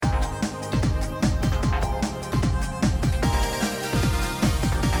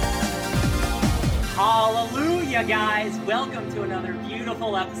Hallelujah, guys. Welcome to another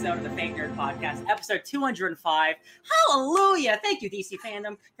beautiful episode of the Fake Nerd Podcast, episode 205. Hallelujah. Thank you, DC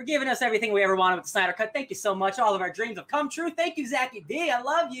Fandom, for giving us everything we ever wanted with the Snyder Cut. Thank you so much. All of our dreams have come true. Thank you, Zachy D. I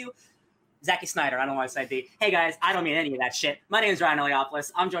love you. Zachy Snyder. I don't want to say D. Hey, guys. I don't mean any of that shit. My name is Ryan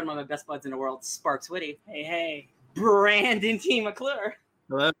Eliopoulos. I'm joined by my best buds in the world, Sparks Whitty. Hey, hey. Brandon T. McClure.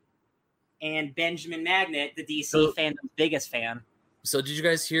 Hello. And Benjamin Magnet, the DC Fandom's biggest fan. So did you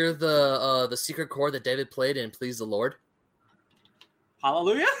guys hear the secret chord that David played in Please the Lord?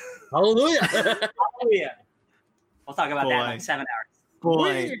 Hallelujah? Hallelujah. Hallelujah. We'll talk about that in like 7 hours.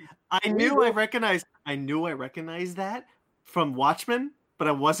 Boy, I knew I recognized that from Watchmen, but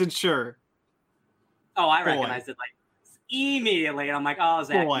I wasn't sure. Oh, I recognized it like immediately. And I'm like, oh,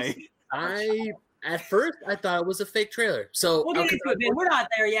 Zach. Boy. At first I thought it was a fake trailer. So we'll get into it, man. We're not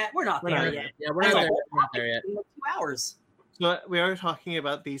there yet. We're not there yet. Yeah, we're not there yet. In 2 hours. So we are talking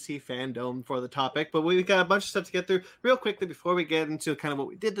about DC Fandom for the topic, but we've got a bunch of stuff to get through real quickly before we get into kind of what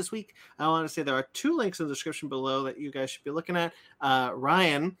we did this week. I want to say there are 2 links in the description below that you guys should be looking at.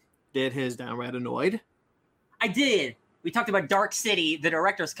 Ryan did his Downright Annoyed. I did. We talked about Dark City, the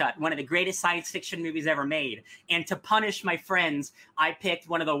director's cut, one of the greatest science fiction movies ever made. And to punish my friends, I picked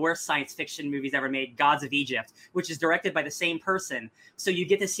one of the worst science fiction movies ever made, Gods of Egypt, which is directed by the same person. So you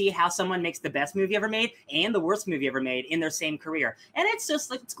get to see how someone makes the best movie ever made and the worst movie ever made in their same career. And it's just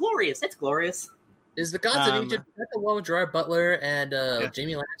like, it's glorious. It's glorious. Is the Gods of Egypt the one with Gerard Butler and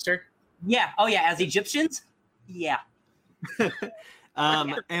Jamie Lannister? Yeah. Oh, yeah. As Egyptians? Yeah.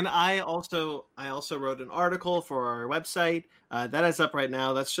 And I also wrote an article for our website that is up right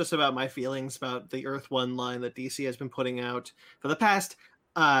now. That's just about my feelings about the Earth One line that DC has been putting out for the past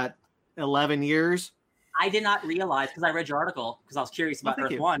 11 years. I did not realize, because I read your article because I was curious about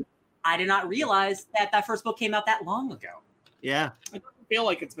Earth One. I did not realize that first book came out that long ago. Yeah. It doesn't feel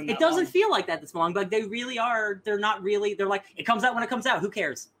like it's been that It doesn't long. feel like that this long, but they really are. They're not really. They're like, it comes out when it comes out. Who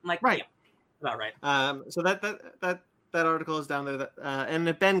cares? I'm like, right. Yeah, about right. So that article is down there. And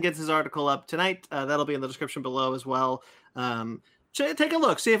if Ben gets his article up tonight, that'll be in the description below as well. Take a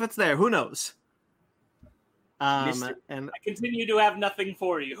look, see if it's there. Who knows? And I continue to have nothing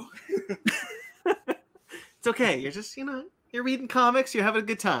for you. it's okay. You're just, you're reading comics. You're having a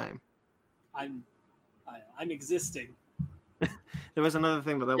good time. I'm existing. There was another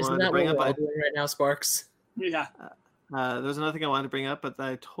thing that I Isn't wanted to bring up. Doing right now, Sparks? Yeah. There was another thing I wanted to bring up, but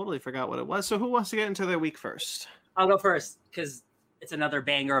I totally forgot what it was. So who wants to get into their week first? I'll go first because it's another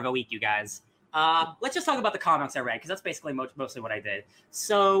banger of a week, you guys. Let's just talk about the comics I read because that's basically mostly what I did.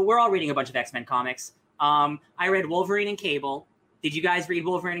 So we're all reading a bunch of X-Men comics. I read Wolverine and Cable. Did you guys read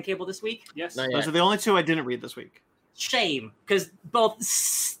Wolverine and Cable this week? Yes. Those are the only 2 I didn't read this week. Shame, because both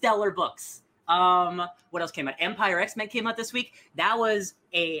stellar books. What else came out? Empire X-Men came out this week. That was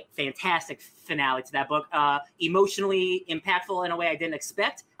a fantastic finale to that book. Emotionally impactful in a way I didn't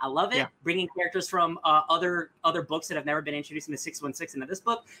expect. I love it. Yeah. Bringing characters from other books that have never been introduced in the 616 into this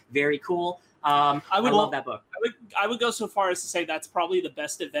book. Very cool. I love that book. I would go so far as to say that's probably the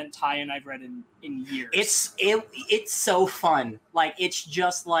best event tie-in I've read in years. It's so fun. Like, it's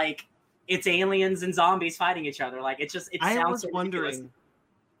just like it's aliens and zombies fighting each other. Like, it sounds so ridiculous.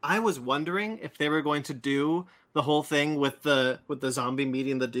 I was wondering if they were going to do the whole thing with the zombie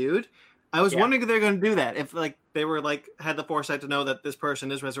meeting the dude. I was wondering if they're going to do that. If they were had the foresight to know that this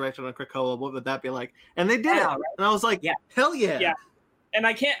person is resurrected on Krakoa, what would that be like? And they did it. Right. And I was like, hell yeah. Yeah. And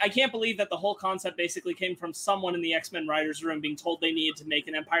I can't believe that the whole concept basically came from someone in the X-Men writers' room being told they needed to make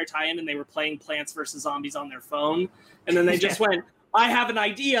an Empire tie-in, and they were playing Plants vs. Zombies on their phone, and then they just went, "I have an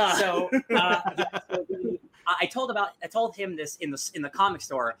idea." So I told him this in the comic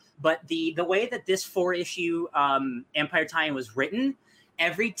store, but the way that this 4-issue Empire tie-in was written,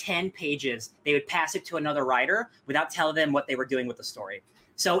 every 10 pages they would pass it to another writer without telling them what they were doing with the story.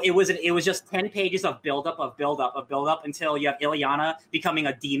 So it was just 10 pages of build up until you have Illyana becoming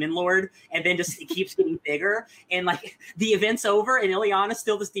a demon lord, and then just it keeps getting bigger. And like the event's over, and Illyana's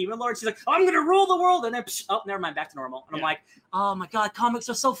still this demon lord. She's like, "I'm gonna rule the world," and then never mind, back to normal. And I'm like, "Oh my god, comics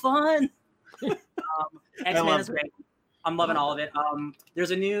are so fun." X-Men is great. I'm loving all of it.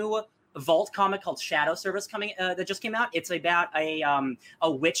 There's a new Vault comic called Shadow Service coming that just came out. It's about a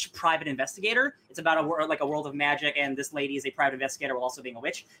witch private investigator. It's about a world of magic, and this lady is a private investigator while also being a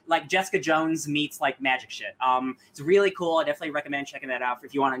witch. Like Jessica Jones meets like magic shit. It's really cool. I definitely recommend checking that out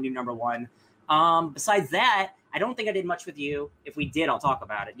if you want a new #1. Besides that, I don't think I did much with you. If we did, I'll talk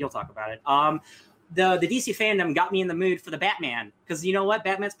about it. You'll talk about it. The DC fandom got me in the mood for the Batman, because you know what?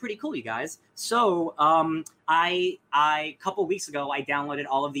 Batman's pretty cool, you guys. So I a couple weeks ago, I downloaded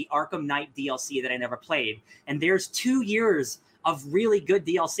all of the Arkham Knight DLC that I never played. And there's 2 years of really good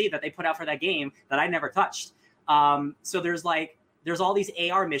DLC that they put out for that game that I never touched. So there's all these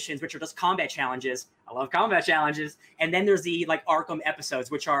AR missions, which are just combat challenges. I love combat challenges. And then there's the like Arkham episodes,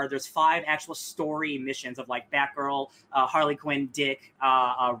 which there's 5 actual story missions of like Batgirl, Harley Quinn, Dick,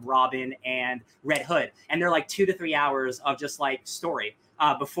 Robin, and Red Hood. And they're like 2 to 3 hours of just like story.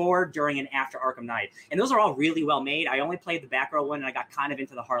 Before, during, and after Arkham Knight. And those are all really well made. I only played the Batgirl one, and I got kind of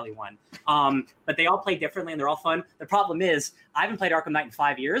into the Harley one. But they all play differently, and they're all fun. The problem is, I haven't played Arkham Knight in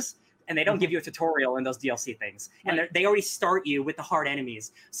 5 years, and they don't give you a tutorial in those DLC things. And they already start you with the hard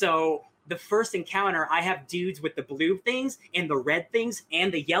enemies. So the first encounter, I have dudes with the blue things, and the red things,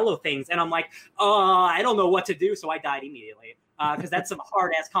 and the yellow things. And I'm like, I don't know what to do, so I died immediately. Because that's some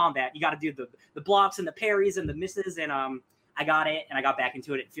hard-ass combat. You got to do the blocks and the parries and the misses, and I got it, and I got back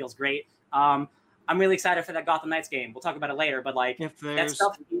into it. It feels great. I'm really excited for that Gotham Knights game. We'll talk about it later, but like that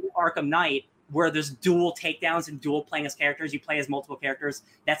stuff in Arkham Knight, where there's dual takedowns and dual playing as characters, you play as multiple characters.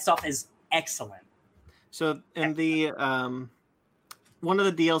 That stuff is excellent. So in the one of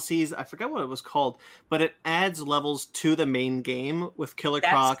the DLCs, I forgot what it was called, but it adds levels to the main game with Killer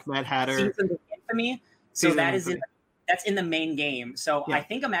Croc, Mad Hatter, Season of Infamy. So that is that's in the main game. So I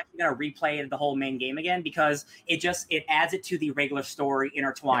think I'm actually going to replay the whole main game again because it adds it to the regular story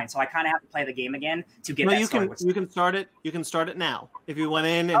intertwined. So I kind of have to play the game again to get that started. You can start it. You can start it now. If you went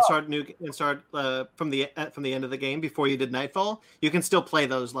in and start from the end of the game before you did Nightfall, you can still play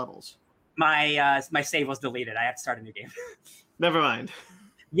those levels. My save was deleted. I have to start a new game. Never mind.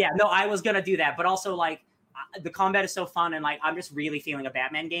 Yeah, no, I was going to do that, but also like the combat is so fun, and like I'm just really feeling a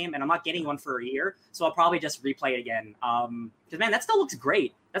Batman game, and I'm not getting one for a year, so I'll probably just replay it again. Because man, that still looks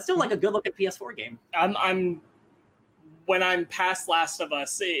great. That's still like a good looking PS4 game. When I'm past Last of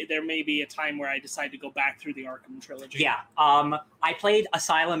Us, there may be a time where I decide to go back through the Arkham trilogy. Yeah, I played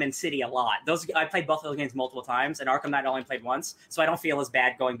Asylum and City a lot. I played both of those games multiple times, and Arkham Knight I only played once, so I don't feel as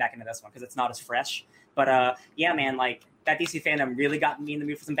bad going back into this one because it's not as fresh. But yeah, man, like that DC fandom really got me in the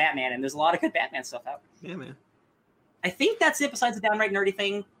mood for some Batman, and there's a lot of good Batman stuff out. Yeah, man. I think that's it besides the downright nerdy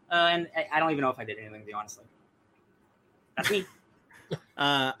thing, and I don't even know if I did anything, to be honestly. That's me.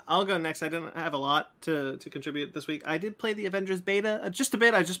 I'll go next. I didn't have a lot to contribute this week. I did play the Avengers beta just a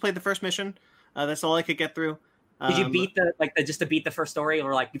bit. I just played the first mission. That's all I could get through. Did you beat just to beat the first story,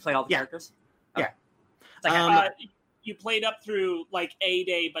 or like you play all the characters? Okay. Yeah. Like, you played up through like A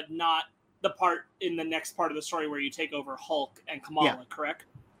Day, but not the part in the next part of the story where you take over Hulk and Kamala, correct?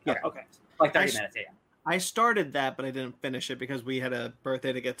 Yeah. Okay. Like 30 minutes, yeah. I started that, but I didn't finish it because we had a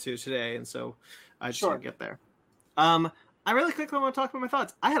birthday to get to today, and so I just didn't get there. I really quickly want to talk about my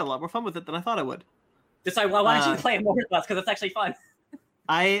thoughts. I had a lot more fun with it than I thought I would. Why don't you play it more with us? Because it's actually fun.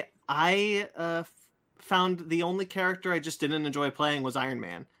 I found the only character I just didn't enjoy playing was Iron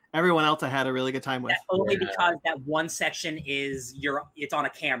Man. Everyone else I had a really good time with. That's only because that one section it's on a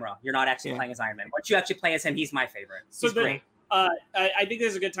camera. You're not actually playing as Iron Man. Once you actually play as him, he's my favorite. He's great. I think this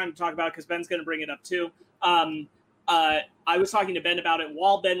is a good time to talk about it because Ben's going to bring it up too. I was talking to Ben about it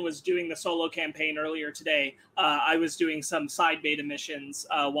while Ben was doing the solo campaign earlier today. I was doing some side beta missions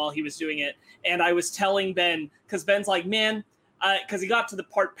while he was doing it. And I was telling Ben, because Ben's like, man, because he got to the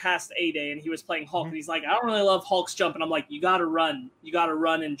part past A-Day and he was playing Hulk. And he's like, I don't really love Hulk's jump. And I'm like, you got to run. You got to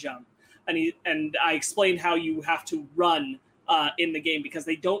run and jump. And I explained how you have to run in the game because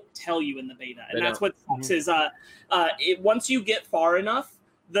they don't tell you in the beta. And that's what sucks is once you get far enough,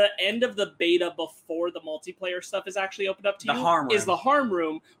 the end of the beta before the multiplayer stuff is actually opened up to is the harm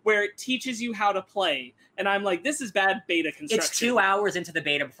room where it teaches you how to play. And I'm like, this is bad beta construction. It's 2 hours into the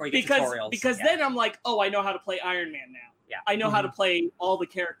beta before you get tutorials. Because then I'm like, oh, I know how to play Iron Man now. Yeah. I know how to play all the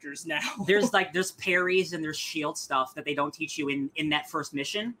characters now. there's parries and there's shield stuff that they don't teach you in that first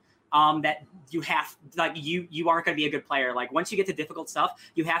mission. That you have, like, you aren't going to be a good player. Like, once you get to difficult stuff,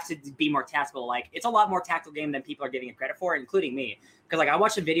 you have to be more tactical. Like, it's a lot more tactical game than people are giving it credit for, including me. Because, like, I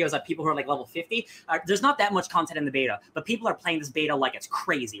watch the videos of people who are, like, level 50. There's not that much content in the beta, but people are playing this beta like it's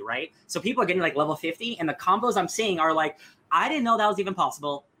crazy, right? So people are getting, like, level 50, and the combos I'm seeing are, like, I didn't know that was even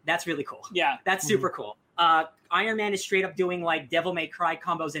possible. That's really cool. Yeah. That's super cool. Iron Man is straight up doing, like, Devil May Cry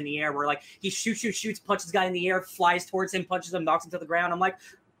combos in the air where, like, he shoots, punches the guy in the air, flies towards him, punches him, knocks him to the ground. I'm like,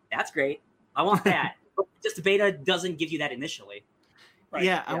 that's great. I want that. But just the beta doesn't give you that initially. Right.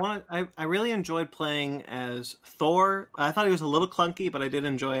 Yeah, I really enjoyed playing as Thor. I thought he was a little clunky, but I did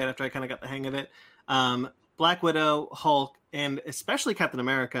enjoy it after I kind of got the hang of it. Black Widow, Hulk, and especially Captain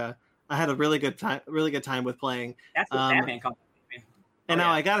America, I had a really good time with playing. That's the Batman combo. And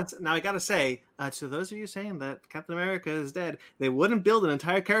now I gotta say, to those of you saying that Captain America is dead, they wouldn't build an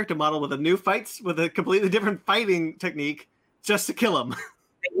entire character model with a completely different fighting technique just to kill him.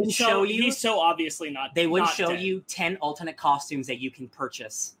 They wouldn't show you. He's so obviously not. They would not show dead. you 10 alternate costumes that you can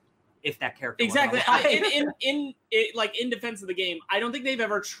purchase. if that character exactly. wasn't In defense of the game, I don't think they've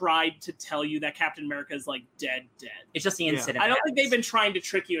ever tried to tell you that Captain America is like dead. It's just the incident. I don't think they've been trying to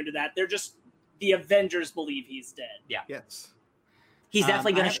trick you into that. They're just the Avengers believe he's dead. Yeah. Yes. He's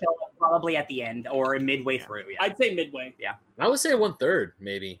definitely going to show up probably at the end or midway through. Yeah. I'd say midway. Yeah. I would say 1/3,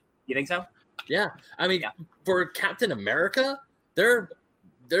 maybe. You think so? Yeah. I mean, for Captain America,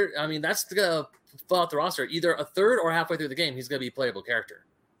 I mean, that's gonna fill out the roster. Either a third or halfway through the game, he's gonna be a playable character.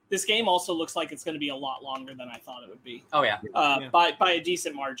 This game also looks like it's going to be a lot longer than I thought it would be. Oh yeah. By a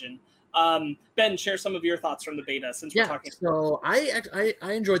decent margin. Ben, share some of your thoughts from the beta since we're talking. So I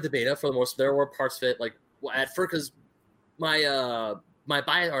enjoyed the beta for the most. There were parts of it like at first because my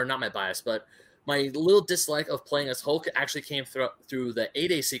bias, or not my bias, but my little dislike of playing as Hulk actually came through the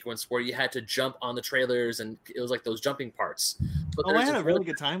 8A sequence where you had to jump on the trailers and it was like those jumping parts. But I had a really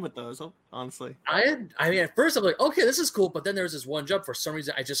good time with those, honestly. I mean, at first I'm like, okay, this is cool, but then there was this one jump for some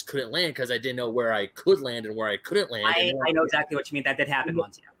reason I just couldn't land because I didn't know where I could land and where I couldn't land. I know exactly what you mean. That did happen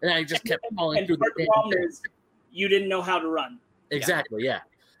once. Yeah. And I just kept falling through the problem is you didn't know how to run. Exactly, yeah.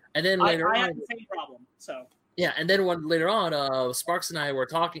 And then later I had the same problem, so. Yeah, and then later on, Sparks and I were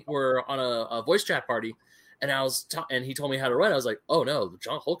on a voice chat party, and and he told me how to run. I was like, oh no,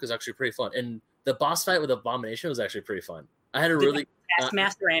 John Hulk is actually pretty fun, and the boss fight with Abomination was actually pretty fun. I had a really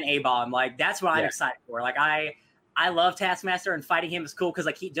Taskmaster and A-Bomb, like that's what I'm excited for. Like I love Taskmaster, and fighting him is cool because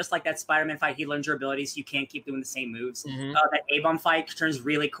like he just like that Spider-Man fight, he learns your abilities, so you can't keep doing the same moves. Mm-hmm. That A-Bomb fight turns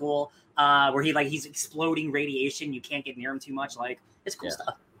really cool, where he's exploding radiation, you can't get near him too much. Like it's cool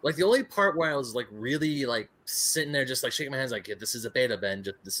stuff. Like the only part where I was like really like sitting there just like shaking my hands like, yeah, this is a beta, Ben.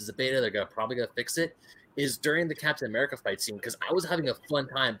 This is a beta. They're probably gonna fix it. Is during the Captain America fight scene because I was having a fun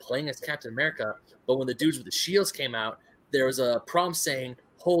time playing as Captain America, but when the dudes with the shields came out, there was a prompt saying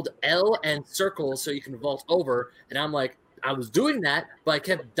hold L and circle so you can vault over, and I'm like, I was doing that, but I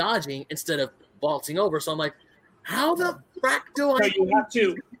kept dodging instead of vaulting over. So I'm like, how the frack do I?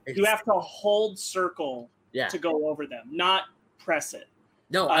 So you have to hold circle to go over them, not press it.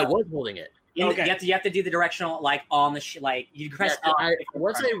 No, I was holding it. You have to do the directional like on the like you press up.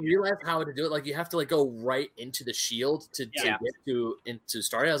 Once I realized how to do it, like you have to like go right into the shield to get to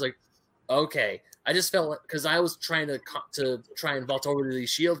start it. I was like, okay. I just felt because I was trying to try and vault over to these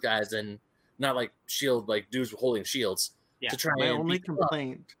shield guys and not like shield like dudes holding shields to try. My only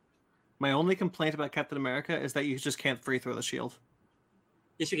complaint about Captain America is that you just can't free throw the shield.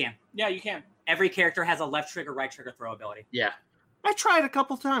 Yes, you can. Yeah, you can. Every character has a left trigger, right trigger throw ability. Yeah. I tried a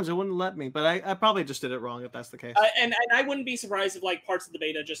couple times. It wouldn't let me, but I probably just did it wrong if that's the case. And I wouldn't be surprised if like parts of the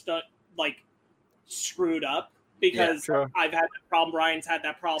beta just like screwed up because I've had that problem. Ryan's had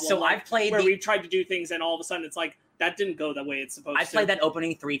that problem. So I've played where we've tried to do things and all of a sudden it's like that didn't go the way it's supposed to. I played that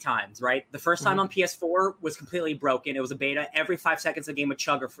opening 3 times, right? The first time on PS4 was completely broken. It was a beta. Every 5 seconds the game would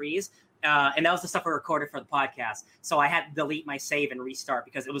chug or freeze. And that was the stuff I recorded for the podcast. So I had to delete my save and restart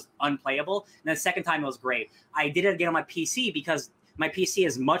because it was unplayable. And then the second time it was great. I did it again on my PC because my PC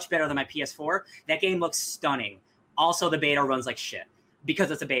is much better than my PS4. That game looks stunning. Also, the beta runs like shit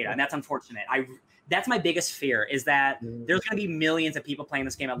because it's a beta, and that's unfortunate. That's my biggest fear is that there's going to be millions of people playing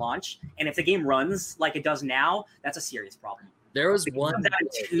this game at launch, and if the game runs like it does now, that's a serious problem. There was one in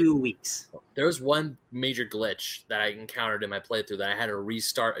 2 weeks. There was one major glitch that I encountered in my playthrough that I had to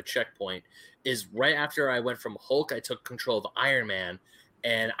restart a checkpoint. Is right after I went from Hulk, I took control of Iron Man,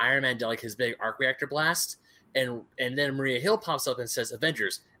 and Iron Man did like his big arc reactor blast. And then Maria Hill pops up and says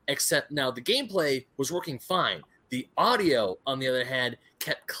Avengers, except now the gameplay was working fine. The audio, on the other hand,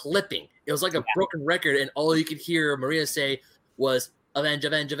 kept clipping. It was like a broken record, and all you could hear Maria say was avenge,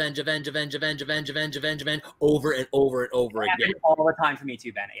 avenge, avenge, avenge, avenge, avenge, avenge, avenge, avenge, avenge, over and over and over again. All the time for me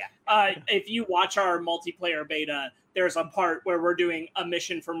too, Bennett, if you watch our multiplayer beta, there's a part where we're doing a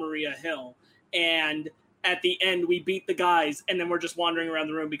mission for Maria Hill, and at the end, we beat the guys, and then we're just wandering around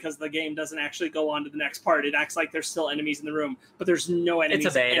the room because the game doesn't actually go on to the next part. It acts like there's still enemies in the room, but there's no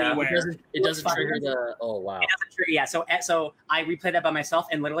enemies anywhere. It doesn't trigger the... Oh, wow. It doesn't trigger, yeah, so I replayed that by myself,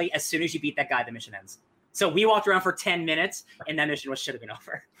 and literally, as soon as you beat that guy, the mission ends. So we walked around for 10 minutes, and that mission should have been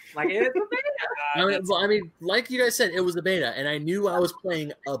over. Like, it's a beta. I mean, like you guys said, it was a beta, and I knew I was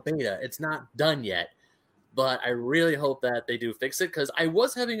playing a beta. It's not done yet. But I really hope that they do fix it because I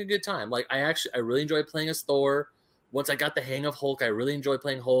was having a good time. Like I really enjoyed playing as Thor. Once I got the hang of Hulk, I really enjoyed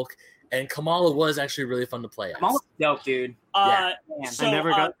playing Hulk. And Kamala was actually really fun to play as. Kamala's dope, dude. I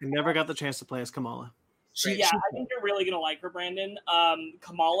never got the chance to play as Kamala. I think you're really gonna like her, Brandon.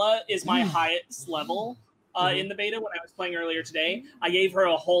 Kamala is my highest level in the beta. When I was playing earlier today, I gave her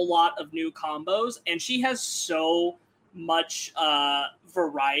a whole lot of new combos, and she has so much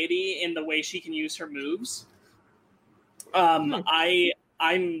variety in the way she can use her moves.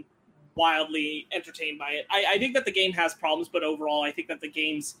 I'm wildly entertained by it. I think that the game has problems, but overall, I think that the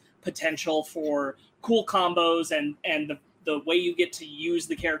game's potential for cool combos and the way you get to use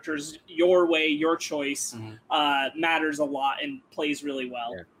the characters your way, your choice, matters a lot and plays really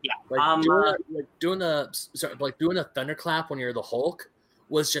well. Yeah. Doing the thunderclap when you're the Hulk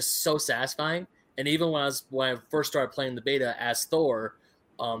was just so satisfying. And even when I first started playing the beta as Thor,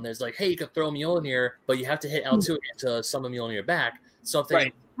 there's like, hey, you can throw Mjolnir, but you have to hit L2 to summon Mjolnir back. So I'm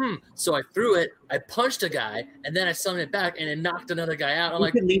thinking, So I threw it, I punched a guy, and then I summoned it back, and it knocked another guy out. I'm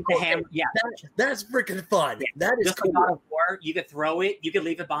like, leave the hammer. Yeah, that's freaking fun. Yeah. That is cool. God of War, you could throw it, you could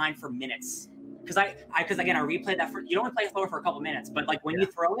leave it behind for minutes. Because I replayed that you don't want to play Thor for a couple minutes, but like when you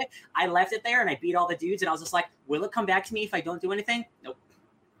throw it, I left it there and I beat all the dudes, and I was just like, will it come back to me if I don't do anything? Nope.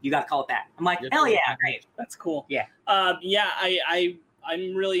 You got to call it back. I'm like, hell yeah, great. That's cool. Yeah.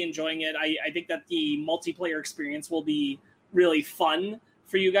 I'm really enjoying it. I think that the multiplayer experience will be really fun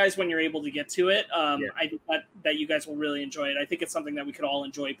for you guys when you're able to get to it. I think that you guys will really enjoy it. I think it's something that we could all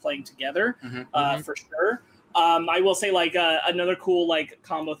enjoy playing together, for sure. I will say, like, another cool like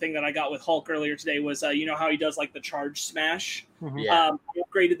combo thing that I got with Hulk earlier today was you know how he does like the charge smash. I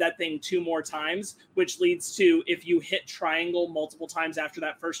upgraded that thing 2 more times, which leads to if you hit triangle multiple times after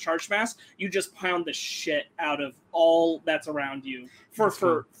that first charge smash, you just pound the shit out of all that's around you for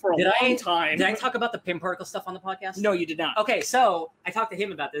a long time. Did I talk about the pin particle stuff on the podcast? No, you did not. Okay, so I talked to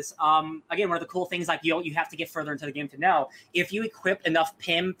him about this. Again, one of the cool things, like you have to get further into the game to know, if you equip enough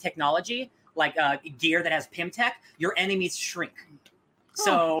PIM technology, like gear that has PIM tech, your enemies shrink.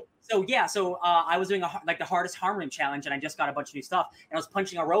 So I was doing the hardest harm rim challenge, and I just got a bunch of new stuff, and I was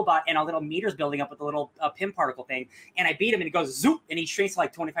punching a robot, and a little meter's building up with a little PIM particle thing, and I beat him, and it goes zoop, and he shrinks to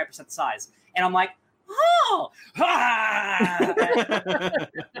like 25% the size, and I'm like, oh,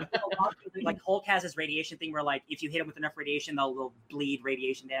 like Hulk has this radiation thing where like if you hit him with enough radiation, they'll bleed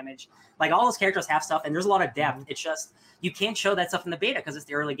radiation damage. Like all those characters have stuff, and there's a lot of depth. It's just you can't show that stuff in the beta because it's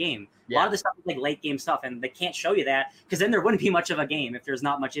the early game. A lot of the stuff is like late game stuff, and they can't show you that because then there wouldn't be much of a game if there's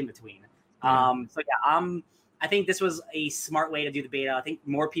not much in between. I think this was a smart way to do the beta. I think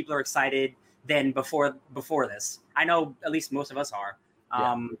more people are excited than before this. I know at least most of us are.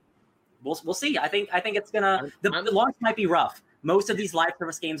 We'll see. I think it's gonna. The launch might be rough. Most of these live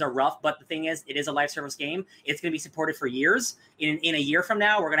service games are rough, but the thing is, it is a live service game. It's gonna be supported for years. In a year from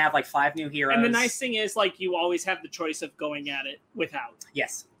now, we're gonna have like 5 new heroes. And the nice thing is, like, you always have the choice of going at it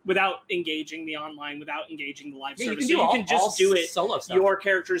without engaging the online, without engaging the live service. You can just do it solo stuff. Your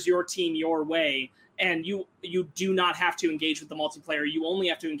characters, your team, your way. And you do not have to engage with the multiplayer. You only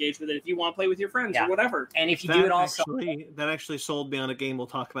have to engage with it if you want to play with your friends or whatever. And if you do it all, that actually sold me on a game we'll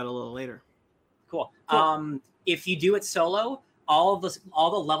talk about a little later. Cool. If you do it solo, all the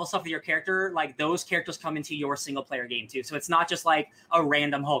level stuff of your character, like those characters come into your single player game too. So it's not just like a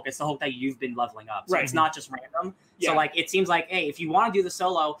random Hulk. It's the Hulk that you've been leveling up. So it's not just random. So like it seems like, hey, if you want to do the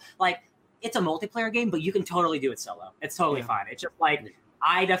solo, like it's a multiplayer game, but you can totally do it solo. It's totally fine. It's just like.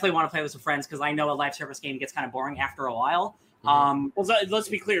 I definitely want to play with some friends because I know a live service game gets kind of boring after a while. Well, let's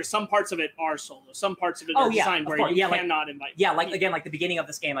be clear. Some parts of it are solo. Some parts of it are designed where you cannot invite. Yeah, like again, like the beginning of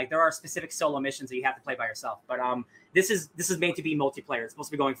this game, like there are specific solo missions that you have to play by yourself. But this is made to be multiplayer. It's supposed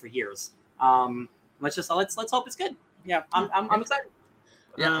to be going for years. Let's hope it's good. Yeah, I'm excited.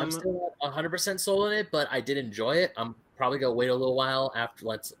 Yeah, I'm still 100% sold on it, but I did enjoy it. I'm probably gonna wait a little while after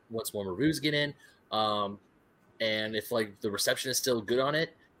once more reviews get in. And if like the reception is still good on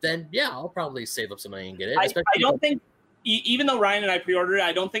it, then I'll probably save up some money and get it. I don't think, even though Ryan and I pre-ordered it,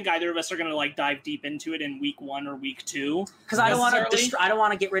 I don't think either of us are going to like dive deep into it in week 1 or week 2. Because I don't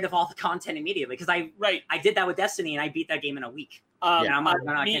want to get rid of all the content immediately. Because I did that with Destiny and I beat that game in a week. I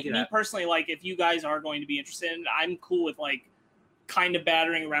can't do that. Me personally, like if you guys are going to be interested, I'm cool with like kind of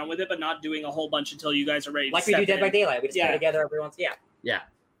battering around with it, but not doing a whole bunch until you guys are ready. Like we do Dead by Daylight, we just play together every once. Yeah.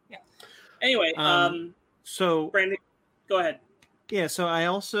 Anyway, so Brandon, go ahead. Yeah, so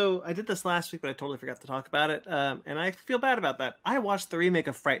I did this last week, but I totally forgot to talk about it, and I feel bad about that. I watched the remake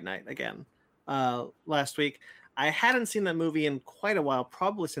of Fright Night again last week. I hadn't seen that movie in quite a while,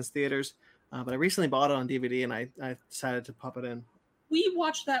 probably since theaters, but I recently bought it on DVD, and I decided to pop it in. We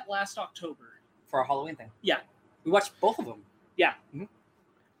watched that last October. For a Halloween thing. Yeah. We watched both of them. Yeah. Mm-hmm.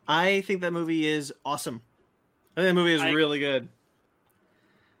 I think that movie is awesome. I think that movie is really good.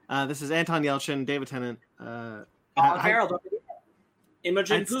 This is Anton Yelchin, David Tennant,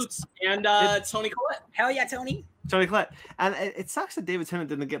 Imogen Poots, and Toni Collette. Hell yeah, Tony. Toni Collette. And it sucks that David Tennant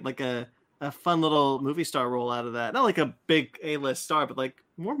didn't get like a fun little movie star role out of that. Not like a big A-list star, but like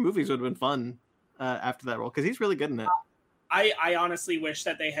more movies would have been fun after that role because he's really good in it. I honestly wish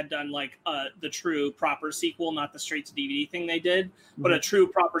that they had done like the true proper sequel, not the straight to DVD thing they did, but a true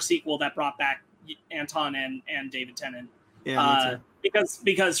proper sequel that brought back Anton and David Tennant. Yeah,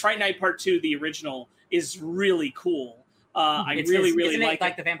 because Fright Night Part 2, the original, is really cool. I really like it.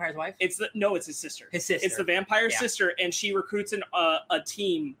 Like the vampire's wife? It's his sister. His sister. It's the vampire's sister, and she recruits a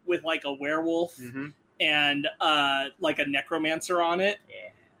team with like a werewolf and like a necromancer on it. Yeah.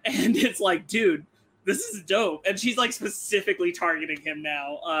 And it's like, dude, this is dope. And she's like specifically targeting him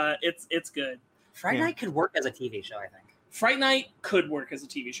now. It's good. Fright Night could work as a TV show, I think. Fright Night could work as a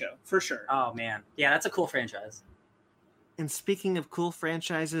TV show, for sure. Oh, man. Yeah, that's a cool franchise. And speaking of cool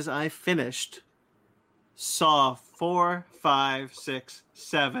franchises, I finished Saw 4, 5, 6,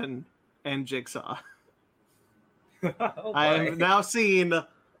 7, and Jigsaw. I have now seen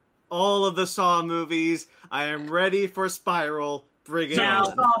all of the Saw movies. I am ready for Spiral. Bring it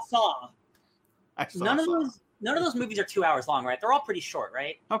on. Saw. None of those movies are 2 hours long, right? They're all pretty short,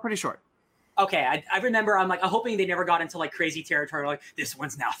 right? Oh, pretty short. Okay, I remember. I'm hoping they never got into like crazy territory. Like this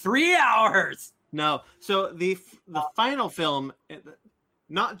one's now 3 hours. No, so the final film,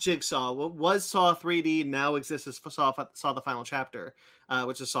 not Jigsaw, what was Saw 3D, now exists as Saw the Final Chapter,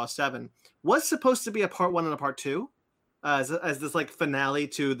 which is Saw 7, was supposed to be a part 1 and a part 2, as this like finale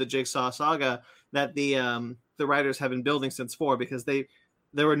to the Jigsaw saga that the writers have been building since 4, because there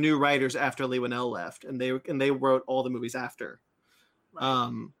were new writers after Leigh Whannell left, and they wrote all the movies after.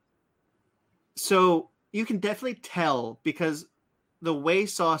 Right. So you can definitely tell, because the way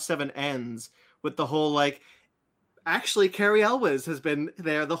Saw 7 ends with the whole like, actually Cary Elwes has been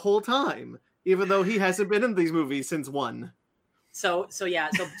there the whole time, even though he hasn't been in these movies since 1. So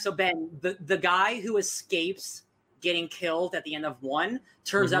Ben, the guy who escapes getting killed at the end of 1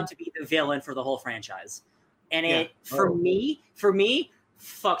 turns out to be the villain for the whole franchise, and for me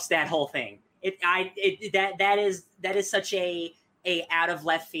fucks that whole thing. That is such a out of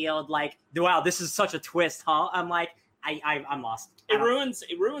left field, like, wow, this is such a twist, huh? I'm like, I'm lost. It ruins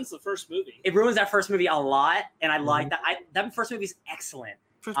the first movie. It ruins that first movie a lot, and I like that. That first movie is excellent.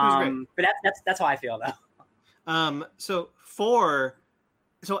 First movie's great. But that's how I feel though. So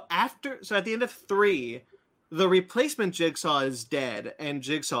at the end of 3, the replacement Jigsaw is dead, and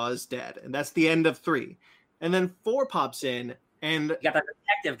Jigsaw is dead, and that's the end of 3. And then 4 pops in, and you got that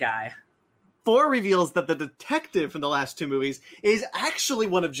detective guy. 4 reveals that the detective from the last 2 movies is actually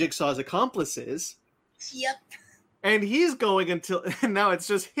one of Jigsaw's accomplices. Yep. And he's going and now it's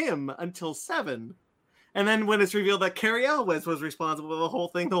just him until 7. And then when it's revealed that Cary Elwes was responsible for the whole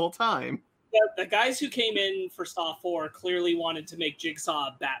thing the whole time. Yeah, the guys who came in for Saw 4 clearly wanted to make Jigsaw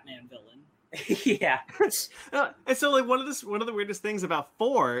a Batman villain. Yeah. And so like one of the weirdest things about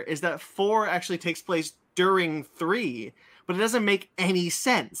 4 is that 4 actually takes place during 3, but it doesn't make any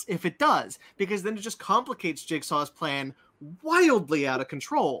sense if it does, because then it just complicates Jigsaw's plan wildly out of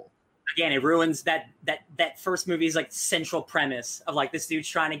control. Again, it ruins that first movie's like central premise of like this dude's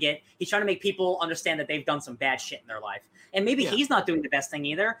trying to make people understand that they've done some bad shit in their life, and maybe he's not doing the best thing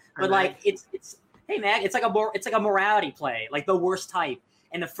either. But like it's hey man, it's like a morality play, like the worst type.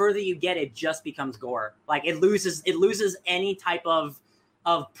 And the further you get, it just becomes gore. Like it loses any type of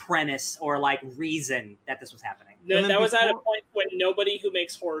premise or like reason that this was happening. No, that was at a point when nobody who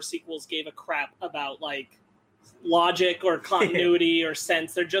makes horror sequels gave a crap about like logic or continuity or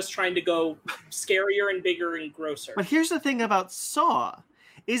sense. They're just trying to go scarier and bigger and grosser. But here's the thing about Saw,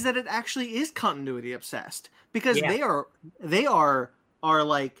 is that it actually is continuity obsessed, because they are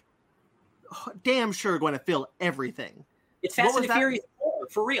like damn sure going to fill everything. It's Fast and Furious 4,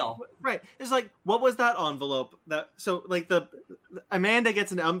 for real. Right. It's like, what was that envelope? So like the Amanda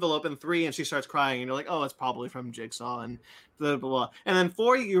gets an envelope in 3 and she starts crying, and you're like, oh, it's probably from Jigsaw and blah blah blah. And then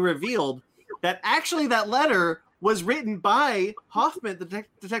 4, you revealed that actually that letter was written by Hoffman,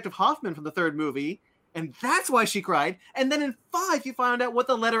 Detective Hoffman from the 3rd movie, and that's why she cried. And then in 5, you found out what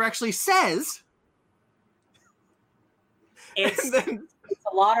the letter actually says. It's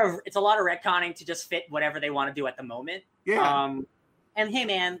a lot of retconning to just fit whatever they want to do at the moment. Yeah. And hey,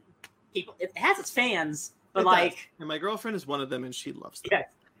 man, it has its fans, but and my girlfriend is one of them, and she loves them. Yeah.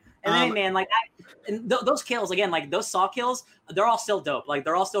 And then, man, like, those kills again, like those Saw kills, they're all still dope. Like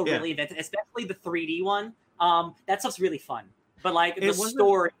they're all still really inventive, especially the 3D one. That stuff's really fun. But like the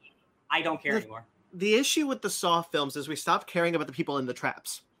story, I don't care anymore. The issue with the Saw films is we stopped caring about the people in the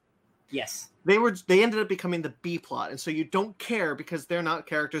traps. Yes. They ended up becoming the B plot, and so you don't care because they're not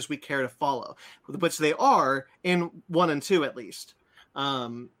characters we care to follow, which they are in 1 and 2 at least.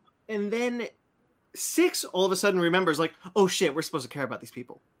 And then 6 all of a sudden remembers like, oh shit, we're supposed to care about these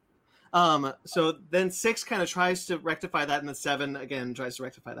people. So then 6 kind of tries to rectify that, and then 7 again tries to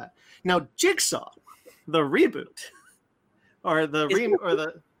rectify that. Now Jigsaw, the reboot, or the or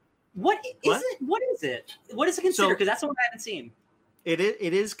the what is it? What is it? What is it considered? Because that's the one I haven't seen. It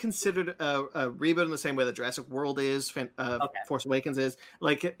is considered a reboot in the same way that Jurassic World is, Force Awakens is.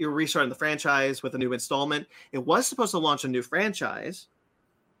 Like, you're restarting the franchise with a new installment. It was supposed to launch a new franchise.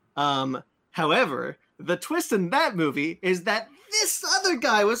 However, the twist in that movie is that this other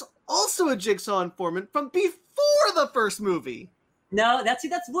guy was also a Jigsaw informant from before the first movie. No, that's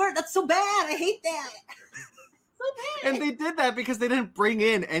weird. That's so bad. I hate that. So bad. And they did that because they didn't bring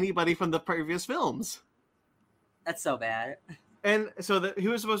in anybody from the previous films. That's so bad. And so he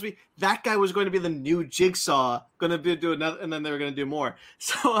was supposed to be, that guy was going to be the new Jigsaw, going to do another, and then they were going to do more.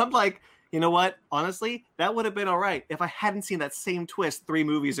 So I'm like, you know what? Honestly, that would have been all right if I hadn't seen that same twist 3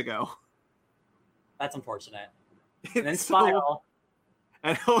 movies ago. That's unfortunate. And then Spiral.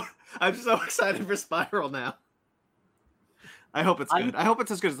 I'm so excited for Spiral now. I hope it's good. I hope it's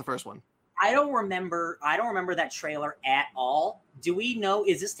as good as the first one. I don't remember that trailer at all. Do we know,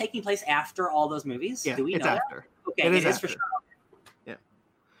 is this taking place after all those movies? Yeah, do we it's know after. That? Okay, it is for sure. Yeah.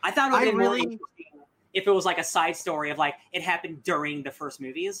 I thought it would be more interesting if it was like a side story of like it happened during the first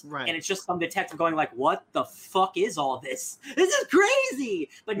movies. Right. And it's just some detective going like, what the fuck is all this? This is crazy.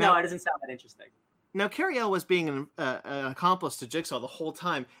 But no, it doesn't sound that interesting. Now, Cary Elwes being an accomplice to Jigsaw the whole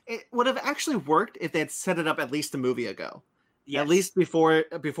time, it would have actually worked if they had set it up at least a movie ago. Yes. At least before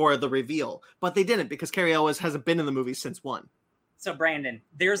the reveal. But they didn't, because Cary Elwes hasn't been in the movie since 1. So, Brandon,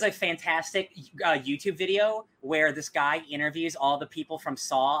 there's a fantastic YouTube video where this guy interviews all the people from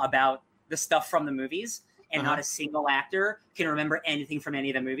Saw about the stuff from the movies, and not a single actor can remember anything from any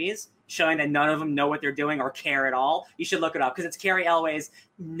of the movies, showing that none of them know what they're doing or care at all. You should look it up, because it's Cary Elwes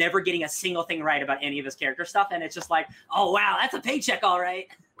never getting a single thing right about any of his character stuff, and it's just like, oh, wow, that's a paycheck, all right.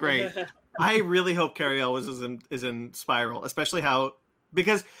 Great. I really hope Cary Elwes is in Spiral, especially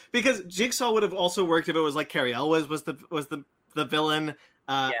because Jigsaw would have also worked if it was like Cary Elwes was the villain.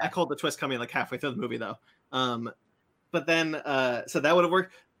 I called the twist coming like halfway through the movie though. But then so that would have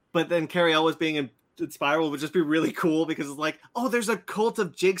worked. But then Cary Elwes being in Spiral would just be really cool, because it's like, oh, there's a cult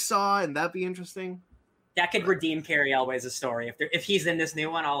of Jigsaw, and that'd be interesting. That could redeem Cary Elwes' story. If he's in this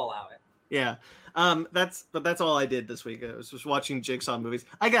new one, I'll allow it. Yeah. That's all I did this week. I was just watching Jigsaw movies.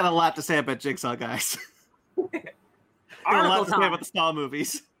 I got a lot to say about Jigsaw, guys. A lot to say about the Saw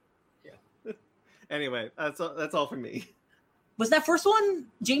movies. Yeah. Anyway, that's all from me. Was that first one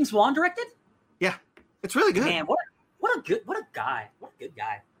James Wan directed? Yeah, it's really good. Man, what a good guy. What a good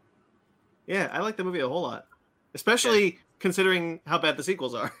guy. Yeah, I like the movie a whole lot, especially considering how bad the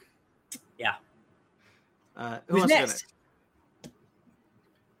sequels are. Yeah. Who's next?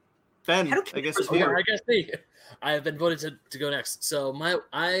 Ben, I guess it's here. I guess me. I have been voted to go next. So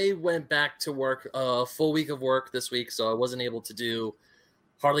I went back to work a full week of work this week, so I wasn't able to do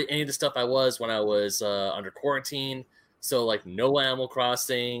hardly any of the stuff I was when I was under quarantine. So like no Animal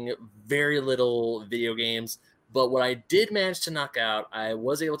Crossing, very little video games. But what I did manage to knock out, I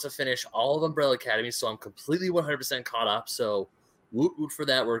was able to finish all of Umbrella Academy, so I'm completely 100% caught up. So woot woot for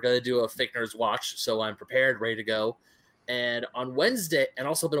that. We're going to do a Fake Nerds watch, so I'm prepared, ready to go. And on Wednesday, and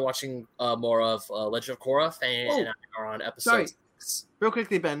also been watching more of Legend of Korra. And I are on episode 6. Real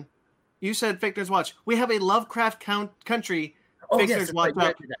quickly, Ben. You said Fake Nerds Watch. We have a Lovecraft Country Fake Nerds Watch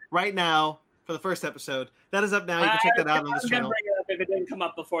up right now for the first episode. That is up now. You can check that out on this channel. Bring it up if it didn't come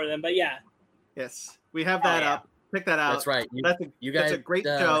up before then, but yeah. Yes, we have that up. Check that out. That's right. You guys, that's a great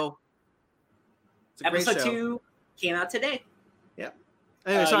show. It's a episode great show. 2 came out today. Yeah.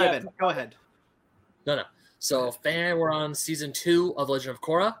 Anyway, sorry, Ben. Go ahead. No. So, we're on season 2 of Legend of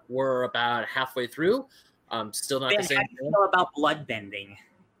Korra. We're about halfway through. Still not the same. How do you feel about bloodbending?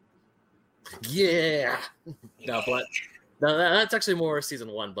 Yeah. No, that's actually more season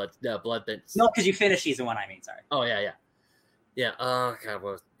 1, but bloodbend. No, because you finished season 1. I mean, sorry. Oh yeah. Yeah. God.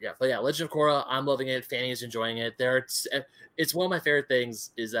 Well, yeah. But yeah, Legend of Korra. I'm loving it. Fanny's enjoying it. It's one of my favorite things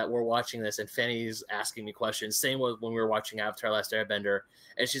is that we're watching this and Fanny's asking me questions. Same with when we were watching Avatar: Last Airbender.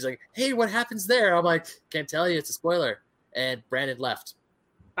 And she's like, hey, what happens there? I'm like, can't tell you. It's a spoiler. And Brandon left.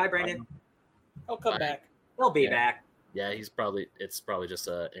 Bye, Brandon. He'll come back. He'll be back. Yeah, it's probably just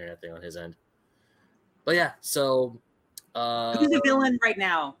an internet thing on his end. But yeah, so... who's the villain right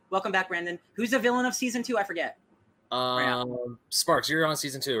now? Welcome back, Brandon. Who's the villain of season 2? I forget. Sparks, you're on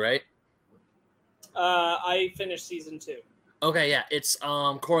season 2, right? I finished season 2. Okay, yeah. It's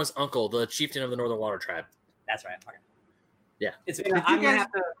Korra's uncle, the chieftain of the Northern Water Tribe. That's right. Okay. Yeah.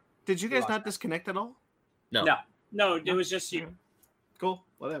 Did you guys not disconnect at all? No, it was just you. Cool.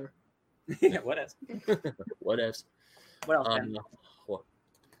 Whatever. Yeah, what else? What else? What else? What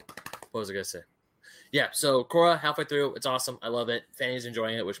was I gonna say? Yeah, so Korra halfway through, it's awesome. I love it. Fanny's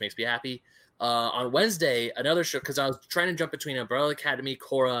enjoying it, which makes me happy. on Wednesday, another show, because I was trying to jump between Umbrella Academy,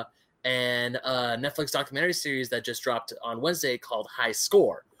 Korra, and a Netflix documentary series that just dropped on Wednesday called High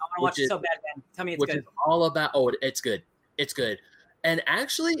Score. I want to watch it so bad, man. Tell me it's which good. is all about, it's good. It's good. And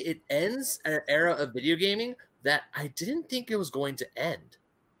actually, it ends an era of video gaming that I didn't think it was going to end.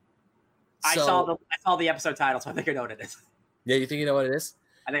 I saw the episode title, so I think I know what it is. Yeah, you think you know what it is?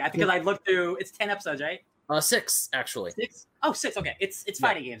 I think because I looked through. It's 10 episodes, right? 6 actually. 6? Oh, 6. Okay, it's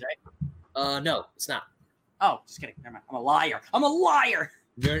fighting games, right? No, it's not. Oh, just kidding. Never mind. I'm a liar.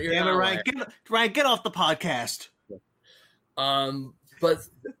 You're Damn not it, a liar. Ryan, get off the podcast. But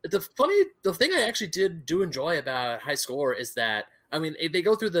the thing I actually do enjoy about High Score is that, I mean, they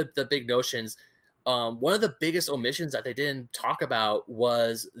go through the big notions. One of the biggest omissions that they didn't talk about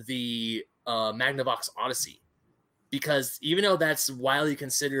was the Magnavox Odyssey, because even though that's widely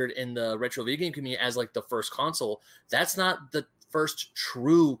considered in the retro video game community as like the first console, that's not the first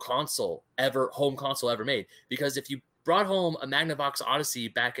true home console ever made. Because if you brought home a Magnavox Odyssey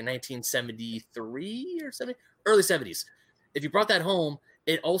back in 1973 or early 70s, if you brought that home,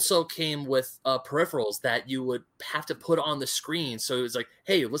 it also came with peripherals that you would have to put on the screen. So it was like,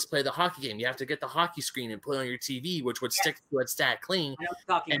 hey, let's play the hockey game. You have to get the hockey screen and put it on your TV, which would stick to it stat clean. I know what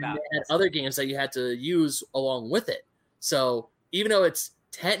you're talking and about. they had other games that you had to use along with it. So even though it's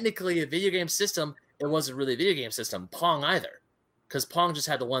technically a video game system, it wasn't really a video game system. Pong either, because Pong just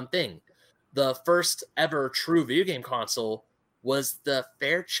had the one thing. The first ever true video game console was the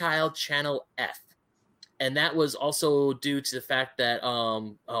Fairchild Channel F. And that was also due to the fact that,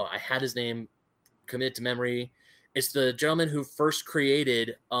 I had his name committed to memory. It's the gentleman who first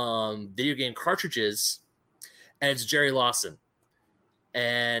created video game cartridges, and it's Jerry Lawson.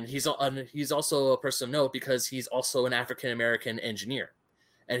 And he's also a person of note because he's also an African-American engineer.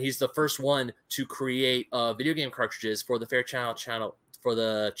 And he's the first one to create video game cartridges for the Fairchild Channel, for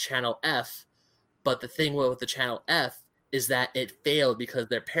the Channel F. But the thing with the Channel F is that it failed because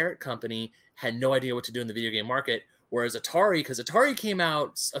their parent company had no idea what to do in the video game market, whereas because Atari came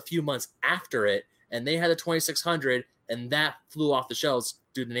out a few months after it, and they had the 2600, and that flew off the shelves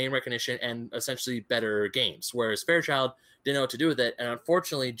due to name recognition and essentially better games, whereas Fairchild didn't know what to do with it, and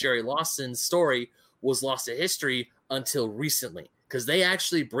unfortunately, Jerry Lawson's story was lost to history until recently, because they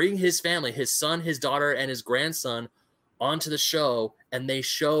actually bring his family, his son, his daughter, and his grandson onto the show, and they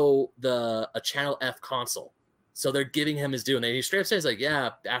show a Channel F console. So they're giving him his due, and he straight up says, like,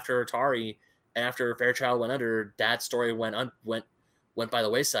 yeah, after Atari, after Fairchild went under, Dad's story went by the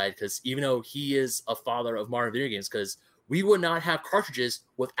wayside, because even though he is a father of modern video games, because we would not have cartridges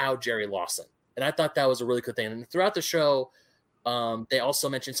without Jerry Lawson. And I thought that was a really good thing. And throughout the show, they also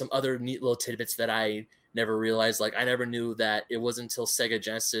mentioned some other neat little tidbits that I never realized. Like, I never knew that it wasn't until Sega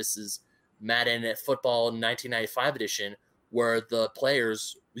Genesis's Madden Football 1995 edition where the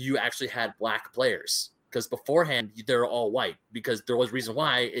players, you actually had black players. Because beforehand, they're all white. Because there was reason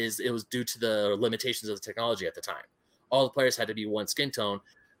why is it was due to the limitations of the technology at the time. All the players had to be one skin tone.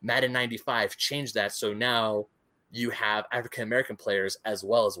 Madden 95 changed that, so now you have African-American players as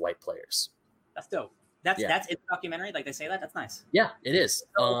well as white players. That's dope. That's in the documentary. Like they say that. That's nice. Yeah, it is.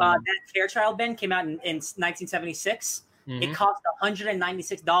 So, that Fairchild, Ben, came out in 1976. Mm-hmm. It cost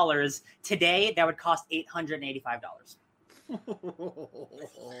 $196. Today, that would cost $885.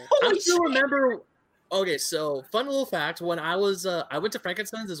 I still remember. Okay, so fun little fact. When I was, I went to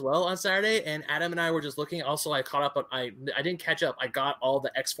Frankenstein's as well on Saturday, and Adam and I were just looking. Also, I caught up on. I didn't catch up. I got all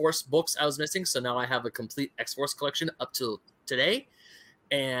the X-Force books I was missing, so now I have a complete X-Force collection up to today.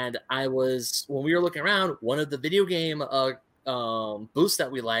 And when we were looking around, one of the video game booths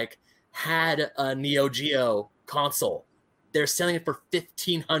that we like had a Neo Geo console. They're selling it for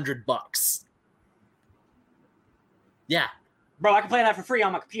 $1,500. Yeah. Bro, I can play that for free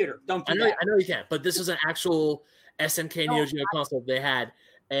on my computer. Don't do that. I know you can't, but this was an actual SNK Neo Geo console they had.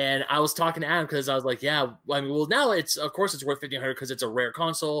 And I was talking to Adam because I was like, yeah, I mean, well, now of course it's worth $1,500 because it's a rare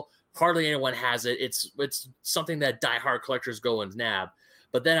console. Hardly anyone has it. It's something that diehard collectors go and nab.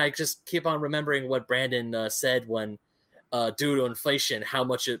 But then I just keep on remembering what Brandon said when, due to inflation, how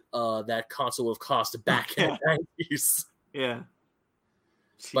much that console would have cost back in the 90s. Yeah.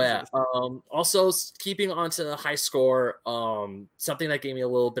 But yeah, also keeping on to the High Score, something that gave me a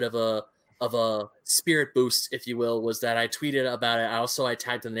little bit of a spirit boost, if you will, was that I tweeted about it. I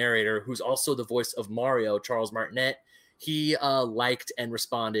tagged the narrator, who's also the voice of Mario, Charles Martinet. He liked and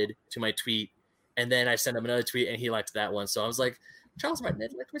responded to my tweet, and then I sent him another tweet, and he liked that one. So I was like, Charles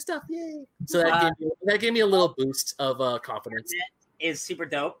Martinet liked my stuff, yay! So that gave me a little boost of confidence. Is super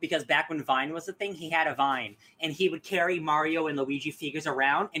dope because back when Vine was the thing, he had a Vine and he would carry Mario and Luigi figures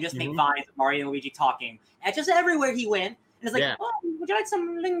around and just make Vines of Mario and Luigi talking. And just everywhere he went, and it's like, oh, would you like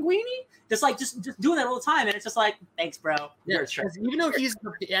some linguine? Just doing that all the time, and it's just like, thanks, bro. Yeah, even though he's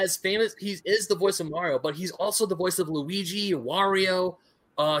as famous, he is the voice of Mario, but he's also the voice of Luigi, Wario.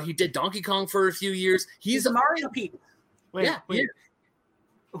 He did Donkey Kong for a few years. He's a Mario peep. Wait.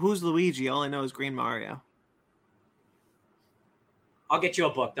 Who's Luigi? All I know is Green Mario. I'll get you a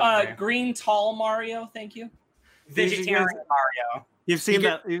book. Green Tall Mario, thank you. Vegetarian Mario. You've seen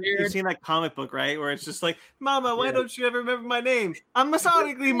that comic book, right? Where it's just like, Mama, why don't you ever remember my name? I'm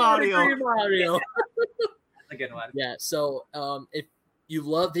Mario. Mario. That's a good one. Yeah. So, if you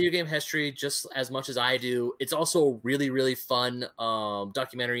love video game history just as much as I do, it's also a really, really fun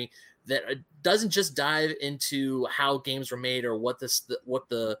documentary that doesn't just dive into how games were made or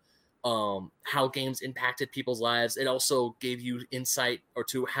how games impacted people's lives. It also gave you insight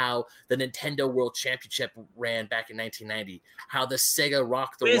to how the Nintendo World Championship ran back in 1990, how the Sega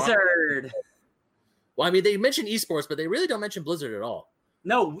rocked the Wizard. Well, I mean, they mention esports, but they really don't mention Blizzard at all.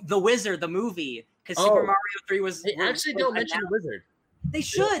 No, the Wizard, the movie, because Super Mario 3 was. They actually don't mention the Wizard. They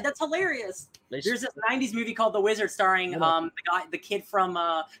should. That's hilarious. There's this '90s movie called The Wizard, starring the kid from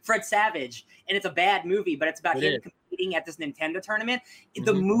Fred Savage, and it's a bad movie, but it's about him competing at this Nintendo tournament. Mm-hmm.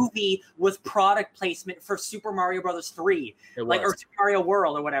 The movie was product placement for Super Mario Brothers 3, or Super Mario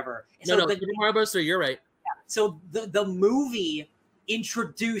World or whatever. Super Mario Bros. 3. You're right. Yeah. So the movie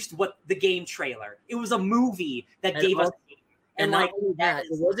introduced the game trailer. It was a movie that gave us. And not only that,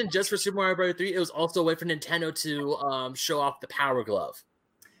 it wasn't just for Super Mario Bros. 3. It was also a way for Nintendo to show off the Power Glove.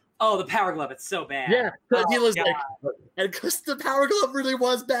 Oh, the Power Glove! It's so bad. Yeah, he was like, and because the Power Glove really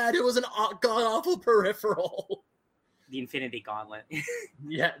was bad, it was an god awful peripheral. The Infinity Gauntlet.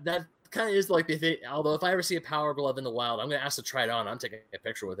 Yeah, that kind of is like the thing. Although if I ever see a Power Glove in the wild, I'm gonna ask to try it on. I'm taking a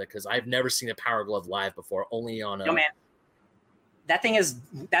picture with it because I've never seen a Power Glove live before. Only on. No man, that thing is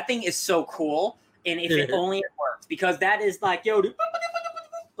so cool. And if it only worked, because that is like, yo, hell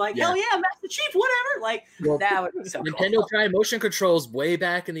yeah, Master Chief, whatever. That would be so Nintendo cool. tried motion controls way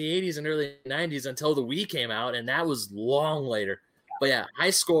back in the 80s and early 90s until the Wii came out, and that was long later. But yeah, High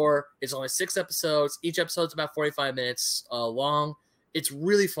Score, it's only 6 episodes. Each episode's about 45 minutes long. It's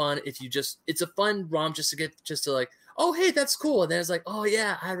really fun. It's a fun ROM just to like, oh, hey, that's cool. And then it's like, oh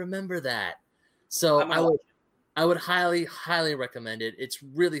yeah, I remember that. So I would highly, highly recommend it. It's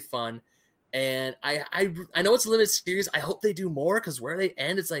really fun. And I know it's a limited series. I hope they do more, because where they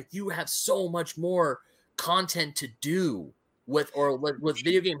end, it's like you have so much more content to do with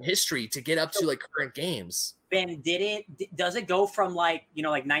video game history to get up to like current games. Ben, does it go from like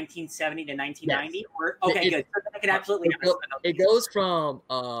 1970 to 1990? Yes. Okay, good. So I could absolutely. It goes from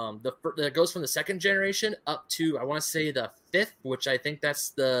the second generation up to, I want to say, the 5th, which I think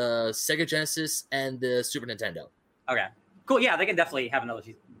that's the Sega Genesis and the Super Nintendo. Okay, cool. Yeah, they can definitely have another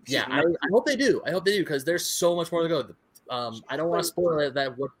season. Yeah, I hope they do. Because there's so much more to go. I don't want to spoil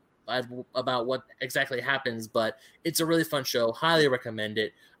about what exactly happens, but it's a really fun show. Highly recommend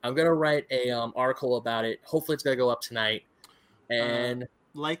it. I'm gonna write a article about it. Hopefully, it's gonna go up tonight. And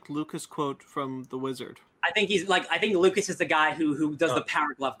like Lucas quote from The Wizard. I think Lucas is the guy who does the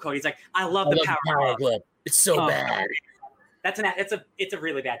Power Glove quote. He's like, I love the Power Glove. It's so bad. It's a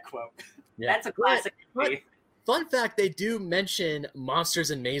really bad quote. Yeah. That's a classic movie. Fun fact, they do mention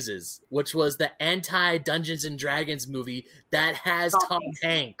Monsters and Mazes, which was the anti-Dungeons and Dragons movie that has Tom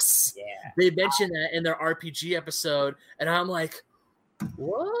Hanks. Yeah. They mention that in their RPG episode, and I'm like,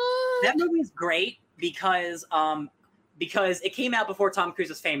 what? That movie is great because it came out before Tom Cruise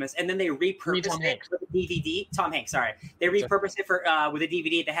was famous, and then they repurposed it with a DVD. Tom Hanks, sorry. They repurposed it for with a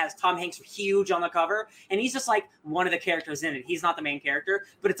DVD that has Tom Hanks huge on the cover, and he's just like one of the characters in it. He's not the main character,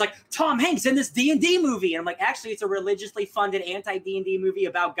 but it's like Tom Hanks in this D&D movie, and I'm like, actually, it's a religiously funded anti-D&D movie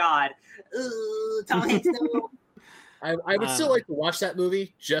about God. Tom Hanks. No. I would still like to watch that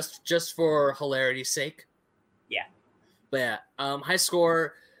movie just for hilarity's sake. Yeah. But yeah, High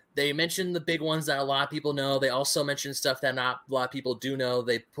Score. They mentioned the big ones that a lot of people know. They also mentioned stuff that not a lot of people do know.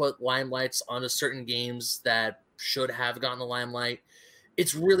 They put limelights onto certain games that should have gotten the limelight.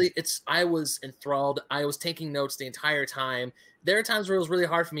 I was enthralled. I was taking notes the entire time. There are times where it was really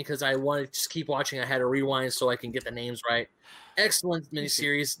hard for me because I wanted to just keep watching. I had to rewind so I can get the names right. Excellent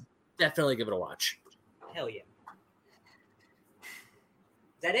miniseries. Definitely give it a watch. Hell yeah.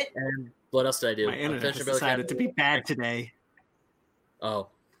 Is that it? And what else did I do? My internet has decided to be bad today. Oh.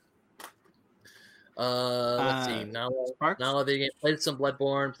 Let's see. Now video game. Played some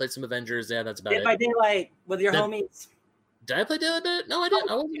Bloodborne. Played some Avengers. Yeah, that's about Dead by Daylight with your homies. Did I play Dead by Daylight? No, I didn't.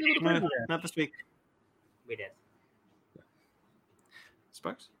 I wasn't able to play that. Not this week. We did.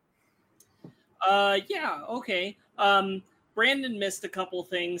 Sparks? Yeah. Okay. Brandon missed a couple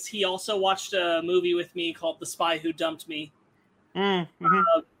things. He also watched a movie with me called The Spy Who Dumped Me.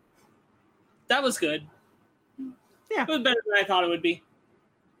 Mm-hmm. That was good. Yeah. It was better than I thought it would be.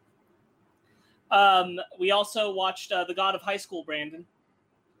 We also watched The God of High School, Brandon.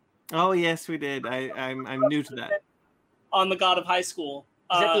 Oh yes, we did. I'm new to that. On The God of High School.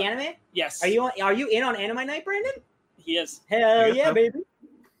 Is that the anime? Yes. Are you in on Anime Night, Brandon? He is. Hell yeah, so. baby.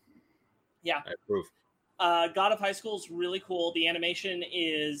 Yeah. I approve. God of High School is really cool. The animation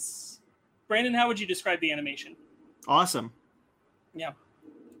is... Brandon, how would you describe the animation? Awesome. Yeah.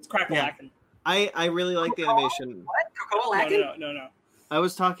 It's crackle-lackin'. I really like the animation. What? No. I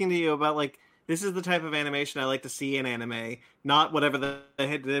was talking to you about like this is the type of animation I like to see in anime, not whatever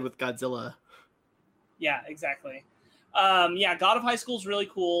they did with Godzilla. Yeah, exactly. God of High School is really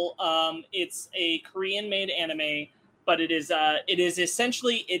cool. It's a Korean-made anime, but it is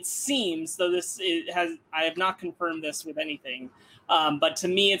essentially, it seems, though I have not confirmed this with anything, but to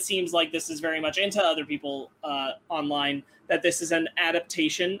me it seems like this is very much, and to other people online, that this is an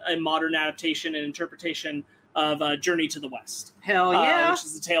adaptation, a modern adaptation and interpretation of Journey to the West. Hell yeah. Which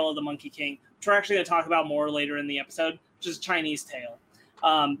is the tale of the Monkey King, which we're actually going to talk about more later in the episode, which is a Chinese tale.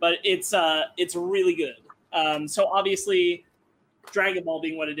 But it's really good. So obviously, Dragon Ball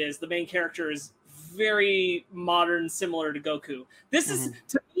being what it is, the main character is very modern, similar to Goku. This is,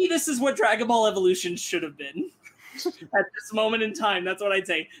 to me, this is what Dragon Ball Evolution should have been. At this moment in time, that's what I'd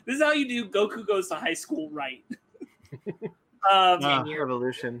say. This is how you do Goku Goes to High School right.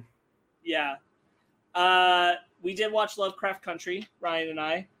 Evolution. Yeah. We did watch Lovecraft Country, Ryan and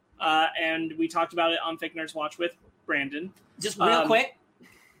I, and we talked about it on Fake Nerds Watch with Brandon. Just real quick.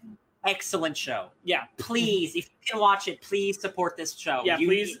 Excellent show. Yeah. Please, if you can watch it, please support this show. Yeah,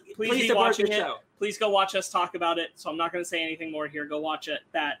 please be support watching the it. show. Please go watch us talk about it. So I'm not going to say anything more here. Go watch it.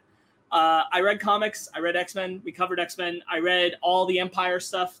 I read comics. I read X-Men. We covered X-Men. I read all the Empire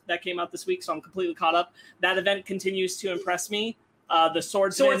stuff that came out this week, so I'm completely caught up. That event continues to impress me. The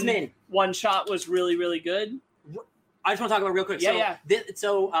Swordsman one shot was really, really good. I just want to talk about it real quick. Yeah.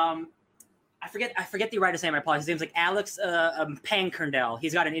 I forget the writer's name. I apologize. His name's like Alex Pankernell.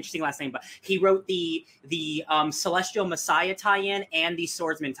 He's got an interesting last name, but he wrote the Celestial Messiah tie-in and the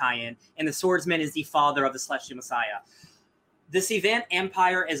Swordsman tie-in, and the Swordsman is the father of the Celestial Messiah. This event,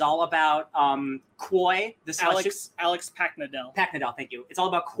 Empire, is all about Quoy, the Alex Packnadell. Packnadell, thank you. It's all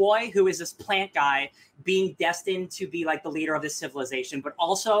about Quoy, who is this plant guy being destined to be like the leader of this civilization. But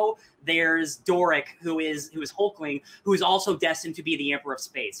also there's Doric, who is Hulkling, who is also destined to be the Emperor of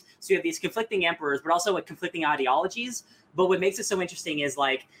Space. So you have these conflicting emperors, but also like conflicting ideologies. But what makes it so interesting is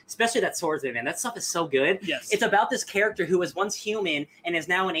like, especially that Swordsman, man, that stuff is so good. Yes. It's about this character who was once human and is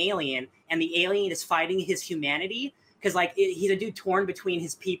now an alien, and the alien is fighting his humanity. Because like he's a dude torn between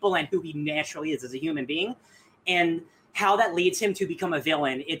his people and who he naturally is as a human being, and how that leads him to become a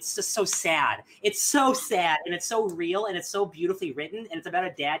villain. It's just so sad. It's so sad, and it's so real, and it's so beautifully written. And it's about a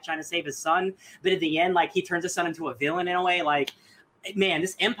dad trying to save his son, but at the end, like he turns his son into a villain in a way. Like, man,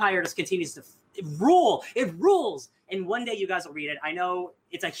 this Empire just continues to rule. It rules. And one day you guys will read it. I know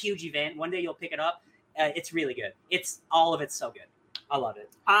it's a huge event. One day you'll pick it up. It's really good. It's all of it's so good. I love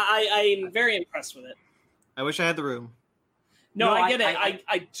it. I'm very impressed with it. I wish I had the room. No, I get it.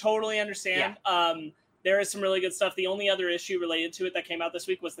 I totally understand. Yeah. There is some really good stuff. The only other issue related to it that came out this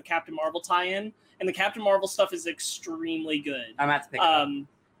week was the Captain Marvel tie-in, and the Captain Marvel stuff is extremely good. I'm going to have to pick it up.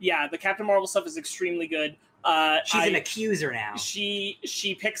 Yeah, the Captain Marvel stuff is extremely good. She's an accuser now.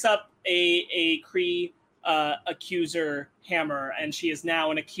 She picks up a Kree accuser hammer, and she is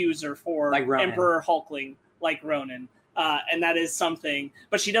now an accuser for like Emperor Hulkling, like Ronan. And that is something.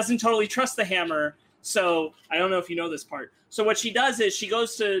 But she doesn't totally trust the hammer. So I don't know if you know this part. So what she does is she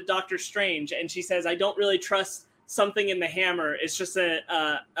goes to Doctor Strange and she says, I don't really trust something in the hammer. It's just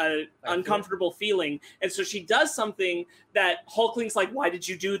a uncomfortable feeling. And so she does something that Hulkling's like, why did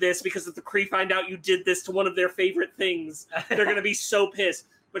you do this? Because if the Kree find out you did this to one of their favorite things, they're going to be so pissed.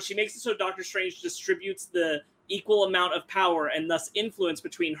 But she makes it so Doctor Strange distributes the equal amount of power and thus influence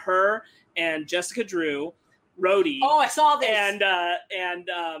between her and Jessica Drew, Rhodey. Oh, I saw this.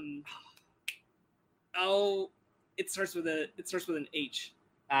 It starts with an H.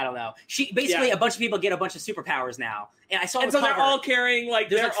 I don't know. She basically a bunch of people get a bunch of superpowers now, and I saw. And so cover. they're all carrying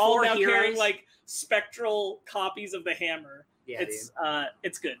they're all now heroes. carrying like spectral copies of the hammer. Yeah,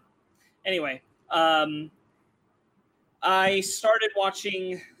 it's good. Anyway, I started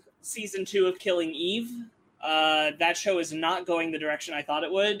watching season 2 of Killing Eve. That show is not going the direction I thought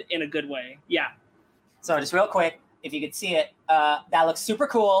it would in a good way. Yeah. So just real quick, if you could see it, that looks super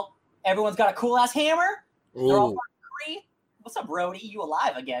cool. Everyone's got a cool ass hammer. Ooh. They're all Kree. What's up, Rhodey? You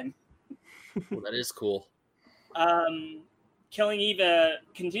alive again? Well, that is cool. Killing Eve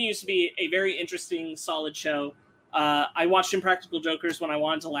continues to be a very interesting, solid show. I watched Impractical Jokers when I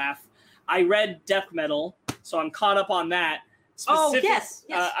wanted to laugh. I read Death Metal, so I'm caught up on that. Yes.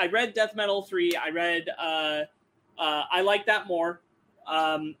 I read Death Metal 3. I read I like that more.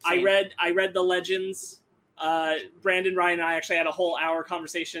 I read The Legends. Brandon, Ryan, and I actually had a whole hour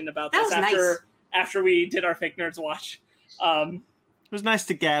conversation about this after we did our Fake Nerds watch. It was nice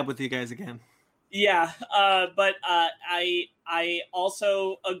to gab with you guys again. Yeah, but I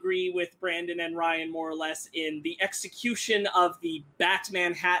also agree with Brandon and Ryan more or less in the execution of the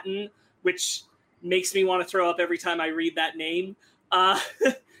Bat-Manhattan, which makes me want to throw up every time I read that name,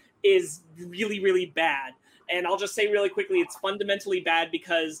 is really, really bad. And I'll just say really quickly, it's fundamentally bad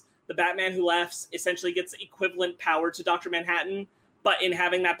because the Batman Who Laughs essentially gets equivalent power to Dr. Manhattan, but in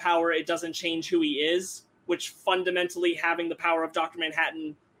having that power, it doesn't change who he is, which fundamentally having the power of Dr.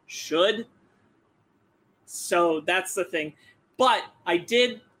 Manhattan should. So that's the thing. But I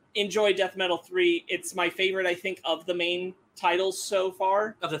did enjoy Death Metal 3. It's my favorite, I think, of the main titles so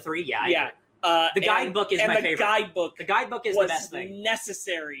far. Of the 3, yeah. Yeah. The guidebook is my favorite. The guidebook is the best thing.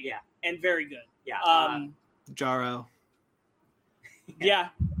 Necessary and very good. Yeah. Jaro. Yeah.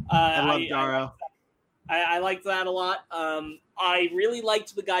 I love Jaro. I liked that a lot. I really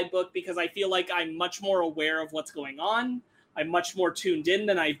liked the guidebook because I feel like I'm much more aware of what's going on. I'm much more tuned in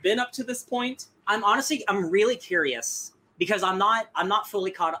than I've been up to this point. I'm really curious because I'm not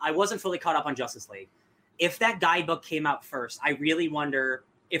fully caught. I wasn't fully caught up on Justice League. If that guidebook came out first, I really wonder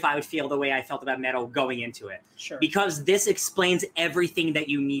if I would feel the way I felt about Metal going into it. Sure. Because this explains everything that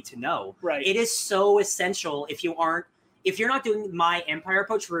you need to know. Right. It is so essential if you're not doing my Empire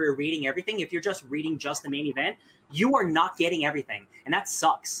approach where you're reading everything, if you're just reading just the main event, you are not getting everything. And that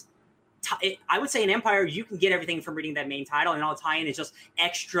sucks. I would say in Empire, you can get everything from reading that main title, and all the tie-in is just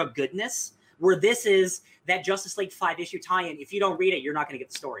extra goodness, where this is that Justice League 5-issue tie-in. If you don't read it, you're not going to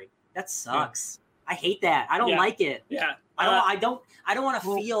get the story. That sucks. Yeah. I hate that. I don't like it. Yeah. I don't want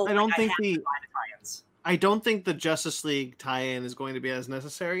to feel I don't like think I have to buy the tie-ins. I don't think the Justice League tie-in is going to be as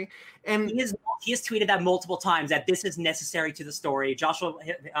necessary. And he has tweeted that multiple times that this is necessary to the story. Joshua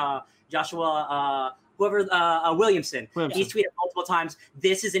Williamson. He's tweeted multiple times,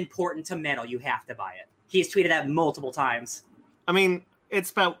 this is important to Metal. You have to buy it. He's tweeted that multiple times. I mean, it's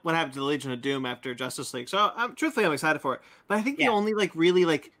about what happened to the Legion of Doom after Justice League. So I'm excited for it. But I think the only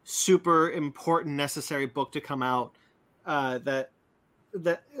really super important necessary book to come out that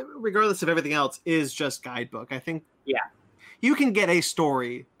regardless of everything else is just guidebook. I think you can get a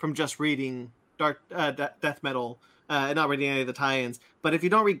story from just reading Death Metal and not reading any of the tie-ins, but if you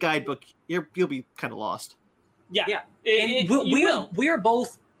don't read guidebook, you'll be kind of lost.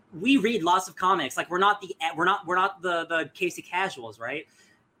 We read lots of comics. Like we're not the Casey casuals, right?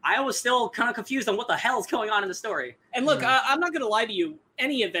 I was still kind of confused on what the hell is going on in the story. And look, I'm not going to lie to you.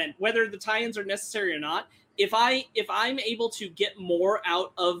 Any event, whether the tie-ins are necessary or not, if I'm able to get more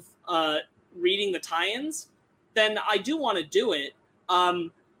out of reading the tie-ins, then I do want to do it. I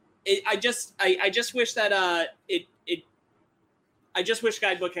just wish that I just wish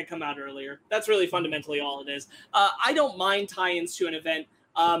Guidebook had come out earlier. That's really fundamentally all it is. I don't mind tie-ins to an event.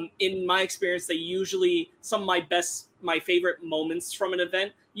 In my experience, they usually, some of my favorite moments from an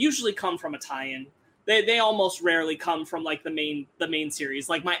event usually come from a tie-in. They almost rarely come from like the main series.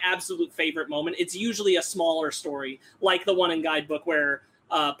 Like my absolute favorite moment, it's usually a smaller story, like the one in Guidebook where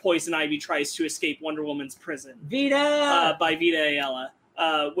Poison Ivy tries to escape Wonder Woman's prison. Vita! By Vita Ayala,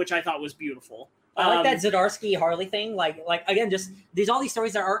 which I thought was beautiful. I like that Zdarsky Harley thing. Like again, just there's all these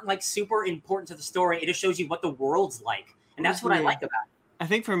stories that aren't like super important to the story. It just shows you what the world's like, and that's what I like about it. I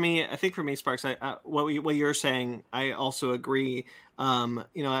think for me, Sparks, what you're saying, I also agree.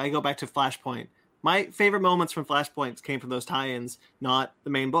 I go back to Flashpoint. My favorite moments from Flashpoint came from those tie-ins, not the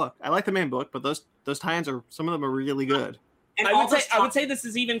main book. I like the main book, but those tie-ins some of them are really good. And I would say this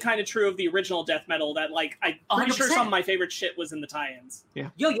is even kind of true of the original Death Metal. That like I'm pretty 100%. Sure some of my favorite shit was in the tie-ins. Yeah.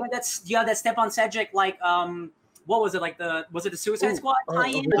 Yo, you had that Stepan Sejic what was it like was it the Suicide Squad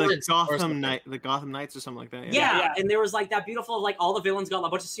tie-in? The Gotham Knights or something like that. Yeah. And there was like that beautiful like all the villains got a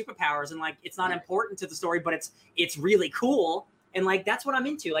bunch of superpowers and like it's not important to the story, but it's really cool and like that's what I'm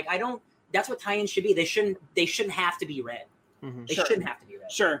into. Like that's what tie-ins should be. They shouldn't have to be read. Mm-hmm. They shouldn't have to be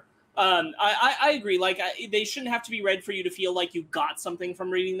read. Sure. I agree. Like they shouldn't have to be read for you to feel like you got something from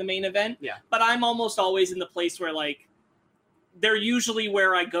reading the main event. Yeah. But I'm almost always in the place where like they're usually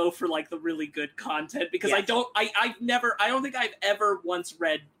where I go for like the really good content because I don't think I've ever once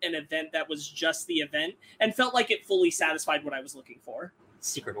read an event that was just the event and felt like it fully satisfied what I was looking for.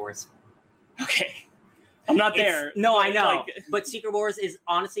 Secret Wars. Okay. I'm not there. No, I know. But Secret Wars is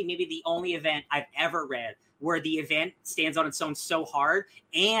honestly maybe the only event I've ever read where the event stands on its own so hard,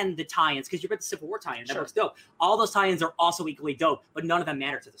 and the tie-ins, because you read the Civil War tie-in, that looks dope. All those tie-ins are also equally dope, but none of them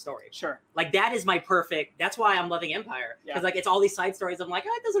matter to the story. Sure. Like, that is my perfect, that's why I'm loving Empire. Because, like, it's all these side stories. I'm like,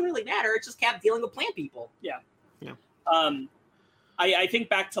 oh, it doesn't really matter. It's just Cap dealing with plant people. Yeah. I think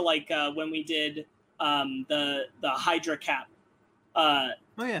back to, like, when we did the Hydra Cap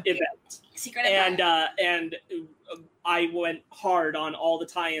event. Secret Empire. And I went hard on all the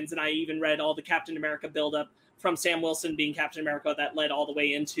tie-ins, and I even read all the Captain America build-up from Sam Wilson being Captain America that led all the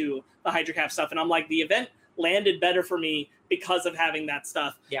way into the Hydra Cap stuff. And I'm like, the event landed better for me because of having that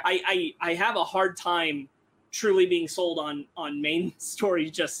stuff. Yeah. I have a hard time truly being sold on main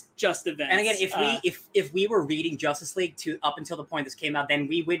story just events. And again, if we were reading Justice League up until the point this came out, then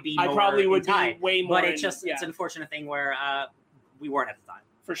we would be more I probably would be way more. But it's an unfortunate thing where we weren't at the time.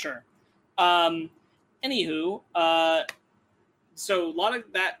 For sure. Anywho, so a lot of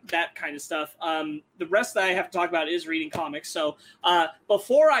that kind of stuff. The rest that I have to talk about is reading comics. So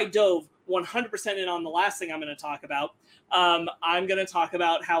before I dove 100% in on the last thing I'm going to talk about, I'm going to talk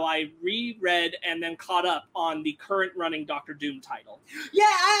about how I reread and then caught up on the current running Doctor Doom title.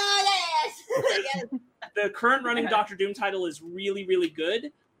 Yes! The current running Doctor Doom title is really, really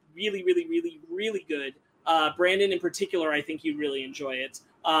good. Really, really, really, really good. Brandon, in particular, I think you'd really enjoy it.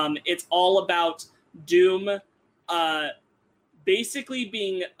 It's all about Doom basically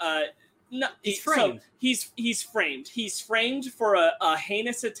being he's framed. So he's framed. He's framed for a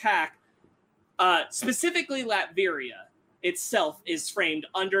heinous attack. Specifically, Latveria itself is framed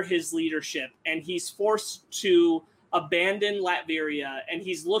under his leadership, and he's forced to abandon Latveria, and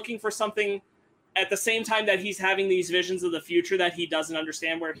he's looking for something at the same time that he's having these visions of the future that he doesn't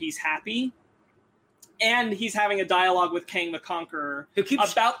understand, where he's happy. And he's having a dialogue with Kang the Conqueror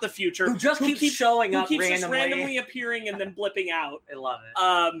about the future. Who keeps showing up randomly. Just randomly appearing and then blipping out. I love it.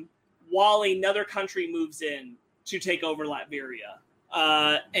 While another country moves in to take over Latveria.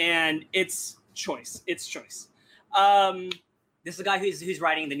 And it's choice. It's choice. This is the guy who's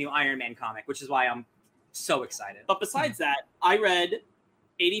writing the new Iron Man comic, which is why I'm so excited. But besides that, I read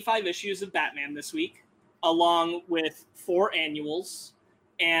 85 issues of Batman this week, along with 4 annuals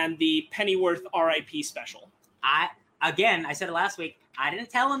and the Pennyworth RIP special. I said it last week, I didn't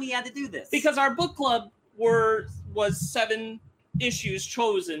tell him he had to do this. Because our book club was 7 issues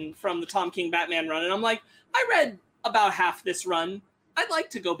chosen from the Tom King Batman run, and I'm like, I read about half this run. I'd like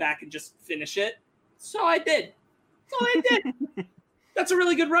to go back and just finish it. So I did. That's a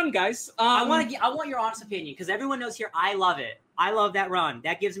really good run, guys. I want your honest opinion, because everyone knows here I love it. I love that run.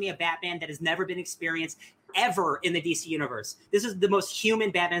 That gives me a Batman that has never been experienced ever in the DC universe. This is the most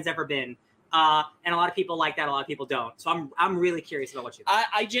human Batman's ever been. And a lot of people like that. A lot of people don't. So I'm really curious about what you think.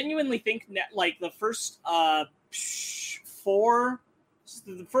 I genuinely think like the first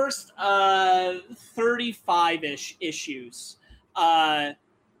 35-ish issues are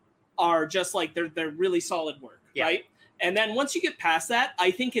just like they're really solid work, right? And then once you get past that,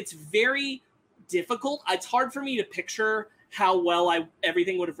 I think it's very difficult. It's hard for me to picture how well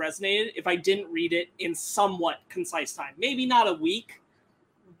everything would have resonated if I didn't read it in somewhat concise time. Maybe not a week,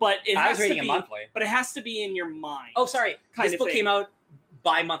 but it has to be in your mind. Oh, sorry. This book came out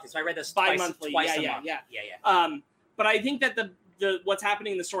bi-monthly, so I read this twice a month. But I think that the what's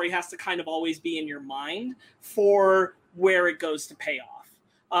happening in the story has to kind of always be in your mind for where it goes to pay off.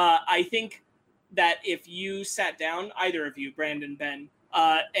 I think that if you sat down, either of you, Brandon, Ben,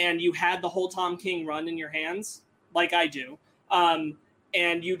 and you had the whole Tom King run in your hands, like I do, and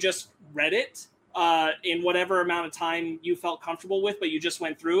you just read it in whatever amount of time you felt comfortable with, but you just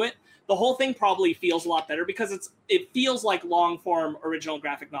went through it, the whole thing probably feels a lot better because it feels like long-form original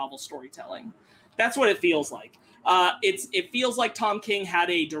graphic novel storytelling. That's what it feels like. It feels like Tom King had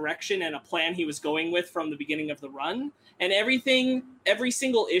a direction and a plan he was going with from the beginning of the run, and every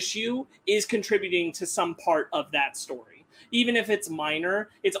single issue is contributing to some part of that story. Even if it's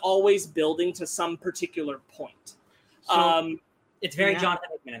minor, it's always building to some particular point. So, it's very Jonathan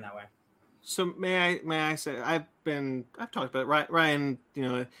Hickman in that way. So may I say I've talked about it. Ryan,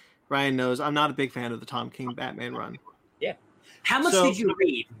 Ryan knows I'm not a big fan of the Tom King Batman run. Yeah. How much did you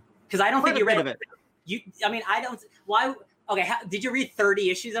read? Because I don't think you read it. I don't. Why? Okay. Did you read 30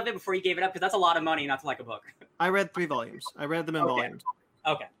 issues of it before you gave it up? Because that's a lot of money not to like a book. I read 3 volumes. I read them in volumes.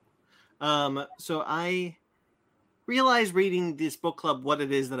 Okay. So I realized reading this book club what it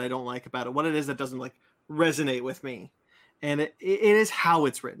is that I don't like about it, what it is that doesn't like resonate with me, and it is how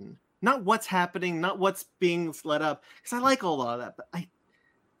it's written, not what's happening, not what's being led up. Because I like a lot of that, but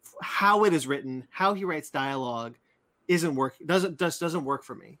how it is written, how he writes dialogue, isn't work. Doesn't work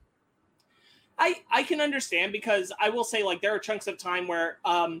for me. I can understand, because I will say, like, there are chunks of time where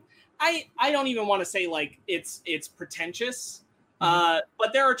I don't even want to say like it's pretentious,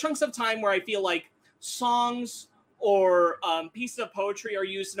 but there are chunks of time where I feel like songs or pieces of poetry are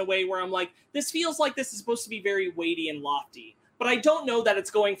used in a way where I'm like, this feels like this is supposed to be very weighty and lofty, but I don't know that it's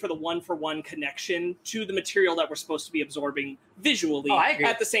going for the one-for-one connection to the material that we're supposed to be absorbing visually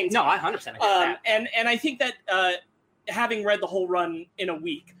at the same time. No, I 100% agree with that. And I think that having read the whole run in a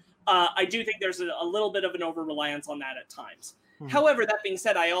week, I do think there's a little bit of an over-reliance on that at times. However, that being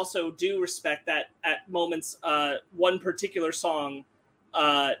said, I also do respect that at moments, one particular song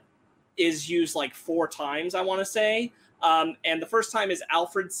is used like 4 times, I want to say. And the first time is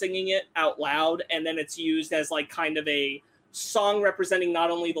Alfred singing it out loud, and then it's used as like kind of a song representing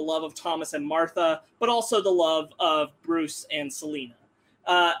not only the love of Thomas and Martha, but also the love of Bruce and Selena.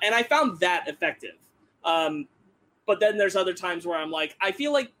 And I found that effective. But then there's other times where I'm like, I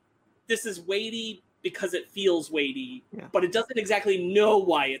feel like this is weighty because it feels weighty, but it doesn't exactly know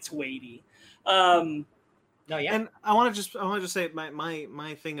why it's weighty. And I want to just say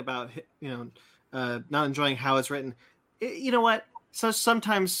my thing about, not enjoying how it's written. You know what? So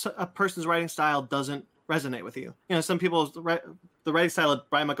sometimes a person's writing style doesn't resonate with you. Some people, the writing style of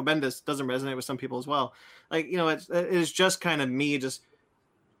Brian Michael Bendis doesn't resonate with some people as well. Like, it's just kind of me.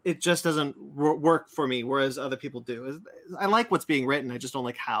 It just doesn't work for me, whereas other people do. I like what's being written. I just don't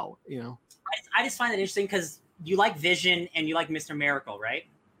like how. I just find it interesting because you like Vision and you like Mr. Miracle, right?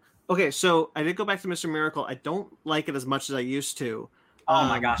 Okay, so I did go back to Mr. Miracle. I don't like it as much as I used to. Oh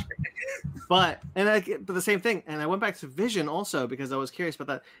my gosh! But the same thing. And I went back to Vision also because I was curious about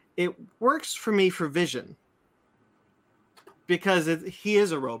that. It works for me for Vision because he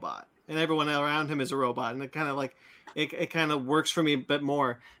is a robot and everyone around him is a robot, and it kind of like it kind of works for me a bit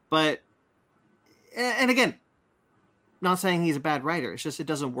more. But and again, not saying he's a bad writer. It's just it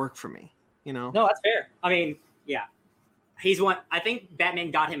doesn't work for me. No, that's fair. I mean, yeah. He's one. I think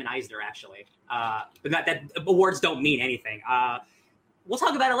Batman got him an Eisner, actually. But not that awards don't mean anything. We'll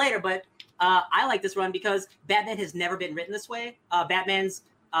talk about it later, but I like this run because Batman has never been written this way. Batman's,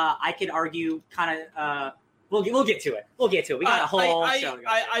 I could argue, kind of. We'll get to it. We'll get to it. We got a whole show.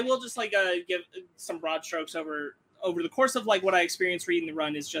 I will just like give some broad strokes over the course of like what I experienced reading the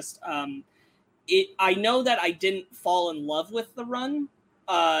run. Is just I know that I didn't fall in love with the run.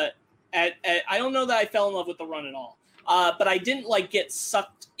 I don't know that I fell in love with the run at all. But I didn't like get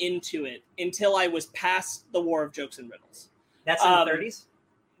sucked into it until I was past the War of Jokes and Riddles. That's in the 30s?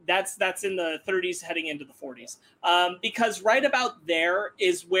 That's in the 30s heading into the 40s. Because right about there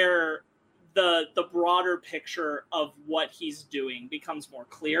is where the broader picture of what he's doing becomes more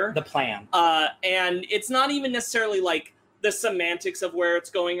clear. The plan. And it's not even necessarily like the semantics of where it's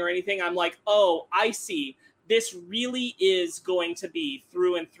going or anything. I'm like, oh, I see. This really is going to be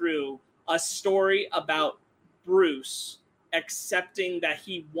through and through a story about Bruce accepting that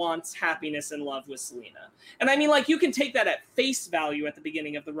he wants happiness and love with Selena. And I mean, like, you can take that at face value at the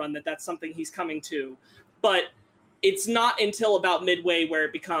beginning of the run that that's something he's coming to, but it's not until about midway where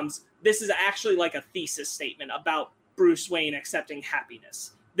it becomes, this is actually like a thesis statement about Bruce Wayne accepting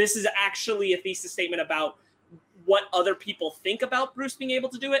happiness. This is actually a thesis statement about what other people think about Bruce being able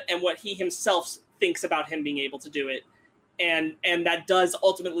to do it and what he himself thinks about him being able to do it. And that does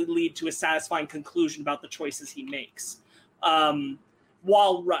ultimately lead to a satisfying conclusion about the choices he makes.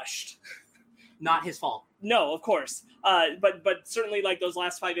 While rushed. Not his fault. No, of course. But certainly like those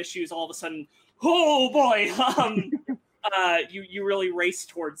last 5 issues, all of a sudden, oh boy, you really race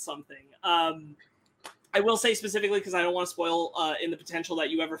towards something. I will say specifically, because I don't want to spoil in the potential that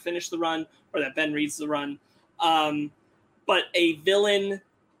you ever finish the run or that Ben reads the run, but a villain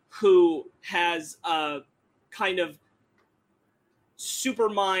who has kind of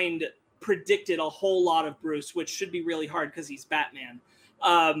Supermind predicted a whole lot of Bruce, which should be really hard because he's Batman.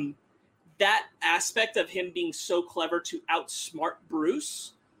 That aspect of him being so clever to outsmart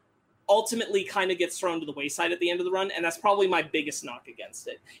Bruce ultimately kind of gets thrown to the wayside at the end of the run, and that's probably my biggest knock against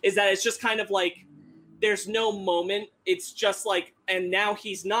it, is that it's just kind of like there's no moment. It's just like, and now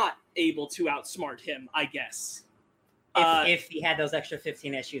he's not able to outsmart him, I guess. If he had those extra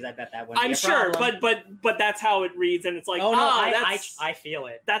 15 issues, I bet that wouldn't be a sure, problem. but that's how it reads, and it's like, oh no, I feel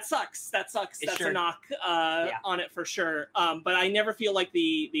it. That sucks. That's sure. a knock on it for sure. But I never feel like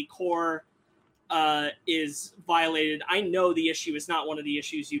the core is violated. I know the issue is not one of the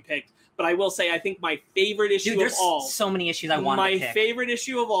issues you picked, but I will say I think my favorite issue of all. So many issues I want to pick. My favorite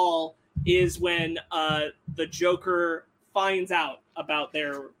issue of all is when the Joker finds out about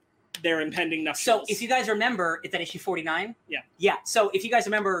their impending nuptials. So if you guys remember, it's at issue 49. Yeah. Yeah. So if you guys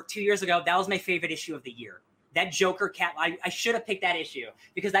remember 2 years ago, that was my favorite issue of the year. that Joker cat. I should have picked that issue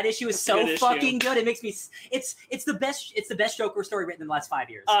because that issue is That's so good fucking issue. good. It makes me. It's the best. It's the best Joker story written in the last 5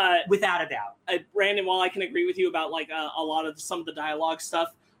 years, without a doubt. Brandon, while I can agree with you about like a lot of some of the dialogue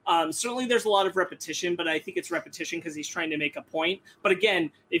stuff, certainly there's a lot of repetition, but I think it's repetition because he's trying to make a point. But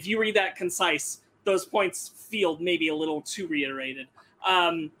again, if you read that concise, those points feel maybe a little too reiterated.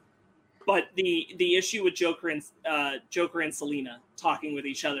 But the issue with Joker and Selina talking with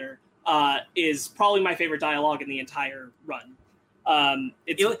each other is probably my favorite dialogue in the entire run.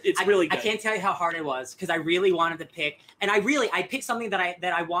 It's really good. I can't tell you how hard it was because I really wanted to pick, and I picked something that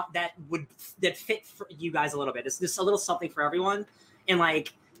I want that fit for you guys a little bit. It's just a little something for everyone, and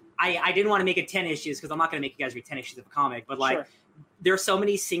like I didn't want to make it 10 issues because I'm not going to make you guys read 10 issues of a comic, but like there are so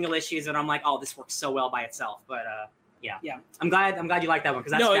many single issues that I'm like, oh, this works so well by itself, but. Yeah. I'm glad you like that one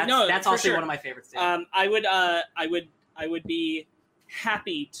because that's also one of my favorites too. I would be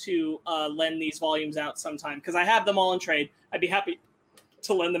happy to lend these volumes out sometime because I have them all in trade. I'd be happy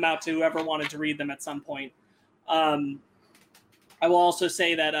to lend them out to whoever wanted to read them at some point. I will also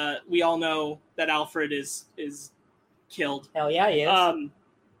say that we all know that Alfred is killed. Hell yeah, he is.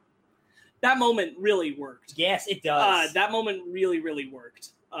 That moment really worked. Yes, it does. That moment really worked.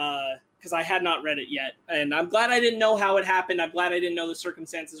 Because I had not read it yet. And I'm glad I didn't know how it happened. I'm glad I didn't know the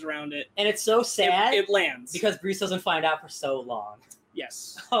circumstances around it. And it's so sad. It lands. Because Bruce doesn't find out for so long.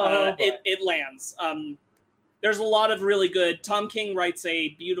 Yes. It lands. There's a lot of really good... Tom King writes a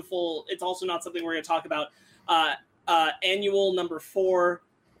beautiful... It's also not something we're going to talk about. Annual number 4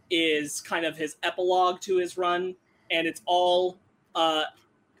 is kind of his epilogue to his run. And it's all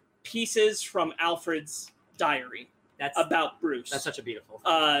pieces from Alfred's diary. That's about Bruce. That's such a beautiful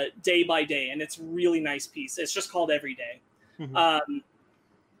thing. Day by day, and it's a really nice piece. It's just called Every Day. Mm-hmm.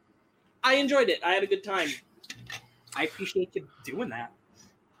 I enjoyed it. I had a good time. I appreciate you doing that.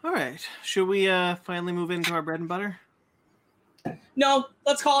 All right. Should we finally move into our bread and butter? No,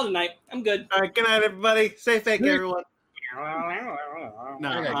 let's call it a night. I'm good. All right. Good night, everybody. Stay fake, everyone.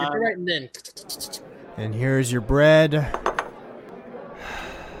 No, okay, get right in. And here's your bread.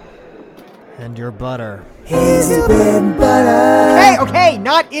 And your butter. Here's your bread and butter. Hey, okay,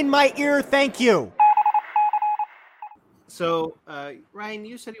 not in my ear, thank you. So, Ryan,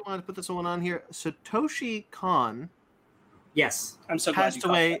 you said you wanted to put this one on here. Satoshi Kon Yes. I'm so glad passed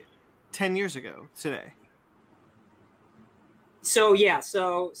away 10 years ago today. So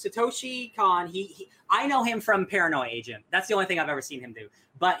Satoshi Kon, I know him from Paranoia Agent. That's the only thing I've ever seen him do.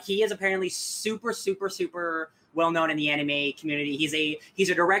 But he is apparently super well known in the anime community. He's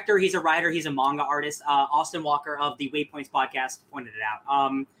a director, he's a writer, he's a manga artist. Austin Walker of the Waypoints podcast pointed it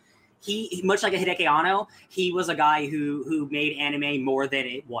out. He much like a Hideki Anno, he was a guy who made anime more than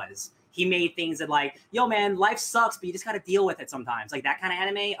it was. He made things that like, yo man, life sucks, but you just got to deal with it sometimes. Like that kind of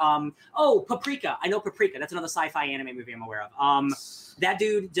anime. Paprika. I know Paprika. That's another sci-fi anime movie I'm aware of. That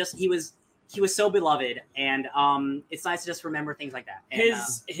dude he was so beloved, and it's nice to just remember things like that. And,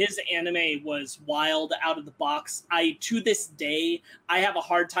 his anime was wild, out of the box. To this day, I have a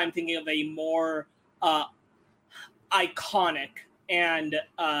hard time thinking of a more iconic and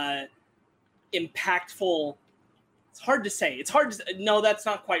impactful. It's hard to say. No, that's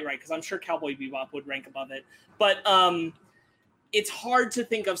not quite right because I'm sure Cowboy Bebop would rank above it. But it's hard to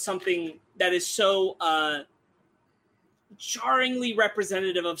think of something that is so jarringly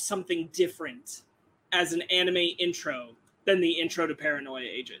representative of something different as an anime intro than the intro to Paranoia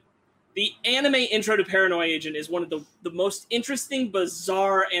Agent. The anime intro to Paranoia Agent is one of the most interesting,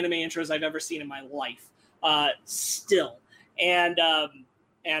 bizarre anime intros I've ever seen in my life. Still. And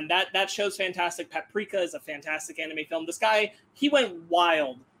that show's fantastic. Paprika is a fantastic anime film. This guy, he went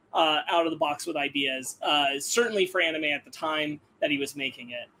wild out of the box with ideas, certainly for anime at the time that he was making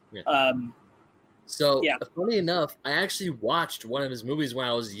it. Yeah. Funny enough, I actually watched one of his movies when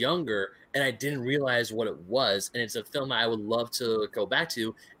I was younger, and I didn't realize what it was. And it's a film I would love to go back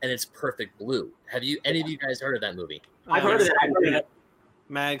to, and it's Perfect Blue. Have any of you guys heard of that movie? I've heard of it.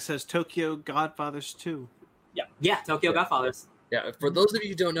 Mag says Tokyo Godfathers 2. Yeah, Tokyo Godfathers. Yeah, for those of you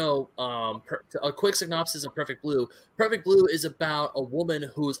who don't know, a quick synopsis of Perfect Blue. Perfect Blue is about a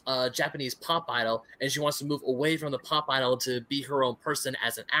woman who's a Japanese pop idol, and she wants to move away from the pop idol to be her own person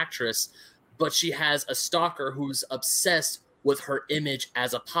as an actress. But she has a stalker who's obsessed with her image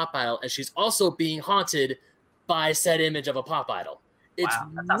as a pop idol, and she's also being haunted by said image of a pop idol. It's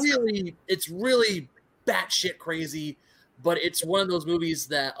really batshit crazy, but it's one of those movies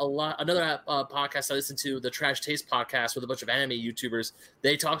that another podcast I listen to, the Trash Taste podcast with a bunch of anime YouTubers,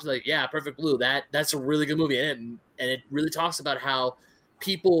 they talked like, yeah, Perfect Blue, that's a really good movie, and it really talks about how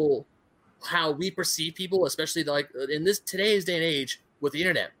we perceive people, especially like in today's day and age. with the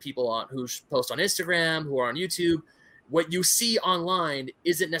internet, people who post on Instagram, who are on YouTube. What you see online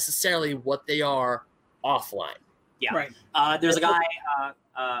isn't necessarily what they are offline. Yeah. Right. There's a guy,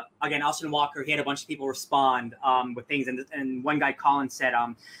 again, Austin Walker, he had a bunch of people respond with things. And one guy, Colin, said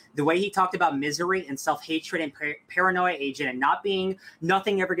the way he talked about misery and self-hatred and paranoia agent and not being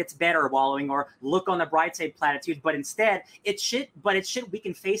nothing ever gets better wallowing or look on the bright side platitudes, but instead it's shit we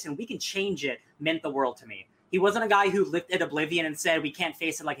can face and we can change it meant the world to me. He wasn't a guy who lived at oblivion and said we can't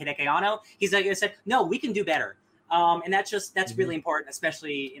face it like Hideki Anno. He's like, he said, no, we can do better. And that's really important,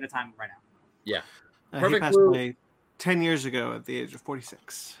 especially in a time right now. Yeah. He passed away 10 years ago at the age of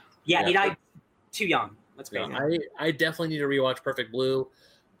 46. Yeah, he died too young. That's crazy. Yeah, I definitely need to rewatch Perfect Blue.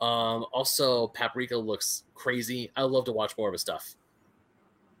 Also, Paprika looks crazy. I would love to watch more of his stuff.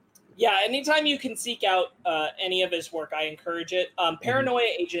 Yeah, anytime you can seek out any of his work, I encourage it. Paranoia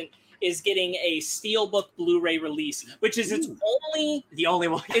Agent is getting a Steelbook Blu-ray release, which is the only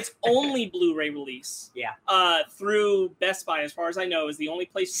one. Its only Blu-ray release. Yeah. Through Best Buy, as far as I know, is the only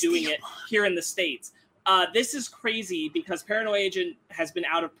place doing it here in the States. This is crazy because Paranoia Agent has been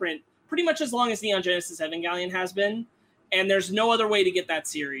out of print pretty much as long as Neon Genesis Evangelion has been, and there's no other way to get that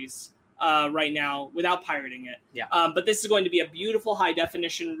series right now without pirating it. Yeah. But this is going to be a beautiful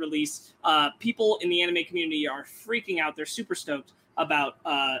high-definition release. People in the anime community are freaking out. They're super stoked about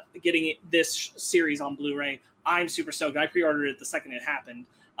getting this series on Blu-ray. I'm super stoked. I pre-ordered it the second it happened.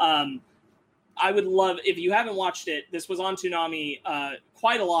 I would love, if you haven't watched it, this was on Toonami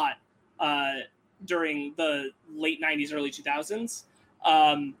quite a lot during the late 90s, early 2000s.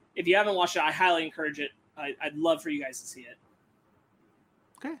 If you haven't watched it, I highly encourage it. I'd love for you guys to see it.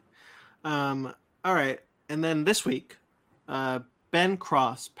 Okay. All right. And then this week, Ben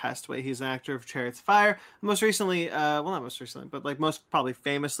Cross passed away. He's an actor of Chariots of Fire. Most recently, well, not most recently, but like most probably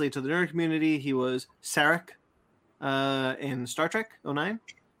famously to the nerd community, he was Sarek in Star Trek 09.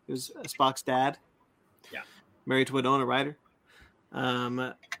 He was Spock's dad. Yeah. Married to Winona Ryder.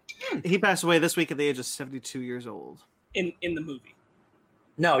 He passed away this week at the age of 72 years old. In the movie.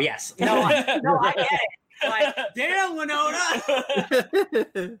 No, yes. No, I get it. Like, damn, Winona.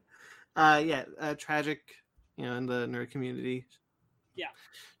 Tragic, in the nerd community. Yeah.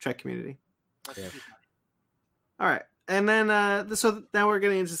 Trek community. Yeah. All right. And then, so now we're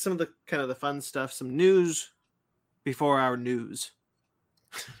getting into some of the kind of the fun stuff, some news before our news.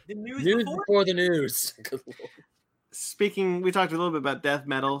 The news before the news. Speaking, we talked a little bit about death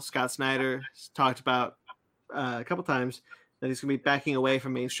metal. Scott Snyder talked about a couple times that he's going to be backing away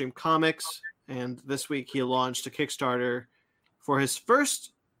from mainstream comics. And this week he launched a Kickstarter for his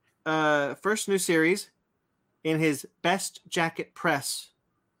first new series in his Best Jacket Press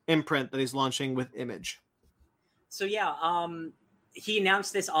imprint that he's launching with Image. So yeah, he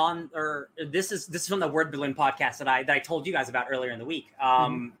announced this this is from the Word Berlin podcast that I told you guys about earlier in the week.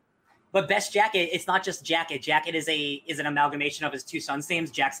 But Best Jacket, it's not just Jacket. Jacket is an amalgamation of his two sons' names,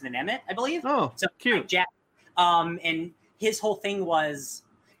 Jackson and Emmett, I believe. Oh, so cute. Jack, and his whole thing was,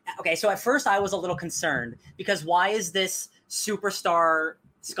 okay, so at first I was a little concerned because why is this superstar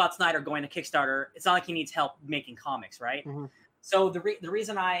Scott Snyder going to Kickstarter? It's not like he needs help making comics, right? Mm-hmm. So the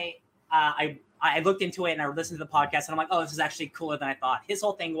reason I looked into it and I listened to the podcast and I'm like, oh, this is actually cooler than I thought. His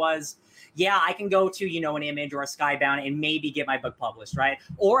whole thing was, yeah, I can go to, an Image or a Skybound and maybe get my book published, right?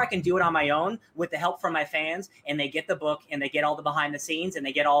 Or I can do it on my own with the help from my fans, and they get the book and they get all the behind the scenes and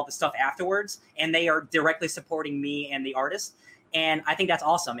they get all the stuff afterwards, and they are directly supporting me and the artist. And I think that's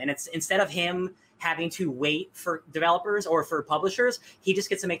awesome. And it's instead of him having to wait for developers or for publishers, he just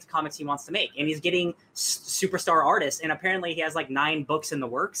gets to make the comics he wants to make. And he's getting superstar artists. And apparently he has like 9 books in the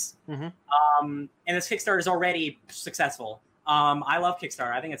works. Mm-hmm. And this Kickstarter is already successful. I love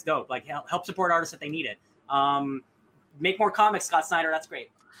Kickstarter. I think it's dope. Like help support artists if they need it. Make more comics, Scott Snyder. That's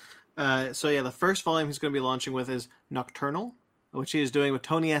great. The first volume he's going to be launching with is Nocturnal, which he is doing with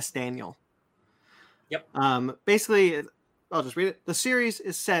Tony S. Daniel. Yep. Basically, I'll just read it. The series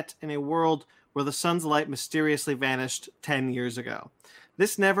is set in a world where the sun's light mysteriously vanished 10 years ago.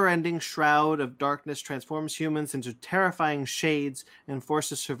 This never-ending shroud of darkness transforms humans into terrifying shades and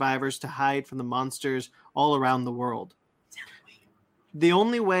forces survivors to hide from the monsters all around the world. The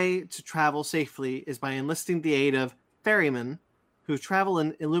only way to travel safely is by enlisting the aid of ferrymen who travel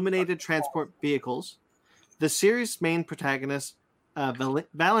in illuminated transport vehicles. The series' main protagonist,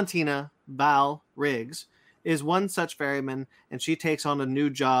 Valentina Val Riggs, is one such ferryman, and she takes on a new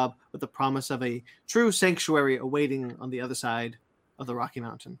job with the promise of a true sanctuary awaiting on the other side of the Rocky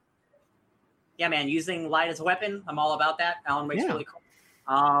Mountain. Yeah, man, using light as a weapon, I'm all about that. Alan Wake's really cool.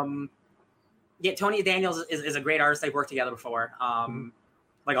 Tony Daniels is a great artist. They've worked together before,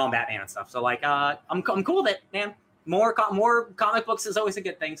 like on Batman and stuff. So like, I'm cool with it, man. More comic books is always a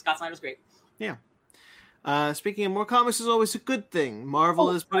good thing. Scott Snyder's great. Yeah. Speaking of more comics is always a good thing. Marvel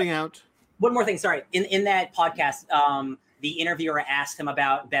is putting out. One more thing. Sorry. In that podcast, the interviewer asked him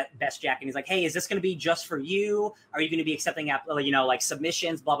about Best Jack, and he's like, "Hey, is this going to be just for you? Are you going to be accepting, like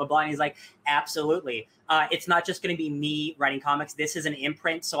submissions, blah blah blah?" And he's like, "Absolutely. It's not just going to be me writing comics. This is an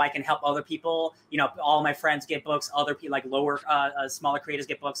imprint, so I can help other people. All my friends get books. Other people, like smaller creators,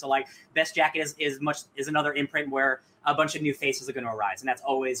 get books. So like Best Jack is another imprint where a bunch of new faces are going to arise, and that's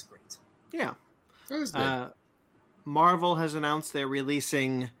always great." Yeah. Marvel has announced they're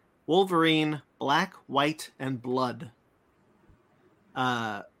releasing Wolverine Black, White, and Blood.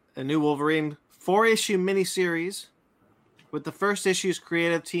 A new Wolverine 4-issue miniseries, with the first issue's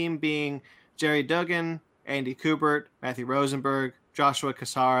creative team being Jerry Duggan, Andy Kubert, Matthew Rosenberg, Joshua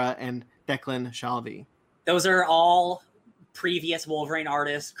Cassara, and Declan Shalvey. Those are all previous Wolverine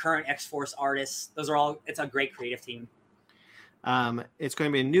artists, current X-Force artists. It's a great creative team. It's going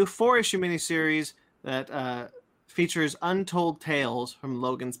to be a new 4-issue miniseries that features untold tales from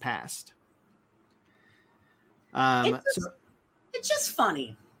Logan's past. It's just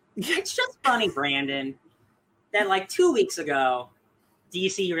funny. It's just funny, Brandon, that like 2 weeks ago,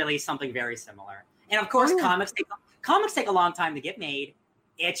 DC released something very similar. And of course, comics take a long time to get made.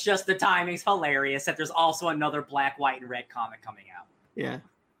 It's just the timing's hilarious that there's also another black, white, and red comic coming out. Yeah.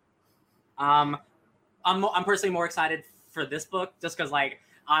 I'm personally more excited for this book just because like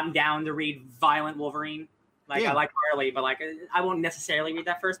I'm down to read Violent Wolverine. Like I like Harley, but like I won't necessarily read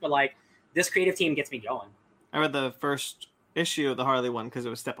that first. But like this creative team gets me going. I read the first issue of the Harley one because it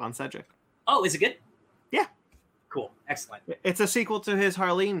was Stepan Cedric. Oh, is it good? Yeah. Cool. Excellent. It's a sequel to his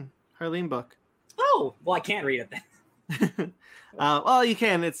Harleen book. Oh, well, I can't read it then. Well, you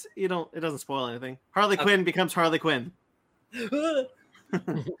can. It doesn't spoil anything. Harley Quinn becomes Harley Quinn. Oh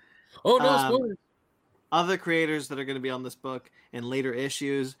no, spoilers. Other creators that are going to be on this book in later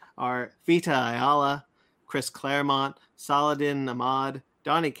issues are Vita Ayala, Chris Claremont, Saladin Ahmad,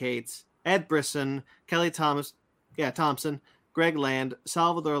 Donny Cates, Ed Brisson, Kelly Thompson, Greg Land,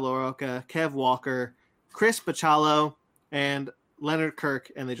 Salvador Larroca, Kev Walker, Chris Bachalo, and Leonard Kirk,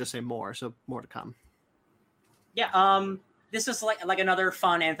 and they just say more, so more to come. Yeah, this is like another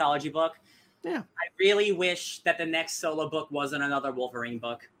fun anthology book. Yeah. I really wish that the next solo book wasn't another Wolverine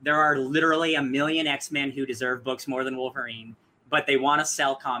book. There are literally a million X-Men who deserve books more than Wolverine, but they want to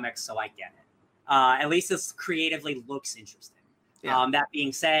sell comics, so I get it. At least this creatively looks interesting. Yeah. That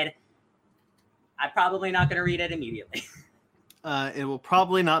being said, I'm probably not going to read it immediately. It will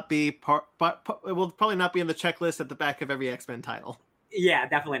probably not be it will probably not be in the checklist at the back of every X-Men title. Yeah,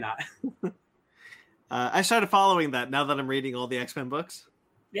 definitely not. I started following that now that I'm reading all the X-Men books.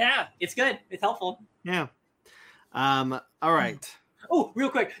 Yeah, it's good. It's helpful. Yeah. All right. Oh, real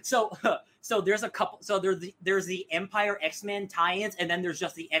quick. So there's a couple. So there's the Empire X-Men tie-ins, and then there's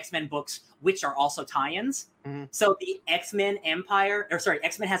just the X-Men books, which are also tie-ins. Mm-hmm. So the X-Men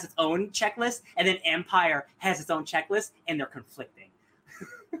X-Men has its own checklist, and then Empire has its own checklist, and they're conflicting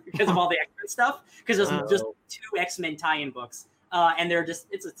because of all the X-Men stuff. Because there's just 2 X-Men tie-in books, and they're just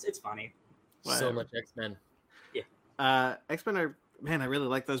it's funny. Whatever. So much X-Men. Yeah. X-Men are, man, I really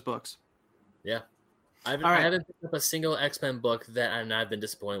like those books. Yeah. I haven't picked up a single X-Men book and I've been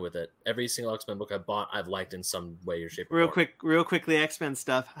disappointed with it. Every single X-Men book I've bought, I've liked in some way or shape or form. Real quickly, X-Men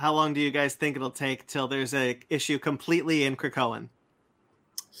stuff. How long do you guys think it'll take till there's a issue completely in Krakoan?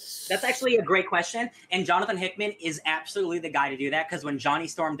 That's actually a great question. And Jonathan Hickman is absolutely the guy to do that, because when Johnny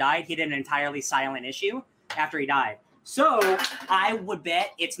Storm died, he did an entirely silent issue after he died. So I would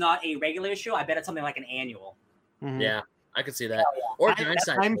bet it's not a regular issue. I bet it's something like an annual. Mm-hmm. Yeah, I could see that. Or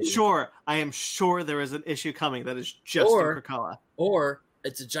I am sure there is an issue coming that is just in Krakoa. Or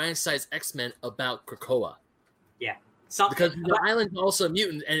it's a giant size X-Men about Krakoa. Yeah. Because the island's also a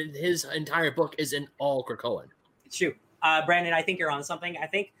mutant, and his entire book is in all Krakoan. It's true. Brandon, I think you're on something. I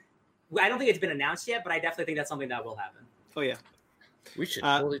don't think it's been announced yet, but I definitely think that's something that will happen. Oh, yeah. We should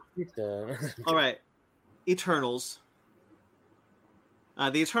totally tweet the... All right. Eternals.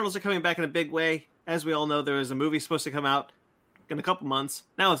 The Eternals are coming back in a big way. As we all know, there is a movie supposed to come out in a couple months.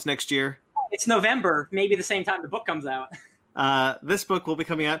 Now it's next year. It's November, maybe the same time the book comes out. This book will be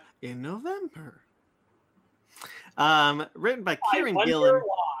coming out in November. Written by Kieran Gillen.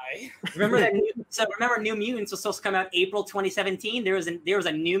 Why? Remember New Mutants was supposed to come out April 2017. There was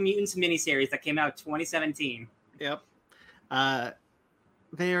a New Mutants miniseries that came out 2017. Yep.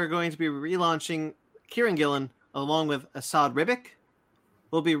 They are going to be relaunching. Kieran Gillen, along with Asad Ribic,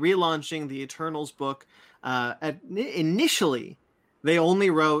 will be relaunching the Eternals book. Initially, they only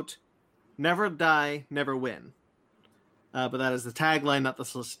wrote "Never Die, Never Win," but that is the tagline, not the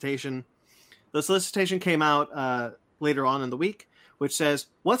solicitation. The solicitation came out later on in the week, which says,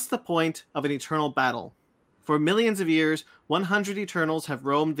 "What's the point of an eternal battle? For millions of years, 100 Eternals have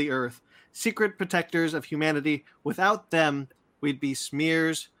roamed the earth, secret protectors of humanity. Without them, we'd be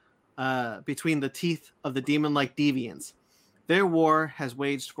smears between the teeth of the demon-like deviants. Their war has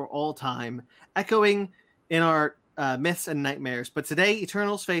waged for all time, echoing in our myths and nightmares. But today,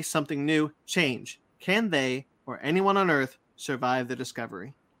 Eternals face something new, change. Can they, or anyone on Earth, survive the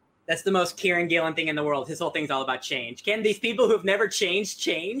discovery?" That's the most Kieran Gillen thing in the world. His whole thing's all about change. Can these people who've never changed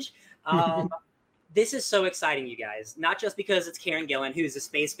change? This is so exciting, you guys. Not just because it's Kieran Gillen, who's a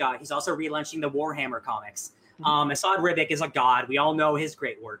space god. He's also relaunching the Warhammer comics. Assad Ribic is a god. We all know his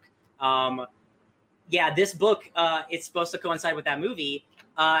great work. This book, it's supposed to coincide with that movie.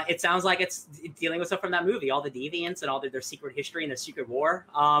 It sounds like it's dealing with stuff from that movie, all the deviants and all their secret history and their secret war.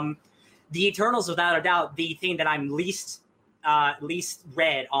 The Eternals, without a doubt, the thing that I'm least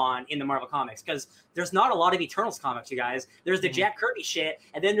read on in the Marvel comics, because there's not a lot of Eternals comics, you guys. There's the Jack Kirby shit,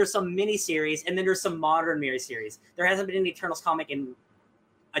 and then there's some miniseries, and then there's some modern miniseries. There hasn't been an Eternals comic in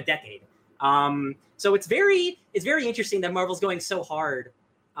a decade. So it's very interesting that Marvel's going so hard.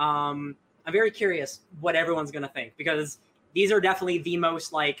 I'm very curious what everyone's gonna think, because these are definitely the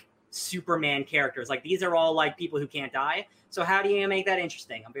most like Superman characters. Like these are all like people who can't die. So how do you make that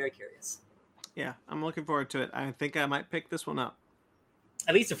interesting? I'm very curious. Yeah, I'm looking forward to it. I think I might pick this one up.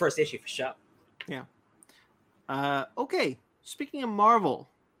 At least the first issue for sure. Yeah. Okay, speaking of Marvel,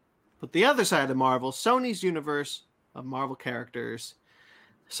 but the other side of Marvel, Sony's universe of Marvel characters,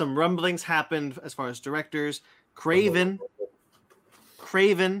 some rumblings happened as far as directors. Craven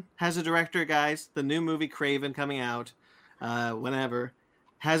has a director, guys. The new movie Craven coming out whenever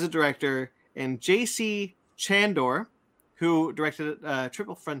has a director, and J.C. Chandor, who directed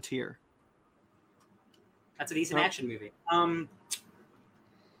Triple Frontier. That's a decent action movie.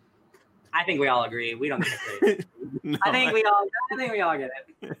 I think we all agree. We don't get it. No, I think we all get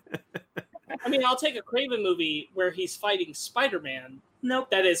it. I mean, I'll take a Craven movie where he's fighting Spider-Man. Nope.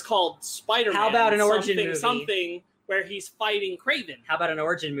 That is called Spider-Man. How about an origin movie? Something where he's fighting Craven. How about an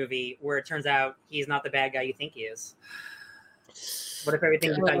origin movie where it turns out he's not the bad guy you think he is? What if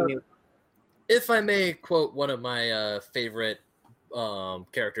everything you thought you knew? If I may quote one of my favorite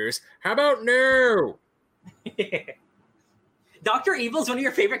characters, how about no? Dr. Evil's one of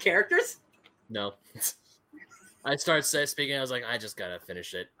your favorite characters? No. I started speaking, I was like, I just gotta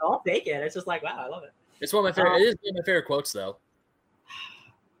finish it. I'll take it. It's just like, wow, I love it. It's one of my favorite. It is one of my favorite quotes, though.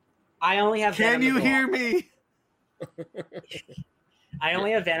 I only have. Can you hear me? I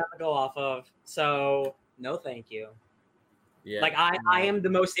only have Venom to go off of, so no, thank you. Yeah. Like I am the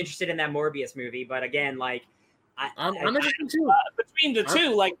most interested in that Morbius movie, but again, like I'm interested too. Between the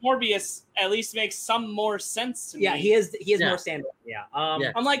two, like Morbius at least makes some more sense to me. Yeah, he is more stand-up. Yeah.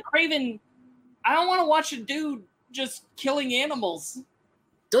 I'm like, Craven, I don't want to watch a dude just killing animals.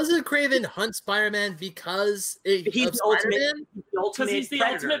 Doesn't Craven hunt Spider-Man because he's the ultimate Because he's the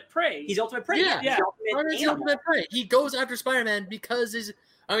predator. Ultimate prey. He's ultimate prey. Yeah. He's Spider-Man's the ultimate prey. He goes after Spider-Man because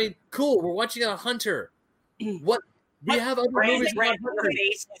cool. We're watching a hunter. What? We have other movies about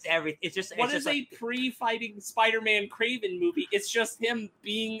hunters. It's just a pre-fighting Spider-Man Craven movie? It's just him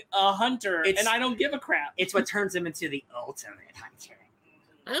being a hunter, and I don't give a crap. It's what turns him into the ultimate hunter.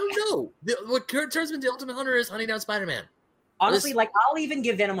 I don't know. What turns him into the ultimate hunter is hunting down Spider-Man. Honestly, like I'll even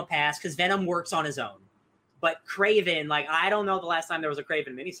give Venom a pass because Venom works on his own. But Craven, like I don't know the last time there was a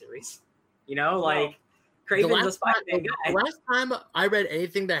Craven miniseries. You know, like Craven's a Spider-Man guy. The last time I read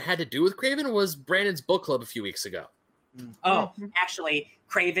anything that had to do with Craven was Brandon's book club a few weeks ago. Oh, actually,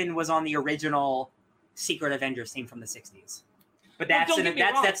 Craven was on the original Secret Avengers team from the 60s. But that's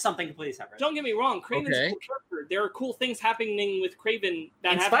something completely separate. Don't get me wrong, Craven's a cool character. There are cool things happening with Craven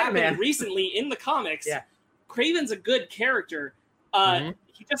that have happened recently in the comics. Yeah. Craven's a good character.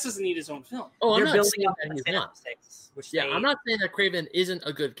 He just doesn't need his own film. Oh, I'm not building saying up that he's the not. I'm not saying that Craven isn't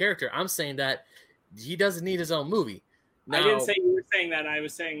a good character. I'm saying that he doesn't need his own movie. Now, I didn't say you were saying that. I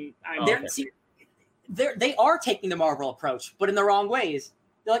was saying they are taking the Marvel approach, but in the wrong ways.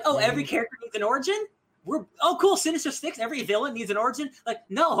 They're like, every character needs an origin. Cool. Sinister Six. Every villain needs an origin. Like,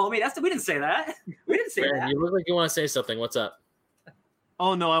 no, homie, we didn't say that. We didn't say that. You look like you want to say something. What's up?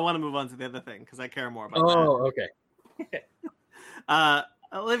 Oh no, I want to move on to the other thing because I care more about that. Okay.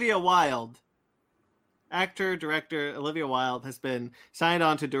 Olivia Wilde, actor, director Olivia Wilde has been signed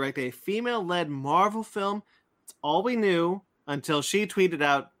on to direct a female-led Marvel film. It's all we knew until she tweeted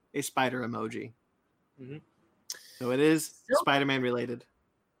out a spider emoji. Mm-hmm. So it is Spider-Man related.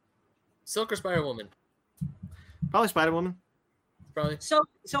 Silk or Spider-Woman? Probably Spider-Woman. Probably. So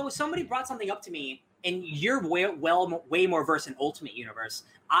somebody brought something up to me and you're way more versed in Ultimate Universe.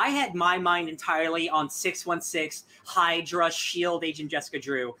 I had my mind entirely on 616, Hydra, Shield Agent Jessica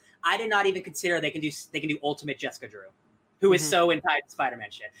Drew. I did not even consider they can do Ultimate Jessica Drew, who is so in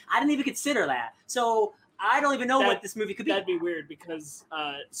Spider-Man shit. I didn't even consider that. So I don't even know what this movie could be. That'd be weird because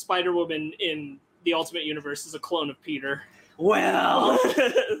Spider-Woman in the Ultimate Universe is a clone of Peter. Well,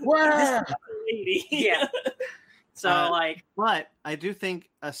 lady. Yeah. So but I do think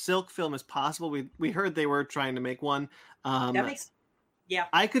a Silk film is possible. We heard they were trying to make one. That makes, yeah.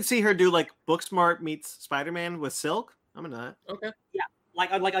 I could see her do like Booksmart meets Spider-Man with Silk. I'm not. Okay. Yeah.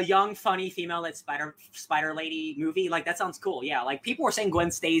 Like a young, funny female that spider lady movie. Like that sounds cool. Yeah. Like people were saying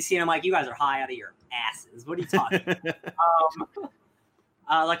Gwen Stacy, and I'm like, you guys are high out of your asses. What are you talking?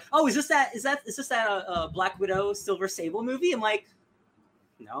 Like, oh, is this that Black Widow Silver Sable movie? I'm like,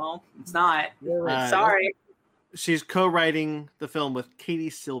 no, it's not. Sorry. She's co-writing the film with Katie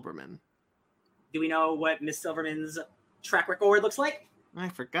Silverman. Do we know what Miss Silverman's track record looks like? I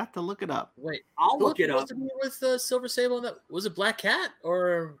forgot to look it up. Wait, I'll look it up. To be with Silver Sable. That was it. Black Cat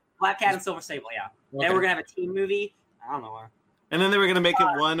or Black Cat and Silver Sable. Yeah. Okay. Then we're gonna have a team movie. I don't know where. And then they were gonna make it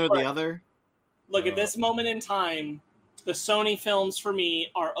one or the other. Look, at this moment in time, the Sony films for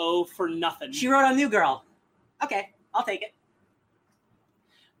me are for nothing. She wrote on New Girl. Okay, I'll take it.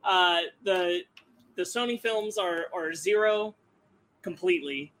 The Sony films are 0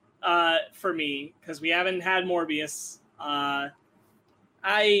 completely for me because we haven't had Morbius. I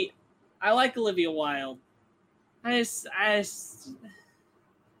like Olivia Wilde. I'm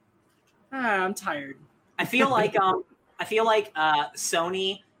tired. I feel like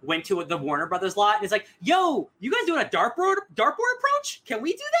Sony went to the Warner Brothers lot and it's like, yo, you guys doing a dartboard approach? Can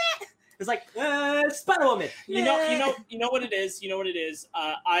we do that? It's like Spider-Woman. You know what it is. You know what it is.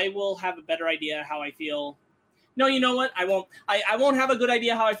 I will have a better idea how I feel. No, you know what? I won't. I won't have a good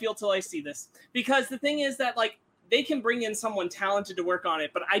idea how I feel till I see this. Because the thing is that like they can bring in someone talented to work on it,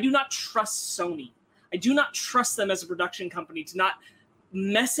 but I do not trust Sony. I do not trust them as a production company to not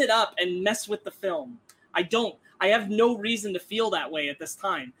mess it up and mess with the film. I don't. I have no reason to feel that way at this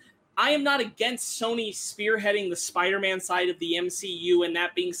time. I am not against Sony spearheading the Spider-Man side of the MCU and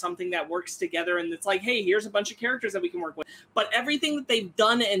that being something that works together. And it's like, hey, here's a bunch of characters that we can work with. But everything that they've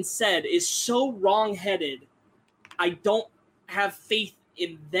done and said is so wrong-headed. I don't have faith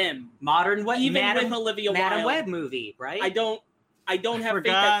in them. Modern Web, even with Olivia Madam Wilde. Web movie, right? I don't have faith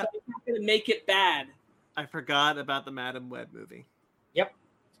that Sony's not going to make it bad. I forgot about the Madam Web movie. Yep.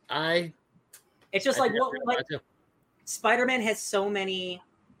 It's just like Spider-Man has so many,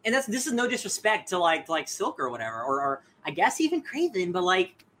 and this is no disrespect to like Silk or whatever, or I guess even Craven, but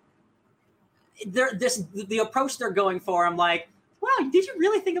like the approach they're going for, I'm like, wow, did you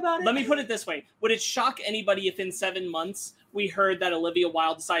really think about it? Let me put it this way. Would it shock anybody if in 7 months we heard that Olivia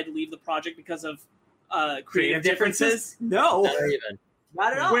Wilde decided to leave the project because of creative differences? No. Not even.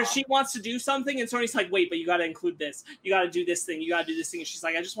 Not at all. Where she wants to do something and Sony's like, wait, but you got to include this. You got to do this thing. You got to do this thing. And she's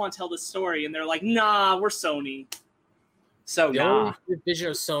like, I just want to tell this story. And they're like, nah, we're Sony. So The only division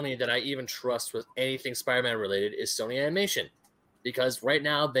of Sony that I even trust with anything Spider-Man related is Sony Animation. Because right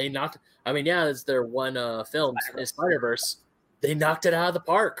now they knocked, I mean, yeah, it's their one film, Spider-Verse. They knocked it out of the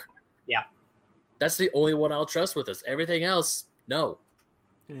park. Yeah. That's the only one I'll trust with us. Everything else, no.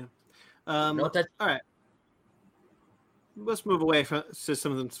 Yeah. All right. Let's move away from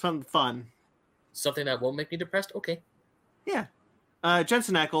something fun. Something that won't make me depressed? Okay. Yeah.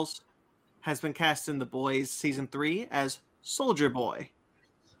 Jensen Ackles has been cast in The Boys Season 3 as Soldier Boy.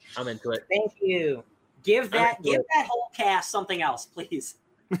 I'm into it. Thank you. Give that whole cast something else, please.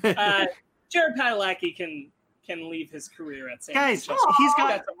 Jared Padalecki can leave his career at San Francisco. Guys, he's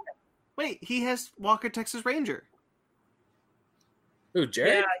got... Wait, he has Walker, Texas Ranger. Who,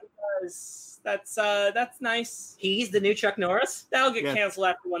 Jared? Yeah, he does. That's nice. He's the new Chuck Norris? That'll get canceled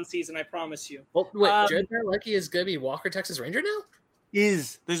after one season, I promise you. Well, wait, Jared Padalecki is going to be Walker, Texas Ranger now?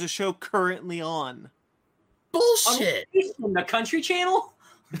 There's a show currently on. Bullshit. On the Country Channel?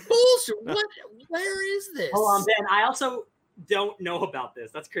 Bullshit. What? Where is this? Hold on, Ben. I also don't know about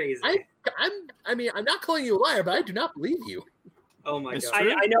this. That's crazy. I'm not calling you a liar, but I do not believe you. Oh my god!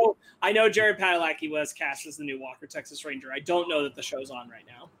 I know Jared Padalecki was cast as the new Walker, Texas Ranger. I don't know that the show's on right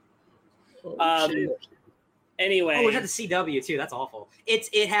now. Anyway, we had the CW too. That's awful.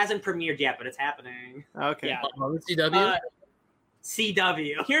 It hasn't premiered yet, but it's happening. Okay. Yeah. CW.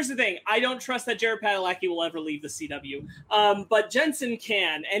 CW. Here's the thing. I don't trust that Jared Padalecki will ever leave the CW. But Jensen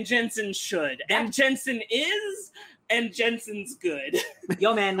can, and Jensen should, and Jensen is, and Jensen's good.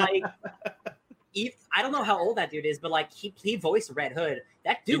 Yo, man, like, I don't know how old that dude is, but like, he voiced Red Hood.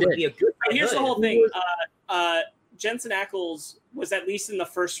 That dude would be a good. Here's the whole thing. Jensen Ackles was at least in the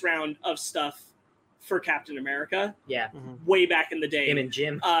first round of stuff for Captain America Yeah, way back in the day. him and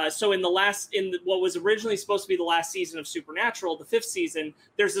Jim. So in what was originally supposed to be the last season of Supernatural, the 5th season,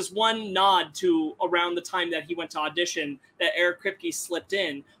 there's this one nod to around the time that he went to audition that Eric Kripke slipped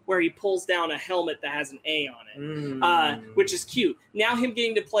in, where he pulls down a helmet that has an A on it, which is cute. Now him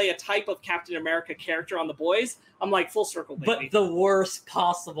getting to play a type of Captain America character on The Boys, I'm like, full circle, baby. But the worst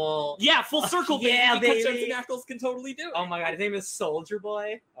possible. Yeah, full circle, baby. Yeah, because baby. Jensen Ackles can totally do it. Oh my god, his name is Soldier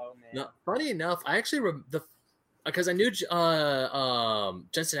Boy. Oh man. No, funny enough, I actually because I knew Jensen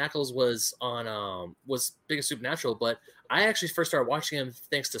Ackles was on was big in Supernatural, but I actually first started watching him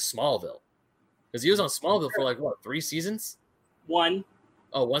thanks to Smallville, because he was on Smallville for like what, 3 seasons? One.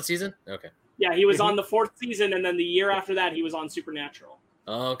 Oh, 1 season? Okay. Yeah, he was on the 4th season, and then the year after that, he was on Supernatural.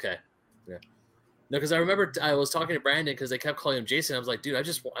 Oh, okay. Yeah. No, because I remember I was talking to Brandon because they kept calling him Jason. I was like, dude, I'm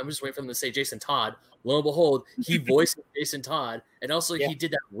just waiting for them to say Jason Todd. Lo and behold, he voiced Jason Todd, and also he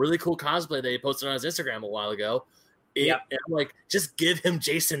did that really cool cosplay that he posted on his Instagram a while ago. And I'm like, just give him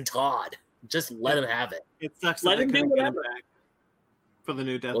Jason Todd. Just let him have it. It sucks Let that him they do couldn't get him whatever. back for the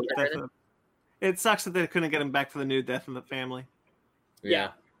new death. What was that, Brandon? It sucks that they couldn't get him back for the new Death in the Family. Yeah.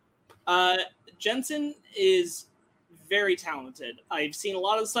 Jensen is very talented. I've seen a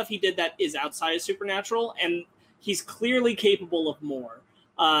lot of the stuff he did that is outside of Supernatural, and he's clearly capable of more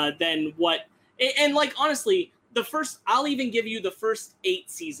than what. And like honestly, I'll even give you the first 8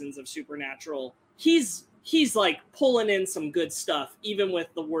 seasons of Supernatural. He's like pulling in some good stuff, even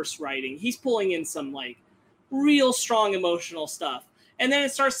with the worst writing. He's pulling in some like real strong emotional stuff. And then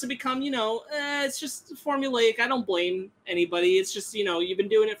it starts to become, it's just formulaic. I don't blame anybody. It's just, you've been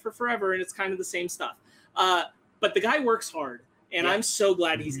doing it for forever, and it's kind of the same stuff. But the guy works hard, and I'm so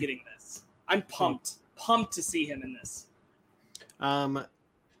glad he's getting this. I'm pumped to see him in this. All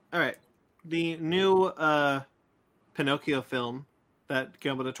right. The new Pinocchio film that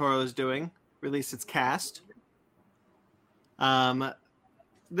Guillermo del Toro is doing released its cast.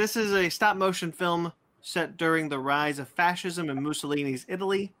 This is a stop-motion film set during the rise of fascism in Mussolini's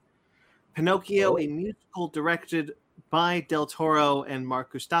Italy. Pinocchio, a musical directed by Del Toro and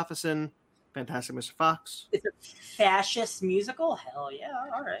Mark Gustafsson. Fantastic Mr. Fox. It's a fascist musical? Hell yeah,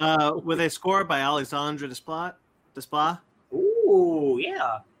 all right. With a score by Alexandre Desplat. Ooh,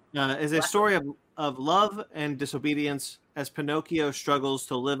 yeah. Is a story of love and disobedience as Pinocchio struggles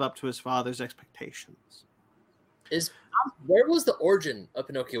to live up to his father's expectations. Where was the origin of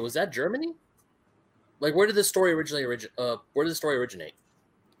Pinocchio? Was that Germany? Like, where did the story originate? You're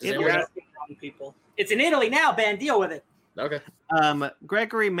asking wrong people. It's in Italy now, Ben. Deal with it. Okay.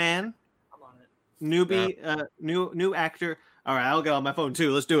 Gregory Mann, I'm on it. newbie, new actor. All right, I'll go on my phone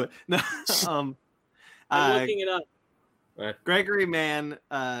too. Let's do it. No, I'm looking it up. Gregory Mann,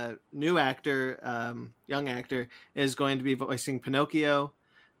 new actor, young actor, is going to be voicing Pinocchio.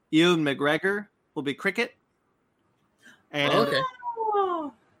 Ewan McGregor will be Cricket. And Okay.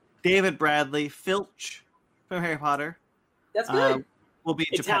 David Bradley Filch from Harry Potter That's good. will be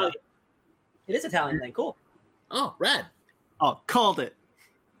Italian. Geppetto. It is Italian then. Cool. Oh, rad. Oh, called it.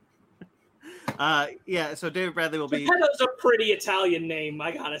 Yeah, so David Bradley will be. Geppetto's a pretty Italian name, I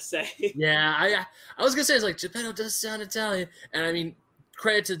gotta say. Yeah, I was gonna say, it's like, Geppetto does sound Italian, and I mean,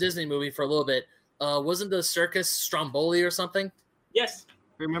 credit to the Disney movie for a little bit. Wasn't the circus Stromboli or something? Yes.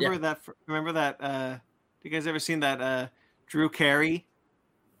 Remember that? Remember that? You guys ever seen that Drew Carey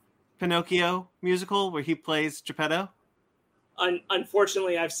Pinocchio musical where he plays Geppetto?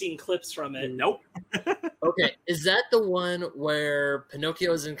 Unfortunately, I've seen clips from it. Nope. Okay, is that the one where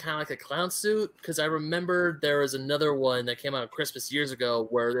Pinocchio is in kind of like a clown suit? Because I remember there was another one that came out at Christmas years ago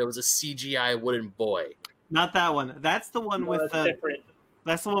where there was a CGI wooden boy. Not that one. That's the one with That's different.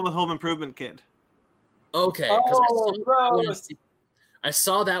 That's the one with Home Improvement Kid. Okay, because I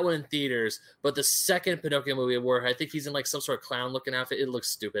saw that one in theaters, but the second Pinocchio movie where I think he's in like some sort of clown-looking outfit, it looks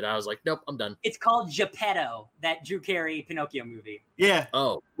stupid. I was like, nope, I'm done. It's called Geppetto, that Drew Carey Pinocchio movie. Yeah.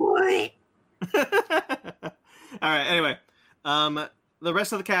 Oh. What? All right. Anyway, the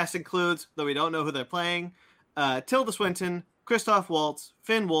rest of the cast includes, though we don't know who they're playing, Tilda Swinton, Christoph Waltz,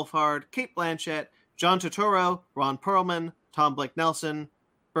 Finn Wolfhard, Kate Blanchett, John Turturro, Ron Perlman, Tom Blake Nelson,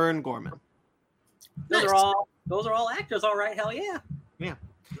 Bern Gorman. Those are all actors, all right. Hell yeah. Yeah.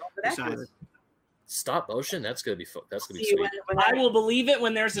 Good actors. Stop motion? That's gonna be See, sweet. when I will believe it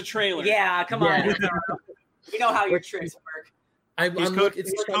when there's a trailer. Yeah, come on. We know how your tricks work. He's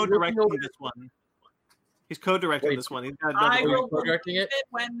co-directing this one. He's co-directing Wait. this one. He's got I another will one. directing believe it? it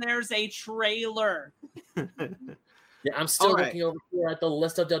when there's a trailer. Yeah, I'm still All right. looking over here at the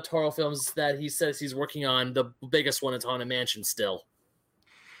list of Del Toro films that he says he's working on. The biggest one is Haunted Mansion still.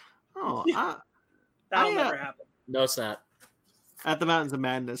 Oh, That'll never happen. No, it's not. at the Mountains of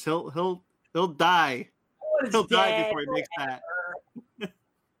Madness. He'll He'll die. It's He'll die dead before he makes that. forever.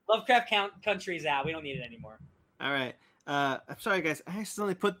 Lovecraft Country's out. We don't need it anymore. All right. I'm sorry, guys. I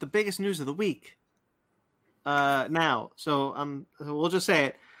accidentally put the biggest news of the week. Now, so we'll just say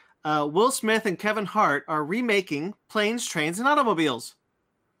it. Will Smith and Kevin Hart are remaking Planes, Trains, and Automobiles.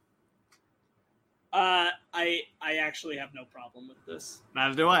 I actually have no problem with this.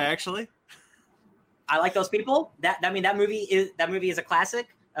 Neither do I, actually. I like those people. That movie is a classic.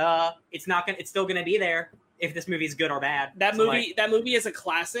 It's still gonna be there if this movie is good or bad. That movie is a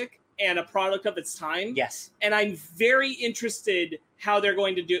classic and a product of its time. Yes. And I'm very interested how they're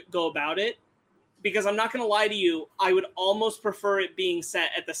going to go about it, because I'm not going to lie to you, I would almost prefer it being set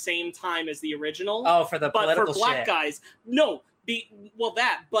at the same time as the original. Oh, for the political But for black shit. guys, no.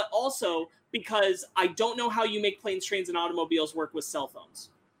 But also because I don't know how you make Planes, Trains, and Automobiles work with cell phones.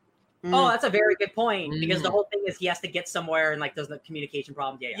 Oh, that's a very good point, because the whole thing is he has to get somewhere and like there's the communication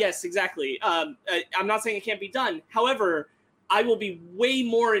problem. Yeah. Yes, exactly. I'm not saying it can't be done. However, I will be way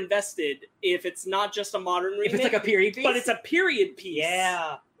more invested if it's not just a modern remake. If it's like a period piece. But it's a period piece.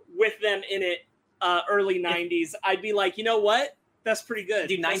 Yeah. With them in it, early 90s. I'd be like, you know what? That's pretty good.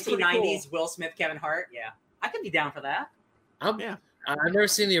 Dude, That's 1990s pretty cool. Will Smith, Kevin Hart. Yeah. I could be down for that. Yeah. I've never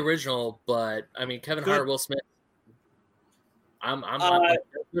seen the original, but I mean, Kevin Hart, Will Smith. I'm like,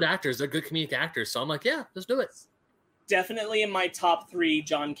 they're good actors. They're good comedic actors. So I'm like, yeah, let's do it. Definitely in my top 3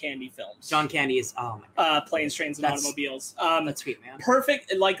 John Candy films. John Candy is Planes, Trains, and Automobiles. That's sweet, man.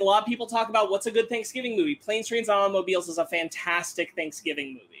 Perfect. Like a lot of people talk about what's a good Thanksgiving movie. Planes, Trains, and Automobiles is a fantastic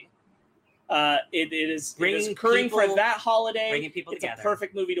Thanksgiving movie. It is occurring for that holiday. Bringing people it's together. a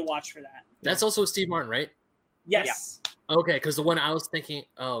perfect movie to watch for that. That's also Steve Martin, right? Yes. Okay, because the one I was thinking,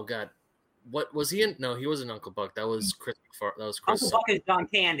 oh god, what was he in? No, he wasn't Uncle Buck. That was Chris. That was Chris. Uncle Buck is John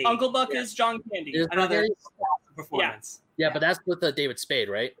Candy. Uncle Buck is John Candy. Is Another Candy? performance. Yeah, but that's with David Spade,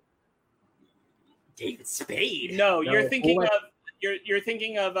 right? David Spade. No, No, you're thinking who- of you're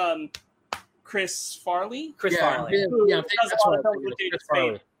thinking of Chris Farley. Chris yeah, Farley. Yeah, Who I'm thinking does that's a lot what of I'm films thinking with of, David Chris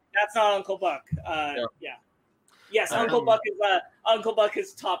Farley. Spade. That's not Uncle Buck. Yeah. Yes, Um, Uncle Buck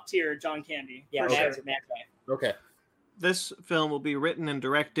is top tier John Candy. Yeah, for Max, sure. Max. Okay. This film will be written and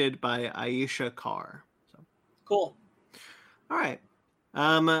directed by Aisha Carr. So, Cool. all right.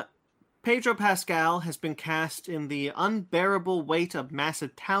 Pedro Pascal has been cast in The Unbearable Weight of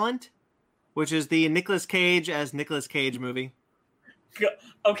Massive Talent, which is the Nicolas Cage as Nicolas Cage movie.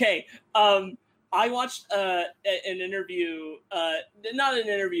 Okay. I watched an interview, not an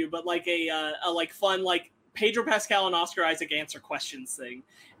interview, but like a like fun like Pedro Pascal and Oscar Isaac answer questions thing,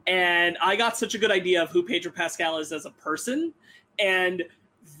 and I got such a good idea of who Pedro Pascal is as a person, and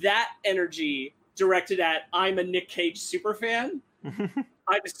that energy directed at I'm a Nick Cage super fan.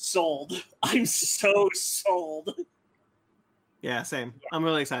 I'm sold. I'm so sold. Yeah, same. I'm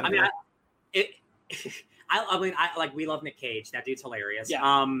really excited. I mean, for it. I like, we love Nick Cage. That dude's hilarious.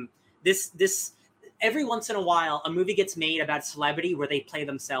 Yeah. This every once in a while, a movie gets made about celebrity where they play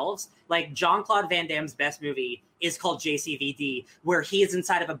themselves. Like Jean-Claude Van Damme's best movie is called JCVD, where he is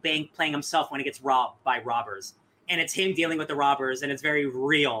inside of a bank playing himself when he gets robbed by robbers, and it's him dealing with the robbers, and it's very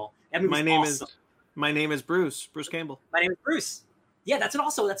real. That movie's awesome. My name is Bruce Campbell. My name is Bruce. Yeah, that's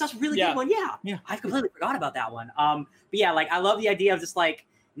a really good one. Yeah. I completely forgot about that one. But yeah, like I love the idea of just like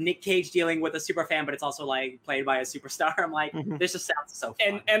Nick Cage dealing with a super fan, but it's also like played by a superstar. I'm like, this just sounds so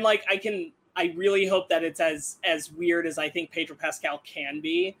fun. And like I really hope that it's as weird as I think Pedro Pascal can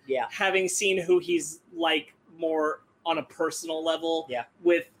be. Yeah. Having seen who he's like more on a personal level. Yeah.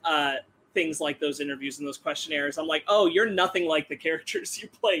 With things like those interviews and those questionnaires, I'm like, oh, you're nothing like the characters you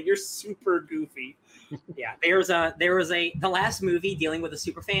play. You're super goofy. Yeah, the last movie dealing with a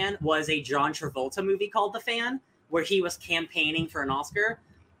super fan was a John Travolta movie called The Fan, where he was campaigning for an Oscar.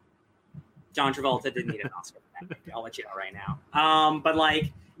 John Travolta didn't need an Oscar for that movie, I'll let you know right now. But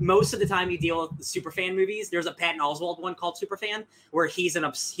like most of the time you deal with super fan movies, there's a Patton Oswalt one called Superfan, where he's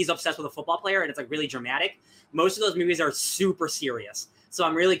obsessed with a football player, and it's like really dramatic. Most of those movies are super serious. So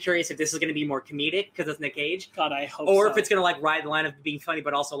I'm really curious if this is going to be more comedic because it's Nick Cage. God, I hope or so. if it's going to like ride the line of being funny,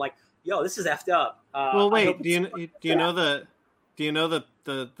 but also like, yo, this is effed up. Well, wait. Do you know the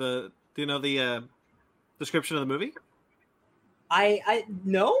description of the movie? I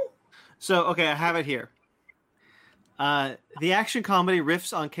no. So okay, I have it here. The action comedy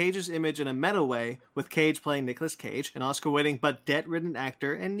riffs on Cage's image in a meta way, with Cage playing Nicolas Cage, an Oscar-winning but debt-ridden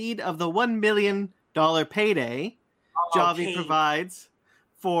actor in need of the $1 million payday Javi provides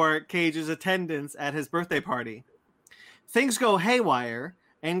for Cage's attendance at his birthday party. Things go haywire,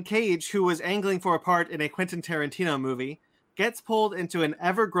 and Cage, who was angling for a part in a Quentin Tarantino movie, gets pulled into an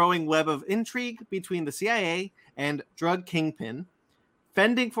ever-growing web of intrigue between the CIA and drug kingpin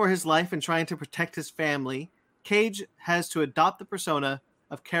Fending for his life and trying to protect his family, Cage has to adopt the persona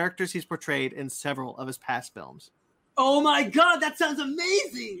of characters he's portrayed in several of his past films. Oh my god, that sounds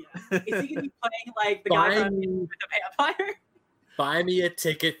amazing! Is he gonna be playing like the guy from the vampire? Buy me a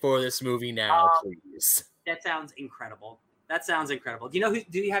ticket for this movie now, please. That sounds incredible. That sounds incredible. Do you know who?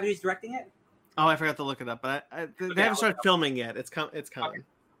 Do you have who's directing it? Oh, I forgot to look it up, but they haven't started filming yet. It's coming. Okay.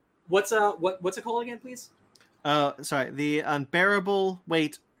 What's it called again, please? Sorry, The Unbearable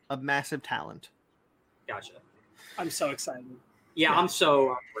Weight of Massive Talent. Gotcha. I'm so excited. Yeah, I'm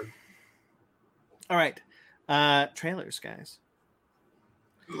so. All right, trailers, guys.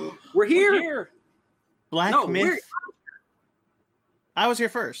 We're here. Black Myth. I was here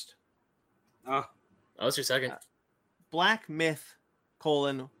first. I was your second. Black Myth: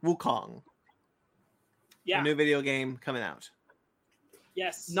 Wukong. Yeah. A new video game coming out.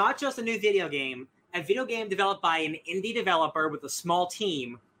 Yes. Not just a new video game. A video game developed by an indie developer with a small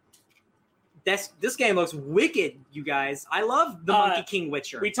team. This game looks wicked, you guys. I love the Monkey King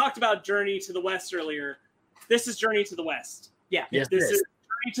Witcher. We talked about Journey to the West earlier. This is Journey to the West. Yeah. Yes, This is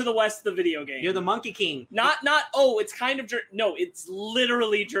Journey to the West, the video game. You're the Monkey King. It's kind of no, it's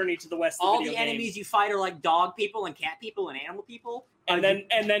literally Journey to the West. All video the game. enemies you fight are like dog people and cat people and animal people.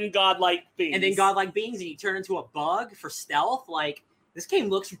 and then godlike beings. And then godlike beings, and you turn into a bug for stealth. Like, this game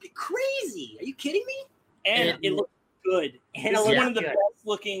looks crazy. Are you kidding me? And it looks good. And It's it one of the good. best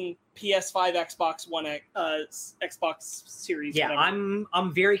looking PS5, Xbox One, Xbox Series. Yeah, whatever.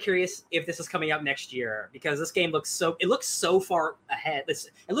 I'm very curious if this is coming out next year, because this game looks so far ahead. It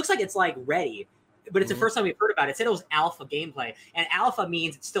looks like it's like ready, but it's the first time we've heard about it. It said it was alpha gameplay, and alpha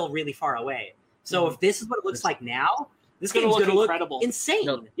means it's still really far away. So if this is what it looks like now, this game's going to look incredible. insane.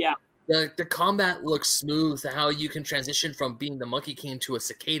 No. Yeah. The combat looks smooth. How you can transition from being the Monkey King to a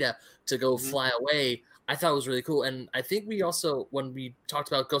cicada to go fly away, I thought it was really cool. And I think we also, when we talked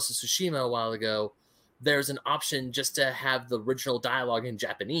about Ghost of Tsushima a while ago, there's an option just to have the original dialogue in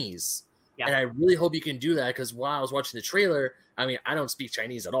Japanese. Yeah. And I really hope you can do that, because while I was watching the trailer, I mean, I don't speak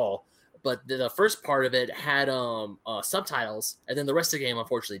Chinese at all, but the first part of it had subtitles, and then the rest of the game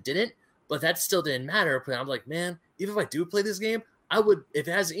unfortunately didn't. But that still didn't matter. But I'm like, man, even if I do play this game, I would, if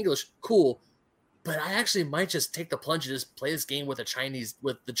it has English, cool. But I actually might just take the plunge and just play this game with the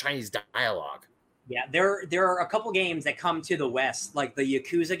Chinese dialogue. Yeah, there are a couple games that come to the West, like the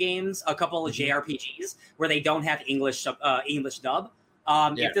Yakuza games, a couple of JRPGs where they don't have English dub.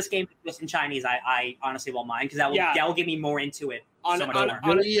 If this game is just in Chinese, I honestly won't mind, because that will get me more into it.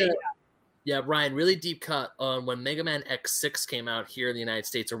 Yeah, Ryan, really deep cut on when Mega Man X6 came out here in the United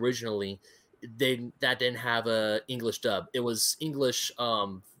States originally. That didn't have a English dub. It was English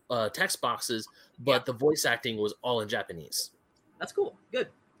text boxes, but the voice acting was all in Japanese. That's cool. Good.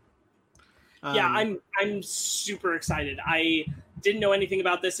 Yeah, I'm super excited. I didn't know anything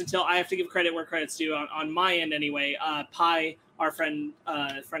about this until, I have to give credit where credit's due on my end anyway. Pi, our friend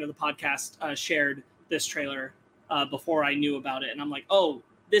of the podcast, shared this trailer before I knew about it, and I'm like, oh,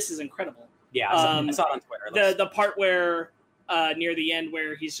 this is incredible. Yeah, I saw it on Twitter. The part where near the end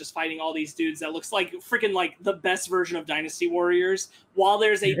where he's just fighting all these dudes that looks like freaking like the best version of Dynasty Warriors, while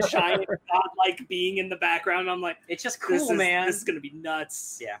there's a giant godlike being in the background. I'm like, it's just cool, man. This is gonna be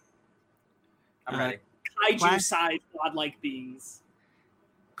nuts. Yeah. I'm ready. Kaiju side godlike beings.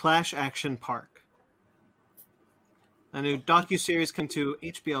 Clash Action Park. A new docuseries come to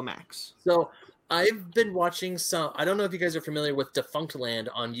HBO Max. So I've been watching some, I don't know if you guys are familiar with Defunctland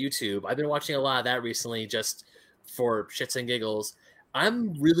on YouTube. I've been watching a lot of that recently just for shits and giggles.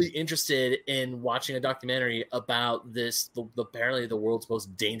 I'm really interested in watching a documentary about this, apparently the world's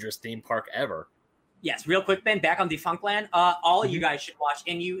most dangerous theme park ever. Yes, real quick, Ben, back on Defunctland. All of you guys should watch,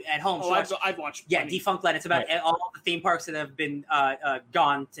 and you at home. I've watched. Yeah, Defunctland. It's about all the theme parks that have been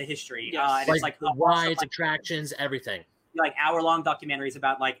gone to history. Yes. It's like the rides, attractions, everything. Like hour-long documentaries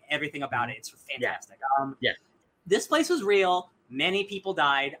about like everything about it. It's fantastic. Yeah. This place was real. Many people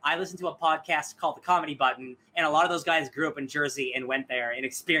died. I listened to a podcast called The Comedy Button, and a lot of those guys grew up in Jersey and went there and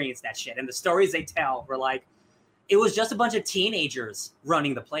experienced that shit. And the stories they tell were like, it was just a bunch of teenagers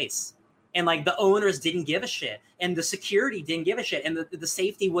running the place. And like the owners didn't give a shit, and the security didn't give a shit, and the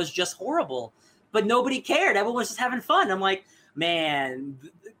safety was just horrible. But nobody cared. Everyone was just having fun. I'm like, man,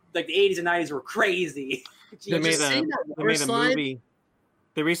 like the 80s and 90s were crazy. They made a movie.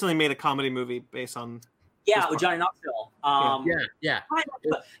 They recently made a comedy movie based on. Yeah, with Johnny Knoxville.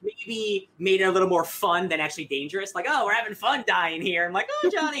 Maybe made it a little more fun than actually dangerous. Like, oh, we're having fun dying here. I'm like, oh,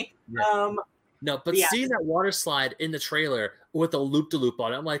 Johnny. No, but seeing that water slide in the trailer with a loop-de-loop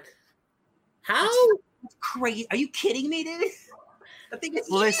on it, I'm like, how? That's crazy. Are you kidding me, dude? I think it's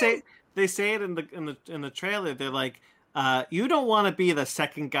they say it in the trailer. They're like, you don't want to be the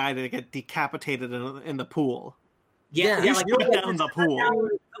second guy to get decapitated in the pool. Yeah, You like shoot down the pool.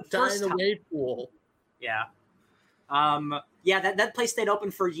 Die in the wave pool. Yeah. That place stayed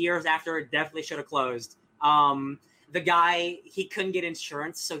open for years after it definitely should have closed. The guy, he couldn't get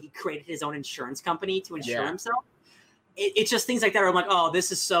insurance, so he created his own insurance company to insure himself. It's just things like that where I'm like, oh,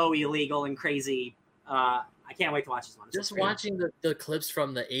 this is so illegal and crazy. I can't wait to watch this one. Just watching the clips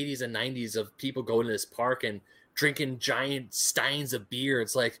from the 80s and 90s of people going to this park and drinking giant steins of beer.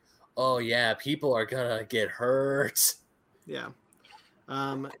 It's like, oh, yeah, people are going to get hurt. Yeah.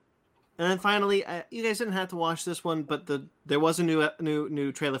 And then finally, you guys didn't have to watch this one, but there was a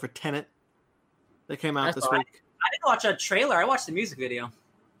new trailer for Tenet that came out this week. I didn't watch a trailer. I watched the music video.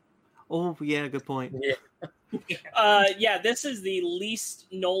 Oh, yeah, good point. Yeah. This is the least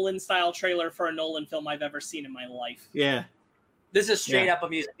Nolan-style trailer for a Nolan film I've ever seen in my life. Yeah. This is straight up a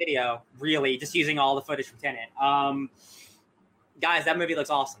music video, really, just using all the footage from Tenet. Guys, that movie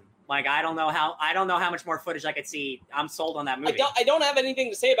looks awesome. Like, I don't know how much more footage I could see. I'm sold on that movie. I don't have anything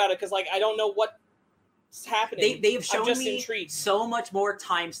to say about it because, like, I don't know what's happening. They've shown me intrigued. So much more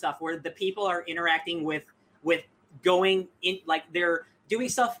time stuff where the people are interacting with going in, like they're doing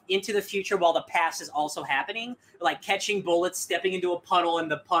stuff into the future while the past is also happening, like catching bullets, stepping into a puddle, and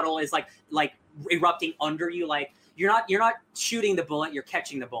the puddle is like erupting under you. Like you're not shooting the bullet, you're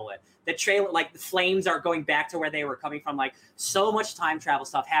catching the bullet. The trailer, like the flames are going back to where they were coming from. Like so much time travel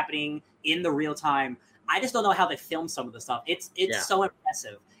stuff happening in the real time. I just don't know how they film some of the stuff. It's so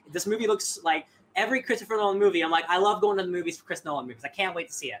impressive. This movie looks like every Christopher Nolan movie. I'm like, I love going to the movies for Chris Nolan movies. I can't wait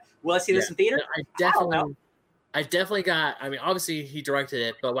to see it. Will I see this in theater? I definitely got, I mean, obviously he directed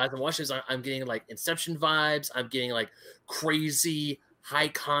it, but as I'm watching this, I'm getting like Inception vibes. I'm getting like crazy high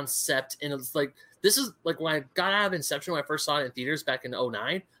concept. And it's like, this is like when I got out of Inception, when I first saw it in theaters back in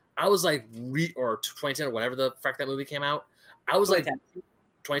 2009, I was like, or 2010 or whatever the fuck that movie came out. I was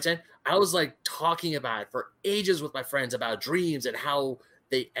 2010. I was like talking about it for ages with my friends about dreams and how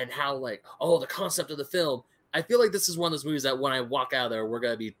like, oh, the concept of the film. I feel like this is one of those movies that when I walk out of there, I'm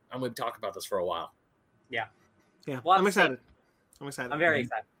going to be talking about this for a while. Yeah. Yeah, well, I'm excited. I'm very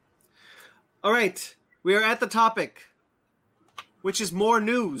excited. All right, we are at the topic, which is more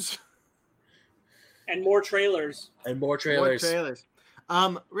news. And more trailers. Real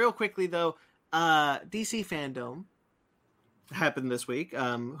quickly, though, DC Fandom happened this week.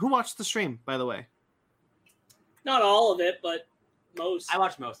 Who watched the stream, by the way? Not all of it, but most. I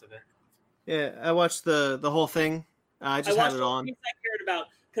watched most of it. Yeah, I watched the whole thing. I just had it on. I cared about.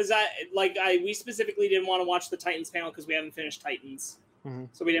 Because we specifically didn't want to watch the Titans panel because we haven't finished Titans,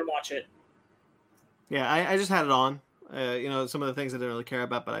 so we didn't watch it. Yeah, I just had it on. Some of the things I didn't really care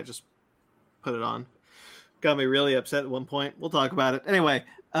about, but I just put it on. Got me really upset at one point. We'll talk about it anyway.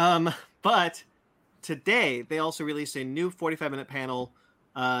 But today they also released a new 45-minute panel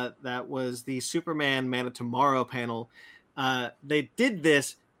that was the Superman Man of Tomorrow panel. They did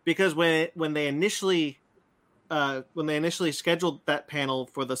this because when they initially scheduled that panel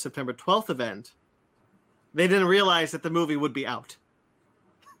for the September 12th event, they didn't realize that the movie would be out.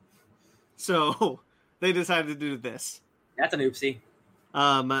 So they decided to do this. That's an oopsie.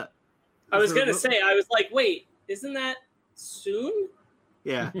 I was going to say, I was like, wait, isn't that soon?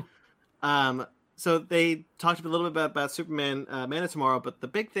 Yeah. So they talked a little bit about Superman Man of Tomorrow, but the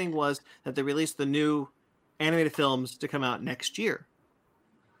big thing was that they released the new animated films to come out next year.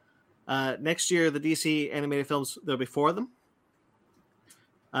 Next year, the DC animated films, there'll be 4 of them.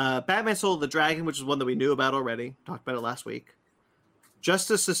 Batman Soul of the Dragon, which is one that we knew about already. Talked about it last week.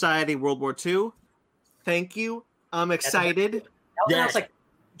 Justice Society World War II. Thank you. I'm excited. That was like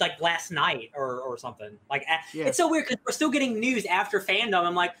last night or something. It's so weird because we're still getting news after Fandom.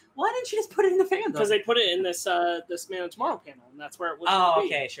 I'm like, why didn't you just put it in the Fandom? Because they put it in this Man of Tomorrow panel, and that's where it was. Oh,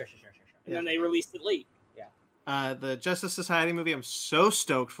 okay. Sure. And then they released it late. Yeah. The Justice Society movie, I'm so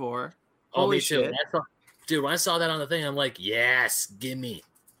stoked for. Oh, me too. Dude, when I saw that on the thing, I'm like, yes, gimme.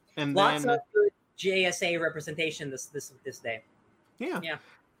 And lots then, of good JSA representation this day. Yeah.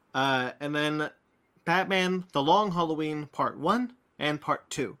 And then Batman: The Long Halloween Part 1 and Part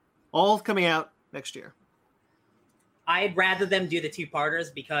 2, all coming out next year. I'd rather them do the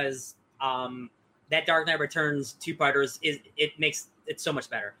 2-parters because that Dark Knight Returns 2-parters makes it so much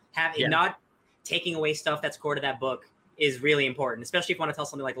better. Not taking away stuff that's core to that book is really important, especially if you want to tell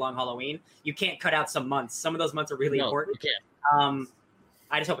something like Long Halloween. You can't cut out some months. Some of those months are really important. You can't.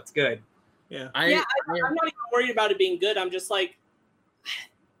 I just hope it's good. Yeah. I'm not even worried about it being good. I'm just like,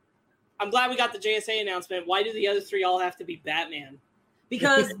 I'm glad we got the JSA announcement. Why do the other 3 all have to be Batman?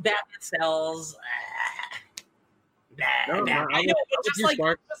 Because Batman sells. I know, but just like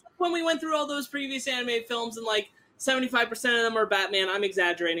when we went through all those previous animated films and like 75% of them are Batman. I'm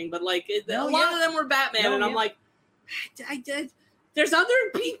exaggerating, but like a No, lot yeah. of them were Batman, No, and I'm yeah. like, there's other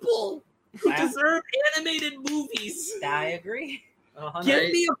people who Wow. deserve animated movies. I agree. 100.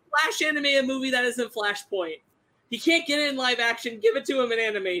 Give me a Flash animated movie that isn't Flashpoint. He can't get it in live action. Give it to him in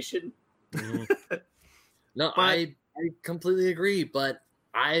animation. No, I completely agree, but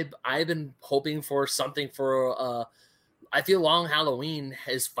I've been hoping for something for I feel Long Halloween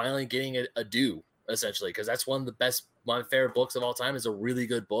is finally getting a due, essentially, because that's one of the best, my favorite books of all time. Is a really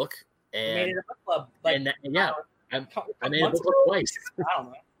good book, We uh, made and it a book club. Like, yeah, I made a months book club ago? twice. I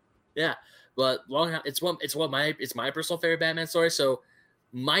don't know. Yeah, but it's my personal favorite Batman story. So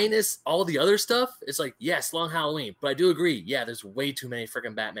minus all the other stuff, it's like, yes, Long Halloween, but I do agree. Yeah, there's way too many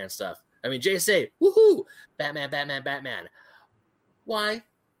freaking Batman stuff. I mean, JSA, woohoo, Batman. Why?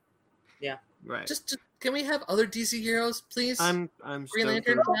 Right. Just can we have other DC heroes, please? I'm Green stoked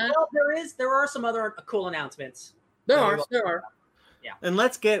Lantern. for that. Well, there are some other cool announcements. There are. And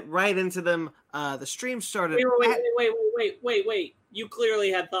let's get right into them. The stream started. Wait. You clearly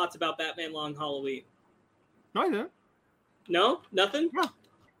had thoughts about Batman Long Halloween. No, I didn't. No? Nothing? No.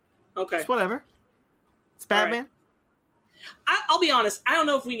 Okay. It's whatever. It's All right. Batman. I'll be honest. I don't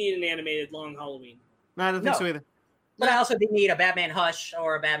know if we need an animated Long Halloween. No, I don't think No. so either. But I also didn't need a Batman Hush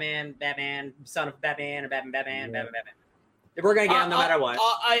or a Batman, Son of Batman, or Batman. We're going to get them no matter what.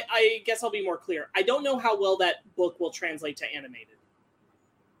 I guess I'll be more clear. I don't know how well that book will translate to animated.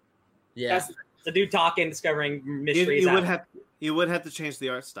 Yeah. That's The dude talking, discovering mysteries. You would have to change the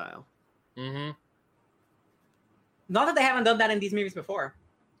art style. Mm-hmm. Not that they haven't done that in these movies before.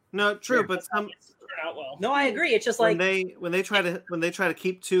 No, true, but some turn out well. No, I agree. It's just like when they try to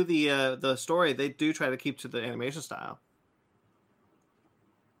keep to the story, they do try to keep to the animation style.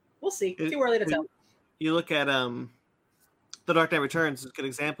 we'll see. Too early to tell. You look at The Dark Knight Returns is a good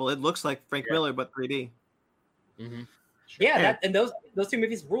example. It looks like Frank Miller but 3D. Mm-hmm. Yeah, and those two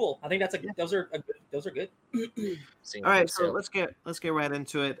movies rule. I think those are good. All right, so let's get right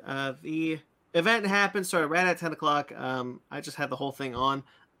into it. The event happened, started right at 10 o'clock. I just had the whole thing on,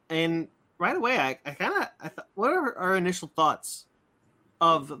 and right away I thought, what are our initial thoughts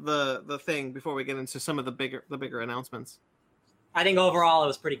of the thing before we get into some of the bigger announcements? I think overall it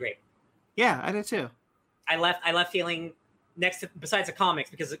was pretty great. Yeah, I did too. I left feeling besides the comics,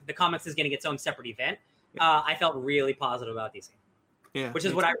 because the comics is getting its own separate event. I felt really positive about DC. Yeah, Which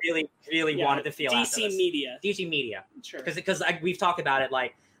is what I really wanted to feel. DC Media. DC Media, Sure. because we've talked about it.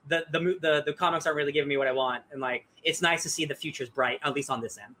 Like the comics aren't really giving me what I want, and like it's nice to see the future's bright, at least on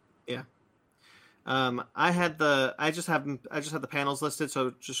this end. Yeah. I just have the panels listed,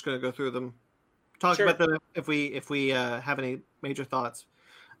 so just gonna go through them, talk Sure. about them if we have any major thoughts.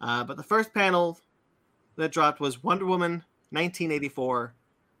 But the first panel that dropped was Wonder Woman 1984.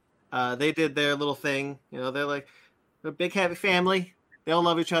 They did their little thing. They're like a big happy family. They all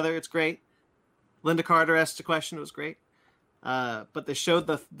love each other. It's great. Linda Carter asked a question. It was great. But they showed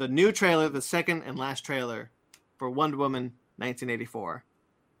the new trailer, the second and last trailer for Wonder Woman 1984.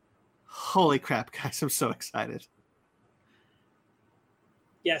 Holy crap, guys. I'm so excited.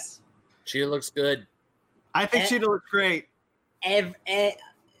 Yes. She looks good. I think Cheetah looks great. I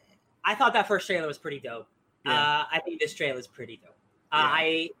thought that first trailer was pretty dope. Yeah. I think this trailer is pretty dope.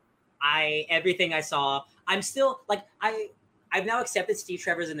 Yeah. I everything I saw, I'm still like I've now accepted Steve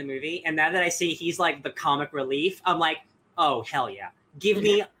Trevor's in the movie, and now that I see he's like the comic relief, I'm like, oh hell yeah. Give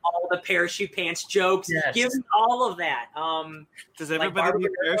me all the parachute pants jokes. Yes. Give me all of that. Does like everybody Barbara need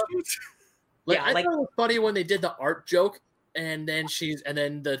Girl? parachutes? Like, Yeah, I like- thought it was funny when they did the art joke, and then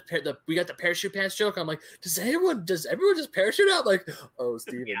we got the parachute pants joke. I'm like, does everyone just parachute out? Like, oh,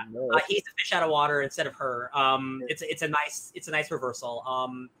 Steven, Yeah. no. He's the fish out of water instead of her. It's a nice reversal.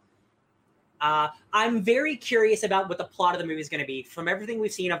 I'm very curious about what the plot of the movie is going to be. From everything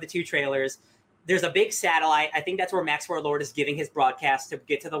we've seen of the two trailers, there's a big satellite. I think that's where Max Warlord is giving his broadcast to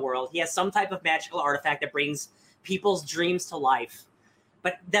get to the world. He has some type of magical artifact that brings people's dreams to life.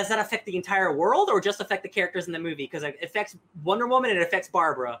 But does that affect the entire world or just affect the characters in the movie? Because it affects Wonder Woman and it affects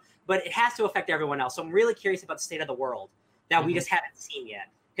Barbara, but it has to affect everyone else. So I'm really curious about the state of the world that we just haven't seen yet.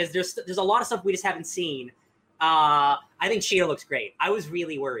 Because there's a lot of stuff we just haven't seen. I think Cheetah looks great. I was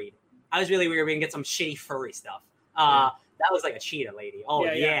really worried. We were going to get some shitty furry stuff. That was like a cheetah lady. Oh,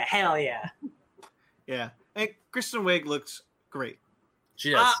 yeah. Hell yeah. Yeah. And Kristen Wiig looks great.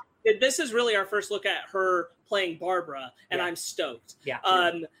 She does. This is really our first look at her playing Barbara, and Yeah. I'm stoked. Yeah.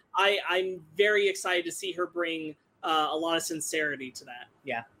 I'm very excited to see her bring a lot of sincerity to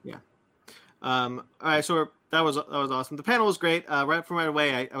that. All right, so that was awesome. The panel was great. Right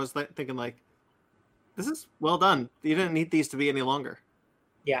away, I was thinking like, this is well done. You didn't need these to be any longer.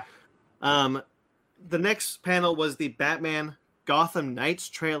 Yeah. the next panel was the Batman Gotham Knights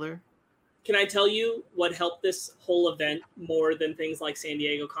trailer. Can I tell you what helped this whole event more than things like San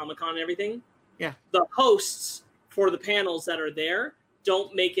Diego Comic-Con and everything? Yeah. The hosts for the panels that are there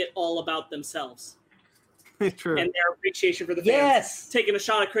don't make it all about themselves. True. And their appreciation for the fans. Yes. Taking a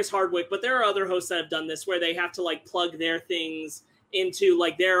shot at Chris Hardwick, but there are other hosts that have done this where they have to like plug their things into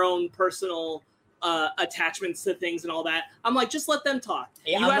like their own personal attachments to things and all that. I'm like, just let them talk.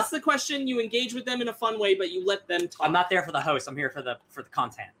 Yeah, you I'm ask the question, you engage with them in a fun way, but you let them talk. I'm not there for the host. I'm here for the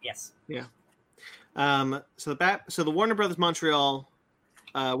content. Yes. Yeah. So the Warner Brothers Montreal,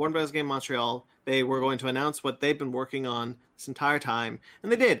 Warner Brothers Game Montreal, they were going to announce what they've been working on this entire time,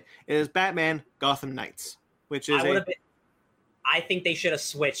 and they did. It is Batman Gotham Knights, which is I think they should have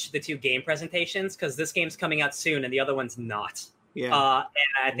switched the two game presentations because this game's coming out soon and the other one's not. Yeah. And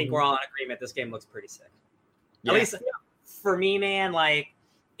I think we're all in agreement. This game looks pretty sick. Yeah. At least for me, man, like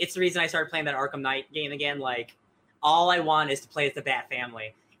it's the reason I started playing that Arkham Knight game again. Like all I want is to play as the Bat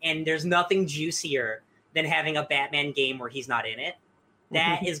family. And there's nothing juicier than having a Batman game where he's not in it.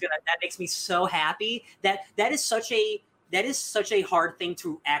 That makes me so happy. That is such a hard thing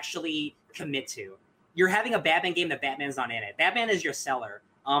to actually commit to. You're having a Batman game that Batman's not in it. Batman is your seller.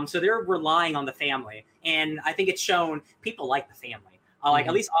 So they're relying on the family. And I think it's shown people like the family.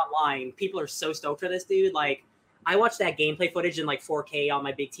 At least online, people are so stoked for this dude. Like I watched that gameplay footage in like 4K on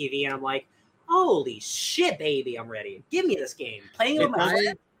my big TV and I'm like, holy shit, baby, I'm ready. Give me this game. Playing it with my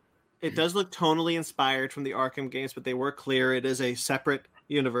friends. It does look tonally inspired from the Arkham games, but they were clear it is a separate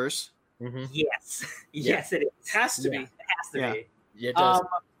universe. Mm-hmm. Yes. Yes, it is. It has to be. It has to be. Yeah, it does.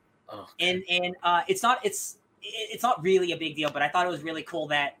 And it's not really a big deal, but I thought it was really cool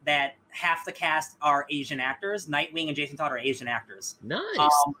that half the cast are Asian actors. Nightwing and Jason Todd are Asian actors. Nice.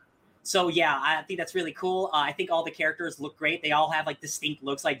 So yeah, I think that's really cool. I think all the characters look great. They all have like distinct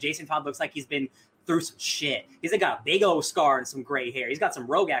looks. Like Jason Todd looks like he's been through some shit. He's got a big old scar and some gray hair. He's got some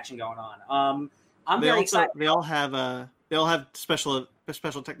rogue action going on. I'm very excited. They all have special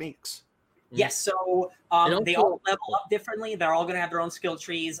techniques. Yes, so they all level up differently. They're all going to have their own skill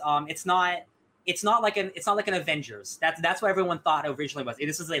trees. It's not like an Avengers. That's what everyone thought originally was.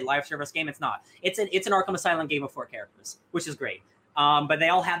 This is a live service game. It's not. It's an Arkham Asylum game of 4 characters, which is great. But they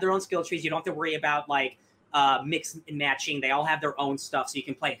all have their own skill trees. You don't have to worry about like mix and matching. They all have their own stuff, so you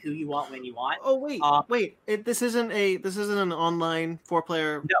can play who you want when you want. Oh wait! This isn't an online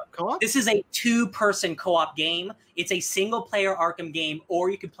 4-player co-op. This is a 2-person co-op game. It's a single-player Arkham game, or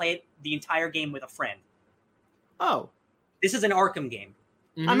you can play it the entire game with a friend. Oh, this is an Arkham game.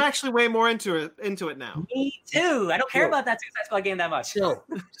 Mm-hmm. I'm actually way more into it now. Me too. I don't care about that Suicide Squad game that much. So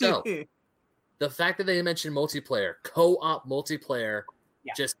the fact that they mentioned multiplayer, co-op multiplayer,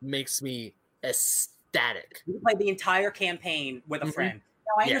 just makes me ecstatic. You can play the entire campaign with a friend.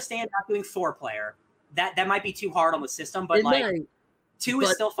 Now I understand not doing 4-player. That might be too hard on the system, but like 2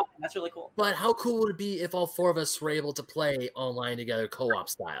 is still fun. That's really cool. But how cool would it be if all 4 of us were able to play online together, co-op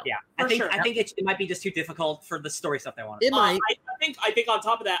style? Yeah, I think it might be just too difficult for the story stuff they want. It might. I think on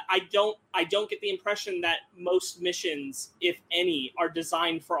top of that, I don't get the impression that most missions, if any, are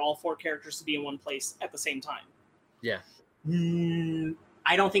designed for all 4 characters to be in one place at the same time. Yeah.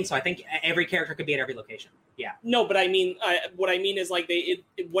 I don't think so. I think every character could be at every location. Yeah. No, but I mean, what I mean is like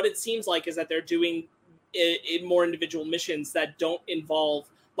what it seems like is that they're doing more individual missions that don't involve,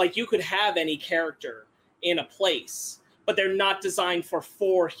 like you could have any character in a place, but they're not designed for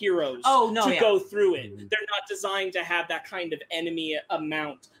 4 heroes to go through it. They're not designed to have that kind of enemy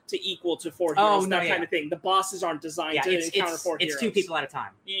amount to equal to 4 heroes, kind of thing. The bosses aren't designed to encounter 4 heroes. It's 2 people at a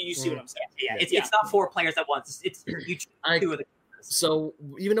time. You see what I'm saying? Yeah, it's not 4 players at once. It's you choose 2 of the. So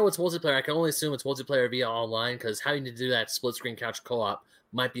even though it's multiplayer, I can only assume it's multiplayer via online because having to do that split screen couch co-op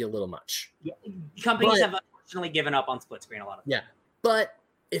might be a little much. Yeah, companies have unfortunately given up on split screen a lot of times. Yeah, but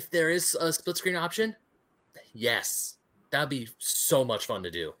if there is a split screen option, yes, that'd be so much fun to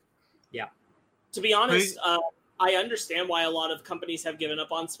do. Yeah. To be honest, I understand why a lot of companies have given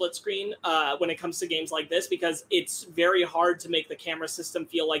up on split screen when it comes to games like this, because it's very hard to make the camera system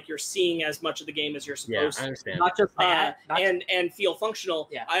feel like you're seeing as much of the game as you're supposed to. I understand. Not just that. And feel functional.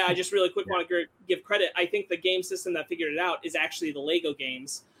 Yeah. I just really quick want to give credit. I think the game system that figured it out is actually the Lego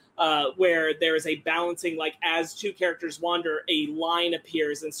games, where there is a balancing, like as 2 characters wander, a line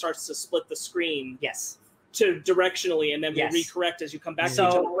appears and starts to split the screen. Yes. To directionally, and then we recorrect as you come back to each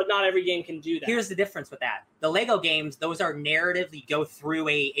other. But not every game can do that. Here's the difference with that. The Lego games, those are narratively go through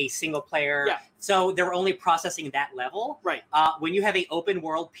a single player. Yeah. So they're only processing that level. Right. When you have an open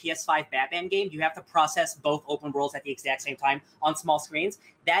world PS5 Batman game, you have to process both open worlds at the exact same time on small screens.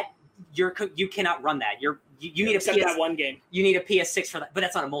 That you cannot run that. You need a Except PS that one game. You need a PS6 for that, but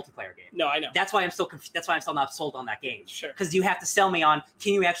that's not a multiplayer game. No, I know. That's why I'm still not sold on that game. Sure. Because you have to sell me on,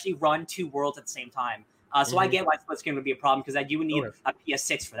 can you actually run 2 worlds at the same time? So I get why split screen would be a problem, because you would need a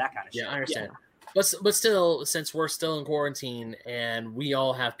PS6 for that kind of shit. Yeah, I understand. Yeah. But still, since we're still in quarantine and we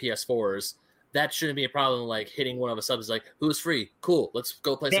all have PS4s, that shouldn't be a problem. Like hitting one of the subs, like, who's free? Cool, let's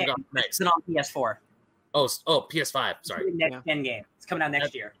go play some golf. It's on PS4. Oh, PS5. Sorry. Next gen game. It's coming out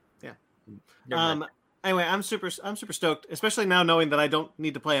next year. Yeah. Anyway, I'm super stoked, especially now knowing that I don't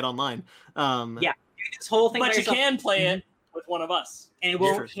need to play it online. This whole thing. But you can play it with one of us, and it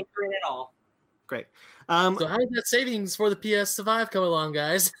won't hinder it at all. Great. So how did that savings for the PS5 come along,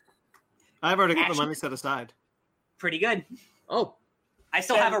 guys? I've already got the money set aside. Pretty good. Oh, I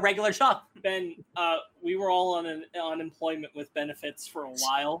still have a regular job. Ben, we were all on unemployment with benefits for a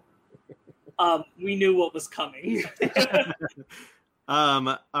while. We knew what was coming.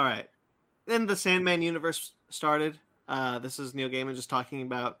 All right. Then the Sandman universe started. This is Neil Gaiman just talking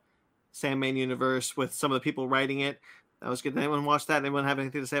about Sandman universe with some of the people writing it. That was good. Did anyone watch that? Anyone have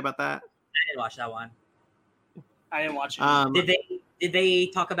anything to say about that? I didn't watch that one. I didn't watch it. Did they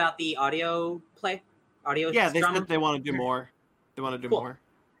talk about the audio play? Yeah, they drama? said they want to do more. They want to do more.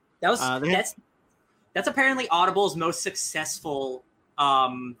 That was that's apparently Audible's most successful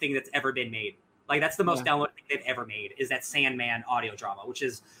thing that's ever been made. Like, that's the most downloaded thing they've ever made, is that Sandman audio drama, which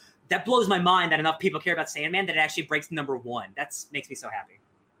is, that blows my mind that enough people care about Sandman that it actually breaks #1. That makes me so happy.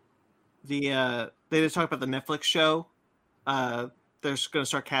 They just talked about the Netflix show. They're going to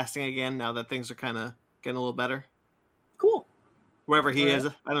start casting again now that things are kind of getting a little better. Cool. Wherever he is,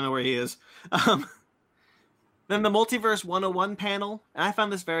 I don't know where he is. Then the Multiverse 101 panel, and I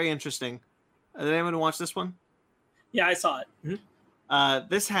found this very interesting. Did anyone watch this one? Yeah, I saw it. Mm-hmm.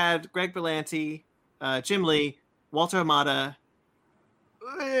 This had Greg Berlanti, Jim Lee, Walter Hamada,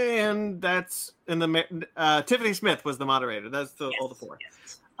 and Tiffany Smith was the moderator. That's all the 4.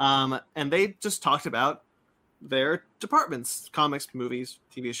 Yes. And they just talked about their departments, comics, movies,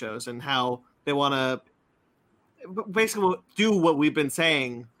 TV shows, and how they want to basically do what we've been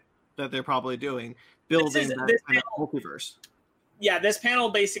saying that they're probably doing, building that kind of multiverse. Yeah, this panel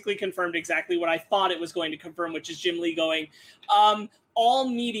basically confirmed exactly what I thought it was going to confirm, which is Jim Lee going, all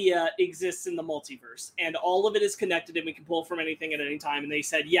media exists in the multiverse, and all of it is connected, and we can pull from anything at any time. And they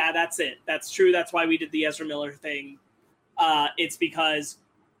said, yeah, that's it. That's true. That's why we did the Ezra Miller thing. It's because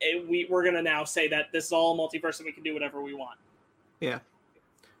we're going to now say that this is all multiverse and we can do whatever we want. Yeah.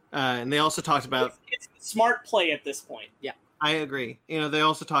 And they also talked about... It's smart play at this point. Yeah. I agree. They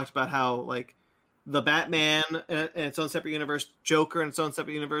also talked about how, like, the Batman in its own separate universe, Joker in its own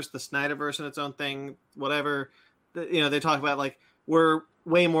separate universe, the Snyderverse in its own thing, whatever. They talk about, like, we're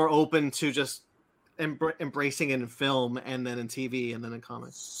way more open to just embracing it in film and then in TV and then in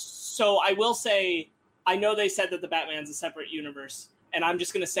comics. So I will say, I know they said that the Batman's a separate universe, and I'm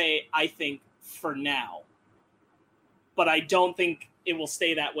just going to say, I think for now. But I don't think it will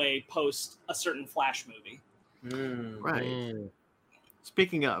stay that way post a certain Flash movie. Right.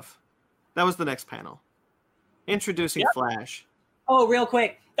 Speaking of, that was the next panel. Introducing Flash. Oh, real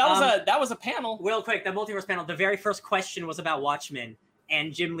quick. That was a panel. Real quick, the multiverse panel. The very first question was about Watchmen,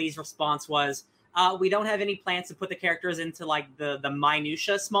 and Jim Lee's response was, we don't have any plans to put the characters into, like, the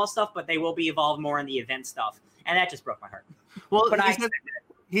minutia small stuff, but they will be involved more in the event stuff. And that just broke my heart. Well, but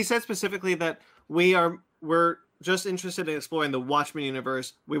he said specifically that we're just interested in exploring the Watchmen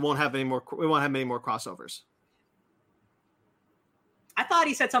universe. We won't have any more crossovers. I thought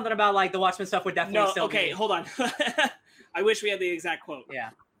he said something about, like, the Watchmen stuff would definitely still be... Okay, hold on. I wish we had the exact quote. Yeah.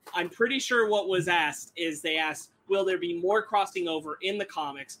 I'm pretty sure what was asked is they asked, will there be more crossing over in the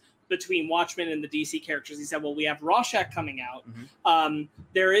comics between Watchmen and the DC characters? He said, well, we have Rorschach coming out. Mm-hmm.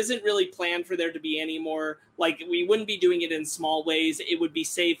 There isn't really planned for there to be any more, like, we wouldn't be doing it in small ways. It would be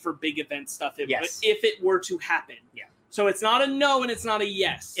saved for big event stuff if it were to happen. Yeah. So it's not a no and it's not a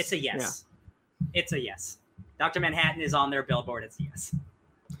yes. It's a yes. Yeah. It's a yes. Dr. Manhattan is on their billboard. It's a yes.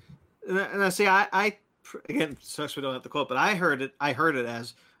 And see, I again, sucks we don't have the quote, but I heard it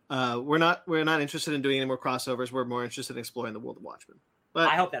as we're not interested in doing any more crossovers. We're more interested in exploring the world of Watchmen. But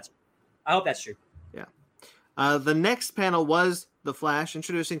I hope that's true. Yeah. The next panel was the Flash,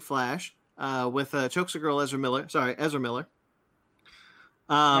 introducing Flash with Chokes a Girl Ezra Miller.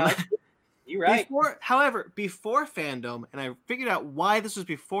 You're right. Before Fandom, and I figured out why this was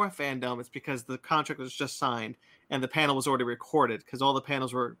before Fandom. It's because the contract was just signed and the panel was already recorded because all the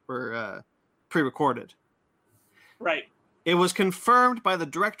panels were pre-recorded. Right. It was confirmed by the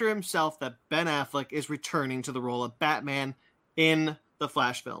director himself that Ben Affleck is returning to the role of Batman in the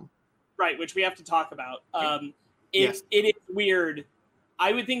Flash film. Right, which we have to talk about. It is weird.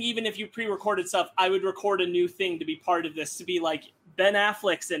 I would think even if you pre-recorded stuff, I would record a new thing to be part of this, to be like, Ben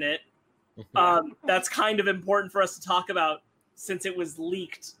Affleck's in it. That's kind of important for us to talk about since it was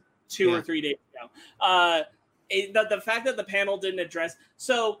leaked 2 or 3 days ago. The fact that the panel didn't address...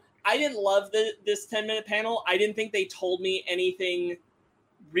 So I didn't love this 10-minute panel. I didn't think they told me anything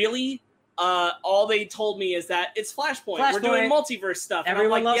really. All they told me is that it's Flashpoint. We're doing multiverse stuff.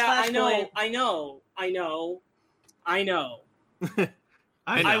 Everyone loves Flashpoint. I know.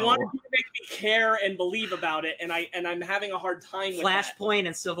 I wanted you to make me care and believe about it, and I'm having a hard time with Flashpoint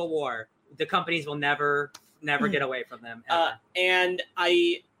and Civil War. The companies will never get away from them. And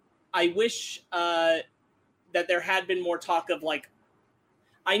I wish that there had been more talk of like,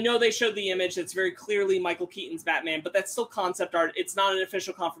 I know they showed the image that's very clearly Michael Keaton's Batman, but that's still concept art. It's not an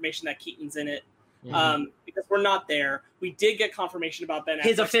official confirmation that Keaton's in it. Because we're not there. We did get confirmation about Ben Affleck's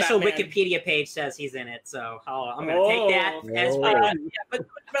His official Batman. Wikipedia page says he's in it, so I'm going to take that as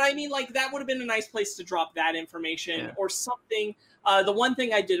but I mean, like, that would have been a nice place to drop that information or something. The one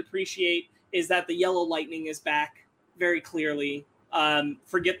thing I did appreciate is that the Yellow Lightning is back very clearly.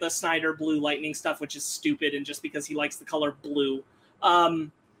 Forget the Snyder Blue Lightning stuff, which is stupid, and just because he likes the color blue. I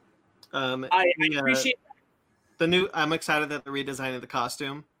appreciate that. The new. I'm excited that they're redesigning the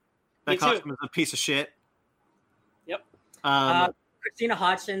costume. That costume is a piece of shit. Yep. Christina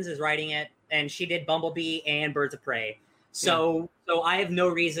Hodgson is writing it, and she did Bumblebee and Birds of Prey. So I have no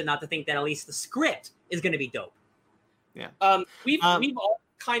reason not to think that at least the script is going to be dope. Yeah. We've all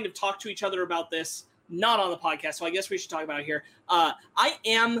kind of talked to each other about this, not on the podcast, so I guess we should talk about it here. I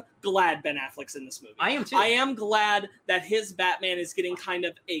am glad Ben Affleck's in this movie. I am too. I am glad that his Batman is getting kind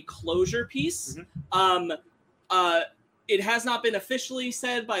of a closure piece. It has not been officially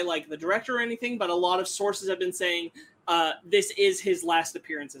said by like the director or anything, but a lot of sources have been saying this is his last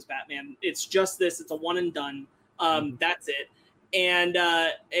appearance as Batman. It's just this. It's a one and done. That's it. And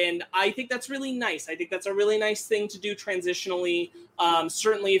I think that's really nice. I think that's a really nice thing to do transitionally.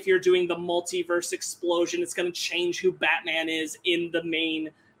 Certainly if you're doing the multiverse explosion, it's going to change who Batman is in the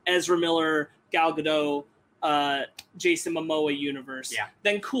main Ezra Miller, Gal Gadot, Jason Momoa universe. Yeah.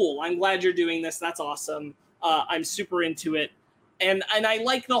 Then cool. I'm glad you're doing this. That's awesome. I'm super into it. And I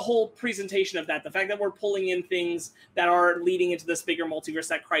like the whole presentation of that. The fact that we're pulling in things that are leading into this bigger multiverse,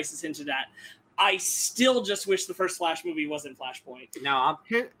 that Crisis into that. I still just wish the first Flash movie wasn't Flashpoint. No,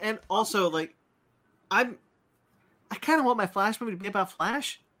 and also like, I kind of want my Flash movie to be about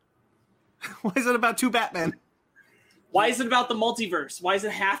Flash. Why is it about two Batmen? Why is it about the multiverse? Why does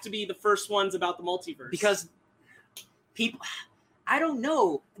it have to be the first one's about the multiverse? Because people, I don't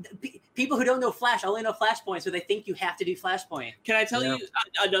know. People who don't know Flash only know Flashpoint, so they think you have to do Flashpoint. Can I tell you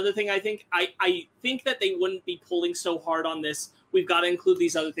another thing? I think that they wouldn't be pulling so hard on this. We've got to include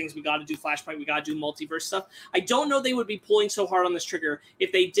these other things. We got to do Flashpoint. We got to do multiverse stuff. I don't know they would be pulling so hard on this trigger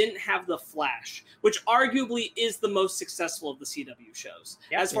if they didn't have the Flash, which arguably is the most successful of the CW shows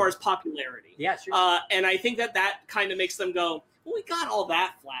as far as popularity. Yeah, sure. And I think that kind of makes them go, well, we got all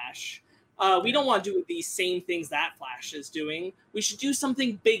that Flash. We don't want to do these same things that Flash is doing. We should do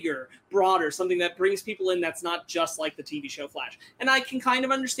something bigger, broader, something that brings people in that's not just like the TV show Flash. And I can kind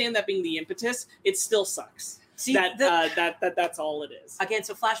of understand that being the impetus. It still sucks. See, that's all it is. Again,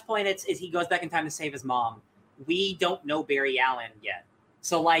 so Flashpoint, it's he goes back in time to save his mom. We don't know Barry Allen yet.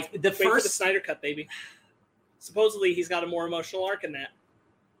 So like the Wait for the Snyder Cut, baby. Supposedly he's got a more emotional arc in that.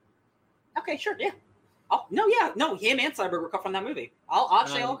 Okay, sure, yeah. Him and Cyborg were cut from that movie. I'll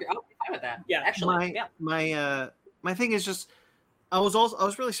be fine with that. Yeah, actually, my thing is just, I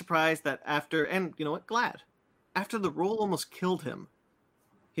was really surprised that after, and you know what, glad after the role almost killed him,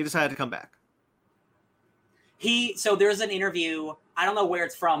 he decided to come back. So there's an interview. I don't know where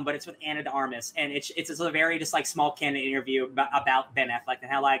it's from, but it's with Ana de Armas, and it's a very just like small candid interview about Ben Affleck and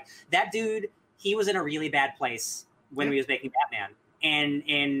how like that dude, he was in a really bad place when he was making Batman,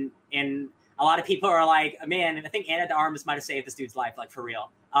 and a lot of people are like, man, and I think Ana de Armas might have saved this dude's life, like for real.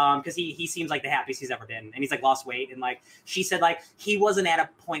 Because he seems like the happiest he's ever been, and he's like lost weight, and like she said, like he wasn't at a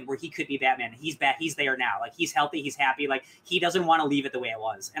point where he could be Batman. He's back. He's there now. Like he's healthy. He's happy. Like he doesn't want to leave it the way it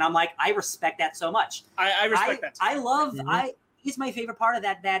was. And I'm like, I respect that so much. I respect that too. I love. He's my favorite part of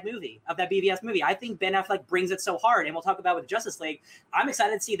that movie, of that BVS movie. I think Ben Affleck brings it so hard, and we'll talk about with Justice League. I'm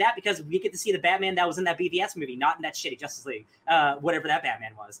excited to see that because we get to see the Batman that was in that BVS movie, not in that shitty Justice League, whatever that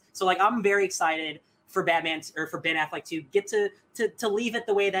Batman was. So like, I'm very excited for Batman or for Ben Affleck to get to leave it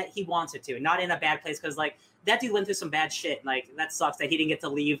the way that he wants it to, not in a bad place. Because like that dude went through some bad shit. Like that sucks that he didn't get to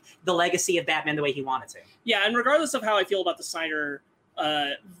leave the legacy of Batman the way he wanted to. Yeah, and regardless of how I feel about the Snyder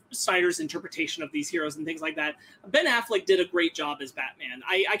Snyder's interpretation of these heroes and things like that. Ben Affleck did a great job as Batman.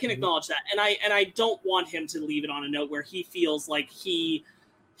 I can acknowledge that, and I don't want him to leave it on a note where he feels like he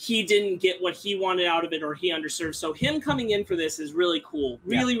didn't get what he wanted out of it or he underserved. So him coming in for this is really cool,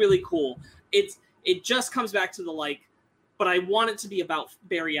 really cool. It just comes back to the like, but I want it to be about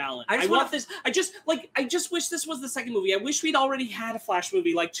Barry Allen. I just wish this was the second movie. I wish we'd already had a Flash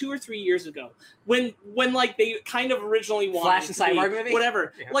movie like 2 or 3 years ago when like they kind of originally wanted Flash and Cyborg movie,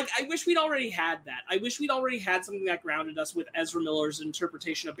 whatever. Yeah. Like I wish we'd already had that. I wish we'd already had something that grounded us with Ezra Miller's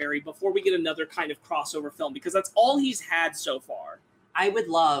interpretation of Barry before we get another kind of crossover film, because that's all he's had so far. I would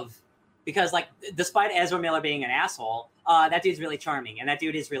love, because like despite Ezra Miller being an asshole, that dude's really charming and that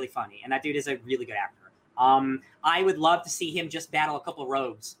dude is really funny and that dude is a really good actor. I would love to see him just battle a couple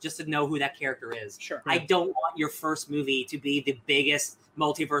rogues just to know who that character is. Sure. I don't want your first movie to be the biggest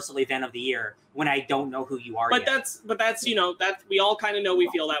multiversal event of the year when I don't know who you are. But that's that we all kind of know we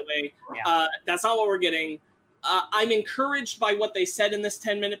feel that way. Yeah. That's not what we're getting. I'm encouraged by what they said in this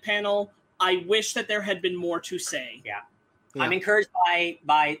 10-minute panel. I wish that there had been more to say. Yeah. I'm encouraged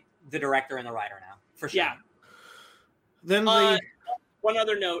by the director and the writer now, for sure. Yeah. Then one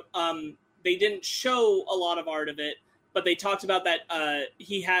other note. They didn't show a lot of art of it, but they talked about that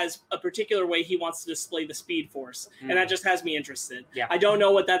he has a particular way he wants to display the Speed Force, and that just has me interested. Yeah. I don't know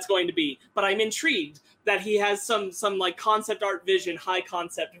what that's going to be, but I'm intrigued that he has some like concept art vision, high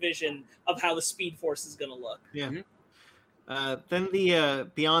concept vision of how the Speed Force is going to look. Yeah. Mm-hmm. Then the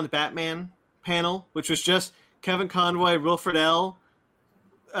Beyond Batman panel, which was just Kevin Conroy, Wilfred L.,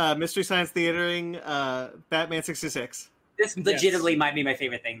 Mystery Science Theatering, Batman 66. This legitimately might be my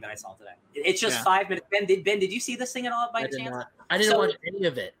favorite thing that I saw today. It's just 5 minutes. Ben, did you see this thing at all by chance? I didn't watch any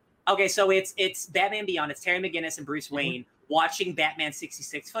of it. Okay, so it's Batman Beyond. It's Terry McGinnis and Bruce Wayne watching Batman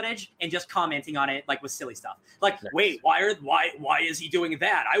 66 footage and just commenting on it like with silly stuff. Like, Nice. wait, why is he doing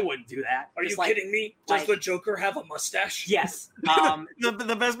that? I wouldn't do that. Are Just you kidding me? Does the Joker have a mustache? Yes.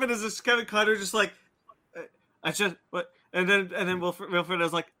 The best bit is this Kevin Conroy just like, I just what, and then Wilfred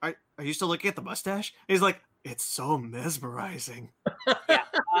is like, are you still looking at the mustache? And he's like, it's so mesmerizing. Yeah,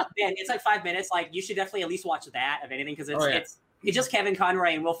 man, it's like 5 minutes. Like, you should definitely at least watch that, if anything, because it's just Kevin Conroy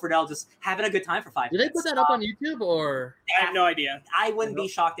and Will Friedle just having a good time for 5 Did minutes. they put that up on YouTube or? I have no idea. I wouldn't be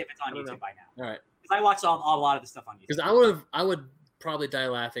shocked if it's on YouTube by now. All right. Because I watched a lot of the stuff on YouTube. Because I would probably die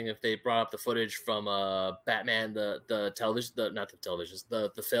laughing if they brought up the footage from Batman, the television,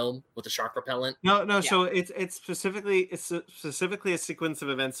 the film with the shark repellent. No. Yeah. So it's specifically a sequence of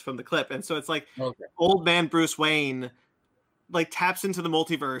events from the clip, and so it's like old man Bruce Wayne like taps into the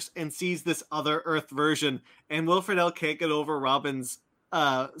multiverse and sees this other Earth version, and Wilfred L. can't get over Robin's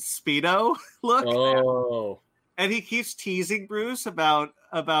Speedo look. Oh. And he keeps teasing Bruce about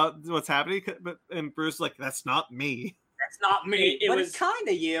what's happening, and Bruce like, that's not me. That's not me. It but was it's kind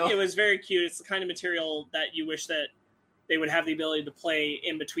of you. It was very cute. It's the kind of material that you wish that they would have the ability to play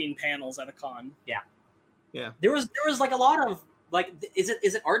in between panels at a con. Yeah. There was like a lot of like, is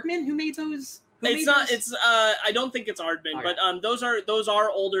it Aardman who made those? I don't think it's Aardman, Okay. but those are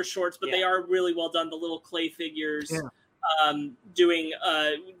older shorts, but Yeah. they are really well done. The little clay figures. Yeah. Doing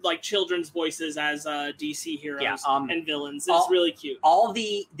like children's voices as DC heroes and villains. It's really cute. All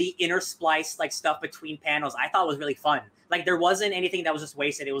the interspliced like stuff between panels I thought was really fun. Like, there wasn't anything that was just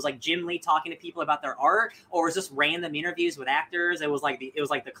wasted. It was like Jim Lee talking to people about their art, or it was just random interviews with actors. It was like the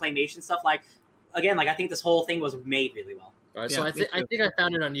claymation stuff. Like, again, like I think this whole thing was made really well. All right, so I think I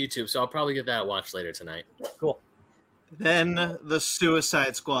found it on YouTube, so I'll probably give that a watch later tonight. Cool. Then the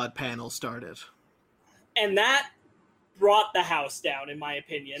Suicide Squad panel started. And that brought the house down, in my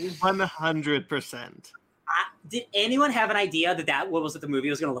opinion. 100%. Did anyone have an idea that what the movie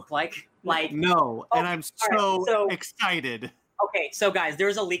was going to look like? Like, no, and I'm so excited. Okay, so guys,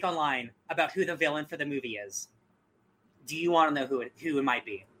 there's a leak online about who the villain for the movie is. Do you want to know who it might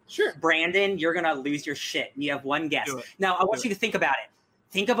be? Sure. Brandon, you're going to lose your shit. You have one guess. Now, I want you to think about it.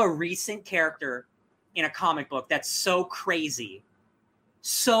 Think of a recent character in a comic book that's so crazy.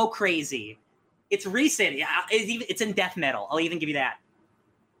 So crazy. It's recent. It's in death metal. I'll even give you that.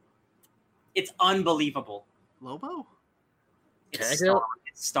 It's unbelievable. Lobo? It's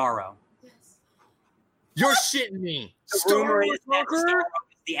Starro. You're shitting me. The rumor is that Starro is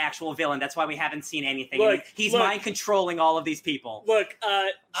the actual villain. That's why we haven't seen anything. He's mind controlling all of these people. Look,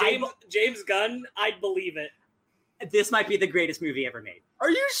 James Gunn, I'd believe it. This might be the greatest movie ever made. Are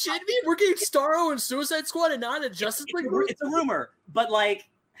you shitting me? We're getting Starro and Suicide Squad and not a Justice League movie? It's a rumor, but like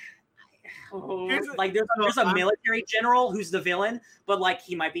there's a military general who's the villain, but like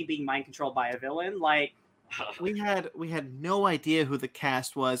he might be being mind controlled by a villain. Like we had no idea who the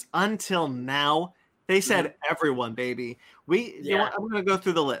cast was until now. They said everyone, baby. You know what? I'm going to go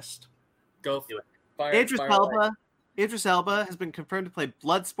through the list. Go do it. Idris Elba has been confirmed to play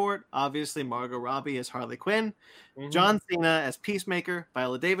Bloodsport. Obviously, Margot Robbie as Harley Quinn. John Cena as Peacemaker.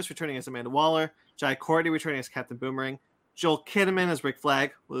 Viola Davis returning as Amanda Waller. Jai Courtney returning as Captain Boomerang. Joel Kinnaman as Rick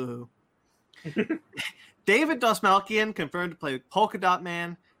Flag. Woohoo. David Dastmalchian confirmed to play Polka Dot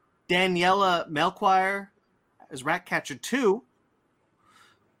Man. Daniela Melchior as Ratcatcher 2.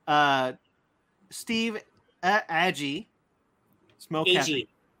 Steve Agee. Smoke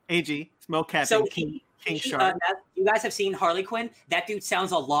Captain. So King Shark. You guys have seen Harley Quinn? That dude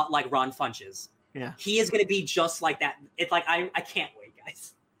sounds a lot like Ron Funches. Yeah. He is going to be just like that. It's like, I can't wait,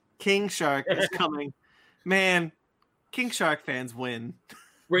 guys. King Shark is coming. Man, King Shark fans win.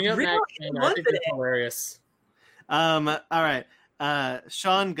 Bring up Really? Matt. I think that's hilarious. All right.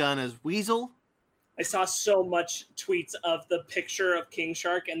 Sean Gunn as Weasel. I saw so much tweets of the picture of King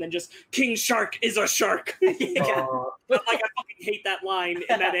Shark and then just King Shark is a shark. Yeah. But like I fucking hate that line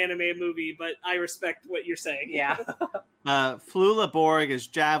in that anime movie, but I respect what you're saying. Yeah. Flula Borg as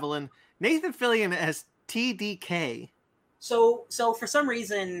Javelin. Nathan Fillion as TDK. So for some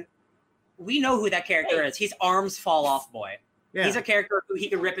reason, we know who that character is. He's Arms Fall Off Boy. Yeah. He's a character who he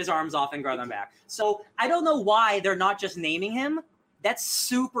can rip his arms off and grow them back. So I don't know why they're not just naming him. That's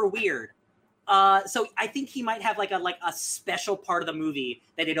super weird. So I think he might have like a special part of the movie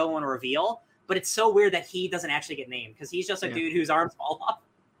that they don't want to reveal. But it's so weird that he doesn't actually get named because he's just a dude whose arms fall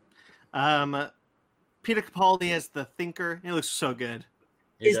off. Peter Capaldi as the Thinker. He looks so good.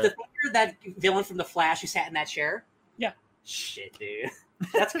 Is the Thinker that villain from The Flash who sat in that chair? Yeah. Shit, dude.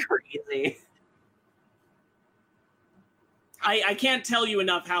 That's crazy. I can't tell you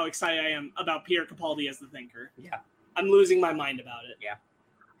enough how excited I am about Peter Capaldi as the Thinker. Yeah. I'm losing my mind about it. Yeah.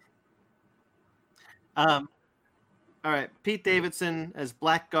 All right. Pete Davidson as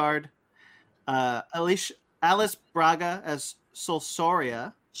Blackguard. Alice Braga as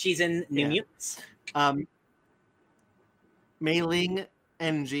Solsoria. She's in New Mutants. Mei Ling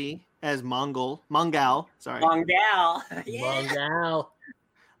Ng as Mongal. Sorry. Mongal. Mongal.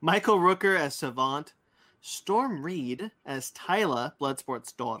 Michael Rooker as Savant. Storm Reed as Tyla,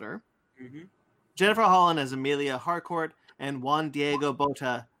 Bloodsport's daughter. Mm-hmm. Jennifer Holland as Amelia Harcourt. And Juan Diego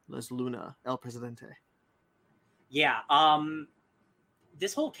Bota as Luna, El Presidente. Yeah.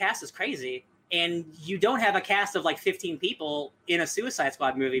 This whole cast is crazy. And you don't have a cast of like 15 people in a Suicide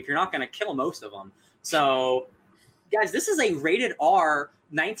Squad movie if you're not going to kill most of them. So, guys, this is a rated R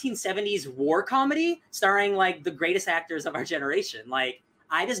 1970s war comedy starring like the greatest actors of our generation. Like,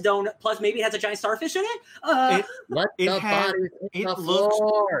 I just don't. Plus, maybe it has a giant starfish in it. It looks.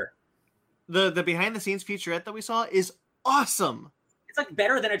 The behind the scenes featurette that we saw is awesome. It's like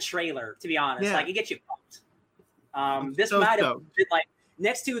better than a trailer, to be honest. Yeah. Like it gets you pumped. This might have been like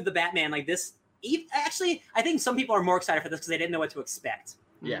next to the Batman. Like this. Actually, I think some people are more excited for this because they didn't know what to expect.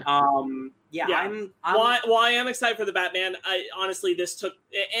 Yeah. I'm While I am excited for the Batman, honestly this took,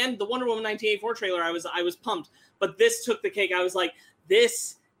 and the Wonder Woman 1984 trailer, I was pumped, but this took the cake. I was like,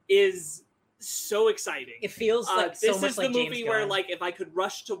 this is so exciting. It feels like this so much is like the movie James where Gunn. like if I could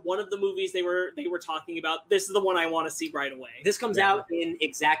rush to one of the movies they were talking about, this is the one I want to see right away. This comes out in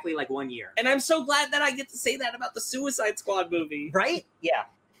exactly like 1 year. And I'm so glad that I get to say that about the Suicide Squad movie. Right? Yeah.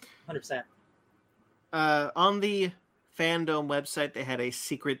 100%. On the Fandom website, they had a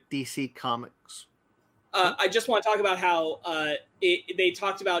secret DC Comics. I just want to talk about how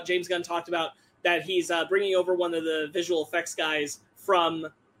James Gunn talked about that he's bringing over one of the visual effects guys from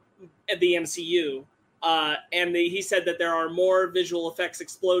the MCU. He said that there are more visual effects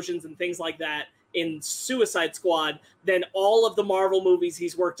explosions and things like that in Suicide Squad than all of the Marvel movies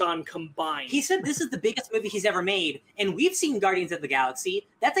he's worked on combined. He said this is the biggest movie he's ever made, and we've seen Guardians of the Galaxy.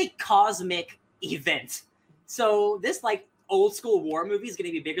 That's a cosmic event. So this like old school war movie is going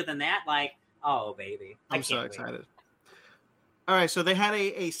to be bigger than that. Like, oh baby, I'm so excited. All right, so they had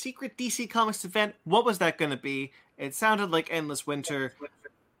a secret DC Comics event. What was that going to be? It sounded like Endless Winter.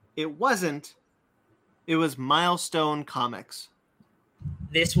 It wasn't. It was Milestone Comics.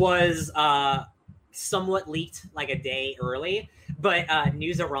 This was somewhat leaked like a day early, but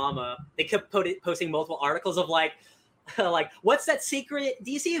Newsarama, they kept posting multiple articles of like what's that secret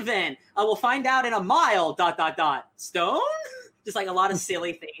DC event? We'll find out in a mile. ... Stone. Just like a lot of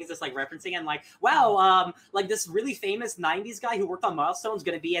silly things, just like referencing and like, wow, like this really famous '90s guy who worked on Milestone is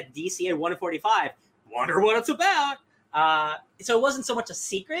going to be at DC at 1:45. Wonder what it's about. So it wasn't so much a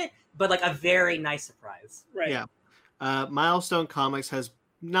secret, but like a very nice surprise. Right. Yeah. Milestone Comics has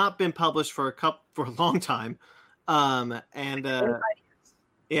not been published for a long time.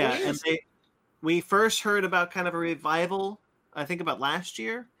 We first heard about kind of a revival, I think about last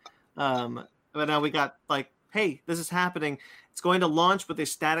year. but now we got like, hey, this is happening. It's going to launch with a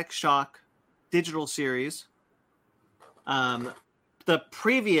Static Shock digital series. The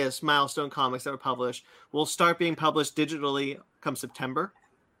previous Milestone comics that were published will start being published digitally come September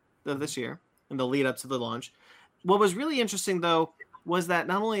of this year, in the lead up to the launch. What was really interesting, though, was that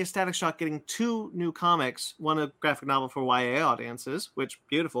not only is Static Shock getting 2 new comics, one a graphic novel for YA audiences, which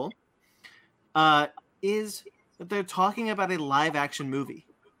beautiful, is that they're talking about a live action movie.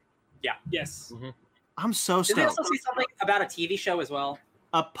 Yeah. Yes. Mm-hmm. I'm so Did they stoked. also say something about a TV show as well?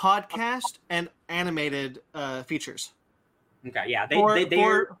 A podcast and animated features. Okay, yeah,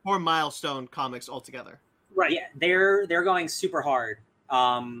 for Milestone comics altogether. Right. Yeah, they're going super hard,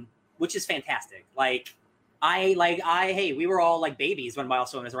 which is fantastic. Hey, we were all like babies when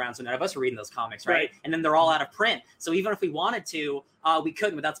Milestone was around, so none of us were reading those comics, right? And then they're all out of print, so even if we wanted to, we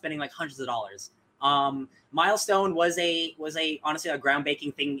couldn't without spending like hundreds of dollars. Milestone was honestly a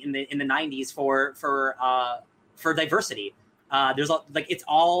groundbreaking thing in the 90s for diversity. There's it's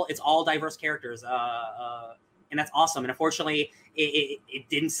all diverse characters, and that's awesome. And unfortunately, it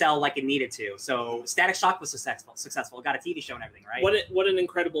didn't sell like it needed to. So Static Shock was successful. It got a TV show and everything, right? What an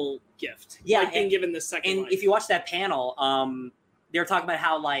incredible gift! Yeah, being given this second. And life. if you watch that panel, they were talking about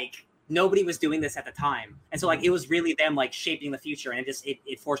how like nobody was doing this at the time, and so like it was really them like shaping the future, and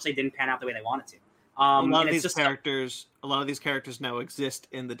it fortunately didn't pan out the way they wanted to. A lot of these characters now exist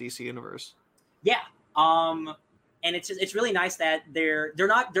in the DC universe. Yeah. And it's really nice that they're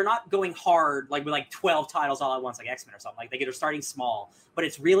not going hard like with like 12 titles all at once like X-Men or something. Like they're starting small, but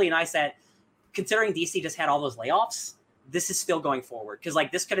it's really nice that considering DC just had all those layoffs, this is still going forward, because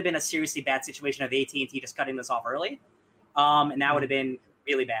like this could have been a seriously bad situation of AT&T just cutting this off early, and that would have been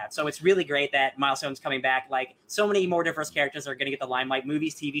really bad. So it's really great that Milestone's coming back. Like so many more diverse characters are going to get the limelight.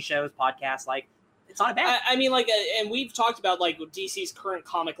 Movies, TV shows, podcasts, like it's not bad. I mean, like, and we've talked about like DC's current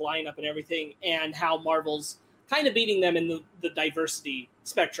comic lineup and everything, and how Marvel's kind of beating them in the diversity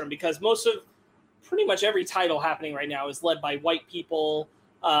spectrum, because pretty much every title happening right now is led by white people,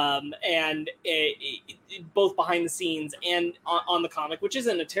 and both behind the scenes and on the comic, which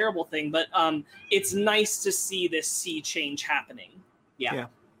isn't a terrible thing, but it's nice to see this sea change happening. Yeah.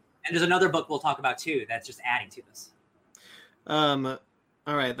 And there's another book we'll talk about too that's just adding to this. All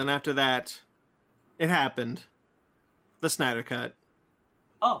right, then after that, it happened. The Snyder Cut.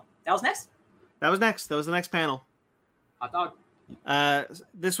 Oh, that was next? That was next. That was the next panel. Hot dog.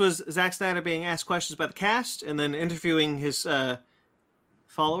 This was Zack Snyder being asked questions by the cast and then interviewing his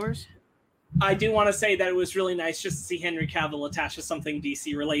followers. I do want to say that it was really nice just to see Henry Cavill attached to something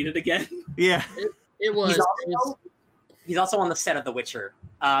DC related again. Yeah. It was. He's also on the set of The Witcher.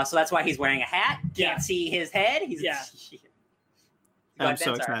 So that's why he's wearing a hat. Can't see his head. I'm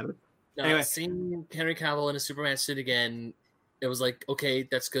so excited. No, anyway, seeing Henry Cavill in a Superman suit again, it was like, okay,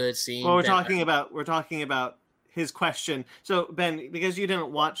 that's good. Seeing we're talking about his question. So Ben, because you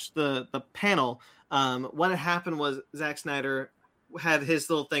didn't watch the panel, what had happened was Zack Snyder had his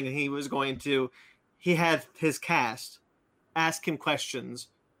little thing, and he had his cast ask him questions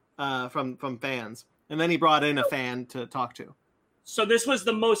from fans, and then he brought in a fan to talk to. So this was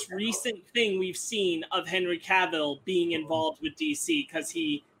the most recent thing we've seen of Henry Cavill being involved with DC, because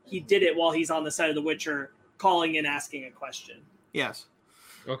he did it while he's on the set of The Witcher, calling and asking a question. Yes.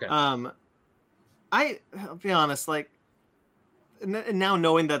 Okay. I'll be honest, like, now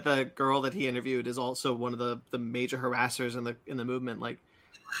knowing that the girl that he interviewed is also one of the major harassers in the movement, like,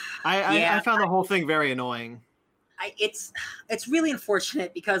 I found the whole thing very annoying. It's really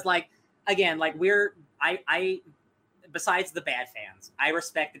unfortunate because, like, again, like I besides the bad fans, I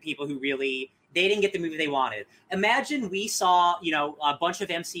respect the people who really they didn't get the movie they wanted. Imagine we saw, a bunch of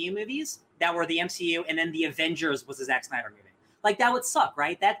MCU movies that were the MCU, and then the Avengers was the Zack Snyder movie. Like, that would suck,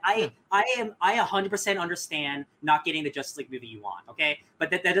 right? That I 100% understand not getting the Justice League movie you want, okay?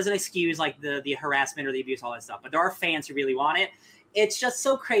 But that doesn't excuse like the harassment or the abuse, all that stuff. But there are fans who really want it. It's just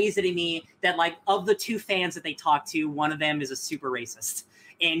so crazy to me that, like, of the 2 fans that they talked to, one of them is a super racist.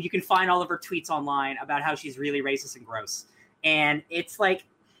 And you can find all of her tweets online about how she's really racist and gross. And it's like,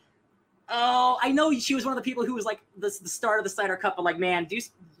 oh, I know she was one of the people who was like the start of the Snyder Cut, but like, man,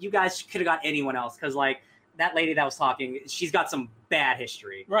 you guys could have got anyone else, because like that lady that was talking, she's got some bad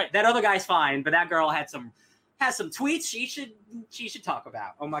history. Right. That other guy's fine, but that girl has some tweets she should talk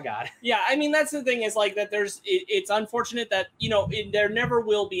about. Oh my God. Yeah, I mean, that's the thing, is like that it's unfortunate that, there never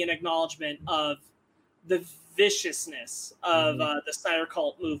will be an acknowledgement of the viciousness of the Snyder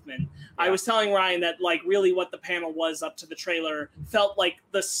Cult movement. Yeah. I was telling Ryan that, like, really what the panel was up to the trailer felt like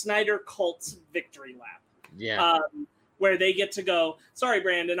the Snyder Cult's victory lap. Yeah. Where they get to go, sorry,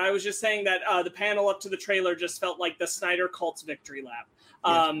 Brandon, I was just saying that the panel up to the trailer just felt like the Snyder Cult's victory lap.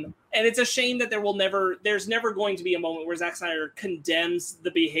 And it's a shame that there's never going to be a moment where Zack Snyder condemns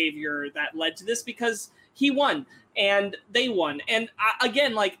the behavior that led to this, because he won and they won. And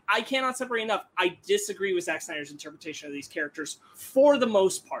again, like, I cannot separate enough. I disagree with Zack Snyder's interpretation of these characters for the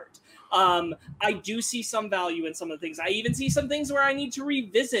most part. I do see some value in some of the things. I even see some things where I need to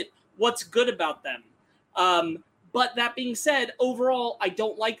revisit what's good about them. But that being said, overall, I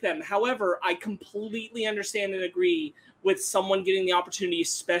don't like them. However, I completely understand and agree with someone getting the opportunity,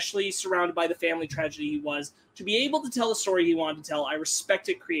 especially surrounded by the family tragedy he was, to be able to tell the story he wanted to tell. I respect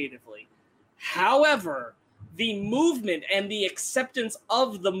it creatively. However, the movement and the acceptance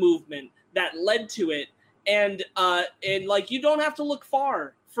of the movement that led to it, and like, you don't have to look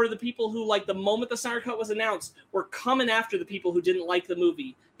far for the people who, like, the moment the Snyder Cut was announced, were coming after the people who didn't like the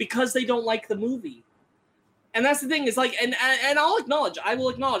movie because they don't like the movie. And that's the thing, is like, and I will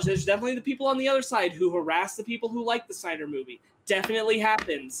acknowledge there's definitely the people on the other side who harass the people who like the Snyder movie. Definitely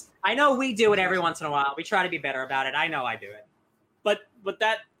happens. I know we do it every once in a while. We try to be better about it. I know I do it. But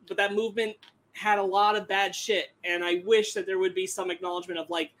that movement had a lot of bad shit, and I wish that there would be some acknowledgement of,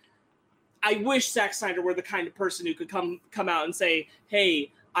 like, I wish Zack Snyder were the kind of person who could come out and say,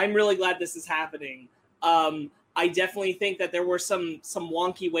 hey, I'm really glad this is happening. I definitely think that there were some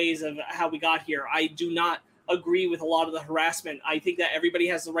wonky ways of how we got here. I do not agree with a lot of the harassment. I think that everybody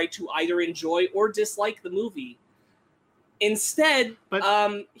has the right to either enjoy or dislike the movie. Instead,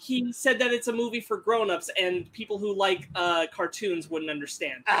 he said that it's a movie for grown-ups, and people who like cartoons wouldn't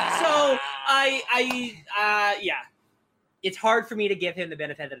understand. So yeah. It's hard for me to give him the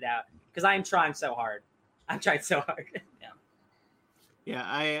benefit of the doubt because I'm trying so hard. I'm trying so hard.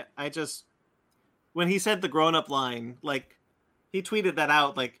 Yeah, I just, when he said the grown-up line, like, he tweeted that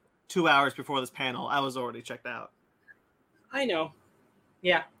out like 2 hours before this panel, I was already checked out. I know.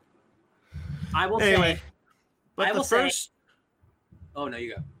 Yeah. I will anyway, say. But I the will first. Say, oh no,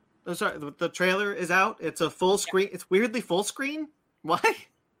 you go. Oh, sorry, the trailer is out. It's a full screen. It's weirdly full screen. Why?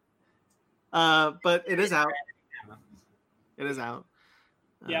 But it is out. It is out.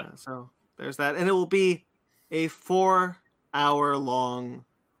 Yeah. So there's that, and it will be a 4-hour-long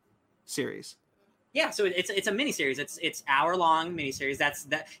series. Yeah, so it's a miniseries. It's hour-long miniseries. That's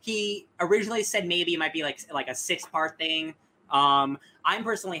that. He originally said maybe it might be like a 6-part thing. I'm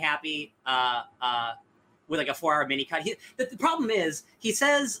personally happy with like a 4-hour mini cut. The problem is he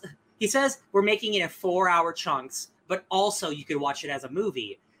says we're making it in 4-hour chunks, but also you could watch it as a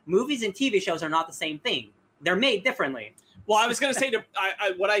movie. Movies and TV shows are not the same thing. They're made differently. Well, I was going to say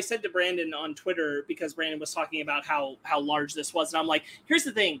what I said to Brandon on Twitter, because Brandon was talking about how large this was. And I'm like, here's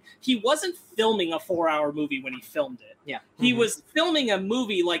the thing. He wasn't filming a 4-hour movie when he filmed it. Yeah. He was filming a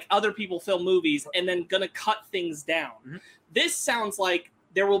movie like other people film movies and then going to cut things down. Mm-hmm. This sounds like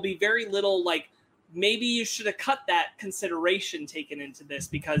there will be very little, like, maybe you should have cut that consideration taken into this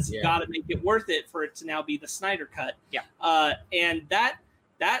because you got to make it worth it for it to now be the Snyder Cut. Yeah. And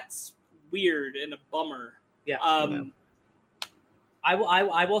that's weird and a bummer. Yeah. I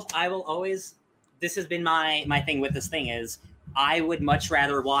will always. This has been my thing with this thing is I would much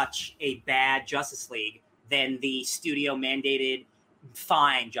rather watch a bad Justice League than the studio mandated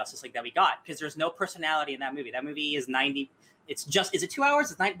fine Justice League that we got, because there's no personality in that movie. That movie is 90. It's just, is it 2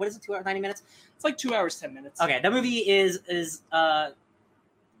 hours? What is it? 2 hours, 90 minutes? It's like 2 hours, 10 minutes. Okay, that movie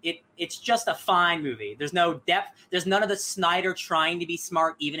it's just a fine movie. There's no depth. There's none of the Snyder trying to be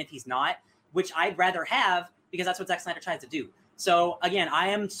smart, even if he's not, which I'd rather have, because that's what Zack Snyder tries to do. So again, I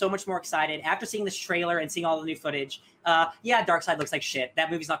am so much more excited after seeing this trailer and seeing all the new footage. Darkseid looks like shit.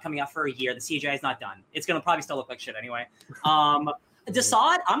 That movie's not coming out for a year. The CGI is not done. It's gonna probably still look like shit anyway.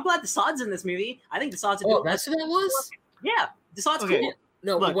 Desaad, I'm glad Desaad's in this movie. I think Desaad's. Oh, that's who that was. Yeah, Desaad's okay. cool.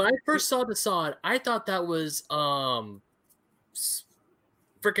 No, look, when I first saw Desaad, I thought that was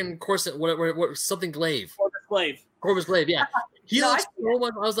freaking Corset, what something Glaive. Corvus Glaive, yeah. He looks so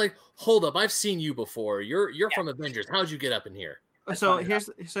much. I was like, hold up, I've seen you before. You're from Avengers. How'd you get up in here? So here's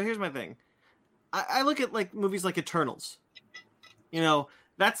my thing. I look at like movies like Eternals. You know,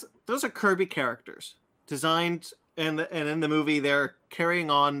 those are Kirby characters designed, and in the movie they're carrying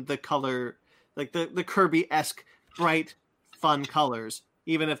on the color, like the Kirby-esque bright, fun colors,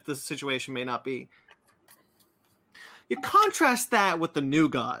 even if the situation may not be. You contrast that with the New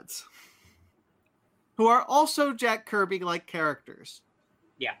Gods, who are also Jack Kirby-like characters.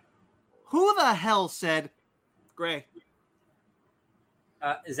 Yeah. Who the hell said gray?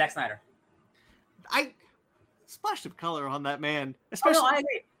 Zack Snyder. I splashed of color on that man. Especially, I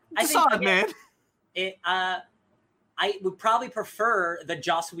agree. I think, man. I would probably prefer the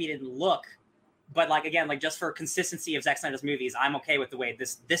Joss Whedon look, but like again, like just for consistency of Zack Snyder's movies, I'm okay with the way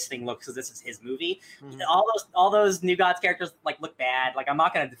this thing looks because this is his movie. Mhm. All those New Gods characters like look bad. Like I'm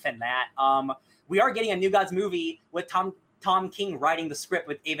not going to defend that. We are getting a New Gods movie with Tom King writing the script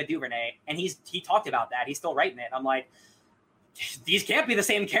with Ava DuVernay, and he talked about that. He's still writing it. I'm like, these can't be the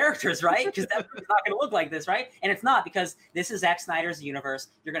same characters, right? Because that movie's not going to look like this, right? And it's not, because this is Zack Snyder's universe.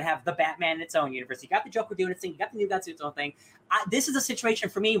 You're going to have the Batman in its own universe. You got the Joker doing its thing. You got the New Gods doing its own thing. This is a situation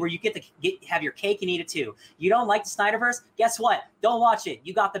for me where you get to have your cake and eat it too. You don't like the Snyderverse? Guess what? Don't watch it.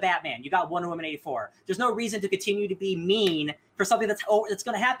 You got the Batman. You got Wonder Woman 84. There's no reason to continue to be mean for something that's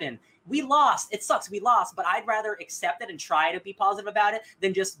going to happen. We lost. It sucks. We lost. But I'd rather accept it and try to be positive about it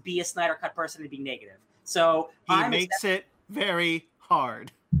than just be a Snyder Cut person and be negative. So he makes it very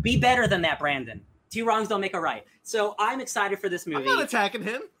hard. Be better than that, Brandon. Two wrongs don't make a right. So I'm excited for this movie. I'm not attacking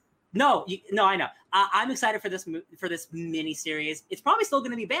him. No, I know. I'm excited for this mini series. It's probably still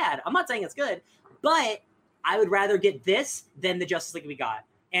going to be bad. I'm not saying it's good, but I would rather get this than the Justice League we got.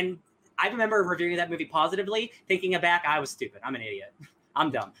 And I remember reviewing that movie positively, thinking back, I was stupid. I'm an idiot.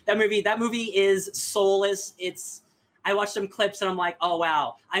 I'm dumb. That movie is soulless. I watched some clips and I'm like, oh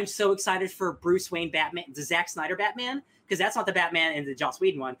wow, I'm so excited for Bruce Wayne Batman, the Zack Snyder Batman, because that's not the Batman in the Joss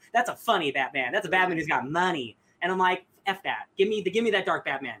Whedon one. That's a funny Batman. That's a Batman who's got money. And I'm like, F that. Give me that dark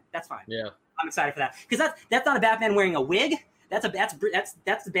Batman. That's fine. Yeah. I'm excited for that. Because that's not a Batman wearing a wig. That's the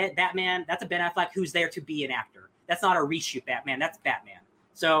Batman. That's a Ben Affleck who's there to be an actor. That's not a reshoot Batman. That's Batman.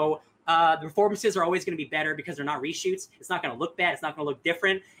 So the performances are always going to be better because they're not reshoots. It's not going to look bad. It's not going to look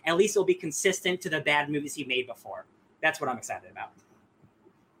different. At least it'll be consistent to the bad movies he made before. That's what I'm excited about.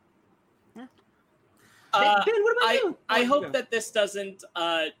 Ben, what about you? I hope that this doesn't.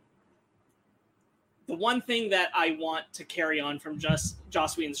 The one thing that I want to carry on from Joss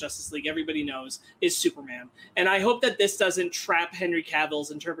Whedon's Justice League, everybody knows, is Superman. And I hope that this doesn't trap Henry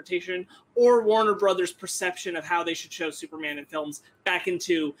Cavill's interpretation or Warner Brothers' perception of how they should show Superman in films back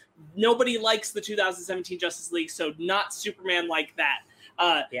into nobody likes the 2017 Justice League, so not Superman like that.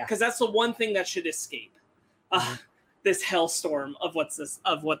 Because that's the one thing that should escape. This hellstorm of what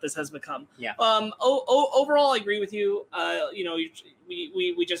this has become. Yeah. Overall, I agree with you.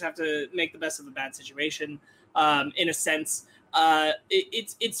 We just have to make the best of a bad situation. In a sense,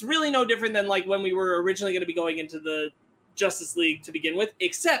 it's really no different than like when we were originally going to be going into the Justice League to begin with.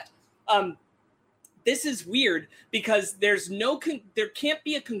 Except, this is weird because there can't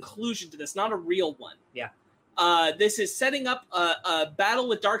be a conclusion to this, not a real one. Yeah. This is setting up a battle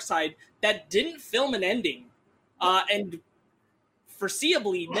with Darkseid that didn't film an ending. And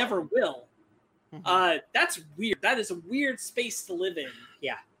foreseeably never will. That's weird. That is a weird space to live in.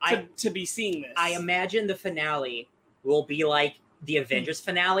 Yeah. To be seeing this. I imagine the finale will be like the Avengers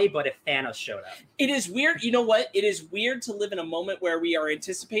finale, but if Thanos showed up. It is weird. You know what? It is weird to live in a moment where we are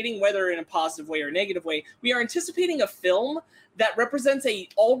anticipating, whether in a positive way or a negative way, we are anticipating a film that represents a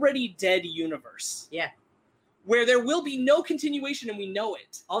already dead universe. Yeah. Where there will be no continuation and we know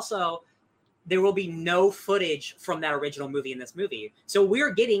it. Also, there will be no footage from that original movie in this movie. So we're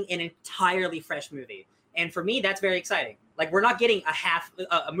getting an entirely fresh movie. And for me, that's very exciting. Like, we're not getting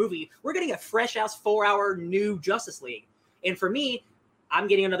a movie. We're getting a fresh-ass 4-hour new Justice League. And for me, I'm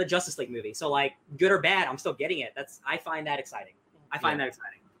getting another Justice League movie. So, like, good or bad, I'm still getting it. I find that exciting.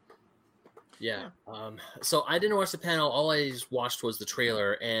 Yeah. So I didn't watch the panel. All I watched was the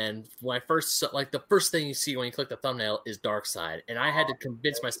trailer. And when I first saw, like, the first thing you see when you click the thumbnail is Darkseid. And I had to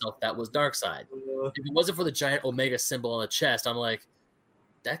convince myself that was Darkseid. If it wasn't for the giant Omega symbol on the chest, I'm like,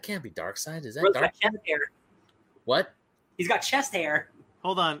 that can't be Darkseid. Is that Darkseid? Chest hair. What? He's got chest hair.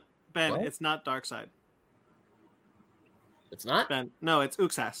 Hold on, Ben. What? It's not Darkseid. It's not? Ben. No, it's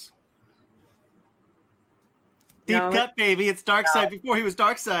Uxas. Deep cut, baby. It's Darkseid before he was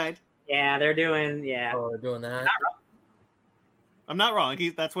Darkseid. Yeah, they're doing. Yeah. Oh, they're doing that. I'm not wrong.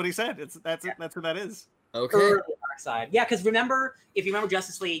 That's what he said. That's who that is. Okay. Darkseid. Yeah, because if you remember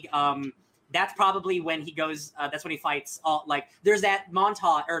Justice League, that's probably when he goes. That's when he fights. There's that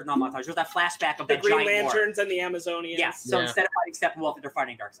montage, or not montage. There's that flashback of the that Green giant Lanterns war. and the Amazonians. Yes. So instead of fighting Steppenwolf, they're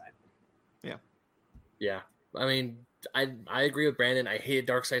fighting Darkseid. Yeah. Yeah. I mean, I agree with Brandon. I hated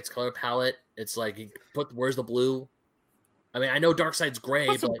Darkseid's color palette. It's like, where's the blue? I mean, I know Darkseid's gray.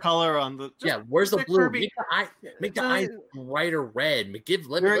 Put some color on the. Where's the blue? Kirby. Make the eyes brighter red.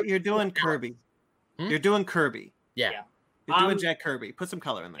 You're doing Kirby. You're doing Kirby. Yeah. You're doing Jack Kirby. Put some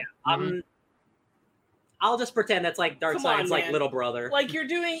color in there. Yeah. I'll just pretend that's like Darkseid's like little brother. Like you're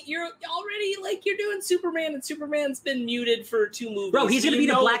doing Superman, and Superman's been muted for 2 movies. Bro, he's gonna be in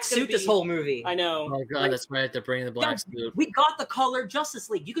a black suit this whole movie. I know. Oh god, that's right. They're bringing the black suit. We got the colored Justice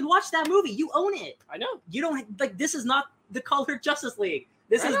League. You can watch that movie. You own it. I know. You don't like. This is not the colored Justice League.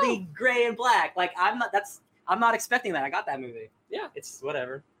 This is the gray and black. Like I'm not expecting that. I got that movie. Yeah. It's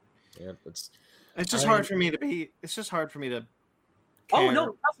whatever. Yeah, It's just hard for me to be. It's just hard for me to. Oh care. no,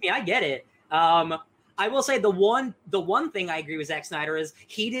 trust me, I get it. I will say the one thing I agree with Zack Snyder is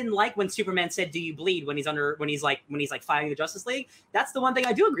he didn't like when Superman said, "Do you bleed?" when he's fighting the Justice League. That's the one thing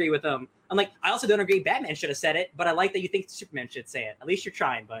I do agree with him. I'm like, I also don't agree Batman should have said it, but I like that you think Superman should say it. At least you're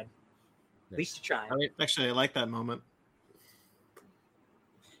trying, bud. At least you're trying. I mean, Actually, I like that moment.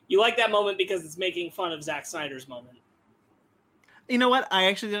 You like that moment because it's making fun of Zack Snyder's moment. You know what? I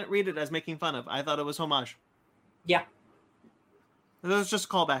actually didn't read it as making fun of. I thought it was homage. Yeah. It was just a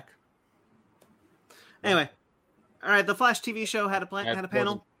callback. Anyway, all right. The Flash TV show had a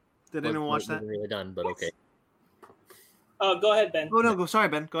panel. Did anyone watch that? Wasn't really done, but okay. Oh, go ahead, Ben. Oh no, go. Sorry,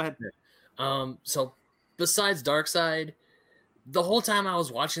 Ben. Go ahead. So besides Darkseid, the whole time I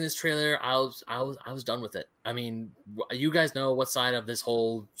was watching this trailer, I was done with it. I mean, you guys know what side of this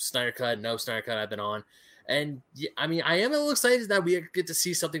whole Snyder Cut, no Snyder Cut I've been on, and I mean, I am a little excited that we get to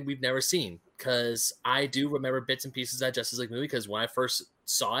see something we've never seen, because I do remember bits and pieces of that Justice League movie. Because when I first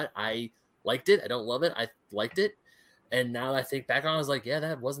saw it, I liked it. I don't love it. I liked it, and now I think back on, I was like, yeah,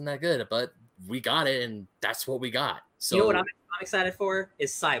 that wasn't that good, but we got it, and that's what we got. So You know what I'm excited for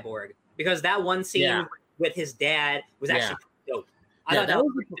is Cyborg, because that one scene with his dad was actually dope. I thought that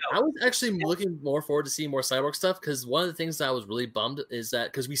was pretty dope. I was actually looking more forward to seeing more Cyborg stuff, because one of the things that I was really bummed is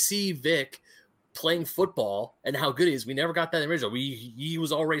that because we see Vic playing football and how good he is, we never got that in the original. He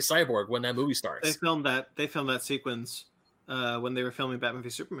was already Cyborg when that movie starts. They filmed that sequence when they were filming Batman v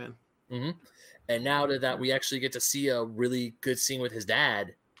Superman. Mm-hmm. And now that we actually get to see a really good scene with his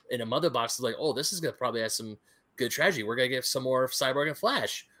dad in a mother box, it's like, oh, this is gonna probably have some good tragedy. We're gonna get some more Cyborg and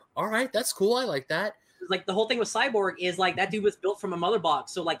Flash. All right, that's cool. I like that. Like the whole thing with Cyborg is like that dude was built from a mother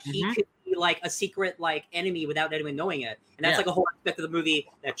box, so like he could be like a secret like enemy without anyone knowing it, and that's like a whole aspect of the movie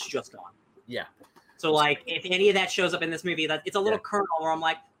that's just gone. Yeah. So like if any of that shows up in this movie, that it's a little kernel where I'm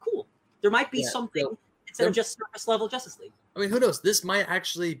like, cool, there might be something instead of just surface level Justice League. I mean, who knows? This might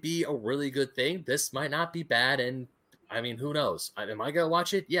actually be a really good thing. This might not be bad, and I mean, who knows? Am I gonna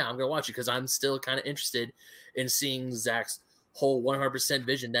watch it? Yeah, I'm gonna watch it because I'm still kind of interested in seeing Zack's whole 100%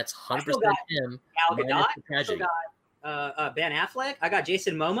 vision. That's 100% him. Gal Gadot, I still got Ben Affleck. I got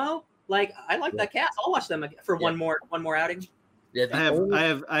Jason Momoa. Like I like that cast. I'll watch them for one more outing. Yeah,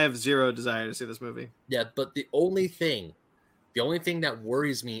 I have zero desire to see this movie. Yeah, but the only thing that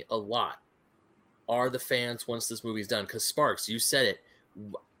worries me a lot are the fans once this movie's done. Because Sparks, you said it,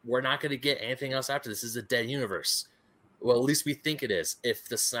 we're not going to get anything else after this. This is a dead universe. Well, at least we think it is. If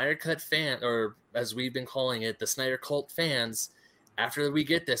the Snyder Cut fan, or as we've been calling it, the Snyder Cult fans, after we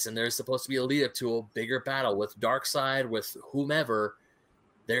get this, and there's supposed to be a lead up to a bigger battle with Darkseid, with whomever,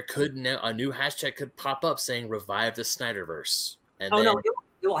 there could a new hashtag could pop up saying "Revive the Snyderverse." And no,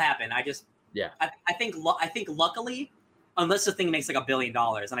 it will happen. I think luckily, unless the thing makes like $1 billion,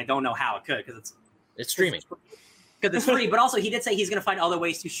 and I don't know how it could because it's streaming. Because it's free, but also he did say he's going to find other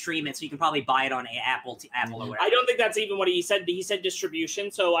ways to stream it, so you can probably buy it on Apple or whatever. I don't think that's even what he said. He said distribution,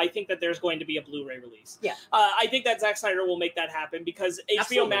 so I think that there's going to be a Blu-ray release. Yeah, I think that Zack Snyder will make that happen because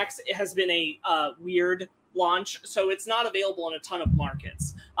HBO Max has been a weird launch, so it's not available in a ton of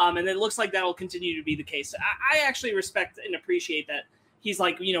markets, and it looks like that will continue to be the case. I actually respect and appreciate that he's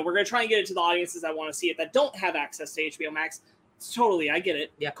like, we're going to try and get it to the audiences that want to see it that don't have access to HBO Max. Totally, I get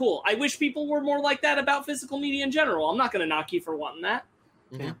it. Yeah, cool. I wish people were more like that about physical media in general. I'm not going to knock you for wanting that.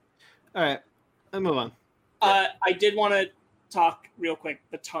 Mm-hmm. All right, let's move on. I did want to talk real quick.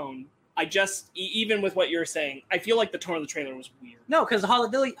 The tone. I just, even with what you're saying, I feel like the tone of the trailer was weird. No, because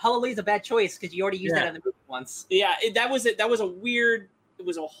Hallelujah is a bad choice because you already used that in the movie once. Yeah, that was it. That was a weird. It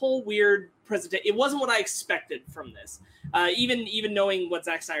was a whole weird presentation. It wasn't what I expected from this. Even knowing what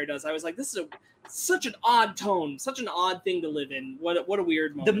Zack Snyder does, I was like, this is such an odd tone, such an odd thing to live in. What a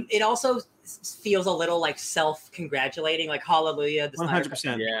weird moment. It also feels a little like self-congratulating, like Hallelujah.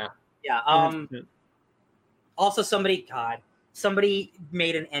 100%. Yeah. 100%. Also, somebody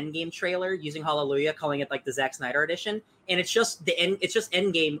made an Endgame trailer using Hallelujah, calling it like the Zack Snyder edition, and it's just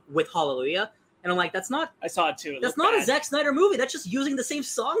Endgame with Hallelujah. And I'm like, that's not. I saw it too. That's not a Zack Snyder movie. That's just using the same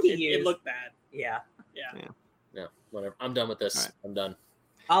song he used. It looked bad. Yeah. Whatever. I'm done with this. Right. I'm done.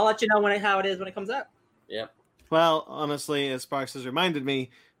 I'll let you know how it is when it comes out. Yeah. Well, honestly, as Sparks has reminded me,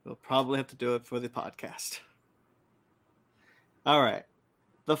 we'll probably have to do it for the podcast. All right.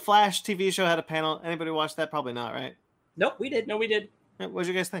 The Flash TV show had a panel. Anybody watch that? Probably not, right? Nope, we did. No, we did. What did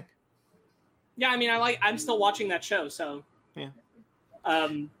you guys think? Yeah, I mean, I'm still watching that show, so. Yeah.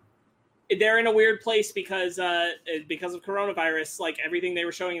 They're in a weird place because of coronavirus. Like everything they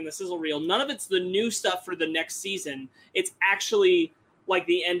were showing in the sizzle reel, none of it's the new stuff for the next season. It's actually like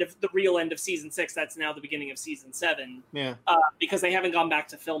the real end of season 6. That's now the beginning of season 7. Yeah. Because they haven't gone back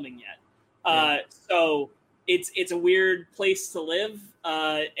to filming yet. So it's a weird place to live,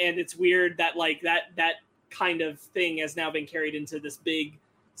 and it's weird that like that kind of thing has now been carried into this big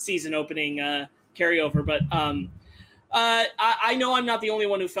season opening carryover. But I know I'm not the only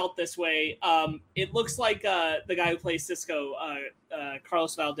one who felt this way. It looks like the guy who plays Cisco,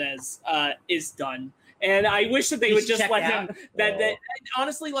 Carlos Valdez, is done. And I wish that they would just let him. That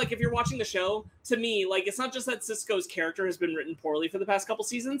honestly, like if you're watching the show, to me, like it's not just that Cisco's character has been written poorly for the past couple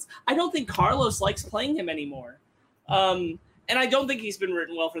seasons. I don't think Carlos likes playing him anymore, and I don't think he's been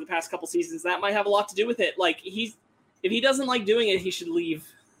written well for the past couple seasons. That might have a lot to do with it. Like if he doesn't like doing it, he should leave.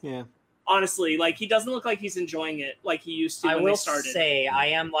 Yeah. Honestly, like he doesn't look like he's enjoying it like he used to when they started. I will say I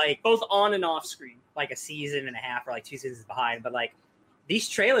am like both on and off screen, like a season and a half or like 2 seasons behind, but like. These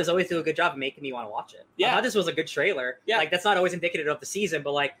trailers always do a good job of making me want to watch it. Yeah. I thought this was a good trailer. Yeah. Like, that's not always indicative of the season,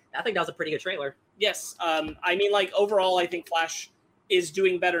 but, like, I think that was a pretty good trailer. Yes. I mean, like, overall, I think Flash is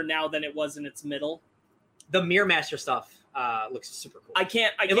doing better now than it was in its middle. The Mirror Master stuff looks super cool.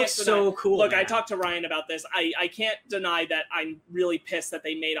 It looks so cool. Look, man. I talked to Ryan about this. I can't deny that I'm really pissed that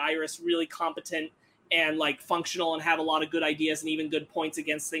they made Iris really competent and like functional and have a lot of good ideas and even good points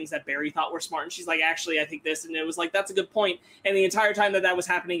against things that Barry thought were smart. And she's like, actually, I think this. And it was like, that's a good point. And the entire time that was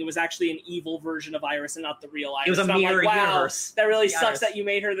happening, it was actually an evil version of Iris and not the real Iris. It was a mirror universe. That really sucks that you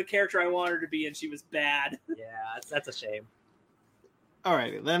made her the character I wanted her to be and she was bad. Yeah, that's a shame. All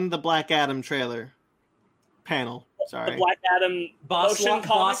right, then the Black Adam trailer panel. Sorry. The Black Adam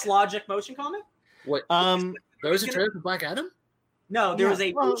Boss Logic motion comic? What? There was a trailer for Black Adam? No, there was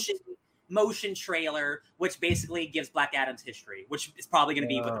a motion trailer, which basically gives Black Adam's history, which is probably going to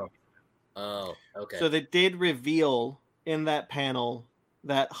be with the movie. Oh, okay. So they did reveal in that panel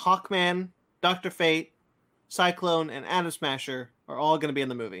that Hawkman, Dr. Fate, Cyclone, and Atom Smasher are all going to be in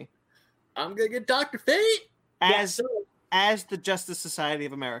the movie. I'm going to get Dr. Fate! As the Justice Society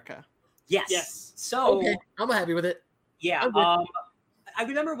of America. Yes. So okay, I'm happy with it. Yeah. I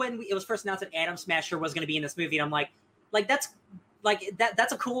remember when it was first announced that Atom Smasher was going to be in this movie, and I'm like that's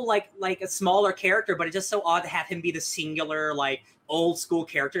a cool like a smaller character, but it's just so odd to have him be the singular like old school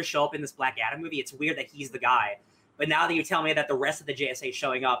character show up in this Black Adam movie. It's weird that he's the guy. But now that you tell me that the rest of the JSA is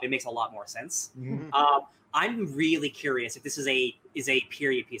showing up, it makes a lot more sense. Mm-hmm. I'm really curious if this is a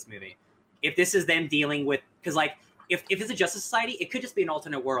period piece movie. If this is them dealing with, because like if it's a Justice Society, it could just be an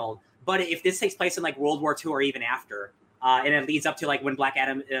alternate world. But if this takes place in like World War II or even after, and it leads up to like when Black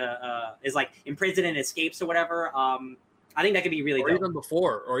Adam is like imprisoned and escapes or whatever, I think that could be really dope. Even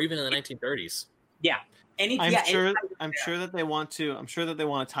before, or even in the 1930s. Yeah. I'm sure that they want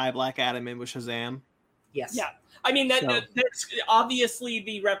to tie Black Adam in with Shazam. Yes. Yeah. I mean, that's obviously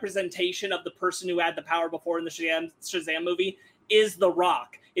the representation of the person who had the power before in the Shazam movie is The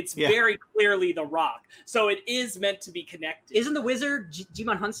Rock. It's very clearly The Rock. So it is meant to be connected. Isn't the wizard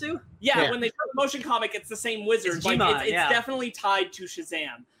Jimon Hunsu? Yeah, when they show the motion comic, it's the same wizard. It's definitely tied to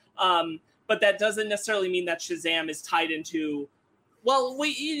Shazam. But that doesn't necessarily mean that Shazam is tied into... Well,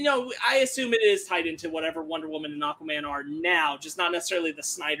 I assume it is tied into whatever Wonder Woman and Aquaman are now, just not necessarily the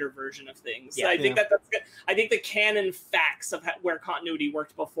Snyder version of things. Yeah, I think that's good. I think the canon facts of where continuity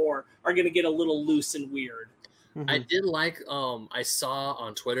worked before are going to get a little loose and weird. Mm-hmm. I did like, I saw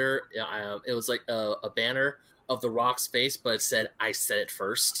on Twitter, it was like a banner of The Rock's face, but it said, "I said it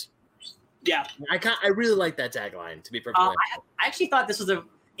first." Yeah. I really like that tagline, to be perfectly honest. I actually thought this was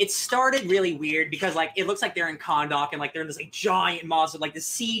it started really weird because like it looks like they're in Kahndaq and like they're in this like giant mausoleum, like the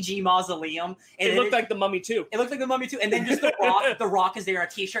CG mausoleum. And it looked like the Mummy too. It looked like the Mummy too. And then just the Rock is there, a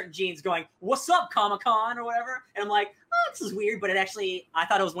t-shirt and jeans, going, "What's up, Comic-Con?" or whatever. And I'm like, oh, this is weird, but I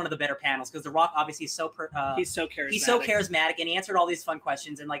thought it was one of the better panels because the Rock obviously is he's so charismatic. He's so charismatic, and he answered all these fun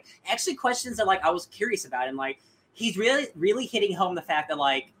questions and like actually questions that like I was curious about, and like he's really hitting home the fact that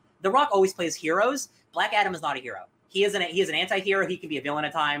like the Rock always plays heroes. Black Adam is not a hero. He is an anti-hero. He can be a villain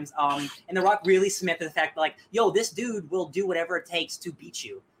at times. And The Rock really cemented the fact that like, yo, this dude will do whatever it takes to beat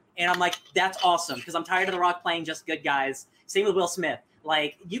you. And I'm like, that's awesome because I'm tired of The Rock playing just good guys. Same with Will Smith.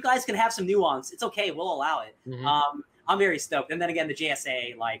 Like, you guys can have some nuance. It's okay. We'll allow it. Mm-hmm. I'm very stoked. And then again, the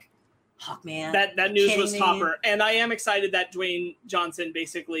JSA, like, Hawkman. That news was topper. And I am excited that Dwayne Johnson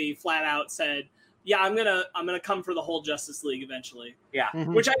basically flat out said, yeah, I'm gonna come for the whole Justice League eventually. Yeah,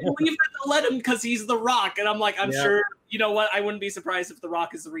 which I believe that they'll let him because he's The Rock, and I'm like, I'm sure. You know what? I wouldn't be surprised if The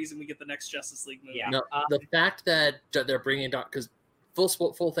Rock is the reason we get the next Justice League movie. Yeah. No, the fact that they're bringing because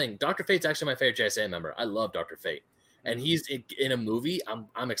full thing. Dr. Fate's actually my favorite JSA member. I love Dr. Fate, and he's in a movie.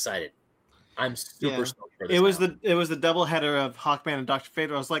 I'm excited. I'm super stoked for this. It was the double header of Hawkman and Dr. Fate.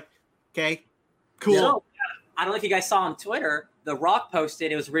 Where I was like, okay, cool. So, I don't know if you guys saw on Twitter. The Rock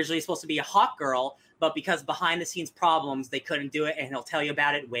posted it was originally supposed to be a Hawk Girl, but because behind the scenes problems, they couldn't do it, and he'll tell you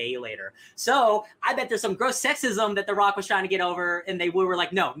about it way later. So I bet there's some gross sexism that The Rock was trying to get over, and we were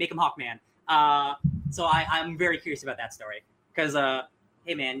like, no, make him Hawkman. So I'm very curious about that story because,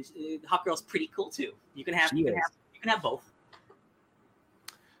 hey man, Hawk Girl's pretty cool too. You can have both.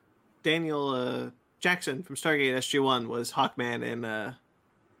 Daniel Jackson from Stargate SG-1 was Hawkman in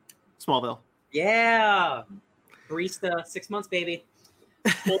Smallville. Yeah, barista, 6 months, baby.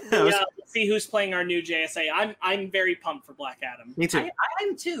 We'll see who's playing our new JSA. I'm very pumped for Black Adam. Me too. I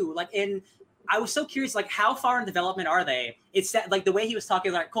am too. I was so curious, like, how far in development are they? It's that, like, the way he was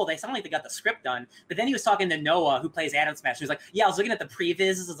talking, like, cool, they sound like they got the script done. But then he was talking to Noah, who plays Atom Smash. He was like, yeah, I was looking at the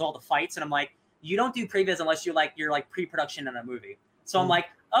previs of all the fights, and I'm like, you don't do previs unless you're pre-production in a movie. So I'm like,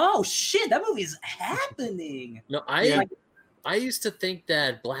 oh shit, that movie's happening. No, I used to think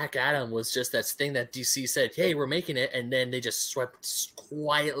that Black Adam was just that thing that DC said, hey, we're making it, and then they just swept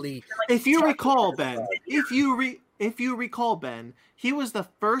quietly. If you recall, Ben, he was the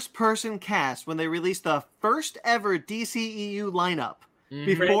first person cast when they released the first ever DCEU lineup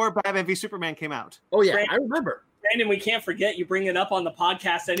before Batman v Superman came out. Oh yeah, I remember. Brandon, we can't forget you bring it up on the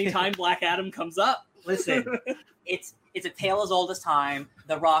podcast anytime Black Adam comes up. Listen, it's a tale as old as time.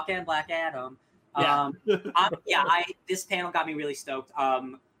 The Rock and Black Adam. This panel got me really stoked.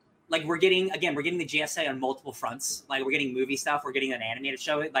 Like we're getting the GSA on multiple fronts. Like we're getting movie stuff, we're getting an animated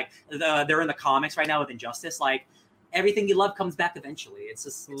show. Like they're in the comics right now with Injustice. Like everything you love comes back eventually.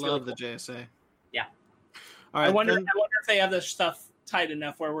 It's love really the JSA. Yeah. All right. I wonder if they have this stuff tight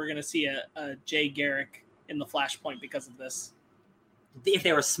enough where we're going to see a Jay Garrick in the Flashpoint because of this. If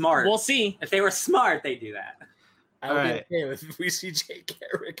they were smart, we'll see. If they were smart, they do that. I would be okay if we see Jay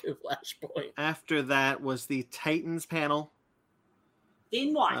Garrick in Flashpoint. After that was the Titans panel.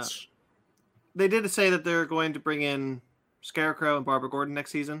 Didn't watch. They did say that they're going to bring in Scarecrow and Barbara Gordon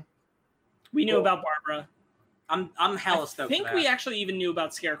next season. We knew about Barbara. I'm hella stoked. I think we actually even knew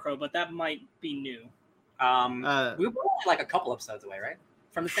about Scarecrow, but that might be new. We were like a couple episodes away, right?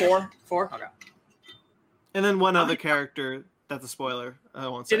 From the four. Okay. And then one other character. That's a spoiler. I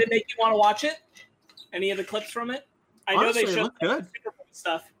won't say. Did it make you want to watch it? Any of the clips from it? Honestly, know they showed good Superboy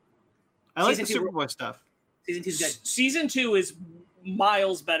stuff. I like the Superboy stuff. Season 2's good. Season 2 is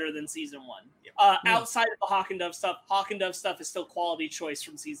miles better than Season 1. Yep. Outside of the Hawk and Dove stuff is still quality choice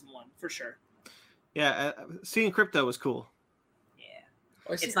from Season 1, for sure. Yeah, seeing Crypto was cool.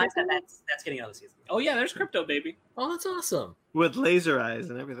 Yeah. It's nice that that's getting another season. Oh, yeah, there's Crypto, baby. Oh, that's awesome. With laser eyes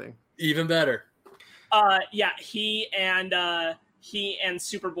and everything. Even better. He and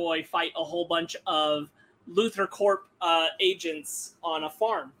Superboy fight a whole bunch of Luthor Corp agents on a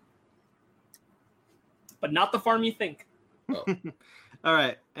farm. But not the farm you think. Oh. All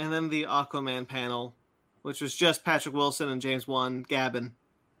right, and then the Aquaman panel, which was just Patrick Wilson and James Wan gabbing.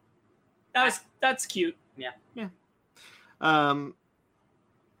 That's cute. Yeah. Then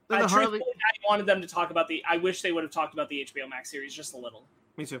the Harley. I wanted them to talk about I wish they would have talked about the HBO Max series just a little.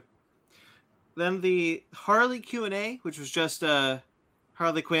 Me too. Then the Harley Q&A, which was just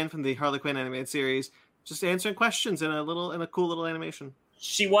Harley Quinn from the Harley Quinn animated series, just answering questions in a cool little animation.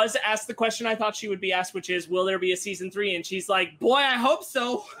 She was asked the question I thought she would be asked, which is, will there be a season 3? And she's like, boy, I hope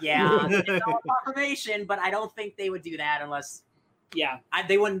so. Yeah, it's no confirmation, but I don't think they would do that unless... Yeah.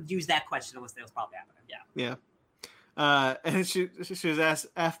 They wouldn't use that question unless it was probably happening. Yeah. Yeah. And she was asked,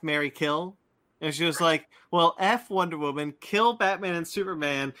 F, marry, kill. And she was like, well, F Wonder Woman, kill Batman and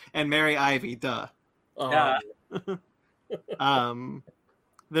Superman, and marry Ivy, duh. The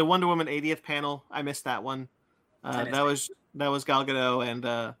Wonder Woman 80th panel, I missed that one. That was Gal Gadot and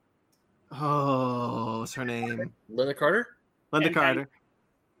what's her name? Linda Carter? Linda Carter.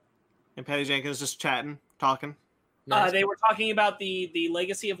 And Patty Jenkins just chatting, talking. Nice. They were talking about the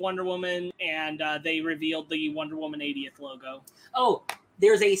legacy of Wonder Woman, and they revealed the Wonder Woman 80th logo. Oh,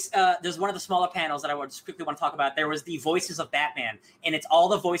 there's one of the smaller panels that I would just quickly want to talk about. There was the voices of Batman, and it's all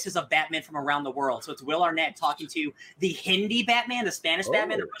the voices of Batman from around the world. So it's Will Arnett talking to the Hindi Batman, the Spanish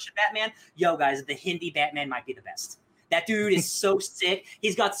Batman, the Russian Batman. Yo, guys, the Hindi Batman might be the best. That dude is so sick.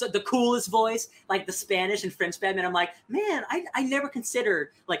 He's got the coolest voice, like the Spanish and French Batman. I'm like, man, I never considered,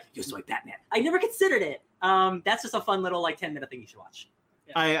 like, you're so like Batman. I never considered it. That's just a fun little, like, 10-minute thing you should watch.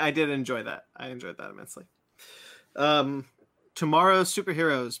 Yeah. I did enjoy that. I enjoyed that immensely. Tomorrow's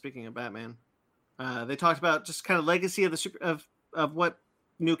superheroes, speaking of Batman, they talked about just kind of legacy of of what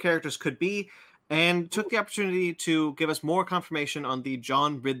new characters could be, and took the opportunity to give us more confirmation on the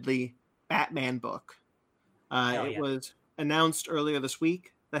John Ridley Batman book. It was announced earlier this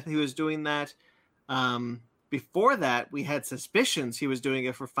week that he was doing that. Before that, we had suspicions he was doing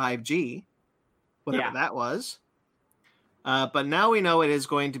it for 5G, whatever that was. But now we know it is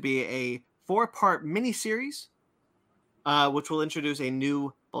going to be a 4-part miniseries, which will introduce a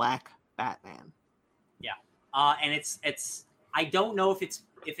new Black Batman. Yeah, and it's I don't know if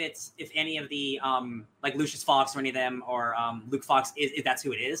any of the like Lucius Fox or any of them or Luke Fox if that's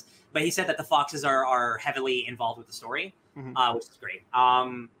who it is, but he said that the Foxes are heavily involved with the story, which is great.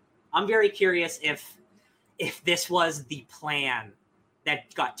 I'm very curious if this was the plan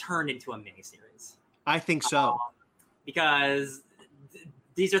that got turned into a miniseries. I think so. Because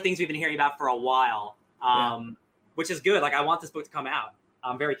these are things we've been hearing about for a while, which is good. Like, I want this book to come out.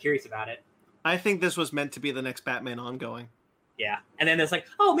 I'm very curious about it. I think this was meant to be the next Batman ongoing. Yeah. And then it's like,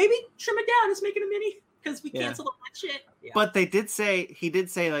 oh, maybe Trim It Down is making a mini because we canceled all that shit. Yeah. But he did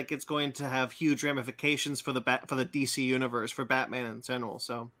say like it's going to have huge ramifications for the DC universe, for Batman in general.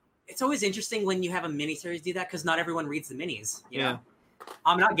 So it's always interesting when you have a miniseries do that because not everyone reads the minis. You know?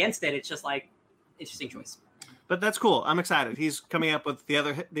 I'm not against it. It's just like interesting choice. But that's cool. I'm excited. He's coming up with the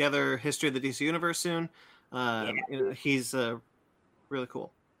other history of the DC universe soon. He's really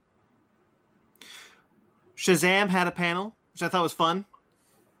cool. Shazam had a panel, which I thought was fun.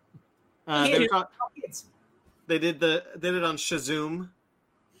 They did it on Shazoom.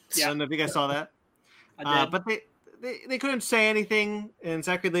 Yeah. I don't know if you guys saw that. I did. But they couldn't say anything, and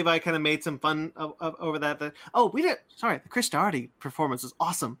Zachary Levi kind of made some fun over that. The Chris Daugherty performance was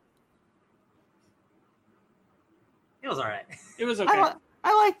awesome. It was all right. It was okay.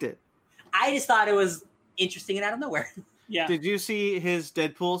 I liked it. I just thought it was interesting and out of nowhere. Yeah. Did you see his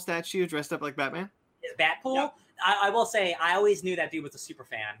Deadpool statue dressed up like Batman? His Batpool? Yep. I will say I always knew that dude was a super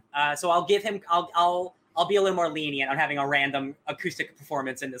fan. So I'll give him. I'll be a little more lenient on having a random acoustic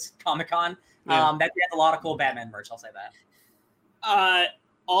performance in this Comic-Con. Yeah. That has a lot of cool Batman merch. I'll say that.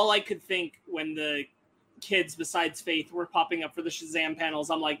 All I could think when the kids besides Faith were popping up for the Shazam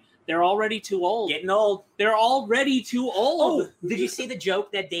panels, I'm like, they're already too old. Getting old. They're already too old. Oh, did you see the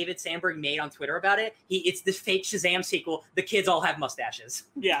joke that David Sandberg made on Twitter about it? It's this fake Shazam sequel. The kids all have mustaches.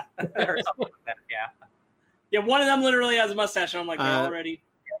 Yeah. Or something like that. Yeah. Yeah, one of them literally has a mustache, and I'm like, they're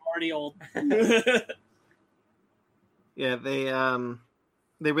already old. Yeah,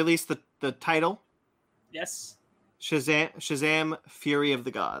 they released the title. Yes. Shazam! Fury of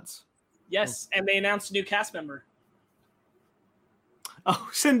the Gods. Yes, and they announced a new cast member. Oh,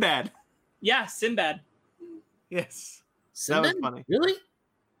 Sinbad. Yeah, Sinbad. Yes. Sinbad? That was funny. Really?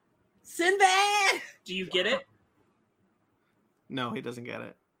 Sinbad! Do you get it? No, he doesn't get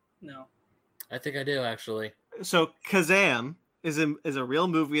it. No. I think I do, actually. So Kazam is a real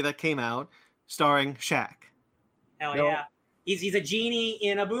movie that came out starring Shaq. Hell No. yeah. He's a genie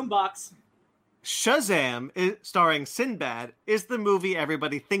in a boombox. Shazam, starring Sinbad, is the movie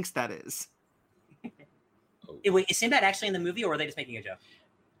everybody thinks that is. Wait, is Sinbad actually in the movie, or are they just making a joke?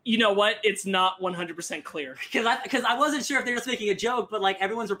 You know what? It's not 100% clear. Because I wasn't sure if they were just making a joke, but like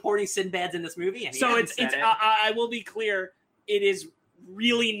everyone's reporting Sinbad's in this movie, and So it's I will be clear. It is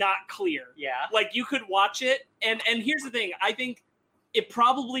really not clear. Yeah. Like you could watch it, and here's the thing. I think it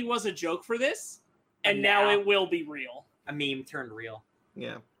probably was a joke for this, and now it will be real. A meme turned real.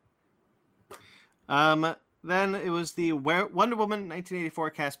 Yeah. Then it was the Wonder Woman 1984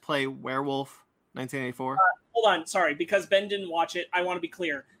 cast play Werewolf 1984. Hold on, sorry, because Ben didn't watch it. I want to be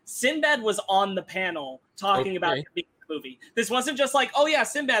clear. Sinbad was on the panel talking about it being the movie. This wasn't just like, oh yeah,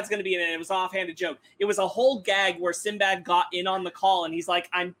 Sinbad's going to be in it. It was an offhanded joke. It was a whole gag where Sinbad got in on the call, and he's like,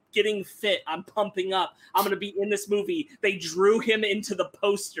 I'm getting fit. I'm pumping up. I'm going to be in this movie. They drew him into the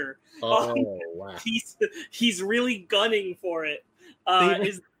poster. Oh, wow. He's really gunning for it.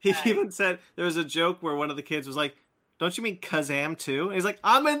 He even said there was a joke where one of the kids was like, "Don't you mean Kazam too?" And he's like,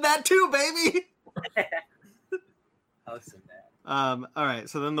 "I'm in that too, baby." Oh, Sinbad. All right.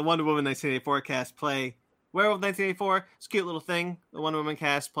 So then the Wonder Woman 1984 cast play Werewolf 1984. It's a cute little thing. The Wonder Woman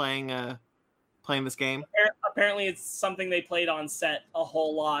cast playing this game. Apparently, it's something they played on set a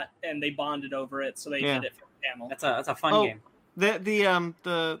whole lot, and they bonded over it, so they did it for the panel. That's a fun game.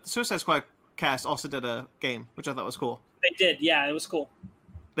 The Suicide Squad cast also did a game, which I thought was cool. They did, yeah, it was cool.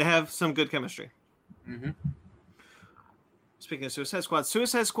 They have some good chemistry. Mm-hmm. Speaking of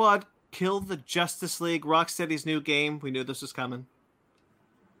Suicide Squad killed the Justice League, Rocksteady's new game. We knew this was coming.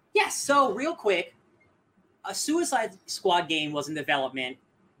 Yes. So real quick, a Suicide Squad game was in development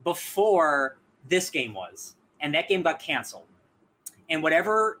before this game was, and that game got canceled. And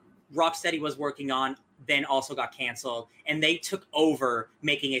whatever Rocksteady was working on then also got canceled, and they took over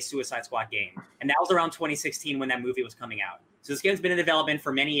making a Suicide Squad game. And that was around 2016 when that movie was coming out. So this game's been in development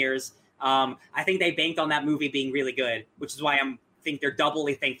for many years. I think they banked on that movie being really good, which is why I think they're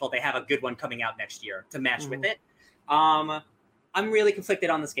doubly thankful they have a good one coming out next year to match with it. I'm really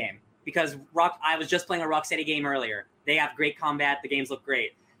conflicted on this game. because I was just playing a Rocksteady game earlier. They have great combat. The games look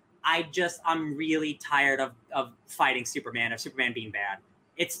great. I'm really tired of fighting Superman, of Superman being bad.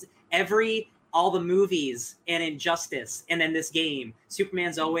 It's all the movies and Injustice and then this game,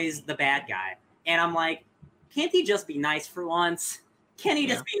 Superman's always the bad guy. And I'm like, can't he just be nice for once? Can he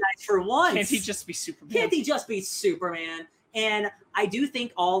just be nice for once? Can't he just be Superman? Can't he just be Superman? And I do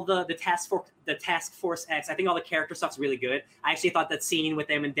think all the Task Force X, I think all the character stuff's really good. I actually thought that scene with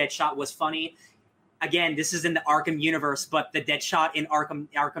them and Deadshot was funny. Again, this is in the Arkham universe, but the Deadshot in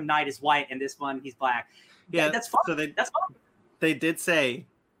Arkham Knight is white, and this one he's black. Yeah, that's fun. So that's fun. They did say,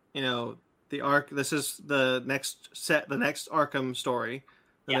 this is the next Arkham story,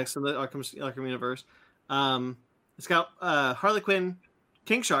 next in the Arkham universe. It's got Harley Quinn,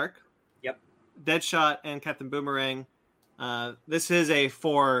 King Shark, Deadshot, and Captain Boomerang. This is a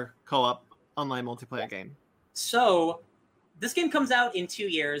 4 co-op online multiplayer game. So this game comes out in 2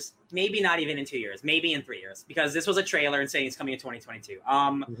 years, maybe not even in 2 years, maybe in 3 years, because this was a trailer and saying it's coming in 2022.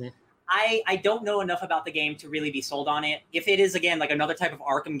 I don't know enough about the game to really be sold on it. If it is, again, like another type of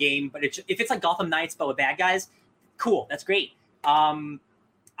Arkham game, but if it's like Gotham Knights but with bad guys, cool, that's great.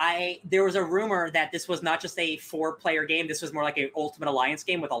 There was a rumor that this was not just a 4-player game, this was more like an Ultimate Alliance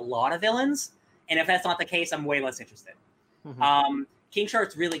game with a lot of villains, and if that's not the case, I'm way less interested. King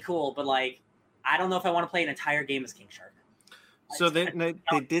Shark's really cool, but like, I don't know if I want to play an entire game as King Shark. So they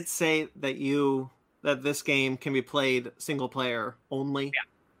did say that this game can be played single player only,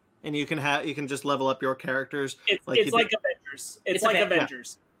 and you can just level up your characters. It's like Avengers. It's like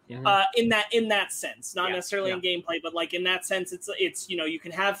Avengers. Yeah. In that sense, not necessarily in gameplay, but like in that sense, it's you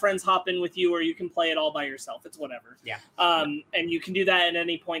can have friends hop in with you, or you can play it all by yourself. It's whatever. And you can do that at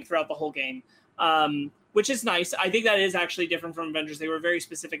any point throughout the whole game. Which is nice. I think that is actually different from Avengers. They were very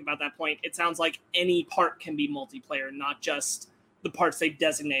specific about that point. It sounds like any part can be multiplayer, not just the parts they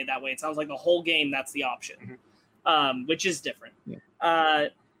designated that way. It sounds like the whole game, that's the option, which is different. I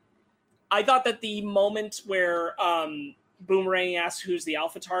thought that the moment where Boomerang asks who's the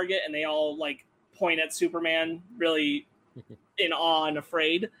alpha target and they all like point at Superman really in awe and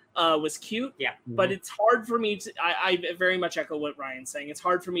afraid was cute. But it's hard for me to, I very much echo what Ryan's saying. It's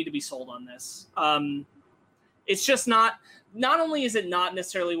hard for me to be sold on this. It's just not only is it not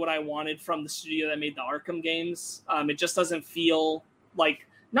necessarily what I wanted from the studio that made the Arkham games, it just doesn't feel like,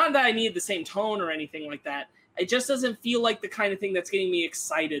 not that I needed the same tone or anything like that. It just doesn't feel like the kind of thing that's getting me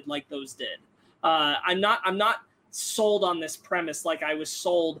excited like those did. I'm not sold on this premise like I was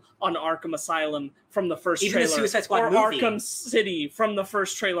sold on Arkham Asylum from the first trailer, the Suicide Squad or movie. Arkham City from the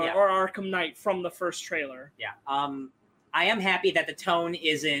first trailer, or Arkham Knight from the first trailer. I am happy that the tone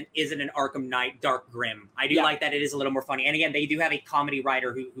isn't an Arkham Knight dark grim. I do like that it is a little more funny. And again, they do have a comedy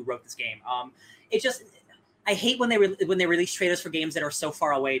writer who wrote this game. It just, I hate when they release trailers for games that are so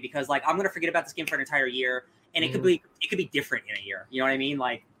far away, because like I'm gonna forget about this game for an entire year, and it could be different in a year. You know what I mean?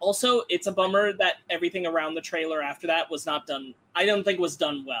 Like, also, it's a bummer that everything around the trailer after that was not done. I don't think was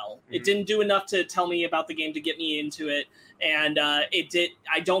done well. It didn't do enough to tell me about the game to get me into it, and it did.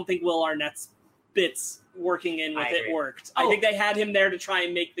 I don't think Will Arnett's bits working in with it worked. I think they had him there to try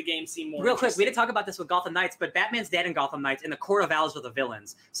and make the game seem more. Real quick, we didn't talk about this with Gotham Knights, but Batman's dead in Gotham Knights, and the Court of Owls are the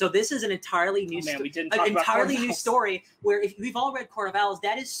villains. So this is an entirely new, new story. Where if we've all read Court of Owls,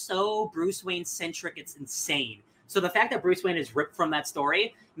 that is so Bruce Wayne centric, it's insane. So the fact that Bruce Wayne is ripped from that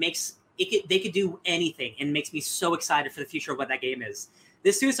story makes it. They could do anything, and makes me so excited for the future of what that game is.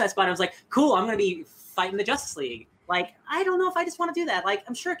 This Suicide Squad, I was like, cool. I'm going to be fighting the Justice League. Like, I don't know if I just want to do that. Like,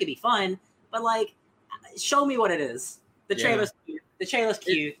 I'm sure it could be fun, but like, show me what it is. The trailer's cute. The trailer's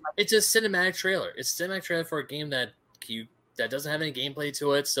cute. It's a cinematic trailer. It's a cinematic trailer for a game that doesn't have any gameplay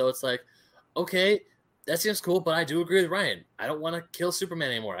to it. So it's like, okay, that seems cool, but I do agree with Ryan. I don't want to kill Superman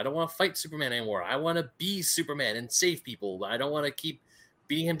anymore. I don't want to fight Superman anymore. I want to be Superman and save people. I don't want to keep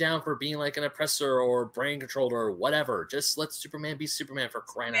beating him down for being like an oppressor or brain controller or whatever. Just let Superman be Superman, for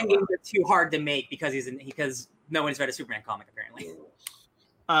crying out loud. Games are too hard to make because no one's read a Superman comic apparently.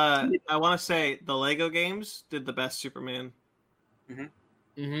 I want to say the Lego games did the best Superman. I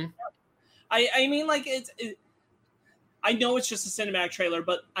mean, like, I know it's just a cinematic trailer,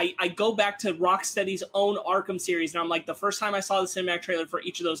 but I go back to Rocksteady's own Arkham series, and I'm like, the first time I saw the cinematic trailer for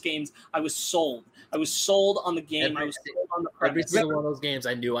each of those games, I was sold. I was sold on the game. I was sold on the premise. Every single one of those games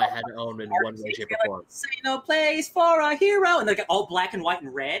I knew I had to own in one way, shape, or form. Say no place for a hero, and they're like all black and white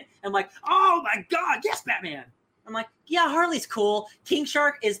and red. I'm like, oh my god, yes, Batman. I'm like, yeah, Harley's cool. King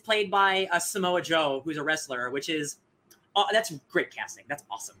Shark is played by Samoa Joe, who's a wrestler, which is that's great casting. That's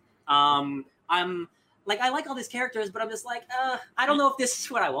awesome. I'm like, I like all these characters, but I'm just like, I don't know if this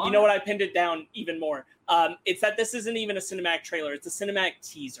is what I want. You know what? I pinned it down even more. It's that this isn't even a cinematic trailer. It's a cinematic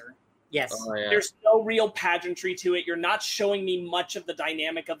teaser. Yes. Oh, yeah. There's no real pageantry to it. You're not showing me much of the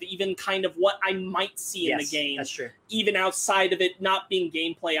dynamic of even kind of what I might see in the game. That's true. Even outside of it not being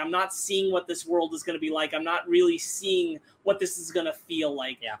gameplay, I'm not seeing what this world is going to be like. I'm not really seeing what this is going to feel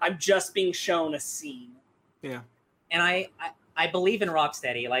like. Yeah. I'm just being shown a scene. Yeah. And I believe in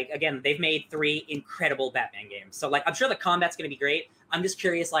Rocksteady. Like, again, they've made 3 incredible Batman games. So, like, I'm sure the combat's going to be great. I'm just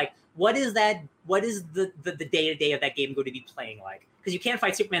curious, like, what is the day-to-day of that game going to be playing like? Because you can't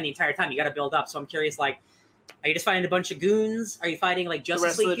fight Superman the entire time. You got to build up. So I'm curious, like, are you just fighting a bunch of goons? Are you fighting, like,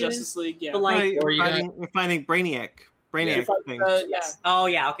 Justice League goons? Justice League, yeah. But, like, We're fighting Brainiac. Brainiac thing. Yes. Oh,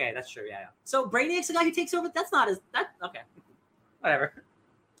 yeah, okay, that's true, yeah. So Brainiac's the guy who takes over? That's not as... Okay. Whatever.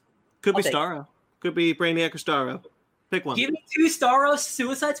 Could be I'll take it. Starro. Could be Brainiac or Starro. Pick one. Give me 2 Starro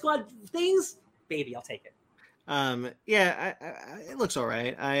Suicide Squad things? Baby, I'll take it. Yeah, it looks all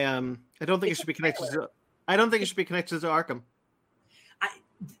right. I don't think it should be connected to... I don't think it should be connected to Arkham.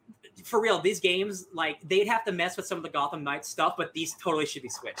 For real, these games, like, they'd have to mess with some of the Gotham Knights stuff, but these totally should be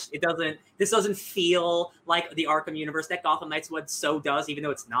switched. This doesn't feel like the Arkham universe that Gotham Knights would does, even though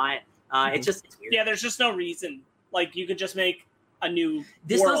it's not. It's weird. Yeah, there's just no reason. Like, you could just make a new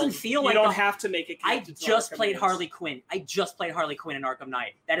This world. doesn't feel like you don't have to make it. I connected to just Arkham played universe. Harley Quinn. I just played Harley Quinn in Arkham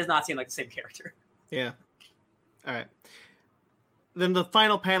Knight. That does not seem like the same character. Yeah. All right. Then the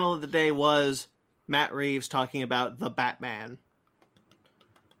final panel of the day was Matt Reeves talking about the Batman.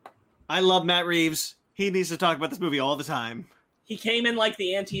 I love Matt Reeves. He needs to talk about this movie all the time. He came in like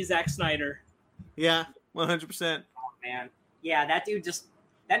the anti-Zack Snyder. Yeah, 100%. Man, yeah, that dude just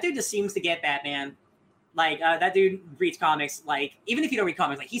seems to get Batman. Like, that dude reads comics. Like, even if you don't read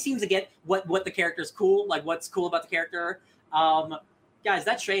comics, like, he seems to get what the character is cool. Like, what's cool about the character. Guys,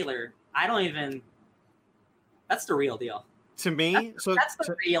 that trailer, I don't even. That's the real deal. To me, That's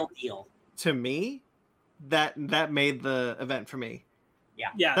the real deal. To me, that made the event for me.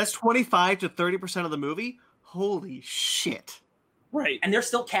 Yeah, That's 25 to 30% of the movie. Holy shit! right. And they're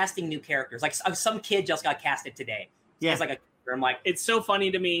still casting new characters. Like, some kid just got casted today. Yeah. It's like I'm like, It's so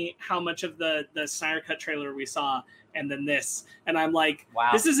funny to me how much of the Snyder Cut trailer we saw, and then this, and I'm like,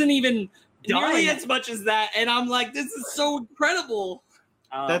 wow. this isn't even nearly Done. as much as that, and I'm like, this is so incredible.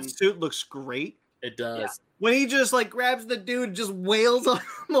 That suit looks great. It does. Yeah. When he just like grabs the dude, and just wails on him.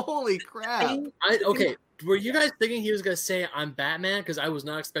 Holy crap! Okay, were you guys thinking he was gonna say I'm Batman? Because I was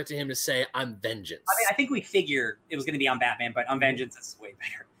not expecting him to say I'm Vengeance. I mean, I think we figured it was going to be on Batman, but on Vengeance is way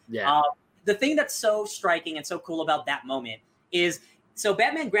better. Yeah. The thing that's so striking and so cool about that moment is, so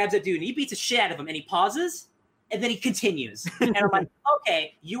Batman grabs a dude and he beats the shit out of him, and he pauses, and then he continues. And I'm like,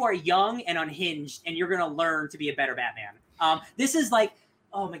 okay, you are young and unhinged, and you're going to learn to be a better Batman. This is like,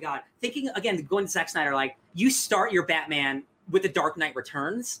 oh my God. Thinking, again, going to Zack Snyder, like, you start your Batman with The Dark Knight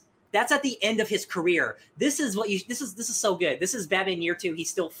Returns. That's at the end of his career. This is so good. This is Batman year 2.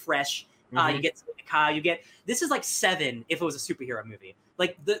 He's still fresh. Mhm. You get this is like 7 if it was a superhero movie.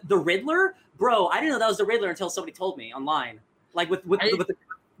 Like the Riddler, bro. I didn't know that was the Riddler until somebody told me online. Like with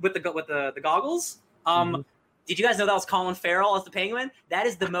the goggles. Did you guys know that was Colin Farrell as the Penguin? That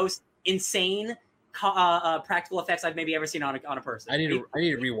is the most insane practical effects I've maybe ever seen on a person. I need to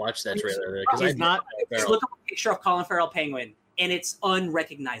rewatch that trailer because He's not. Just look up a picture of Colin Farrell Penguin, and it's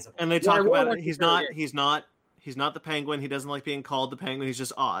unrecognizable. And they Yeah, I talk wanna about watch it. He's the trailer. not the Penguin. He doesn't like being called the Penguin. He's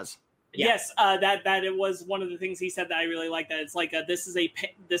just Oz. Yeah. Yes, that it was one of the things he said that I really like. That it's like this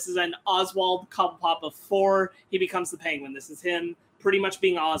is an Oswald Cobblepot before he becomes the Penguin. This is him pretty much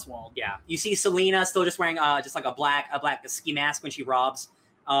being Oswald. Yeah, you see Selena still just wearing just like a black ski mask when she robs.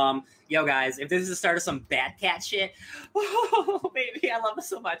 Yo guys, if this is the start of some Batcat shit, oh baby, I love this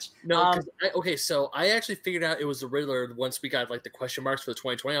so much. No, 'cause so I actually figured out it was the Riddler once we got like the question marks for the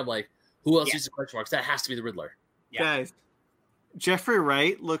 2020. I'm like, who else uses question marks? That has to be the Riddler. Yeah. Guys, Jeffrey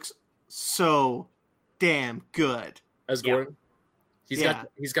Wright looks so damn good. As Yeah. Gordon,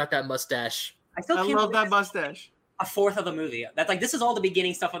 he's got that mustache. I still I can't love believe that mustache. a fourth of the movie. That's like, this is all the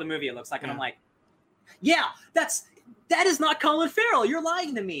beginning stuff of the movie. It looks like, and I'm Yeah. like, yeah, that is not Colin Farrell. You're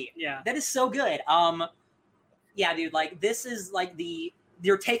lying to me. Yeah. That is so good. Yeah, dude, like, this is like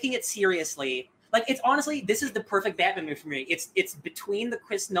you're taking it seriously. Like, it's honestly, this is the perfect Batman movie for me. It's between the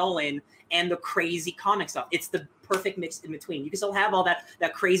Chris Nolan and the crazy comic stuff. It's the perfect mix in between. You can still have all that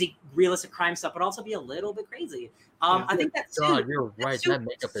crazy realistic crime stuff, but also be a little bit crazy. I think that's God, you're right. That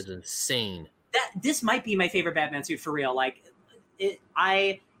makeup is insane. This might be my favorite Batman suit for real. Like, it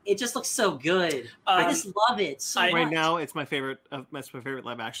just looks so good. I just love it so Right much. now, it's my favorite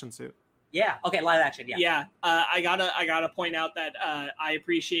live action suit. Yeah. Okay. Live action. Yeah. Yeah. I gotta point out that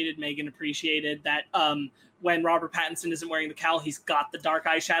Megan appreciated that when Robert Pattinson isn't wearing the cowl, he's got the dark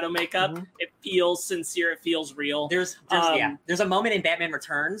eyeshadow makeup. Mm-hmm. It feels sincere. It feels real. There's a moment in Batman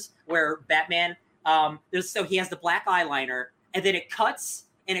Returns where Batman he has the black eyeliner and then it cuts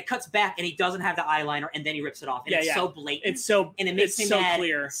back and he doesn't have the eyeliner and then he rips it off and it's so blatant. And it makes me so mad.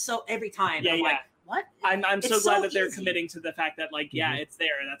 clear. So every time Yeah, I'm yeah. like, what? I'm so glad that they're easy. committing to the fact that it's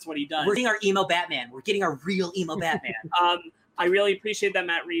there. That's what he does. We're getting our emo Batman. We're getting our real emo Batman. I really appreciate that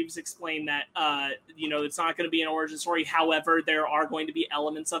Matt Reeves explained that, it's not going to be an origin story. However, there are going to be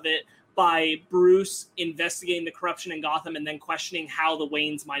elements of it by Bruce investigating the corruption in Gotham and then questioning how the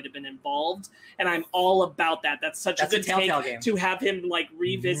Waynes might have been involved. And I'm all about that. That's a good take to have him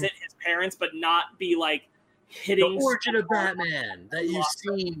revisit his parents, but not be hitting the origin of Batman that you've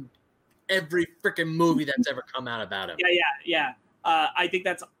seen every freaking movie that's ever come out about him. Yeah. I think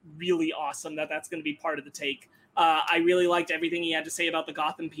that's really awesome that's going to be part of the take. I really liked everything he had to say about the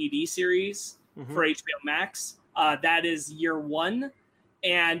Gotham PD series for HBO Max. That is year 1.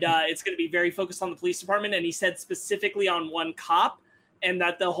 And it's going to be very focused on the police department. And he said specifically on one cop and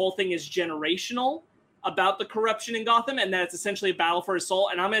that the whole thing is generational about the corruption in Gotham and that it's essentially a battle for his soul.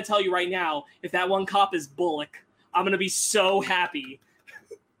 And I'm going to tell you right now, if that one cop is Bullock, I'm going to be so happy.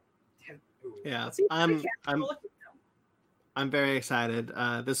 Yeah, I'm very excited.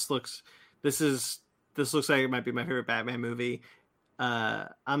 This looks like it might be my favorite Batman movie.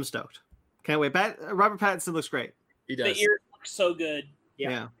 I'm stoked. Can't wait. Robert Pattinson looks great. He does. The ears look so good.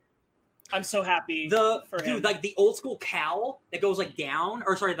 Yeah. I'm so happy for him. The old school cowl that goes down,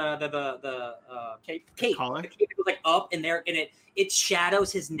 or sorry, the cape. Collar? The cape goes up and it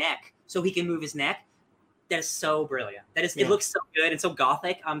shadows his neck so he can move his neck. That is so brilliant. It looks so good and so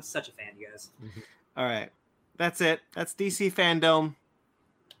gothic. I'm such a fan, you guys. All right. That's it. That's DC Fandom.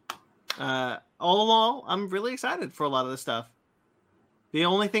 All in all, I'm really excited for a lot of this stuff. The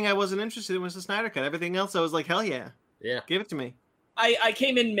only thing I wasn't interested in was the Snyder Cut. Everything else, I was like, hell yeah. Yeah. Give it to me. I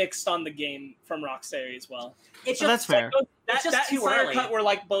came in mixed on the game from Rocksteady as well. It's just, that's fair. That too Snyder early. Cut were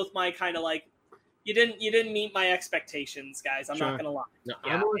both my kind of you didn't meet my expectations, guys. I'm not gonna lie. No,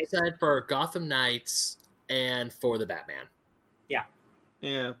 I'm more excited for Gotham Knights and for the Batman.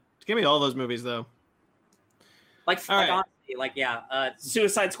 Yeah. Give me all those movies though. Honestly,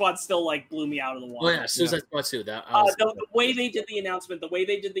 Suicide Squad still blew me out of the water. Oh yeah, Suicide Squad too. The way they did the announcement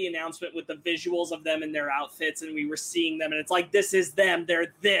with the visuals of them in their outfits, and we were seeing them, and it's this is them,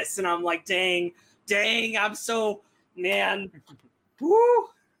 they're this, and I'm like, dang, I'm so woo.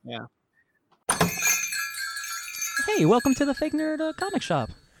 Yeah. Hey, welcome to the Fake Nerd Comic Shop.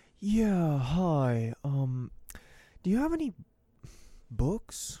 Yeah, hi. Do you have any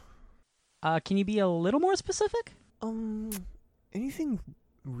books? Can you be a little more specific? Anything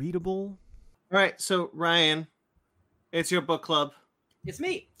readable? All right. So Ryan, it's your book club. It's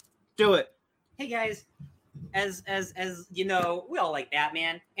me. Do it. Hey guys, as you know, we all like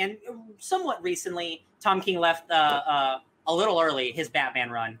Batman, and somewhat recently, Tom King left a little early his Batman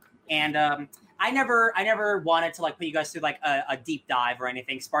run, and I never wanted to put you guys through a deep dive or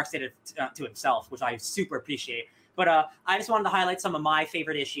anything. Sparks did it to himself, which I super appreciate. But I just wanted to highlight some of my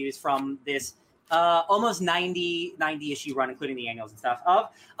favorite issues from this almost 90 issue run, including the annuals and stuff,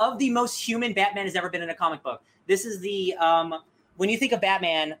 of the most human Batman has ever been in a comic book. This is the when you think of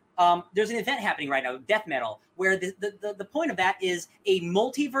Batman, there's an event happening right now, Death Metal, where the point of that is a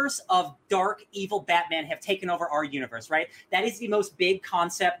multiverse of dark, evil Batman have taken over our universe, right? That is the most big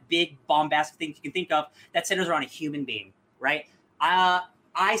concept, big bombastic thing you can think of that centers around a human being, right?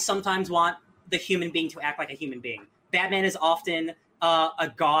 I sometimes want the human being to act like a human being. Batman is often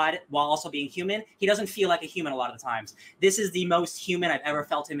a god while also being human. He doesn't feel like a human a lot of the times. This is the most human I've ever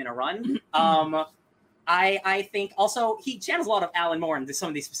felt him in a run. I think also he channels a lot of Alan Moore in some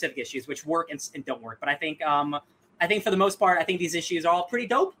of these specific issues, which work and don't work. But I think for the most part, I think these issues are all pretty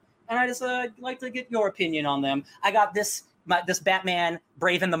dope. And I just like to get your opinion on them. I got this Batman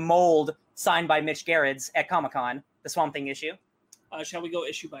Brave in the Mold signed by Mitch Gerrits at Comic-Con, the Swamp Thing issue. Shall we go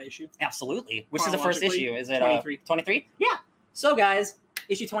issue by issue? Absolutely. Which is the first issue? Is it 23? 23? Yeah. So, guys,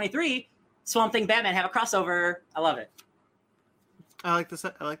 issue 23, Swamp Thing Batman have a crossover. I love it. I like this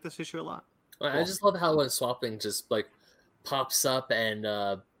issue a lot. Well, I just love how when Swamp Thing just pops up and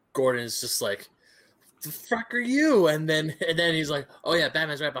Gordon is just like, "The fuck are you?" And then he's like, "Oh yeah,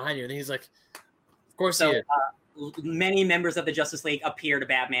 Batman's right behind you." And then he's like, "Of course he is." Many members of the Justice League appear to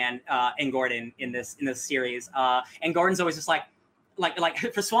Batman and Gordon in this series, and Gordon's always just like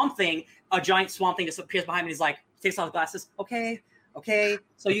for Swamp Thing, a giant Swamp Thing just appears behind him. And he's like, takes off his glasses. Okay.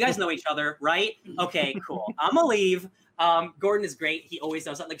 So you guys know each other, right? Okay, cool. I'm gonna leave. Gordon is great. He always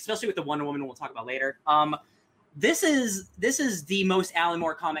does that, like especially with the Wonder Woman we'll talk about later. This is the most Alan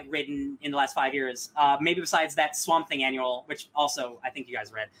Moore comic written in the last 5 years. Maybe besides that Swamp Thing annual, which also I think you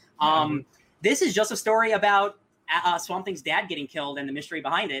guys read. This is just a story about Swamp Thing's dad getting killed and the mystery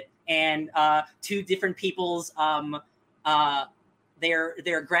behind it, and two different people's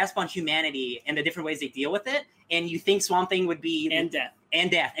their grasp on humanity and the different ways they deal with it. And you think Swamp Thing would be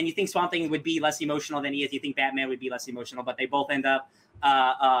death, and you think Swamp Thing would be less emotional than he is. You think Batman would be less emotional, but they both end up.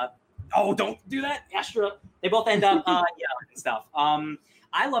 Oh, don't do that, Astra. They both end up and stuff.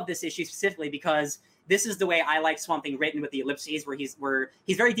 I love this issue specifically because this is the way I like Swamp Thing written, with the ellipses, where he's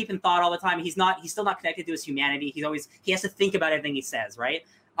very deep in thought all the time. He's still not connected to his humanity. He has to think about everything he says, right?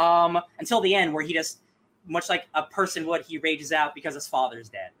 Until the end, where he just, much like a person would, he rages out because his father's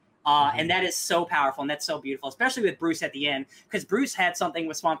dead. And that is so powerful, and that's so beautiful, especially with Bruce at the end, because Bruce had something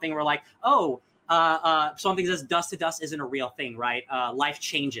with Swamp Thing where like, Swamp Thing says dust to dust isn't a real thing, right? Life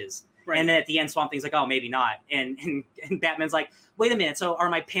changes. Right. And then at the end, Swamp Thing's like, oh, maybe not. And Batman's like, wait a minute. So are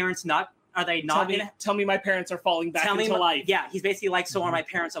my parents not? Are they not? Tell me my parents are falling back into life. Yeah, he's basically like, so are my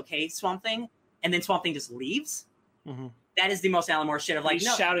parents okay, Swamp Thing? And then Swamp Thing just leaves. Mm-hmm. That is the most Alan Moore shit of like,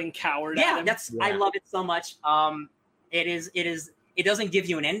 he's shouting coward. Yeah, at him. I love it so much. It doesn't give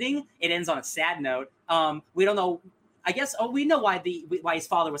you an ending. It ends on a sad note. We don't know. I guess we know why his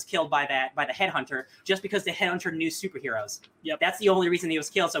father was killed by the headhunter, just because the headhunter knew superheroes. Yep. That's the only reason he was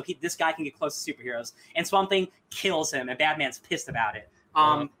killed, so this guy can get close to superheroes. And Swamp Thing kills him, and Batman's pissed about it.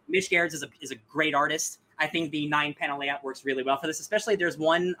 Mitch Gerads is a great artist. I think the 9-panel layout works really well for this. Especially there's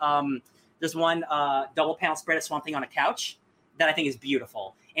one double panel spread of Swamp Thing on a couch that I think is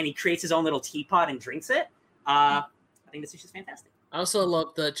beautiful, and he creates his own little teapot and drinks it. I think this is just fantastic. I also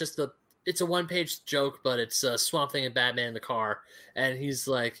love it's a one-page joke, but it's Swamp Thing and Batman in the car, and he's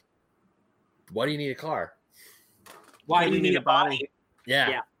like, "Why do you need a car? Why do you need a body?"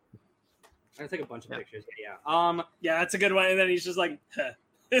 Yeah. I'm gonna take a bunch of pictures. Yeah. Yeah, that's a good one. And then he's just like, huh.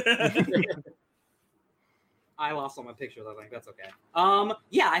 I lost all my pictures. I think that's okay.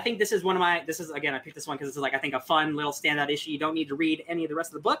 Yeah, I think this is I picked this one because this is like, I think, a fun little standout issue. You don't need to read any of the rest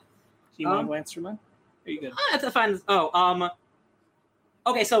of the book. Do you mind glance through mine? Are you good? That's a fun.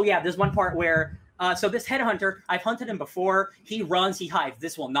 Okay, so yeah, there's one part where so this headhunter, I've hunted him before. He runs, he hides.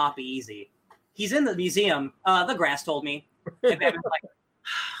 This will not be easy. He's in the museum. The grass told me. And Batman's like,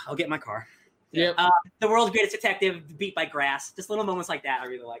 I'll get my car. Yep. The world's greatest detective beat by grass. Just little moments like that I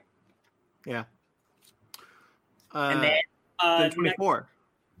really like. Yeah. And then 24.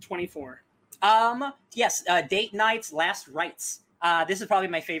 24. Yes, Date Night's Last Rites. This is probably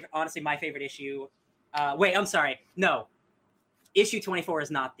my favorite issue. Wait, I'm sorry. No. Issue 24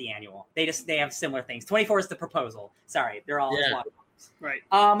 is not the annual. They have similar things. 24 is the proposal. Sorry, they're all right.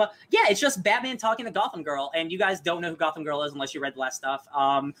 Yeah, it's just Batman talking to Gotham Girl, and you guys don't know who Gotham Girl is unless you read the last stuff.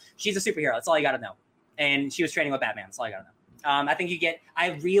 She's a superhero. That's all you got to know. And she was training with Batman. That's all you got to know. I think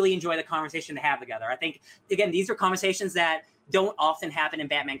I really enjoy the conversation they have together. I think, again, these are conversations that don't often happen in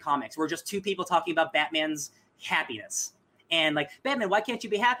Batman comics. We're just two people talking about Batman's happiness. And like, Batman, why can't you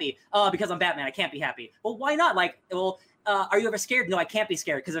be happy? Oh, because I'm Batman. I can't be happy. Well, why not? Like, are you ever scared? No, I can't be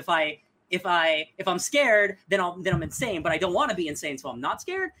scared, because if I'm scared, then I'm insane. But I don't want to be insane, so I'm not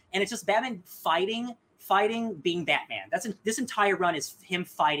scared. And it's just Batman fighting being Batman. This entire run is him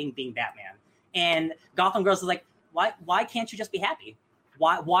fighting being Batman. And Gotham Girls is like, why can't you just be happy?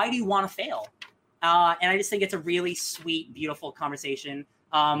 Why do you want to fail? And I just think it's a really sweet, beautiful conversation.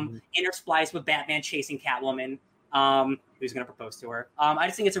 Interspliced with Batman chasing Catwoman, who's going to propose to her. I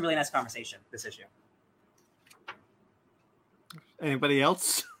just think it's a really nice conversation, this issue. Anybody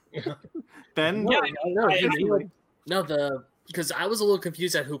else? Ben? No, because I was a little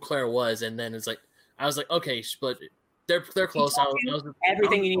confused at who Claire was, and then I was like, okay, but they're close.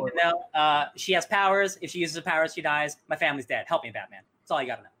 Everything you need to know. She has powers. If she uses her powers, she dies. My family's dead. Help me, Batman. That's all you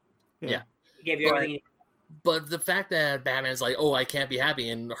got to know. Yeah. He gave you everything you need. But the fact that Batman's like, oh, I can't be happy,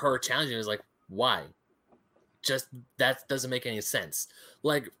 and her challenging is like, why? Just that doesn't make any sense.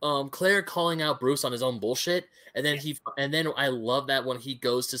 Like Claire calling out Bruce on his own bullshit, and then I love that when he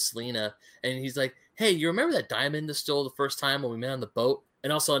goes to Selina and he's like, hey, you remember that diamond that stole the first time when we met on the boat?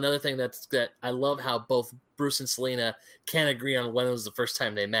 And also another thing that I love how both Bruce and Selina can't agree on when it was the first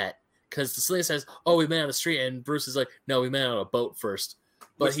time they met, because Selina says, oh, we met on the street, and Bruce is like, no, we met on a boat first.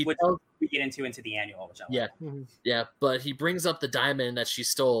 But which we get into the annual, which I like. Yeah, but he brings up the diamond that she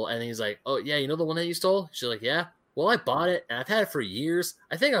stole, and he's like, oh, yeah, you know the one that you stole? She's like, yeah. Well, I bought it, and I've had it for years.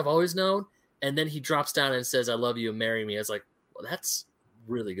 I think I've always known. And then he drops down and says, I love you and marry me. I was like, well, that's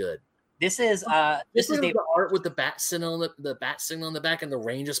really good. This is the art with the bat signal on the back and the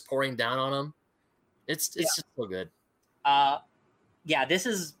rain just pouring down on him. It's just so good. Yeah, this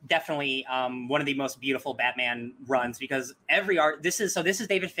is definitely one of the most beautiful Batman runs because every art. This is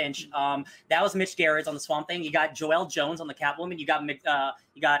David Finch. That was Mitch Gerads on the Swamp Thing. You got Joelle Jones on the Catwoman. You got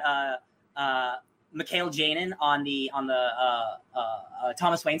Mikhail Janin on the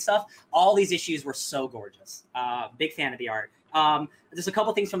Thomas Wayne stuff. All these issues were so gorgeous. Big fan of the art. There's a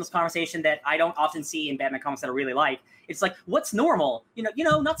couple things from this conversation that I don't often see in Batman comics that I really like. It's like, what's normal?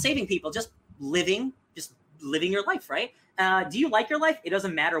 Not saving people, just living your life, right? Do you like your life? It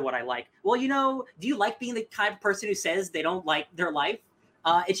doesn't matter what I like. Well, do you like being the kind of person who says they don't like their life?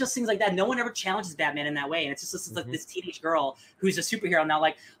 It just seems like that. No one ever challenges Batman in that way. And it's just like this teenage girl who's a superhero now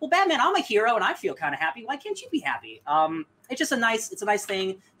like, well, Batman, I'm a hero and I feel kind of happy. Why can't you be happy? It's just a nice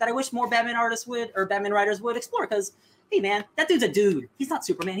thing that I wish more Batman artists or Batman writers would explore because, hey, man, that dude's a dude. He's not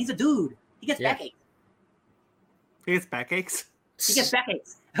Superman. He's a dude. He gets backaches. He gets backaches? He gets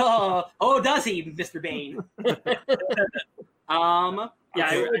backaches. Oh, does he, Mr. Bane? Batman.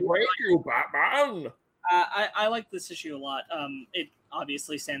 I like this issue a lot. It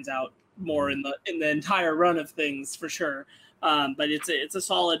obviously stands out more in the entire run of things for sure. But it's a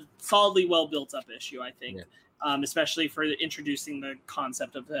solidly well built up issue, I think. Yeah. Especially for introducing the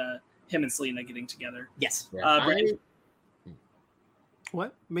concept of him and Selina getting together. Yes. Yeah.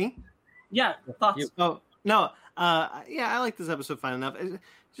 What? Me? Yeah. Thoughts? Oh no. I like this episode fine enough.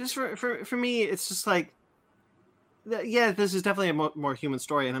 Just for me, it's just like, yeah, this is definitely a more human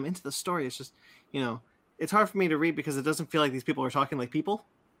story, and I'm into the story. It's just, it's hard for me to read because it doesn't feel like these people are talking like people.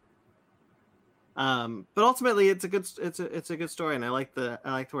 But ultimately, it's a good story, and I liked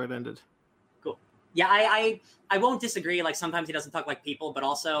where it ended. Cool. Yeah, I won't disagree. Like sometimes he doesn't talk like people, but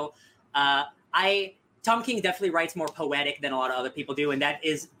also, Tom King definitely writes more poetic than a lot of other people do, and that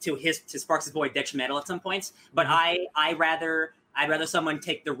is to Sparks' boy Dick Schmeddle at some points. But I'd rather someone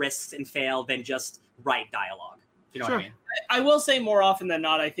take the risks and fail than just write dialogue. You know what I mean? I will say more often than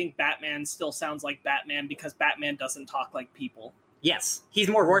not, I think Batman still sounds like Batman because Batman doesn't talk like people. Yes, he's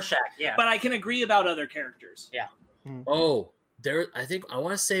more Rorschach. Yeah, but I can agree about other characters. Yeah. Oh, I think I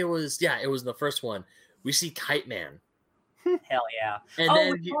want to say it was in the first one. We see Kite Man. Hell yeah! And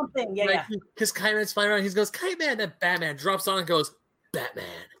then something, yeah. Because Kite Man's flying around, he goes Kite Man, then Batman drops on and goes Batman.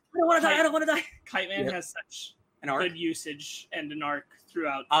 I don't want to die. Kite Man has such good usage and an arc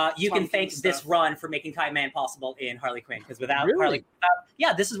throughout. You can thank this run for making Kite Man possible in Harley Quinn because without Harley,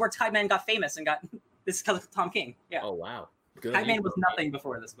 this is where Kite Man got famous and got this is because of Tom King. Yeah. Oh wow. Good. Kite Man was nothing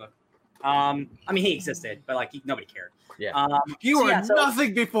before this book. I mean, he existed, but like nobody cared. Yeah. You are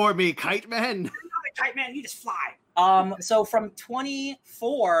nothing before me, Kite Man. Kite Man, you just fly. So from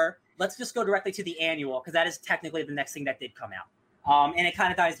 24, let's just go directly to the annual because that is technically the next thing that did come out. And it kind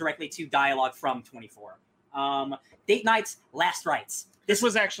of ties directly to dialogue from 24. Date Night's Last Rites. This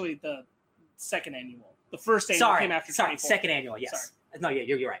was actually the second annual. The first annual came after 24. Second annual, yes. Sorry. No, yeah,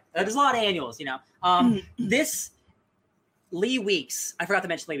 you're right. There's a lot of annuals, This Lee Weeks, I forgot to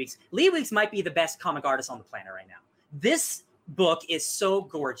mention Lee Weeks. Lee Weeks might be the best comic artist on the planet right now. This book is so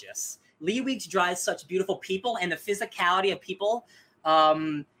gorgeous. Lee Weeks draws such beautiful people, and the physicality of people,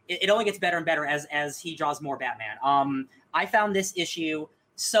 it only gets better and better as he draws more Batman. I found this issue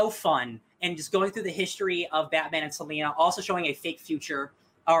so fun, and just going through the history of Batman and Selina, also showing a fake future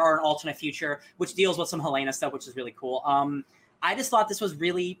or an alternate future, which deals with some Helena stuff, which is really cool. I just thought this was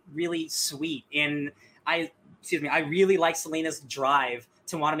really, really sweet, and I really like Selina's drive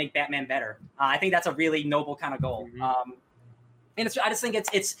to want to make Batman better. I think that's a really noble kind of goal. And I just think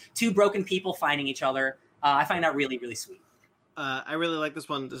it's two broken people finding each other. I find that really, really sweet. I really like this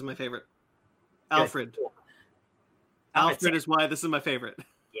one. This is my favorite. Alfred. Cool. Alfred is why this is my favorite.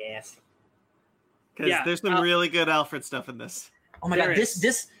 Yes. Because there's some really good Alfred stuff in this. Oh my god!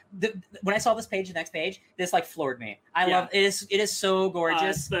 When I saw this page, the next page, this like floored me. I love it. It is so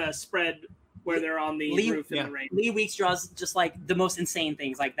gorgeous. The spread where they're on the roof in the rain. Lee Weeks draws just like the most insane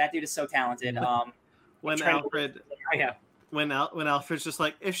things. Like that dude is so talented. When Alfred's just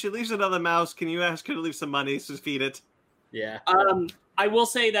like, if she leaves another mouse, can you ask her to leave some money to feed it? Yeah. I will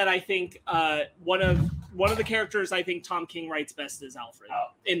say that I think one of the characters I think Tom King writes best is Alfred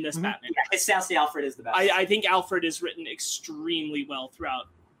in this Batman. Yeah, his Sassy Alfred is the best. I think Alfred is written extremely well throughout.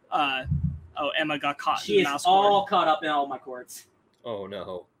 Emma got caught. She is all caught up in all my cords. Oh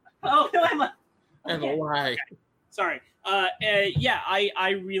no. Oh no, Emma. Emma, why? Sorry. I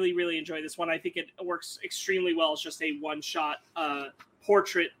really, really enjoy this one. I think it works extremely well. It's just a one-shot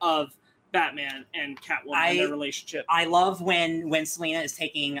portrait of Batman and Catwoman and their relationship. I love when Selina is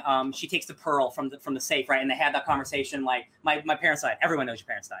taking she takes the pearl from the safe, right? And they have that conversation like my parents died. Everyone knows your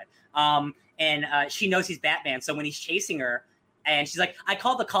parents died. And she knows he's Batman. So when he's chasing her and she's like, I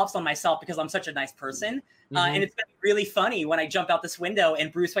called the cops on myself because I'm such a nice person. And it's been really funny when I jump out this window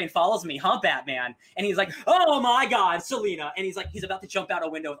and Bruce Wayne follows me, huh, Batman? And he's like, oh my God, Selina. And he's about to jump out a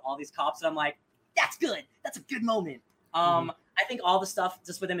window with all these cops. And I'm like, that's good. That's a good moment. I think all the stuff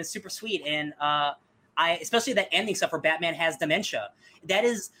just with him is super sweet. And especially that ending stuff where Batman has dementia. That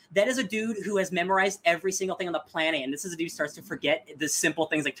is a dude who has memorized every single thing on the planet. And this is a dude who starts to forget the simple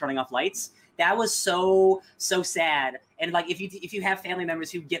things like turning off lights. That was so sad. And like, if you have family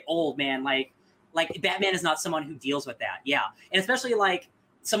members who get old, man, like Batman is not someone who deals with that. Yeah. And especially like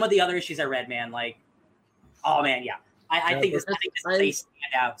some of the other issues I read, man, like, oh man. Yeah. I think this is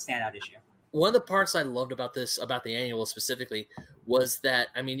a standout issue. One of the parts I loved about the annual specifically, was that,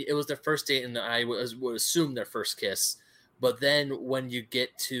 I mean, it was their first date and I would assume their first kiss. But then when you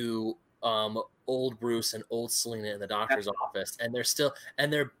get to old Bruce and old Selina in the doctor's office, and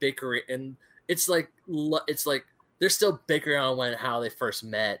they're bickering, and it's like they're still bickering on how they first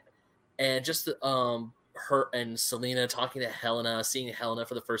met. And just her and Selina talking to Helena, seeing Helena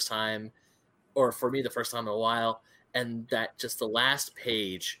for the first time, or for me, the first time in a while. And that just the last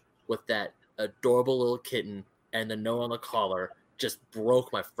page with that adorable little kitten and the note on the collar just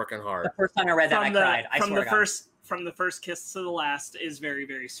broke my freaking heart. The first time I read that, I cried. From the first kiss to the last is very,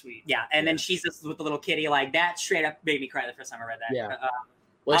 very sweet. Yeah, and then she's just with the little kitty, like that straight up made me cry the first time I read that. Yeah.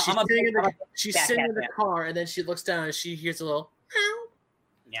 Well, she's sitting in the car, and then she looks down and she hears a little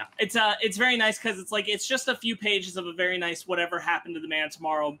meow. Yeah, it's very nice because it's just a few pages of a very nice whatever happened to the man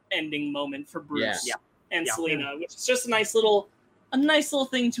tomorrow ending moment for Bruce and Selina, which is just a nice little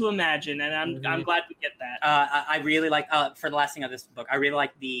thing to imagine, and I'm glad we get that. I really like for the last thing of this book, I really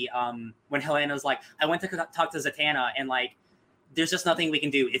like the when Helena's like, I went to talk to Zatanna, and like, there's just nothing we can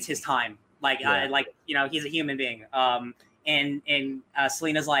do. It's his time. Like, he's a human being. And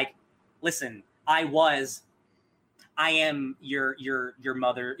Selina's like, listen, I am your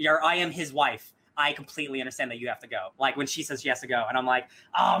mother. I am his wife. I completely understand that you have to go. Like when she says she has to go, and I'm like,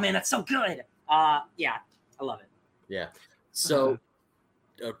 oh man, that's so good. Yeah, I love it. Yeah. So,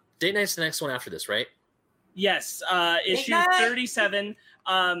 Date Night's the next one after this, right? Yes. Issue 37.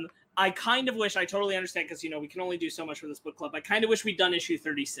 I kind of wish, I totally understand, because we can only do so much for this book club. I kind of wish we'd done issue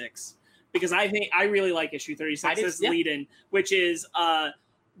 36, because I really like issue 36 as lead-in, which is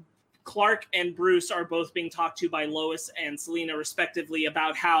Clark and Bruce are both being talked to by Lois and Selina, respectively,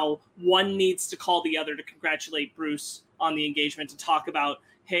 about how one needs to call the other to congratulate Bruce on the engagement, to talk about,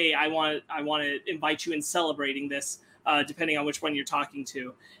 hey, I want to invite you in celebrating this, depending on which one you're talking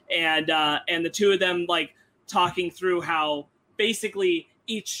to. And the two of them, like, talking through how basically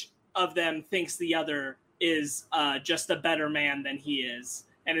each of them thinks the other is just a better man than he is.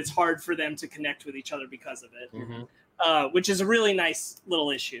 And it's hard for them to connect with each other because of it. Mm-hmm. Which is a really nice little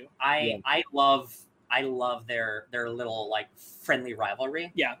issue. I love their little like friendly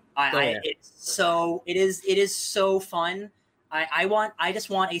rivalry. Yeah. It is so fun. I just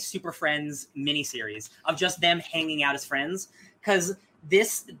want a Super Friends miniseries of just them hanging out as friends, because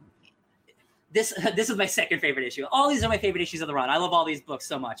this is my second favorite issue. All these are my favorite issues of the run. I love all these books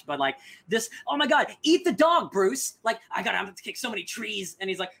so much, but like this, oh my God, eat the dog, Bruce. Like I'm to kick so many trees. And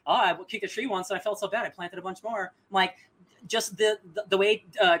he's like, oh, I kicked a tree once and I felt so bad. I planted a bunch more. I'm like, just the way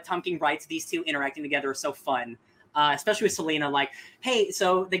Tom King writes these two interacting together is so fun. Especially with Selina, like, hey,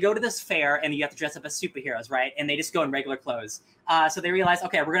 so they go to this fair and you have to dress up as superheroes, right? And they just go in regular clothes. So they realize,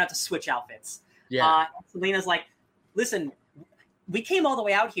 okay, we're gonna have to switch outfits. Yeah. Selina's like, listen, we came all the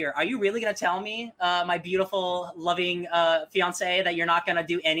way out here. Are you really going to tell me, my beautiful, loving fiance, that you're not going to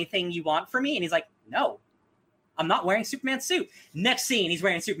do anything you want for me? And he's like, no, I'm not wearing Superman's suit. Next scene, he's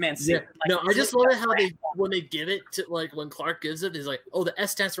wearing Superman's suit. Yeah. Like, no, I just love it how when they give it to, like, when Clark gives it, he's like, oh, the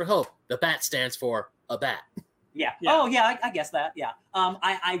S stands for hope. The bat stands for a bat. Yeah. Oh, yeah, I guess that. Yeah.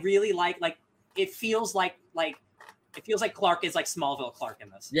 I really like, it feels like Clark is like Smallville Clark in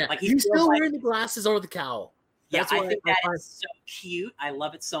this. Yeah. Like he's still wearing the glasses or the cowl. Yeah, I think that is so cute. I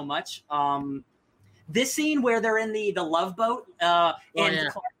love it so much. This scene where they're in the love boat, and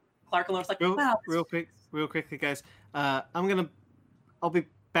Clark and Lois like, real quickly, guys. I'll be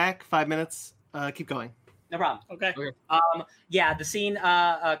back 5 minutes. Keep going. No problem. Okay. The scene,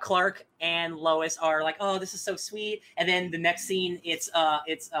 Clark and Lois are like, oh, this is so sweet. And then the next scene, it's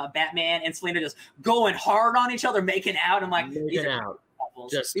Batman and Selina just going hard on each other, making out. I'm like,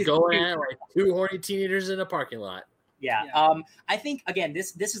 just going at like two horny teenagers in a parking lot. Yeah. I think again,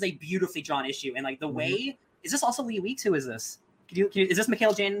 this is a beautifully drawn issue, and like the way is this also Lee Weeks? Who is this? Is this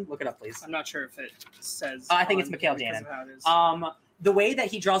Mikhail Janin? Look it up, please. I'm not sure if it says. I think it's Mikhail Janin. The way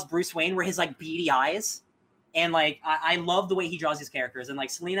that he draws Bruce Wayne, where his like beady eyes, and like I love the way he draws these characters, and like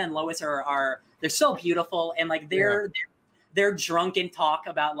Selina and Lois are they're so beautiful, and like they're drunken talk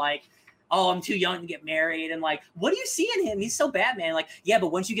about like. oh, I'm too young to get married, and like, what do you see in him? He's so Batman. Like, yeah,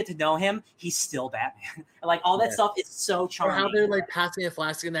 but once you get to know him, he's still Batman. And like all that stuff is so Or charming. how they're like passing a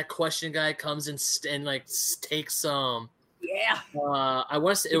flask and that question guy comes and like takes some. Yeah. I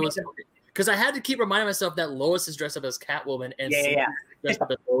want to say it was because I had to keep reminding myself that Lois is dressed up as Catwoman and Selena is dressed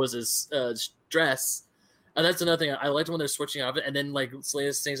up as Lois's dress. And that's another thing. I liked when they're switching out of it, and then like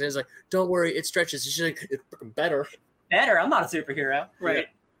Selena sings, it's like, "Don't worry, it stretches." She's like, "It's freaking better." Better. I'm not a superhero. Right.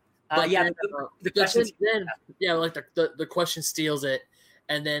 Yeah. The question. Like the question steals it,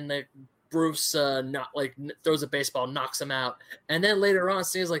 and then like Bruce throws a baseball, knocks him out, and then later on,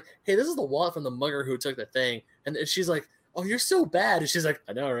 Selena's like, "Hey, this is the wallet from the mugger who took the thing," and she's like, "Oh, you're so bad," and she's like,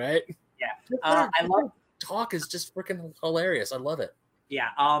 "I know, right?" Yeah. I love talk is just freaking hilarious. I love it. Yeah,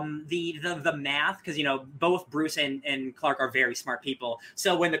 the math, because both Bruce and Clark are very smart people.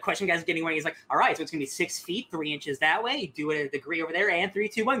 So when the question guy's getting away, he's like, "All right, so it's gonna be 6 feet, 3 inches that way. You do it at a degree over there, and 3,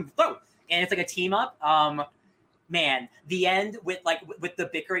 2, 1, throw." And it's like a team up. Man, the end with the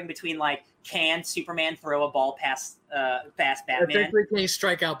bickering between like, can Superman throw a ball past Batman? Essentially, can he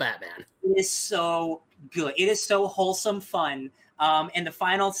strike out Batman? It is so good. It is so wholesome fun. And the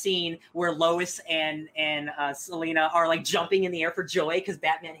final scene where Lois and Selena are like jumping in the air for joy because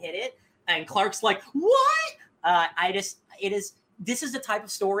Batman hit it, and Clark's like, "What?" This is the type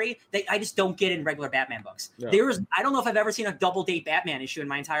of story that I just don't get in regular Batman books. No. I don't know if I've ever seen a double date Batman issue in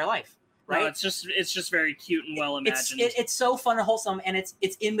my entire life. Right? No, it's just very cute and well imagined. It's so fun and wholesome, and it's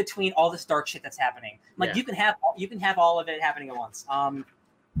in between all this dark shit that's happening. Like you can have all of it happening at once.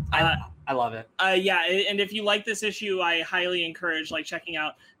 I love it. And if you like this issue, I highly encourage checking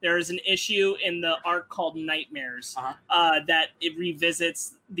out. There is an issue in the arc called Nightmares that it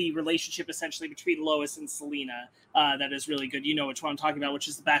revisits the relationship essentially between Lois and Selena. That is really good. You know which one I'm talking about, which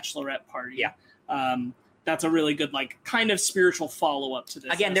is the Bachelorette Party. Yeah. That's a really good kind of spiritual follow up to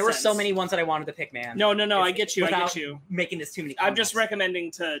this. Again, there were so many ones that I wanted to pick, man. No, I get you. Making this too many. I'm just recommending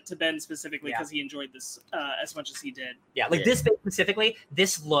to Ben specifically because he enjoyed this as much as he did. Yeah, this specifically,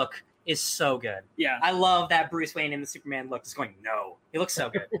 this look is so good. Yeah, I love that Bruce Wayne in the Superman look is going. No, he looks so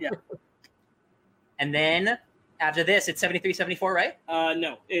good. Yeah. And then after this, it's 73, 74, right?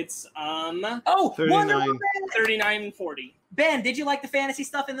 No, it's 39. Wonder Woman 39 and 40. Ben, did you like the fantasy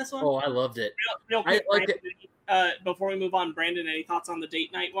stuff in this one? Oh, I loved it. Real quick, I liked it. Before we move on, Brandon, any thoughts on the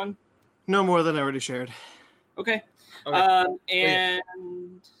date night one? No more than I already shared. Okay.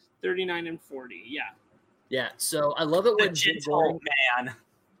 And 39 and 40, yeah. Yeah, so I love it when Jim Gordon... man.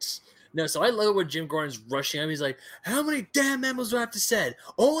 No, so I love it when Jim Gordon's rushing him. He's like, "How many damn memos do I have to send?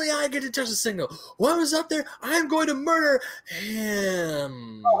 Only I get to touch the signal. When I was up there, I'm going to murder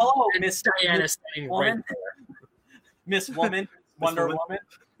him." Oh, Miss Diana standing right there. Miss Woman, Wonder Woman.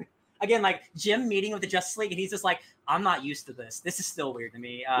 Again, Jim meeting with the Justice League, and he's just like, "I'm not used to this. This is still weird to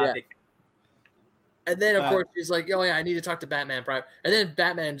me." And then, of course, he's like, "Oh, yeah, I need to talk to Batman." And then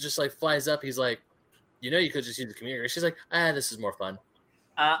Batman just, flies up. He's like, "You could just use the communicator." She's like, "This is more fun."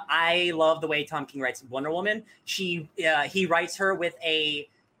 I love the way Tom King writes Wonder Woman. He writes her with a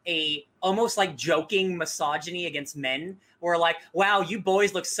almost joking misogyny against men, or "Wow, you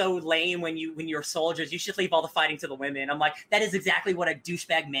boys look so lame when you're soldiers. You should leave all the fighting to the women." I'm like, that is exactly what a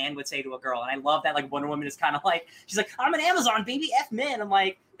douchebag man would say to a girl, and I love that. Wonder Woman is kind of she's like, "I'm an Amazon baby, F men." I'm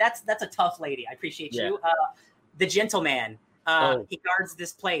like, that's a tough lady. I appreciate you. The Gentleman. He guards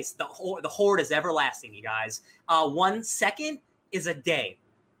this place. The horde is everlasting, you guys. 1 second is a day.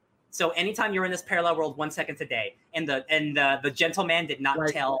 So anytime you're in this parallel world, 1 second's a day, and the Gentleman did not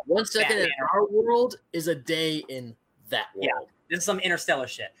tell. 1 second Batman. In our world is a day in that world. Yeah, this is some interstellar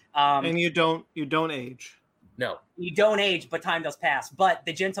shit. And you don't age. No, you don't age, but time does pass. But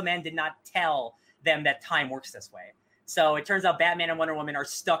the Gentleman did not tell them that time works this way. So it turns out Batman and Wonder Woman are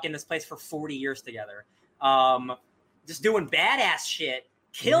stuck in this place for 40 years together, just doing badass shit,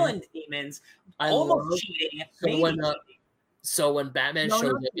 killing demons, almost cheating. So when Batman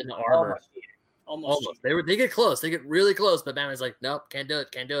shows up in the armor, almost. They get close. They get really close, but Batman's like, "Nope, can't do it.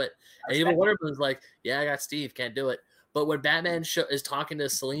 And even Wonder Woman's like, "Yeah, I got Steve, can't do it." But when Batman is talking to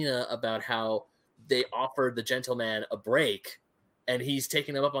Selena about how they offered the Gentleman a break, and he's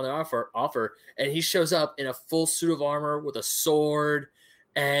taking them up on their offer, and he shows up in a full suit of armor with a sword,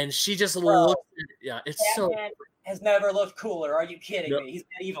 and she just looks. It's Batman has never looked cooler. Are you kidding me? He's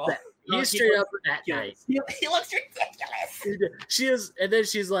evil. He's straight up that night. He looks ridiculous. She is, and then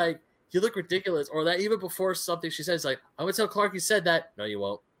she's like, "You look ridiculous." Or that even before something she says, "I'm gonna tell Clark you said that." No, you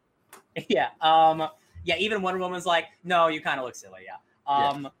won't. Yeah. Even Wonder Woman's like, "No, you kind of look silly." Yeah.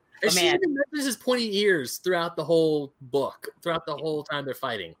 And she even mentions his pointy ears throughout the whole book, throughout the whole time they're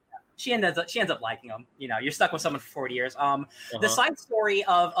fighting. she ends up liking him. You know, you're stuck with someone for 40 years. The Uh-huh. side story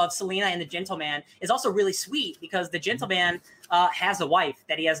of Selena and the Gentleman is also really sweet because the Gentleman has a wife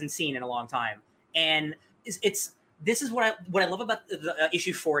that he hasn't seen in a long time, and this is what I love about the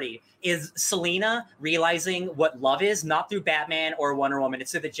issue 40 is Selena realizing what love is, not through Batman or Wonder Woman,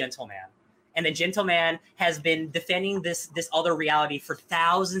 it's through the Gentleman. And the Gentleman has been defending this other reality for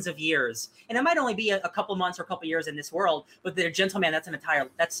thousands of years. And it might only be a couple months or a couple years in this world, but the Gentleman,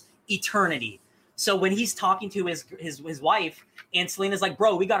 that's eternity. So when he's talking to his wife, and Selena's like,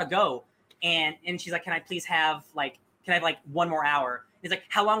 bro, we gotta go. And she's like, can I please have like one more hour? And he's like,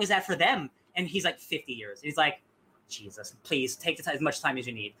 how long is that for them? And he's like, 50 years. And he's like, Jesus, please take as much time as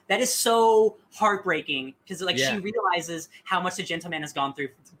you need. That is so heartbreaking because she realizes how much the Gentleman has gone through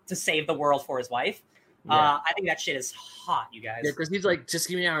to save the world for his wife. I think that shit is hot, you guys. Yeah, because he's like, just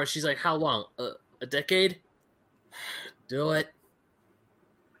give me an hour. She's like, how long? A decade? Do it.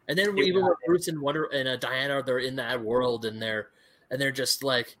 And then even when Bruce and Wonder and Diana, they're in that world and they're just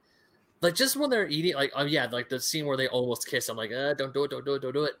like just when they're eating, like like the scene where they almost kiss. I'm like, don't do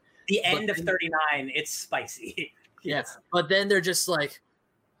it. The end of 39, it's spicy. Yes, but then they're just like,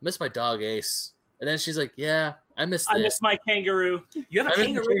 miss my dog Ace, and then she's like, yeah, I miss my kangaroo. You have a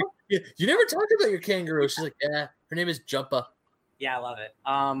kangaroo? You never talked about your kangaroo. She's like, yeah, her name is Jumpa. Yeah, I love it.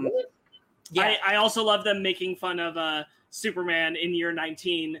 I also love them making fun of Superman in year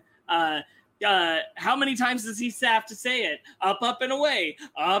 19. How many times does he have to say it? Up and away,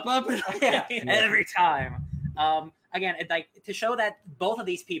 up and away. Yeah, every time. Again, to show that both of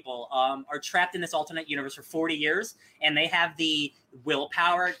these people are trapped in this alternate universe for 40 years, and they have the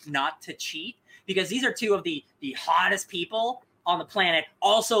willpower not to cheat, because these are two of the hottest people on the planet.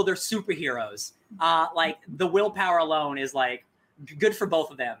 Also, they're superheroes. Like the willpower alone is like good for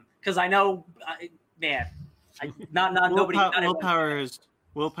both of them. Because I know, nobody.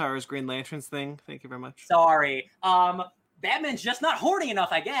 Willpower is Green Lantern's thing. Thank you very much. Sorry. Batman's just not horny enough,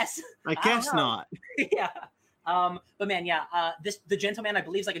 I guess. I guess not. Yeah. But man, the Gentleman, I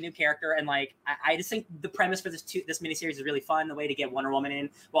believe, is like a new character, and like I just think the premise for this miniseries is really fun. The way to get Wonder Woman in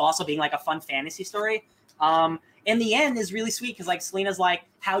while also being like a fun fantasy story. In the end is really sweet because like Selena's like,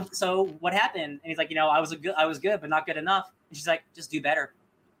 so what happened? And he's like, I was good, but not good enough. And she's like, just do better.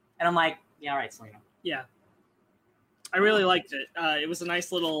 And I'm like, yeah, all right, Selena. Yeah, I really liked it. It was a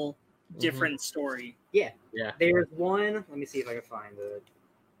nice little different story. Yeah. There's one. Let me see if I can find it.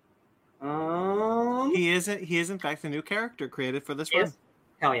 He is in fact a new character created for this run.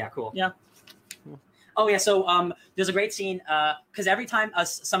 Hell yeah, cool. Yeah. Oh yeah, so there's a great scene because every time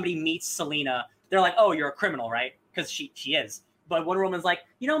somebody meets Selena, they're like, "Oh, you're a criminal, right?" Because she is. But Wonder Woman's like,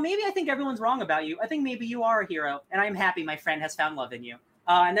 maybe I think everyone's wrong about you. I think maybe you are a hero, and I'm happy my friend has found love in you.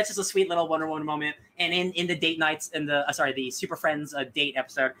 And that's just a sweet little Wonder Woman moment. And in the date nights, in the Super Friends date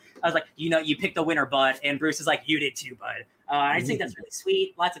episode, I was like, you picked the winner, bud. And Bruce is like, you did too, bud. I think that's really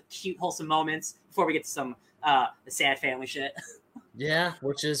sweet. Lots of cute, wholesome moments before we get to some sad family shit. Yeah,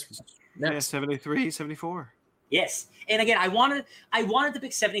 which is 73, 74. Yes. And again, I wanted to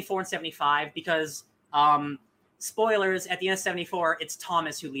pick 74 and 75 because spoilers, at the end of 74, it's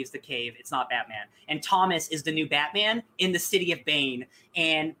Thomas who leaves the cave. It's not Batman. And Thomas is the new Batman in the city of Bane.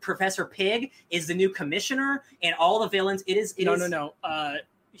 And Professor Pig is the new commissioner. And all the villains, No.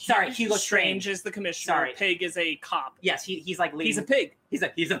 Sorry, Hugo Strange is the commissioner. Sorry. Pig is a cop. Yes, he's like leading. He's a pig.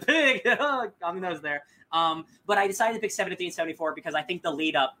 He's a pig. On the nose there. But I decided to pick 73 and 74 because I think the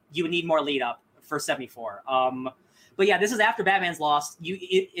lead up, you would need more lead up for 74. But yeah, this is after Batman's lost.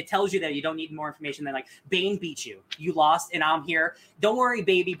 It tells you that you don't need more information than like Bane beat you. You lost, and I'm here. Don't worry,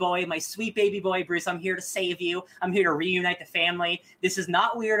 baby boy, my sweet baby boy Bruce. I'm here to save you. I'm here to reunite the family. This is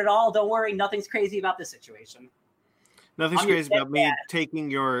not weird at all. Don't worry, nothing's crazy about this situation. Nothing's crazy about me taking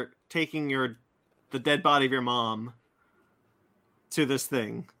the dead body of your mom to this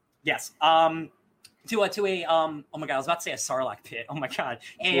thing. Yes. To a oh my god, I was about to say a Sarlacc pit. Oh my god,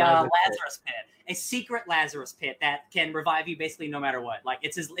 a Lazarus pit, a secret Lazarus pit that can revive you basically no matter what. Like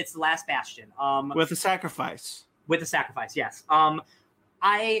it's the last bastion. With a sacrifice. With a sacrifice, yes.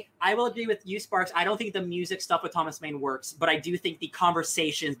 I will agree with you, Sparks. I don't think the music stuff with Thomas Wayne works, but I do think the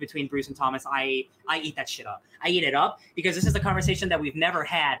conversations between Bruce and Thomas, I eat that shit up. I eat it up because this is a conversation that we've never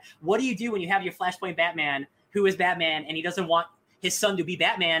had. What do you do when you have your Flashpoint Batman, who is Batman, and he doesn't want his son to be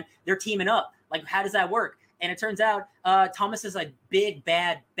Batman? They're teaming up. Like, how does that work? And it turns out Thomas is a big,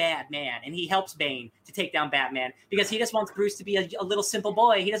 bad man, and he helps Bane to take down Batman because he just wants Bruce to be a little simple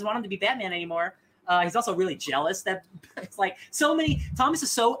boy. He doesn't want him to be Batman anymore. He's also really jealous that it's like so many. Thomas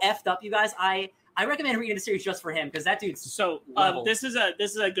is so effed up, you guys. I I recommend reading the series just for him because that dude's So level. this is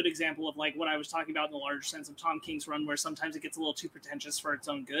a good example of like what I was talking about in the larger sense of Tom King's run, where sometimes it gets a little too pretentious for its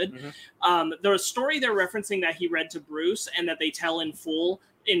own good. The story they're referencing that he read to Bruce and that they tell in full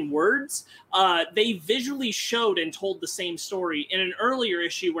in words, they visually showed and told the same story in an earlier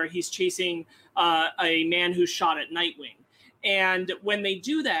issue where he's chasing a man who's shot at Nightwing. And when they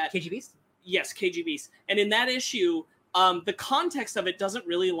do that, KG Beast? Yes, KG Beast. And in that issue, the context of it doesn't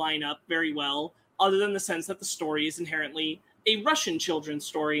really line up very well, other than the sense that the story is inherently a Russian children's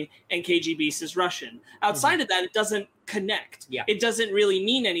story and KG Beast is Russian. Outside of that, it doesn't connect. Yeah. It doesn't really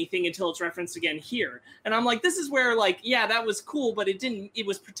mean anything until it's referenced again here. And I'm like, this is where, like, yeah, that was cool, but it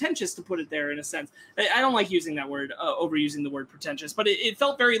was pretentious to put it there in a sense. I don't like using that word, overusing the word pretentious, but it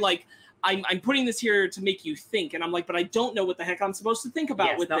felt very like, I'm putting this here to make you think. And I'm like, but I don't know what the heck I'm supposed to think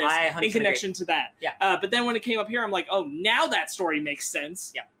about this in connection to that. Yeah. But then when it came up here, I'm like, oh, now that story makes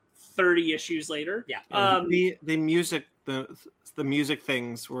sense. Yeah. 30 issues later. Yeah. The music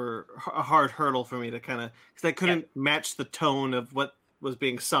things were a hard hurdle for me to kind of, because I couldn't match the tone of what was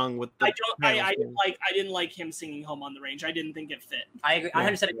being sung with the I didn't like him singing Home on the Range. I didn't think it fit. I agree. I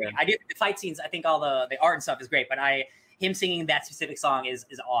 100% agree. I do the fight scenes. I think all the art and stuff is great, but him singing that specific song is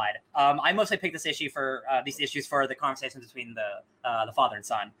odd. I mostly picked this issue for these issues for the conversations between the father and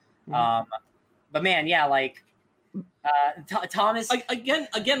son. But man, yeah, like Thomas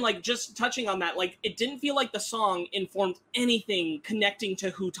again, like just touching on that, like it didn't feel like the song informed anything connecting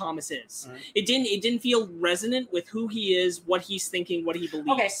to who Thomas is. It didn't feel resonant with who he is, what he's thinking, what he believes.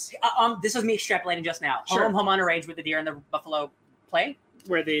 Okay, this was me extrapolating just now. Sure. Home on a Range with the deer and the buffalo play.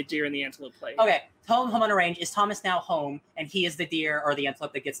 Where the deer and the antelope play. Okay, home on a Range. Is Thomas now home, and he is the deer or the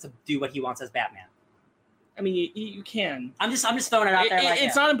antelope that gets to do what he wants as Batman? I mean, you can. I'm just throwing it out there.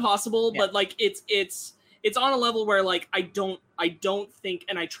 It's not impossible, but like it's on a level where like I don't think,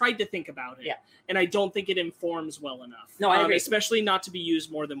 and I tried to think about it, and I don't think it informs well enough. No, I agree. Especially not to be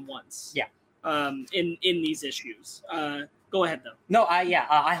used more than once. Yeah. In these issues. Go ahead though. No,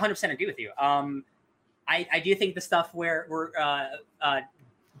 I 100% agree with you. I do think the stuff where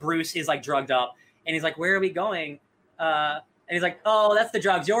Bruce is like drugged up and he's like, "Where are we going?" And he's like, "Oh, that's the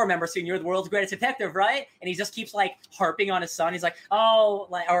drugs. You'll remember soon. You're the world's greatest detective, right?" And he just keeps like harping on his son. He's like, "Oh,"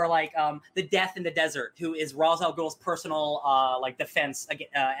 the Death in the Desert, who is Ra's al Ghul's personal defense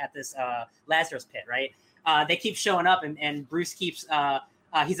at this Lazarus pit, right? They keep showing up, and Bruce keeps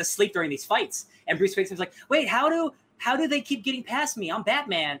he's asleep during these fights, and Bruce wakes up and is like, "Wait, how do they keep getting past me? I'm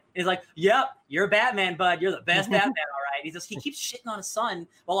Batman." And he's like, "Yep, you're Batman, bud. You're the best Batman, all right." He keeps shitting on his son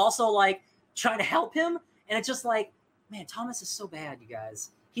while also like trying to help him, and it's just like, man, Thomas is so bad, you guys.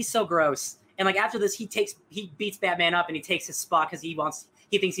 He's so gross. And like after this, he beats Batman up and he takes his spot because he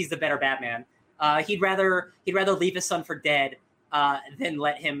thinks he's the better Batman. He'd rather leave his son for dead than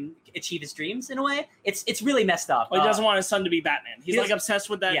let him achieve his dreams in a way. It's really messed up. Well, he doesn't want his son to be Batman. He's like obsessed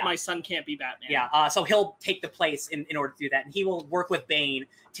with that. Yeah. My son can't be Batman. Yeah. So he'll take the place in order to do that, and he will work with Bane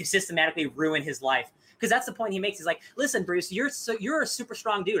to systematically ruin his life. Because that's the point he makes. He's like, "Listen, Bruce, you're a super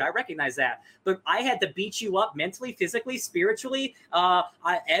strong dude. I recognize that. But I had to beat you up mentally, physically, spiritually,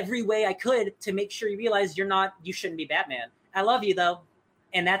 every way I could to make sure you realize you shouldn't be Batman. I love you though."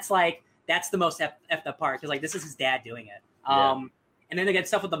 And that's the most effed up part, because like this is his dad doing it. And then they get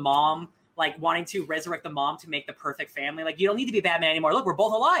stuff with the mom, like wanting to resurrect the mom to make the perfect family. Like, you don't need to be Batman anymore. Look, we're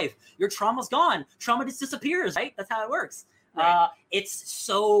both alive. Your trauma's gone. Trauma just disappears, right? That's how it works. Right. It's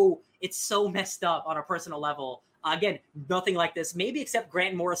so messed up on a personal level. Again, nothing like this, maybe except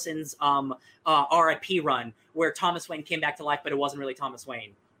Grant Morrison's RIP run, where Thomas Wayne came back to life, but it wasn't really Thomas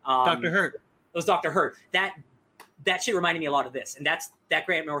Wayne. Dr. Hurt. It was Dr. Hurt. That shit reminded me a lot of this, and that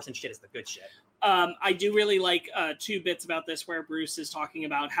Grant Morrison shit is the good shit. I do really like two bits about this where Bruce is talking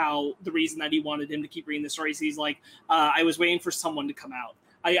about how the reason that he wanted him to keep reading the stories, he's like, I was waiting for someone to come out.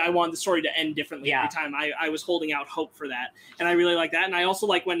 I wanted the story to end differently every time. I was holding out hope for that. And I really like that. And I also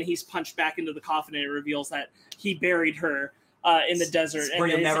like when he's punched back into the coffin and it reveals that he buried her in the desert. Where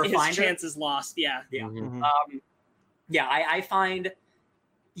and you'll never his find chance her? is lost. Yeah. Yeah. Mm-hmm. I find,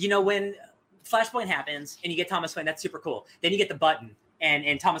 when Flashpoint happens and you get Thomas Wayne, that's super cool. Then you get the button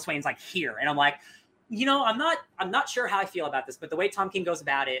and Thomas Wayne's like here. And I'm like, I'm not sure how I feel about this, but the way Tom King goes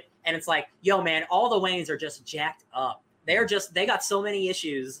about it, and it's like, yo, man, all the Waynes are just jacked up. They got so many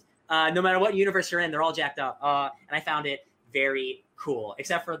issues. No matter what universe you're in, they're all jacked up. And I found it very cool,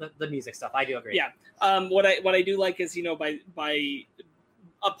 except for the music stuff. I do agree. Yeah. What I do like is, by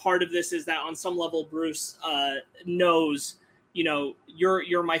a part of this is that on some level, Bruce knows,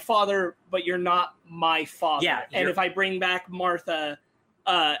 you're my father, but you're not my father. Yeah. And if I bring back Martha,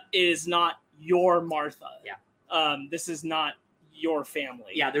 it is not your Martha. Yeah. This is not your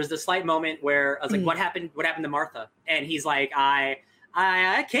family. Yeah, there's this slight moment where I was like, "What happened? What happened to Martha?" And he's like, "I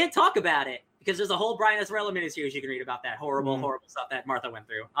can't talk about it because there's a whole Brian Azzarello miniseries you can read about that horrible stuff that Martha went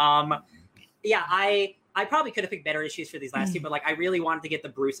through." Yeah, I probably could have picked better issues for these last two, but like I really wanted to get the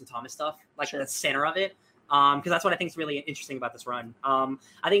Bruce and Thomas stuff, like the center of it, because that's what I think is really interesting about this run.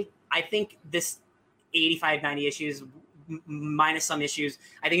 I think this 85, 90 issues minus some issues,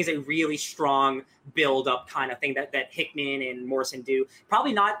 I think is a really strong build up kind of thing that Hickman and Morrison do.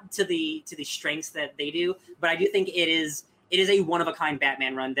 Probably not to the strengths that they do, but I do think it is a one of a kind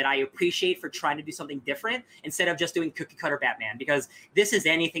Batman run that I appreciate for trying to do something different instead of just doing cookie cutter Batman, because this is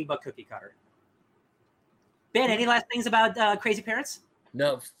anything but cookie cutter. Ben, any last things about Crazy Parents?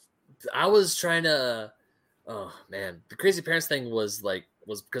 No, I was trying to. Oh man, the Crazy Parents thing was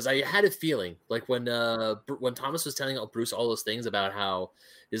because I had a feeling like when Thomas was telling Bruce all those things about how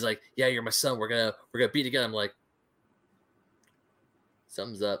he's like, yeah, you're my son, we're gonna be together. I'm like,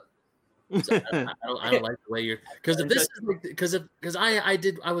 something's up. So I don't like the way you're, because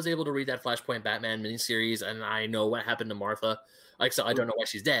I was able to read that Flashpoint Batman miniseries and I know what happened to Martha. Like, so I don't know why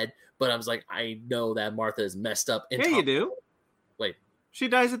she's dead, but I was like, I know that Martha is messed up. Yeah, you do. Wait, she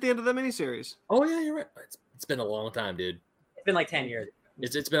dies at the end of the miniseries. Oh yeah, you're right. It's been a long time, dude. It's been like 10 years.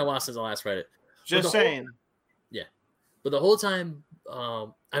 It's been a while since I last read it. Just saying. But the whole time,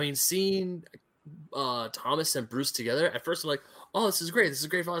 I mean, seeing Thomas and Bruce together, at first I'm like, oh, this is great. This is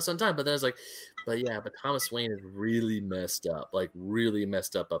great for some time. But then I was like, but Thomas Wayne is really messed up,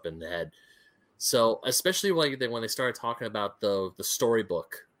 up in the head. So especially when they started talking about the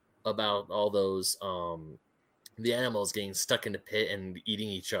storybook about all those the animals getting stuck in the pit and eating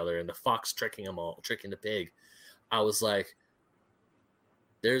each other, and the fox tricking the pig, I was like,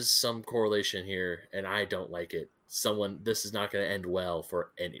 there's some correlation here, and I don't like it. This is not going to end well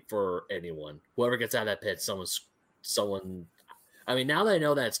for anyone. Whoever gets out of that pit, someone. I mean, now that I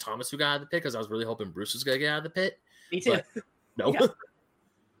know that it's Thomas who got out of the pit, because I was really hoping Bruce was going to get out of the pit. Me too. No.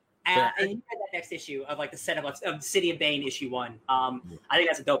 Yeah. And you had that next issue of like the setup of City of Bane issue 1. I think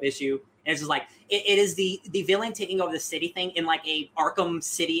that's a dope issue. And it's just like it is the villain taking over the city thing in like a Arkham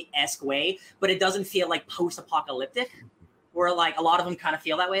City-esque way, but it doesn't feel like post-apocalyptic, where like a lot of them kind of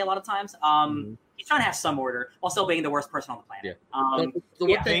feel that way a lot of times. He's trying to have some order while still being the worst person on the planet.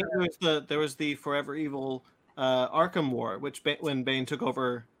 There was the Forever Evil Arkham War, when Bane took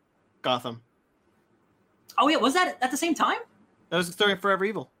over Gotham. Oh yeah, was that at the same time? That was the story of Forever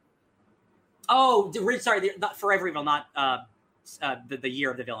Evil. Oh, sorry, not Forever Evil, not the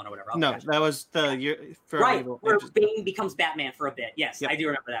year of the villain or whatever. No, that was the year Forever right, Evil. where Bane becomes Batman for a bit. Yes, yep. I do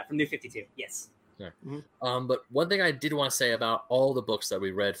remember that from New 52. Yes. Yeah. Mm-hmm. But one thing I did want to say about all the books that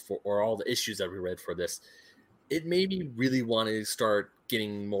we read or all the issues that we read for this, it made me really want to start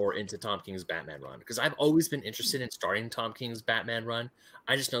getting more into Tom King's Batman run, because I've always been interested in starting Tom King's Batman run.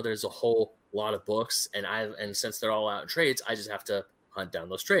 I just know there's a whole lot of books, and since they're all out in trades, I just have to hunt down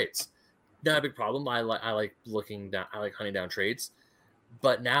those trades. Not a big problem. I like hunting down trades,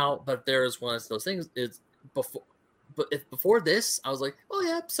 but there's one of those things. Before this, I was like, oh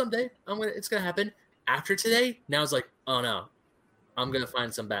yeah, someday it's gonna happen. After today, now it's like, oh no, I'm gonna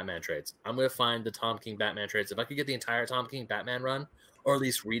find some Batman trades. I'm gonna find the Tom King Batman trades. If I could get the entire Tom King Batman run, or at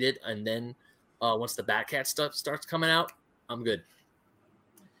least read it, and then once the Batcat stuff starts coming out, I'm good.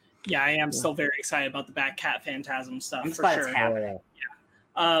 Yeah, I am still very excited about the Batcat Phantasm stuff for sure. Yeah.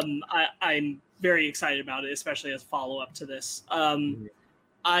 I'm very excited about it, especially as a follow-up to this.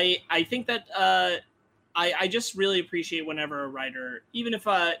 I think that I just really appreciate whenever a writer, even if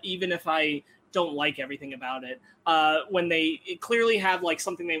I don't like everything about it, when they clearly have like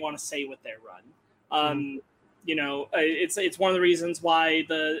something they want to say with their run. You know, it's one of the reasons why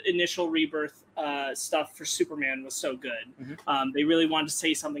the initial Rebirth stuff for Superman was so good. They really wanted to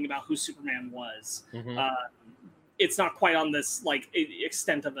say something about who Superman was. It's not quite on this like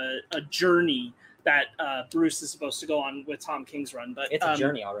extent of a journey that Bruce is supposed to go on with Tom King's run, but it's a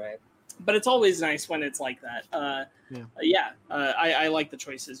journey, all right. But it's always nice when it's like that. I like the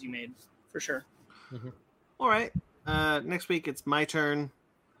choices you made for sure. All right, next week it's my turn.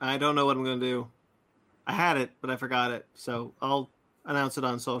 I don't know what I'm going to do. I had it, but I forgot it, so I'll announce it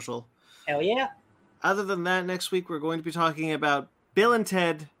on social. Hell yeah! Other than that, next week we're going to be talking about Bill and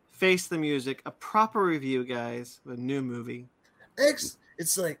Ted Face the Music, a proper review, guys, of a new movie. It's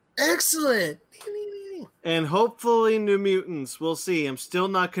like, excellent! And hopefully New Mutants. We'll see. I'm still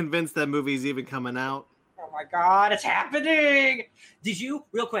not convinced that movie's even coming out. Oh my god, it's happening! Did you,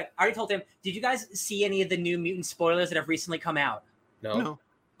 real quick, I already told him, did you guys see any of the New Mutant spoilers that have recently come out? No.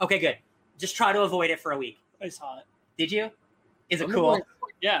 Okay, good. Just try to avoid it for a week. I saw it. Did you? Is it cool?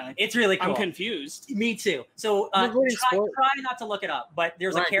 Yeah, It's really cool. I'm confused. Me too. So I'm avoiding try spoil- not to look it up, but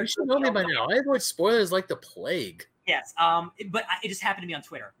there's a Right, you character. should know me by now. I avoid spoilers like the plague. Yes. But it just happened to be on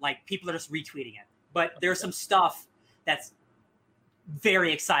Twitter. Like people are just retweeting it. But there's some stuff that's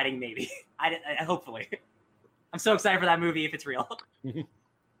very exciting. Maybe I hopefully. I'm so excited for that movie if it's real.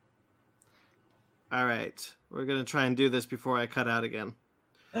 All right, we're gonna try and do this before I cut out again.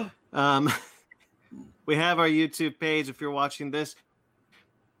 We have our YouTube page. If you're watching this,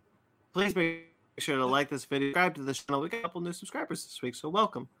 please make sure to like this video, subscribe to the channel. We got a couple new subscribers this week, so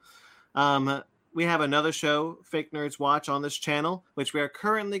welcome. We have another show, Fake Nerds Watch, on this channel, which we are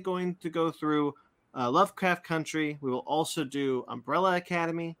currently going to go through Lovecraft Country. We will also do Umbrella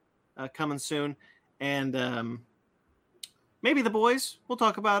Academy coming soon, and maybe The Boys. We'll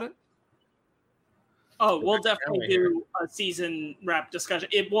talk about it. Oh, we'll definitely do a season wrap discussion.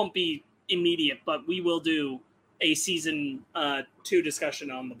 It won't be immediate, but we will do a season 2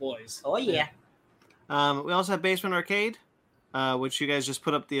 discussion on The Boys. Oh yeah. We also have Basement Arcade, which you guys just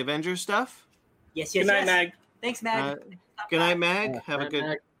put up the Avengers stuff. Yes. Good night, Mag. Thanks, Mag. Good night, Mag. Have a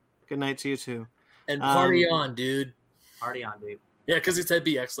Mag. good night to you too. And party on, dude. Party on, dude. Yeah, because he said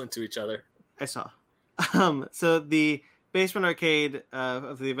be excellent to each other. I saw. So the Basement Arcade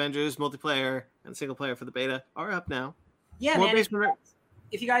of the Avengers multiplayer and single player for the beta are up now. Yeah, More man. Basement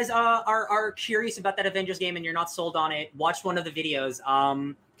If you guys are curious about that Avengers game and you're not sold on it, watch one of the videos.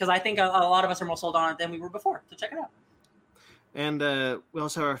 Because I think a lot of us are more sold on it than we were before. So check it out. And we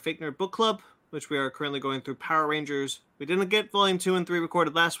also have our Fake Nerd Book Club, which we are currently going through Power Rangers. We didn't get Volume 2 and 3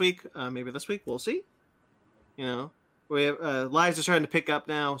 recorded last week. Maybe this week. We'll see. You know, we have, lives are starting to pick up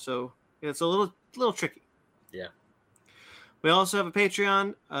now, so it's a little tricky. Yeah. We also have a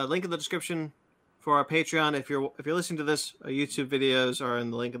Patreon. Link in the description for our Patreon. If you're listening to this, our YouTube videos are in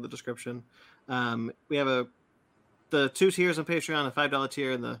the link in the description. We have the 2 tiers on Patreon, a $5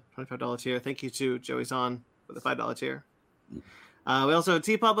 tier and the $25 tier. Thank you to Joey Zahn for the $5 tier. We also have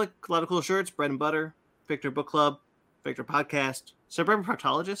TeePublic, a lot of cool shirts, Bread and Butter, Victor Book Club, Victor Podcast, Suburban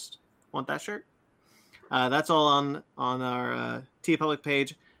Proctologist. Want that shirt? That's all on our TeePublic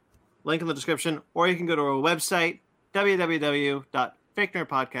page. Link in the description, or you can go to our website,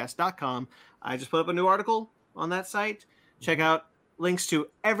 www.fakenerdpodcast.com. I just put up a new article on that site. Check out links to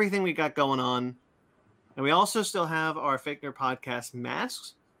everything we got going on. And we also still have our Fake Nerd Podcast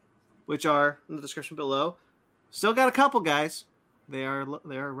masks, which are in the description below. Still got a couple, guys. They are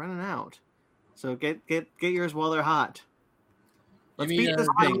running out. So get yours while they're hot. Let's beat this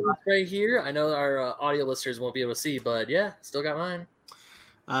thing right here. I know our audio listeners won't be able to see, but yeah, still got mine.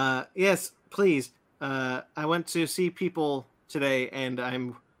 Yes, please. I went to see people today, and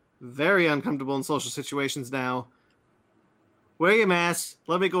I'm very uncomfortable in social situations now. Wear your mask.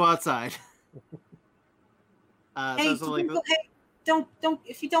 Let me go outside. Hey, don't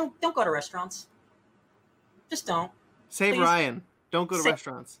if you don't go to restaurants. Just don't. Save Please. Ryan. Don't go to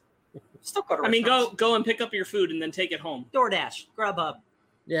restaurants. Just don't go to I mean, restaurants. go and pick up your food and then take it home. DoorDash, Grubhub.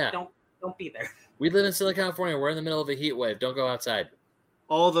 Yeah. Don't be there. We live in Southern California. We're in the middle of a heat wave. Don't go outside.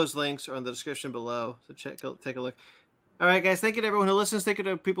 All those links are in the description below, so take a look. All right, guys. Thank you to everyone who listens. Thank you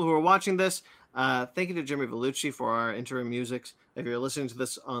to people who are watching this. Thank you to Jeremy Vellucci for our interim music. If you're listening to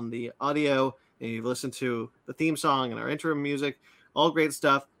this on the audio and you've listened to the theme song and our interim music, all great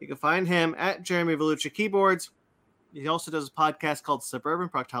stuff. You can find him at Jeremy Vellucci Keyboards. He also does a podcast called Suburban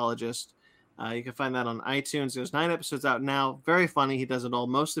Proctologist. You can find that on iTunes. There's 9 episodes out now. Very funny. He does it all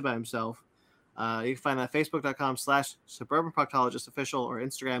mostly by himself. You can find that at facebook.com/Suburban Proctologist Official or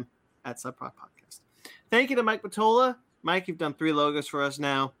Instagram at SubProc Podcast. Thank you to Mike Matola. Mike, you've done 3 logos for us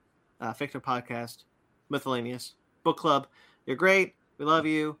now. Fictor Podcast, Miscellaneous, Book Club. You're great. We love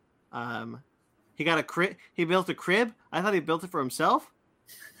you. He got a crib. He built a crib. I thought he built it for himself.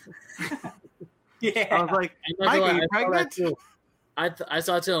 Yeah. I was like, Mike, are you pregnant? I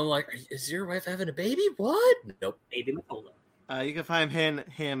saw it too. I'm like, is your wife having a baby? What? Nope. Baby Matola. You can find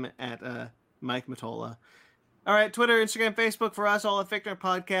him at Mike Matola. All right, Twitter, Instagram, Facebook for us all at Fake Nerd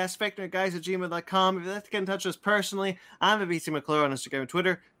Podcast, fakenerdguys@gmail.com. If you'd like to get in touch with us personally, I'm at BC McClure on Instagram and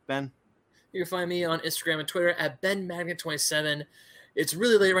Twitter. Ben? You can find me on Instagram and Twitter at BenMagnet27. It's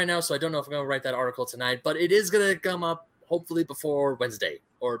really late right now, so I don't know if I'm going to write that article tonight, but it is going to come up hopefully before Wednesday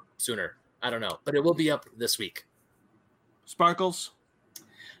or sooner. I don't know, but it will be up this week. Sparkles?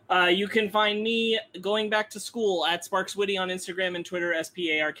 You can find me going back to school at Sparks Witty on Instagram and Twitter,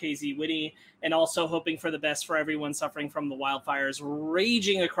 SPARKZ Witty, and also hoping for the best for everyone suffering from the wildfires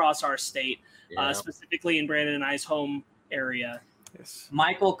raging across our state, specifically in Brandon and I's home area. Yes.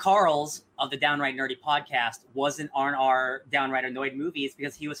 Michael Carls of the Downright Nerdy podcast wasn't on our Downright Annoyed movies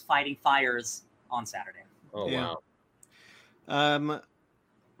because he was fighting fires on Saturday. Oh, Yeah. wow.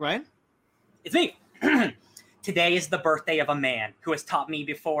 Ryan? It's me. Today is the birthday of a man who has taught me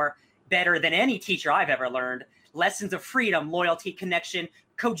before, better than any teacher I've ever learned, lessons of freedom, loyalty, connection.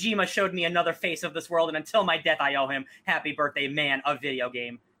 Kojima showed me another face of this world, and until my death, I owe him. Happy birthday, man of video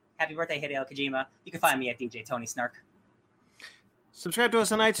game. Happy birthday, Hideo Kojima. You can find me at DJ Tony Snark. Subscribe to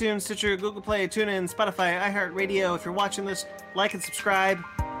us on iTunes, Stitcher, Google Play, TuneIn, Spotify, iHeartRadio. If you're watching this, like and subscribe.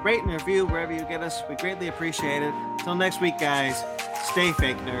 Rate and review wherever you get us. We greatly appreciate it. Until next week, guys, stay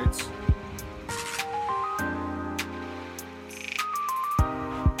fake nerds.